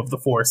convince him of the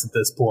Force at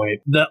this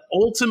point, the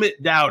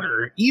ultimate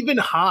doubter, even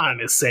Han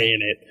is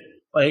saying it.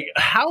 Like,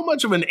 how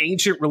much of an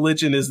ancient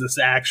religion is this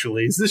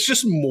actually? Is this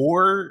just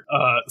more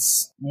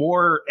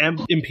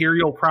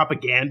imperial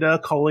propaganda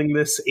calling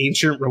this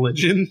ancient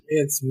religion?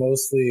 It's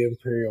mostly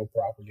imperial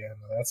propaganda.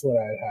 That's what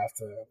I'd have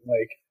to,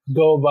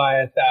 go by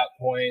at that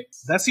point.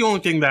 That's the only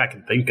thing that I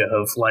can think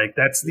of. Like,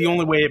 that's the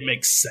only way it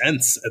makes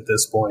sense at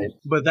this point.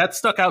 But that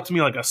stuck out to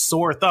me like a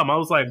sore thumb. I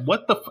was like,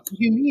 what the fuck do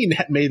you mean,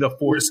 may the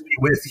Force be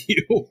with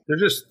you? They're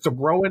just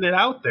throwing it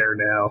out there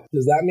now.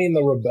 Does that mean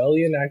the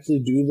rebellion actually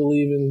do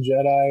believe in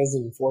Jedis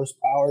and Force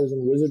powers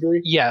and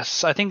wizardry?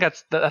 Yes, I think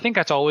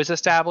that's always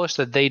established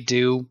that they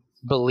do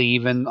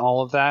believe in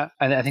all of that.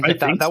 And I think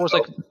that was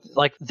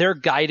like their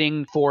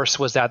guiding force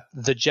was that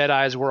the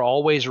Jedis were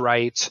always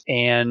right,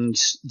 and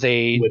which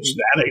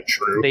that ain't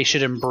true. They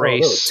should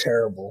embrace. Oh,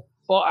 terrible.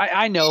 Well,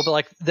 I know,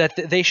 but that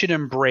they should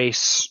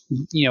embrace,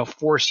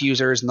 Force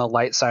users and the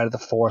light side of the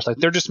Force. Like,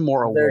 they're just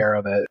more aware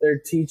of it. Their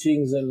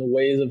teachings and the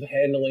ways of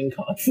handling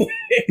conflict.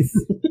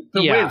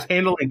 The way of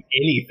handling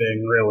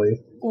anything,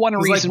 really. One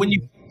reason. Like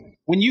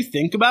when you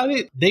think about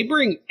it, they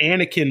bring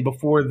Anakin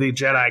before the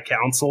Jedi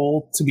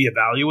Council to be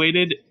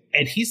evaluated,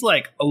 and he's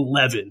like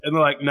 11. And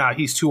they're like, nah,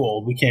 he's too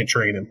old. We can't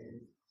train him.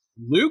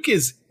 Luke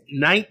is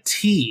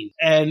 19,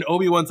 and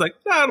Obi-Wan's like,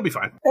 nah, it'll be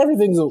fine.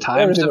 Everything will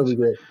be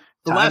great.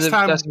 The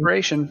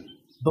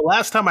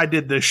last time I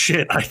did this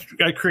shit,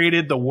 I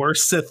created the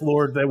worst Sith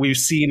Lord that we've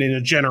seen in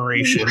a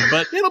generation,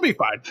 but it'll be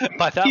fine.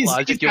 By that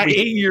logic, he's got 8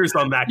 years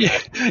on that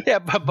guy. Yeah,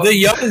 but the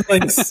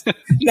younglings,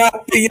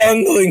 not the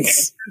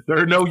younglings. There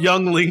are no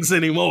younglings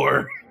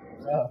anymore.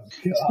 Oh,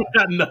 God.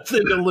 Got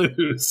nothing to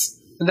lose.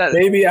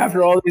 Maybe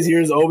after all these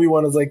years,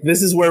 Obi-Wan is like,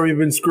 this is where we've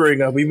been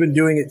screwing up. We've been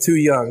doing it too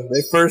young.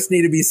 They first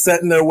need to be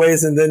set in their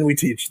ways, and then we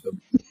teach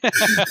them.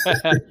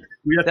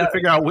 We have to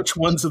figure out which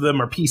ones of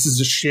them are pieces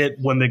of shit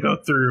when they go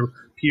through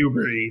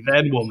puberty.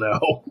 Then we'll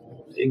know.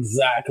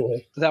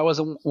 Exactly. That was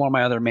one of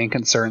my other main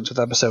concerns with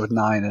Episode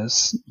 9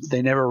 is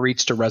they never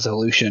reached a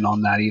resolution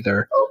on that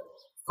either.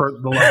 For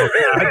the love of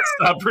God,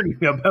 stop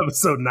bringing up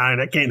Episode 9.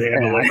 I can't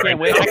handle it.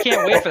 I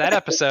can't wait for that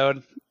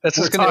episode. We're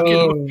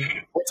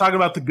talking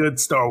about the good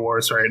Star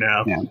Wars right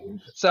now. Yeah.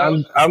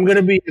 So I'm going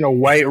to be in a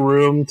white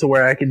room to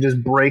where I can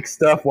just break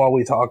stuff while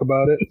we talk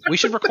about it. We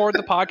should record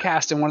the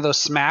podcast in one of those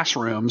smash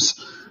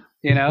rooms.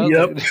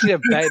 Yep.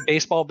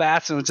 Baseball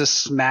bats and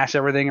just smash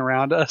everything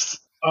around us.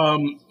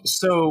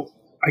 So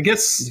I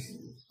guess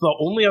the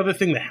only other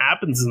thing that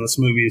happens in this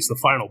movie is the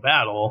final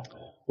battle,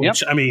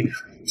 which, I mean,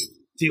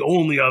 the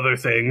only other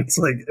thing. It's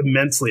like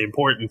immensely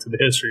important to the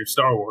history of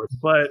Star Wars.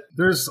 But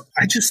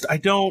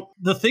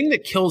the thing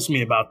that kills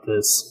me about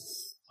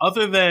this,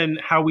 other than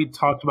how we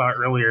talked about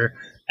earlier,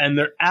 and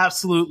their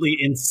absolutely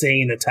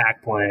insane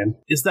attack plan,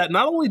 is that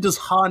not only does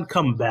Han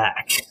come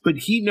back, but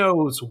he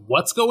knows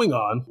what's going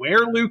on, where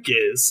Luke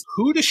is,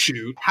 who to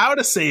shoot, how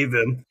to save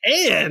him,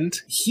 and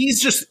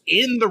he's just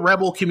in the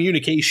Rebel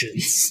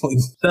communications.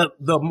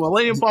 the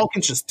Millennium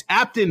Falcon's just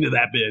tapped into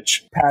that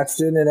bitch.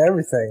 Patched in and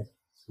everything.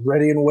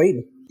 Ready and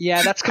waiting.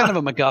 Yeah, that's kind of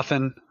a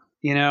MacGuffin.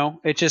 You know,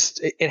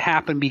 it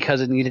happened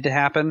because it needed to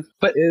happen.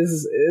 But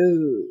is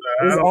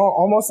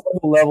almost on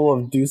the level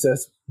of Deus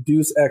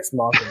Ex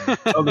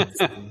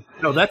Machina.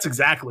 No, that's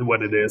exactly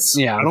what it is.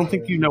 Yeah. I don't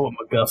think you know what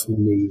MacGuffin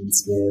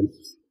means, man.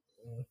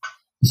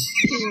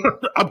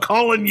 I'm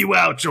calling you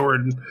out,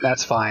 Jordan.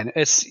 That's fine.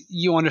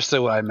 You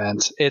understood what I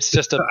meant. It's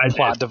just a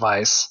plot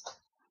device.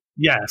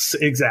 Yes,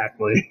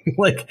 exactly.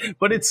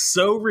 But it's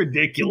so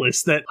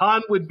ridiculous that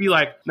Han would be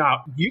like, "Nah,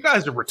 you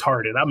guys are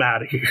retarded. I'm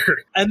out of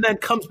here," and then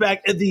comes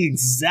back at the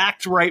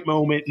exact right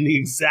moment in the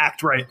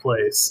exact right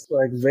place.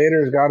 Like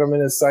Vader's got him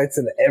in his sights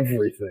and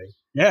everything.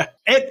 Yeah,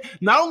 and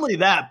not only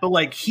that, but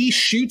like he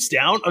shoots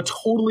down a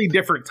totally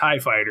different TIE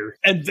fighter,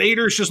 and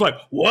Vader's just like,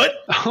 "What?"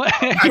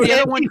 the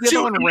other one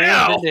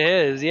ran into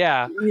his.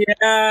 Yeah,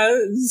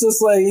 it's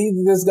just like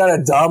he just got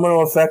a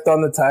domino effect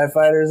on the TIE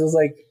fighters. It's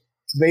like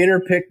Vader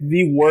picked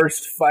the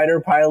worst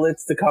fighter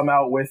pilots to come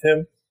out with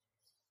him.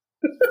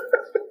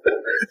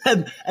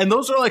 and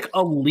those are like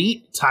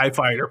elite TIE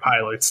fighter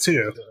pilots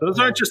too. Those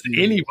aren't just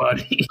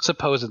anybody.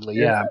 Supposedly,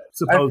 yeah.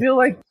 I feel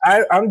like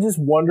I'm just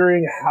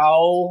wondering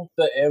how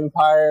the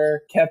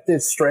Empire kept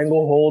its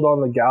stranglehold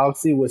on the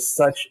galaxy with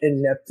such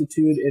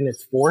ineptitude in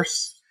its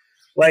force.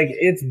 Like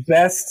its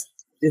best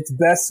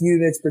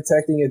units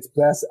protecting its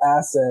best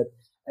asset,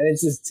 and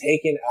it's just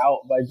taken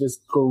out by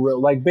just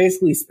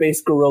basically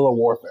space guerrilla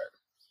warfare.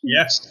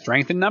 Yes,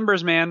 strength in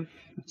numbers, man.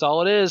 That's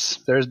all it is.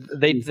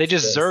 They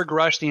just Zerg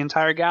rush the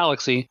entire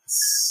galaxy.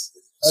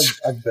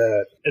 I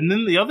bet. And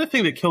then the other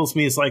thing that kills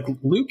me is like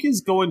Luke is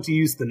going to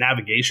use the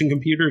navigation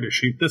computer to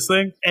shoot this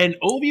thing, and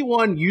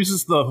Obi-Wan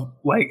uses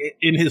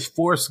in his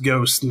Force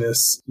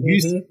ghostness,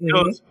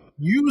 goes,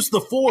 "Use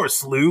the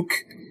Force, Luke."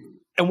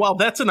 And while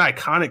that's an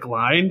iconic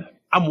line,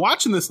 I'm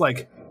watching this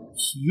like,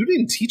 you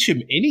didn't teach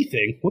him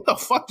anything. What the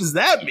fuck does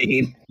that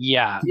mean?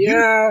 Yeah.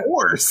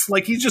 Force.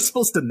 Like, he's just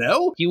supposed to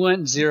know? He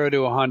went 0 to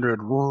 100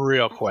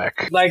 real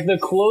quick. Like, the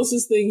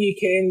closest thing he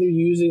came to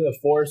using the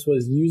Force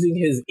was using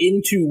his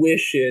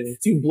intuition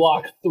to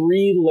block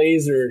 3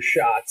 laser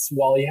shots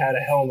while he had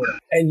a helmet.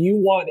 And you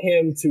want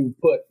him to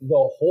put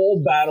the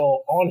whole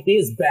battle on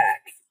his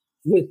back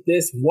with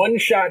this one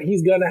shot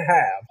he's gonna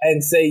have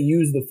and say,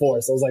 use the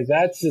Force. I was like,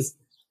 that just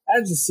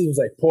seems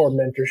like poor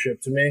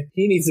mentorship to me.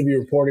 He needs to be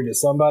reported to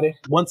somebody.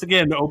 Once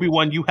again,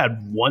 Obi-Wan, you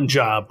had one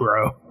job,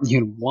 bro. You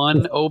had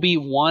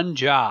one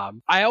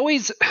job.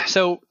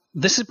 So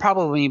this is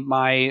probably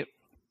my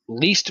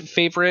least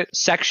favorite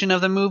section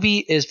of the movie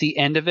is the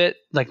end of it,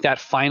 like that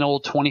final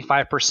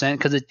 25%,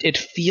 because it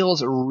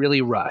feels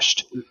really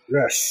rushed.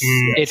 Yes.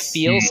 It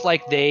feels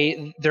like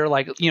they're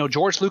like,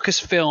 George Lucas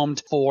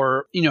filmed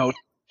for,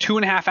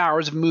 2.5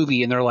 hours of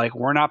movie, and they're like,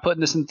 we're not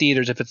putting this in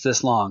theaters if it's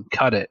this long.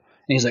 Cut it.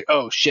 And he's like,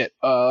 oh, shit.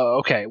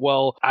 Okay,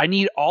 well, I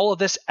need all of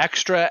this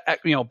extra,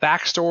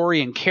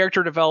 backstory and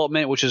character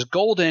development, which is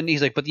golden.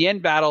 He's like, but the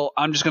end battle,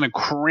 I'm just going to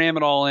cram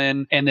it all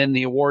in. And then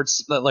the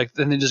awards,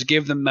 then they just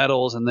give them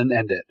medals and then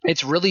end it.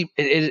 It's really,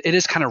 it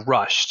is kind of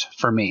rushed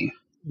for me.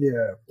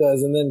 Yeah, it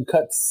does. And then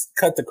cut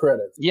the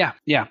credits. Yeah.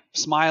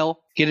 Smile,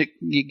 get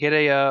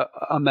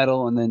a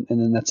medal, and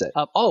then that's it.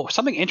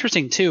 Something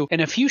interesting too.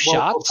 In a few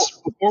shots.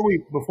 Before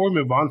we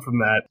move on from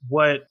that,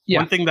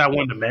 one thing that I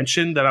wanted to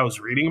mention that I was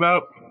reading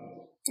about.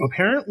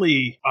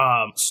 Apparently,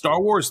 Star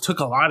Wars took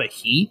a lot of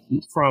heat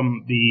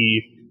from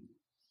the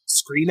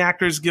Screen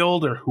Actors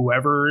Guild or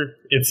whoever,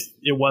 if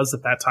it was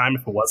at that time,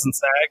 if it wasn't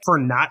SAG, for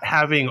not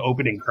having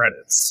opening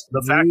credits.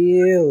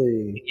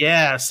 Really?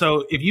 Yeah,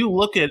 so if you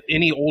look at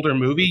any older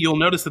movie, you'll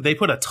notice that they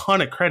put a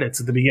ton of credits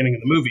at the beginning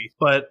of the movie.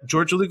 But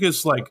George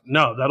Lucas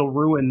no, that'll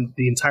ruin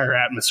the entire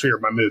atmosphere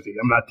of my movie.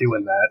 I'm not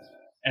doing that.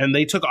 And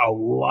they took a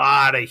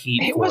lot of heat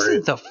for it. It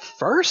wasn't the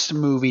first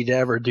movie to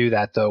ever do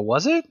that, though,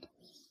 was it?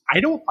 I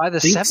don't By the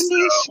think 70s?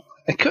 So.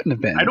 It couldn't have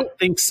been. I don't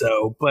think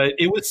so, but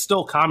it was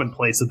still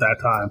commonplace at that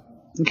time.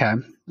 Okay.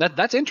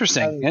 That's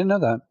interesting. I didn't know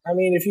that. I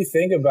mean, if you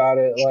think about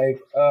it,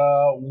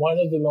 one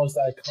of the most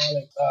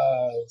iconic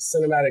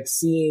cinematic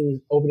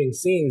opening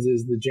scenes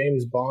is the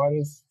James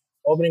Bond's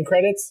opening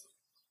credits.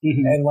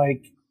 Mm-hmm. And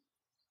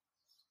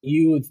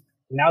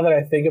now that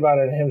I think about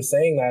it, him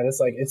saying that, it's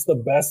like, it's the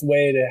best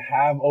way to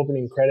have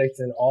opening credits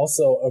and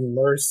also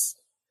immerse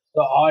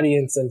the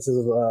audience into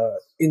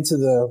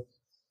the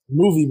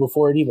movie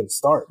before it even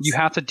starts. You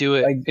have to do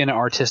it in an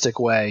artistic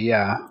way,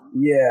 yeah.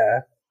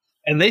 Yeah.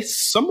 And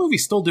some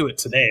movies still do it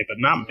today, but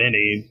not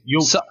many.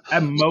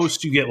 At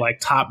most you get like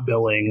top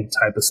billing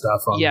type of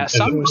stuff.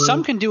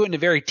 Some can do it in a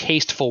very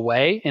tasteful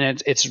way,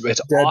 and it's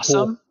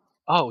awesome.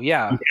 Oh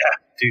yeah,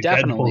 dude,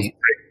 definitely.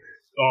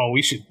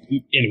 We should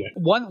anyway.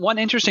 One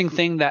interesting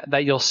thing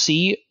that you'll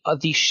see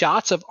the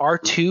shots of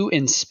R2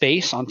 in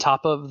space on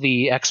top of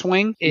the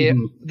X-wing,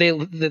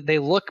 they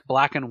look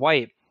black and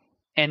white,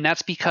 and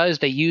that's because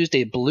they used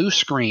a blue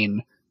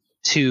screen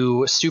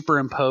to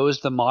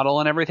superimpose the model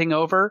and everything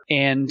over,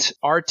 and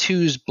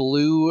R2's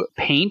blue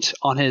paint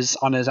on his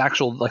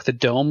actual like the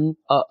dome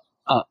of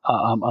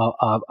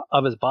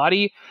his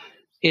body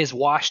is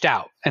washed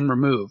out and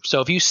removed.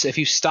 So if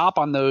you stop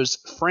on those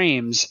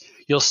frames,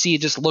 you'll see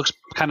it just looks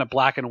kind of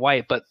black and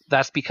white, but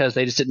that's because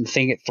they just didn't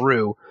think it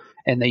through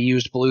and they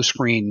used blue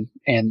screen.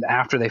 And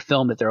after they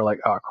filmed it, they were like,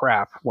 "Oh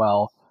crap!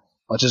 Well,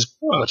 let's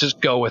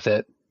just go with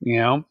it," you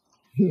know.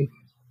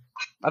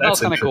 I thought it was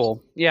kind of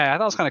cool. Yeah, I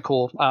thought it was kind of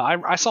cool.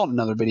 I saw it in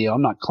another video.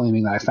 I'm not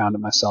claiming that I found it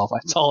myself. I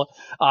saw it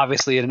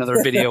obviously in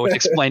another video which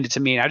explained it to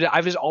me.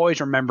 I've just always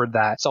remembered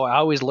that, so I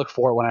always look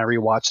for it when I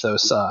rewatch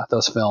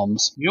those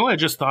films. You know what I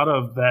just thought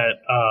of that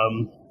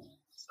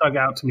stuck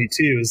out to me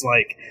too is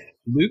like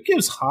Luke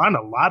gives Han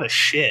a lot of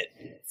shit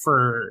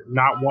for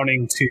not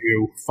wanting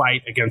to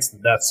fight against the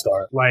Death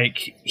Star.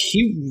 Like,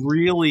 he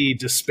really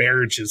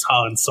disparages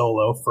Han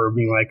Solo for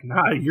being like,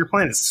 nah, your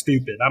plan is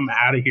stupid. I'm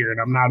out of here and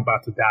I'm not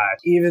about to die.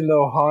 Even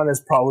though Han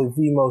is probably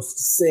the most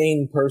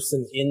sane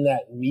person in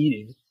that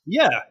meeting.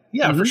 Yeah,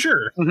 for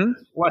sure.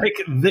 Like,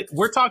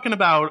 we're talking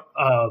about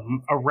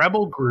a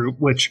rebel group,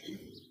 which,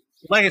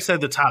 like I said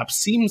at the top,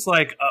 seems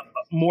like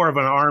more of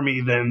an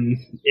army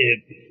than it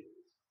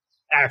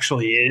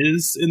actually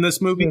is in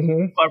this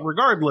movie. But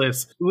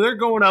regardless, they're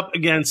going up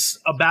against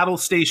a battle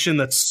station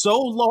that's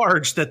so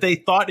large that they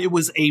thought it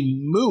was a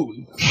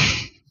moon.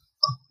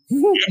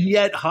 And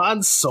yet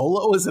Han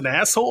Solo is an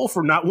asshole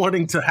for not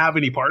wanting to have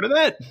any part of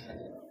that.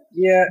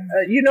 Yeah,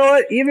 you know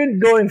what? Even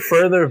going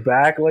further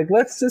back, like,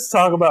 let's just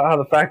talk about how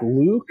the fact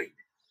Luke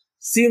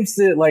seems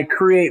to like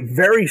create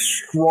very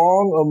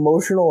strong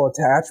emotional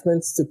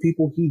attachments to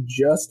people he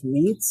just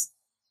meets,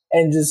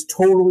 and just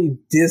totally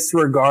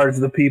disregards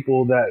the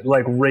people that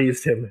like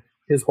raised him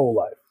his whole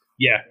life.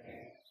 Yeah,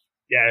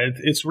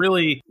 it's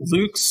really,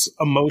 Luke's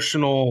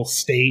emotional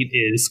state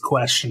is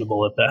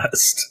questionable at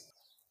best.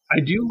 I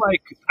do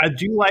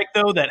like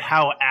though that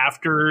how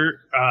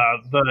after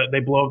they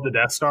blow up the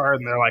Death Star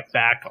and they're like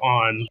back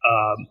on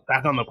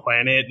the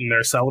planet and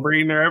they're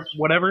celebrating or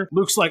whatever.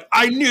 Luke's like,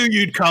 I knew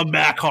you'd come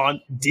back,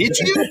 Han. Did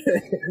you?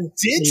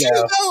 Did you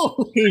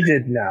though? He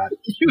did not.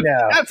 You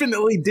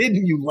definitely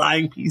didn't, you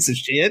lying piece of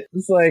shit.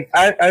 It's like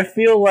I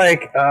feel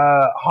like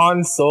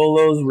Han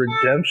Solo's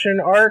redemption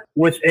arc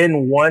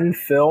within one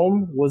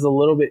film was a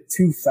little bit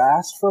too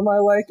fast for my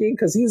liking,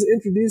 because he was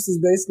introduced as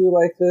basically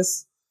like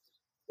this.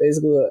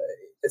 Basically,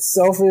 a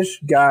selfish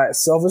guy,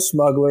 selfish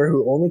smuggler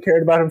who only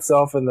cared about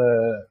himself and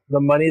the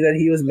money that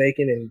he was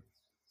making and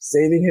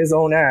saving his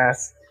own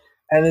ass,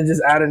 and then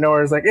just out of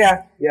nowhere is like,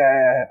 yeah,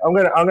 I'm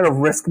gonna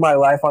risk my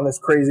life on this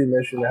crazy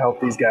mission to help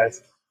these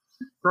guys.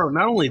 Bro,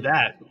 not only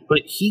that,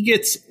 but he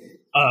gets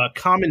a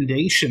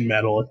commendation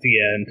medal at the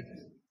end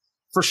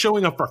for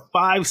showing up for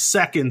 5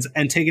 seconds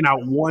and taking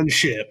out one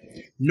ship.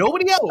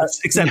 Nobody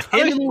else except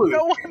him and Luke.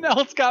 No one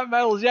else got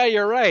medals. Yeah,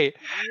 you're right.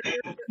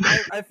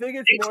 I think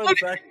it's more the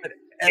fact that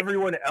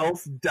everyone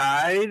else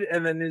died,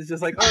 and then it's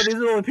just like, oh, these are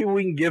the only people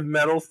we can give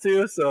medals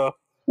to. So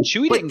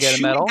Chewie didn't get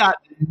a medal. Chewie got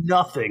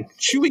nothing.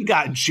 Chewie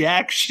got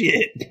jack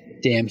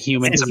shit. Damn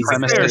human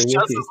supremacists.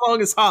 Just as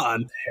long as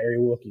Han. Harry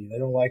Wookiee. They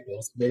don't like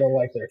those. They don't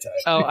like their type.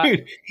 Oh,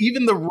 dude,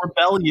 even the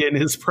rebellion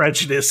is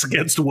prejudice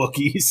against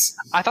Wookiees.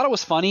 I thought it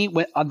was funny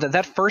when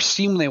that first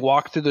scene when they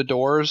walk through the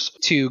doors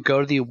to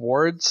go to the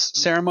awards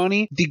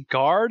ceremony. The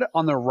guard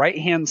on the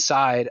right-hand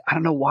side, I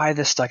don't know why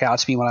this stuck out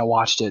to me when I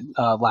watched it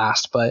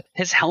last, but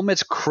his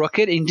helmet's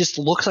crooked and just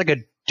looks like a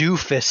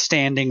doofus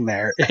standing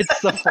there.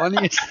 It's the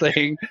funniest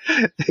thing.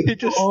 It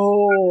just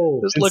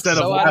looks instead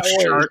so of left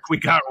shark, we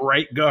got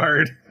right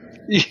guard.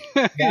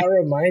 That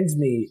reminds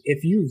me,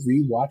 if you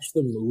rewatch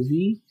the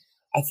movie,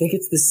 I think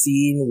it's the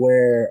scene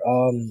where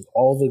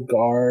all the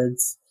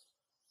guards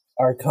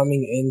are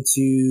coming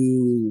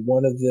into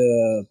one of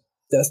the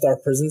Death Star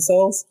prison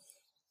cells.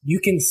 You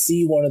can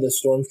see one of the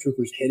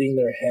stormtroopers hitting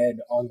their head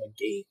on the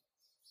gate.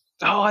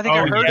 Oh, I think I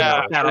heard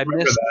about that. I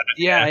missed that.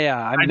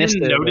 Yeah. I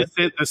didn't notice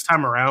it this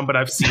time around, but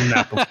I've seen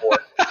that before.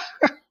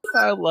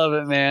 I love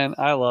it, man.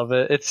 I love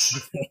it.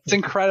 It's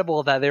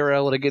incredible that they were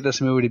able to get this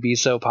movie to be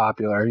so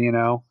popular, you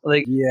know?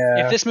 Like,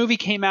 if this movie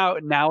came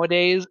out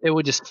nowadays, it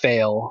would just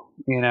fail,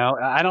 you know?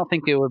 I don't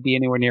think it would be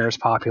anywhere near as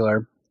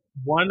popular.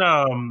 One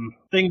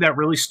thing that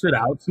really stood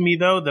out to me,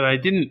 though, that I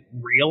didn't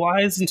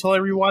realize until I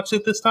rewatched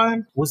it this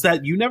time, was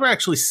that you never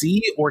actually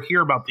see or hear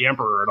about the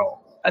Emperor at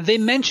all. They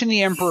mentioned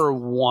the Emperor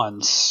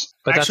once,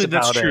 but actually,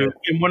 that's true. It.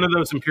 In one of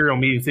those Imperial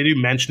meetings, they do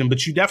mention him,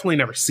 but you definitely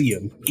never see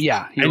him.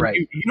 Yeah, you're right.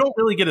 You don't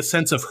really get a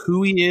sense of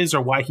who he is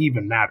or why he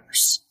even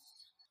matters.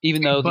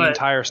 Even though the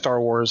entire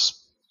Star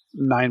Wars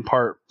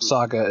 9-part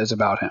saga is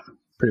about him.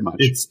 pretty much.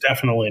 It's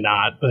definitely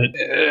not, but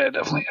it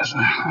definitely is.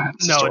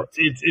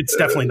 It's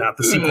definitely not.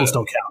 The sequels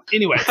don't count.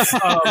 Anyway,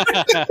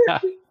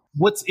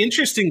 what's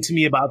interesting to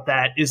me about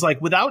that is like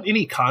without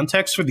any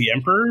context for the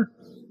Emperor,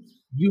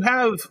 you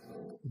have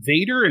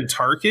Vader and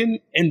Tarkin,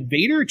 and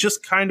Vader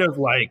just kind of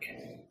like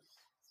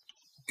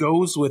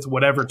goes with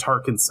whatever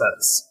Tarkin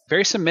says.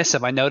 Very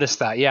submissive. I noticed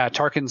that. Yeah,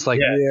 Tarkin's like,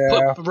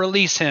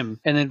 release him,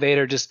 and then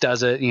Vader just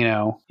does it.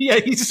 Yeah,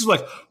 he's just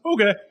like,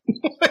 okay,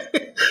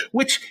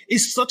 which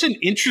is such an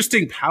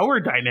interesting power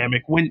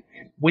dynamic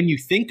when you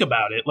think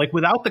about it. Like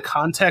without the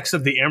context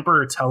of the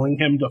Emperor telling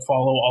him to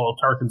follow all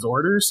of Tarkin's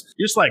orders,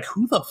 you're just like,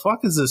 who the fuck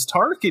is this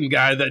Tarkin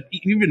guy that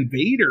even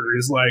Vader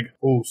is like,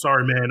 oh,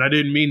 sorry, man, I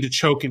didn't mean to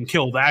choke and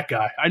kill that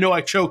guy. I know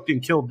I choked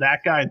and killed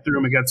that guy and threw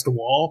him against the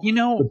wall,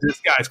 but this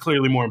guy's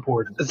clearly more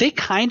important. They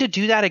kind of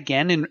do that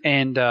again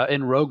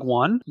in Rogue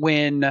One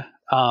when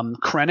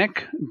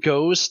Krennic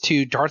goes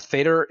to Darth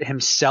Vader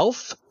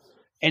himself.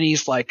 And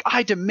he's like,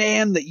 I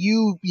demand that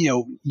you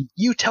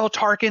tell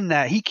Tarkin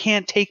that he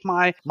can't take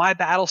my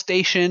battle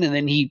station. And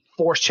then he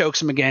force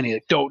chokes him again. He's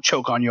like, don't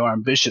choke on your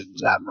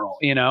ambitions, Admiral.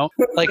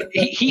 Like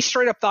he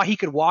straight up thought he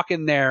could walk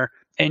in there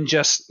and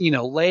just,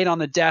 lay it on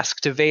the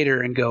desk to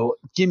Vader and go,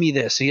 give me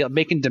this. He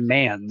making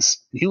demands.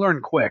 He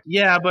learned quick.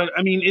 Yeah, but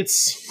I mean,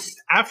 it's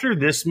after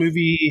this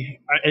movie,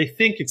 I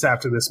think it's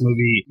after this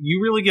movie, you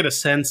really get a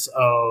sense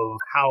of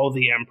how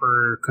the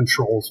Emperor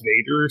controls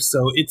Vader.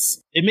 So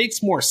it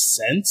makes more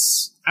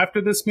sense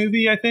after this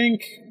movie, I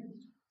think.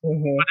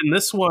 Mm-hmm. But in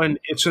this one,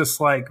 it's just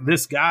like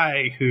this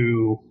guy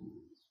who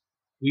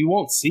we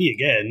won't see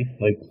again.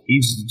 Like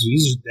he's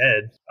just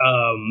dead.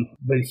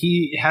 But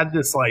he had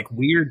this like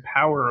weird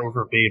power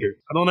over Vader.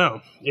 I don't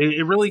know.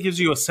 It really gives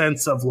you a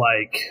sense of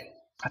like.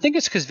 I think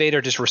it's because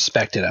Vader just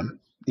respected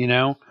him.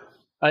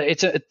 I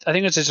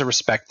think it's just a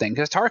respect thing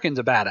because Tarkin's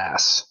a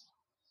badass.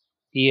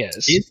 He is.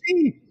 Is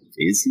he?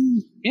 Is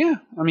he? Yeah.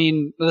 I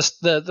mean,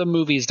 the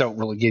movies don't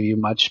really give you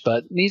much,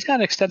 but he's got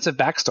an extensive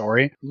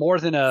backstory, more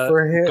than a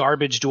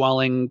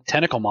garbage-dwelling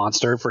tentacle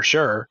monster for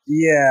sure.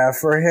 Yeah,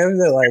 for him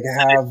to like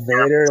have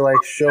Vader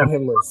like show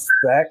him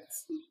respect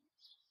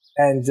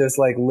and just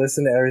like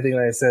listen to everything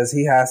that he says,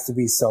 he has to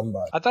be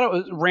somebody. I thought it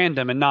was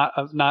random and not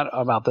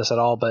about this at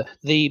all, but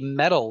the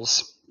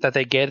medals that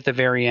they get at the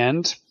very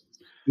end.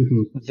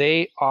 Mm-hmm.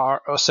 They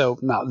are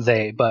not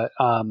they, but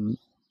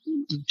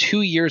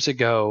 2 years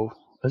ago,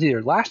 it was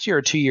either last year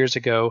or 2 years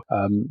ago,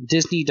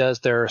 Disney does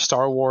their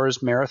Star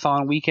Wars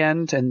marathon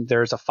weekend, and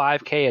there's a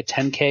 5K, a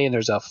 10K, and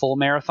there's a full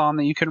marathon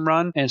that you can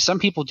run. And some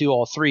people do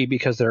all three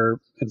because they're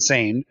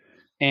insane.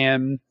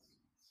 And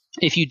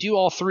if you do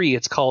all three,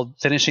 it's called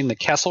finishing the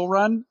Kessel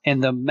Run,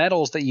 and the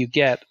medals that you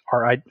get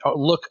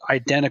look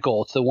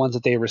identical to the ones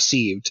that they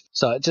received.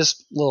 So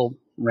just a little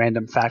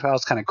random fact. That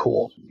was kind of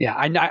cool. Yeah,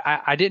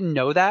 I didn't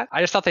know that. I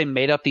just thought they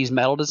made up these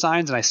medal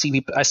designs, and I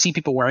see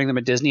people wearing them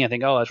at Disney. I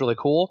think, oh, that's really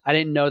cool. I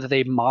didn't know that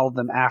they modeled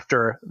them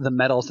after the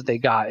medals that they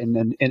got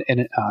in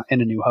A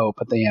New Hope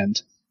at the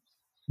end.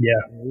 Yeah.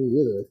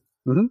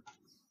 Mm-hmm.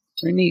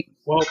 Very neat.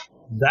 Well,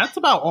 that's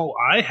about all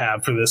I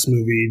have for this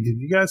movie. Did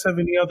you guys have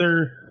any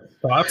other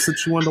thoughts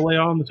that you wanted to lay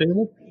on the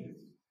table?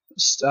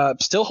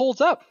 Still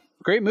holds up.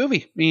 Great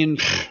movie. I mean,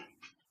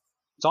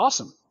 it's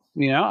awesome.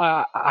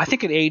 I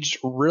think it aged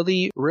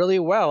really, really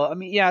well. I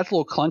mean, yeah, it's a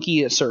little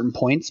clunky at certain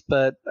points,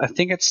 but I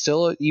think it's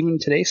still, even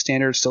today's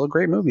standards, still a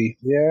great movie.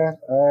 Yeah,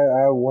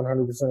 I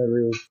 100%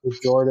 agree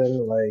with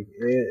Jordan. Like,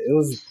 it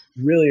was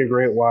really a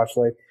great watch.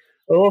 Like,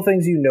 the little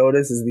things you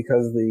notice is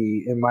because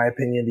in my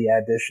opinion, the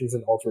additions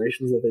and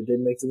alterations that they did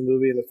make to the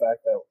movie, and the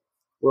fact that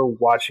we're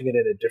watching it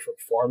in a different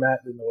format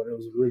than what it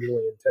was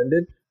originally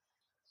intended.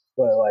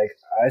 But, like,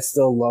 I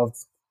still loved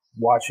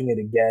watching it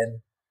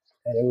again.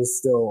 And it was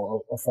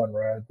still a fun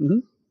ride. Mm-hmm.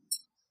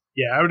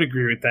 Yeah, I would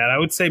agree with that. I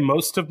would say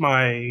most of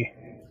my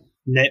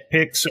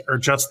nitpicks are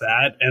just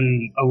that,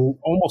 and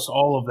almost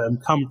all of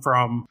them come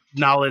from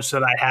knowledge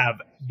that I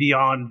have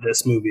beyond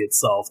this movie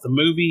itself. The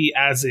movie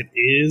as it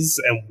is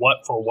and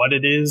what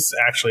it is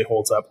actually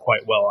holds up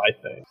quite well, I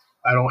think.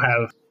 I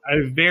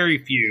have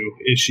very few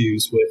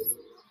issues with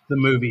the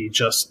movie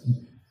just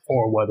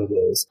for what it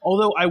is.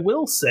 Although I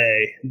will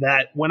say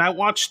that when I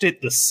watched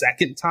it the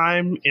second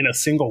time in a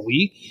single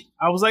week,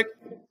 I was like,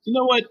 you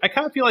know what? I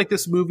kind of feel like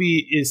this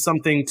movie is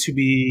something to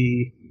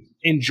be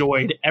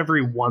enjoyed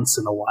every once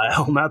in a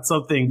while, not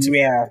something to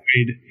be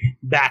enjoyed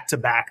back to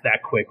back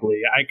that quickly.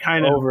 I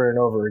kind of over and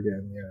over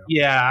again.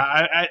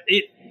 Yeah.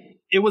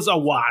 It was a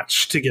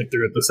watch to get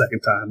through it the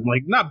second time.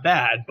 Like, not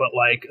bad, but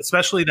like,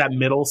 especially that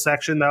middle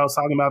section that I was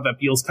talking about that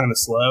feels kind of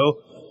slow.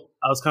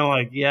 I was kind of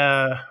like,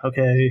 yeah,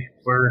 okay,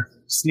 we're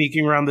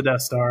sneaking around the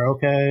Death Star.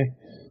 Okay.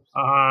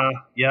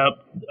 Yep.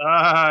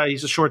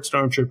 He's a short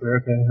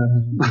stormtrooper.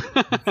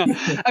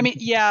 Okay. I mean,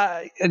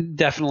 yeah,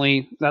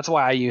 definitely. That's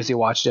why I usually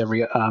watch it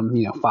every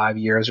 5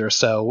 years or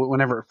so,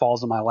 whenever it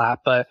falls in my lap.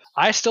 But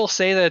I still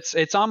say that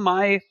it's on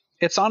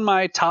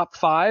my top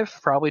 5,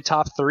 probably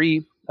top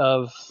 3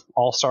 of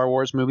all Star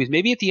Wars movies.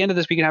 Maybe at the end of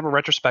this we can have a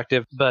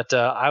retrospective, but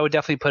I would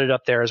definitely put it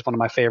up there as one of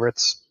my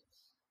favorites.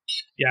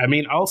 Yeah, I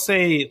mean, I'll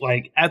say,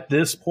 like, at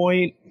this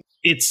point,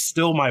 it's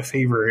still my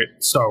favorite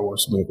Star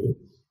Wars movie.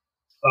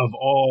 Of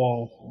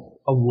all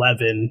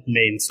 11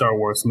 main Star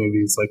Wars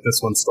movies, like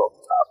this one's still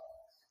at the top.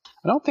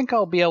 I don't think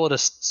I'll be able to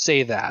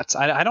say that.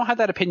 I don't have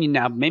that opinion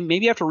now.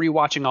 Maybe after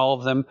rewatching all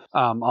of them,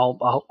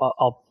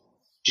 I'll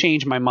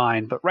change my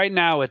mind. But right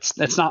now,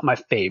 it's not my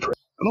favorite.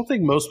 I don't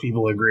think most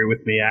people agree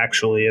with me,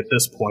 actually, at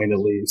this point, at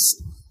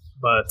least.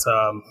 But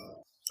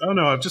I don't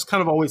know. I've just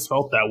kind of always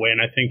felt that way, and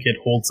I think it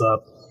holds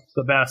up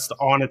the best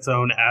on its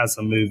own as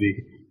a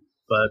movie.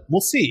 But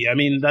we'll see. I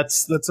mean,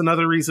 that's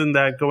another reason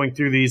that going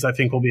through these, I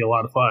think, will be a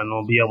lot of fun.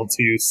 I'll be able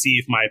to see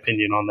if my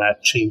opinion on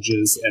that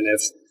changes, and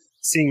if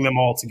seeing them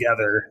all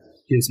together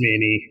gives me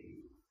any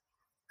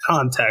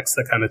context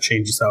that kind of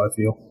changes how I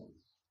feel.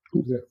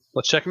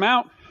 Let's check them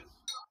out.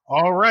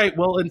 All right.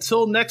 Well,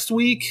 until next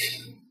week,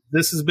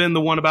 this has been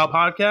the One About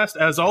Podcast.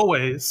 As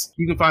always,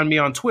 you can find me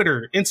on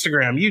Twitter,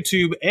 Instagram,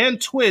 YouTube,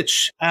 and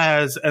Twitch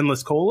as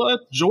Endless Cola.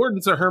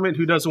 Jordan's a hermit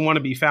who doesn't want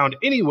to be found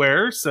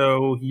anywhere,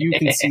 so you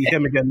can see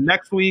him again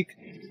next week.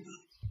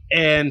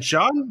 And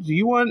Sean, do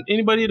you want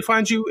anybody to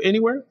find you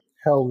anywhere?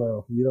 Hell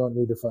no. You don't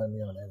need to find me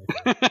on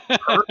anything.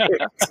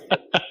 Perfect.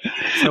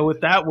 So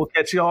with that, we'll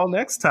catch you all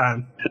next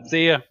time.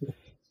 See ya.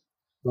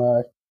 Bye.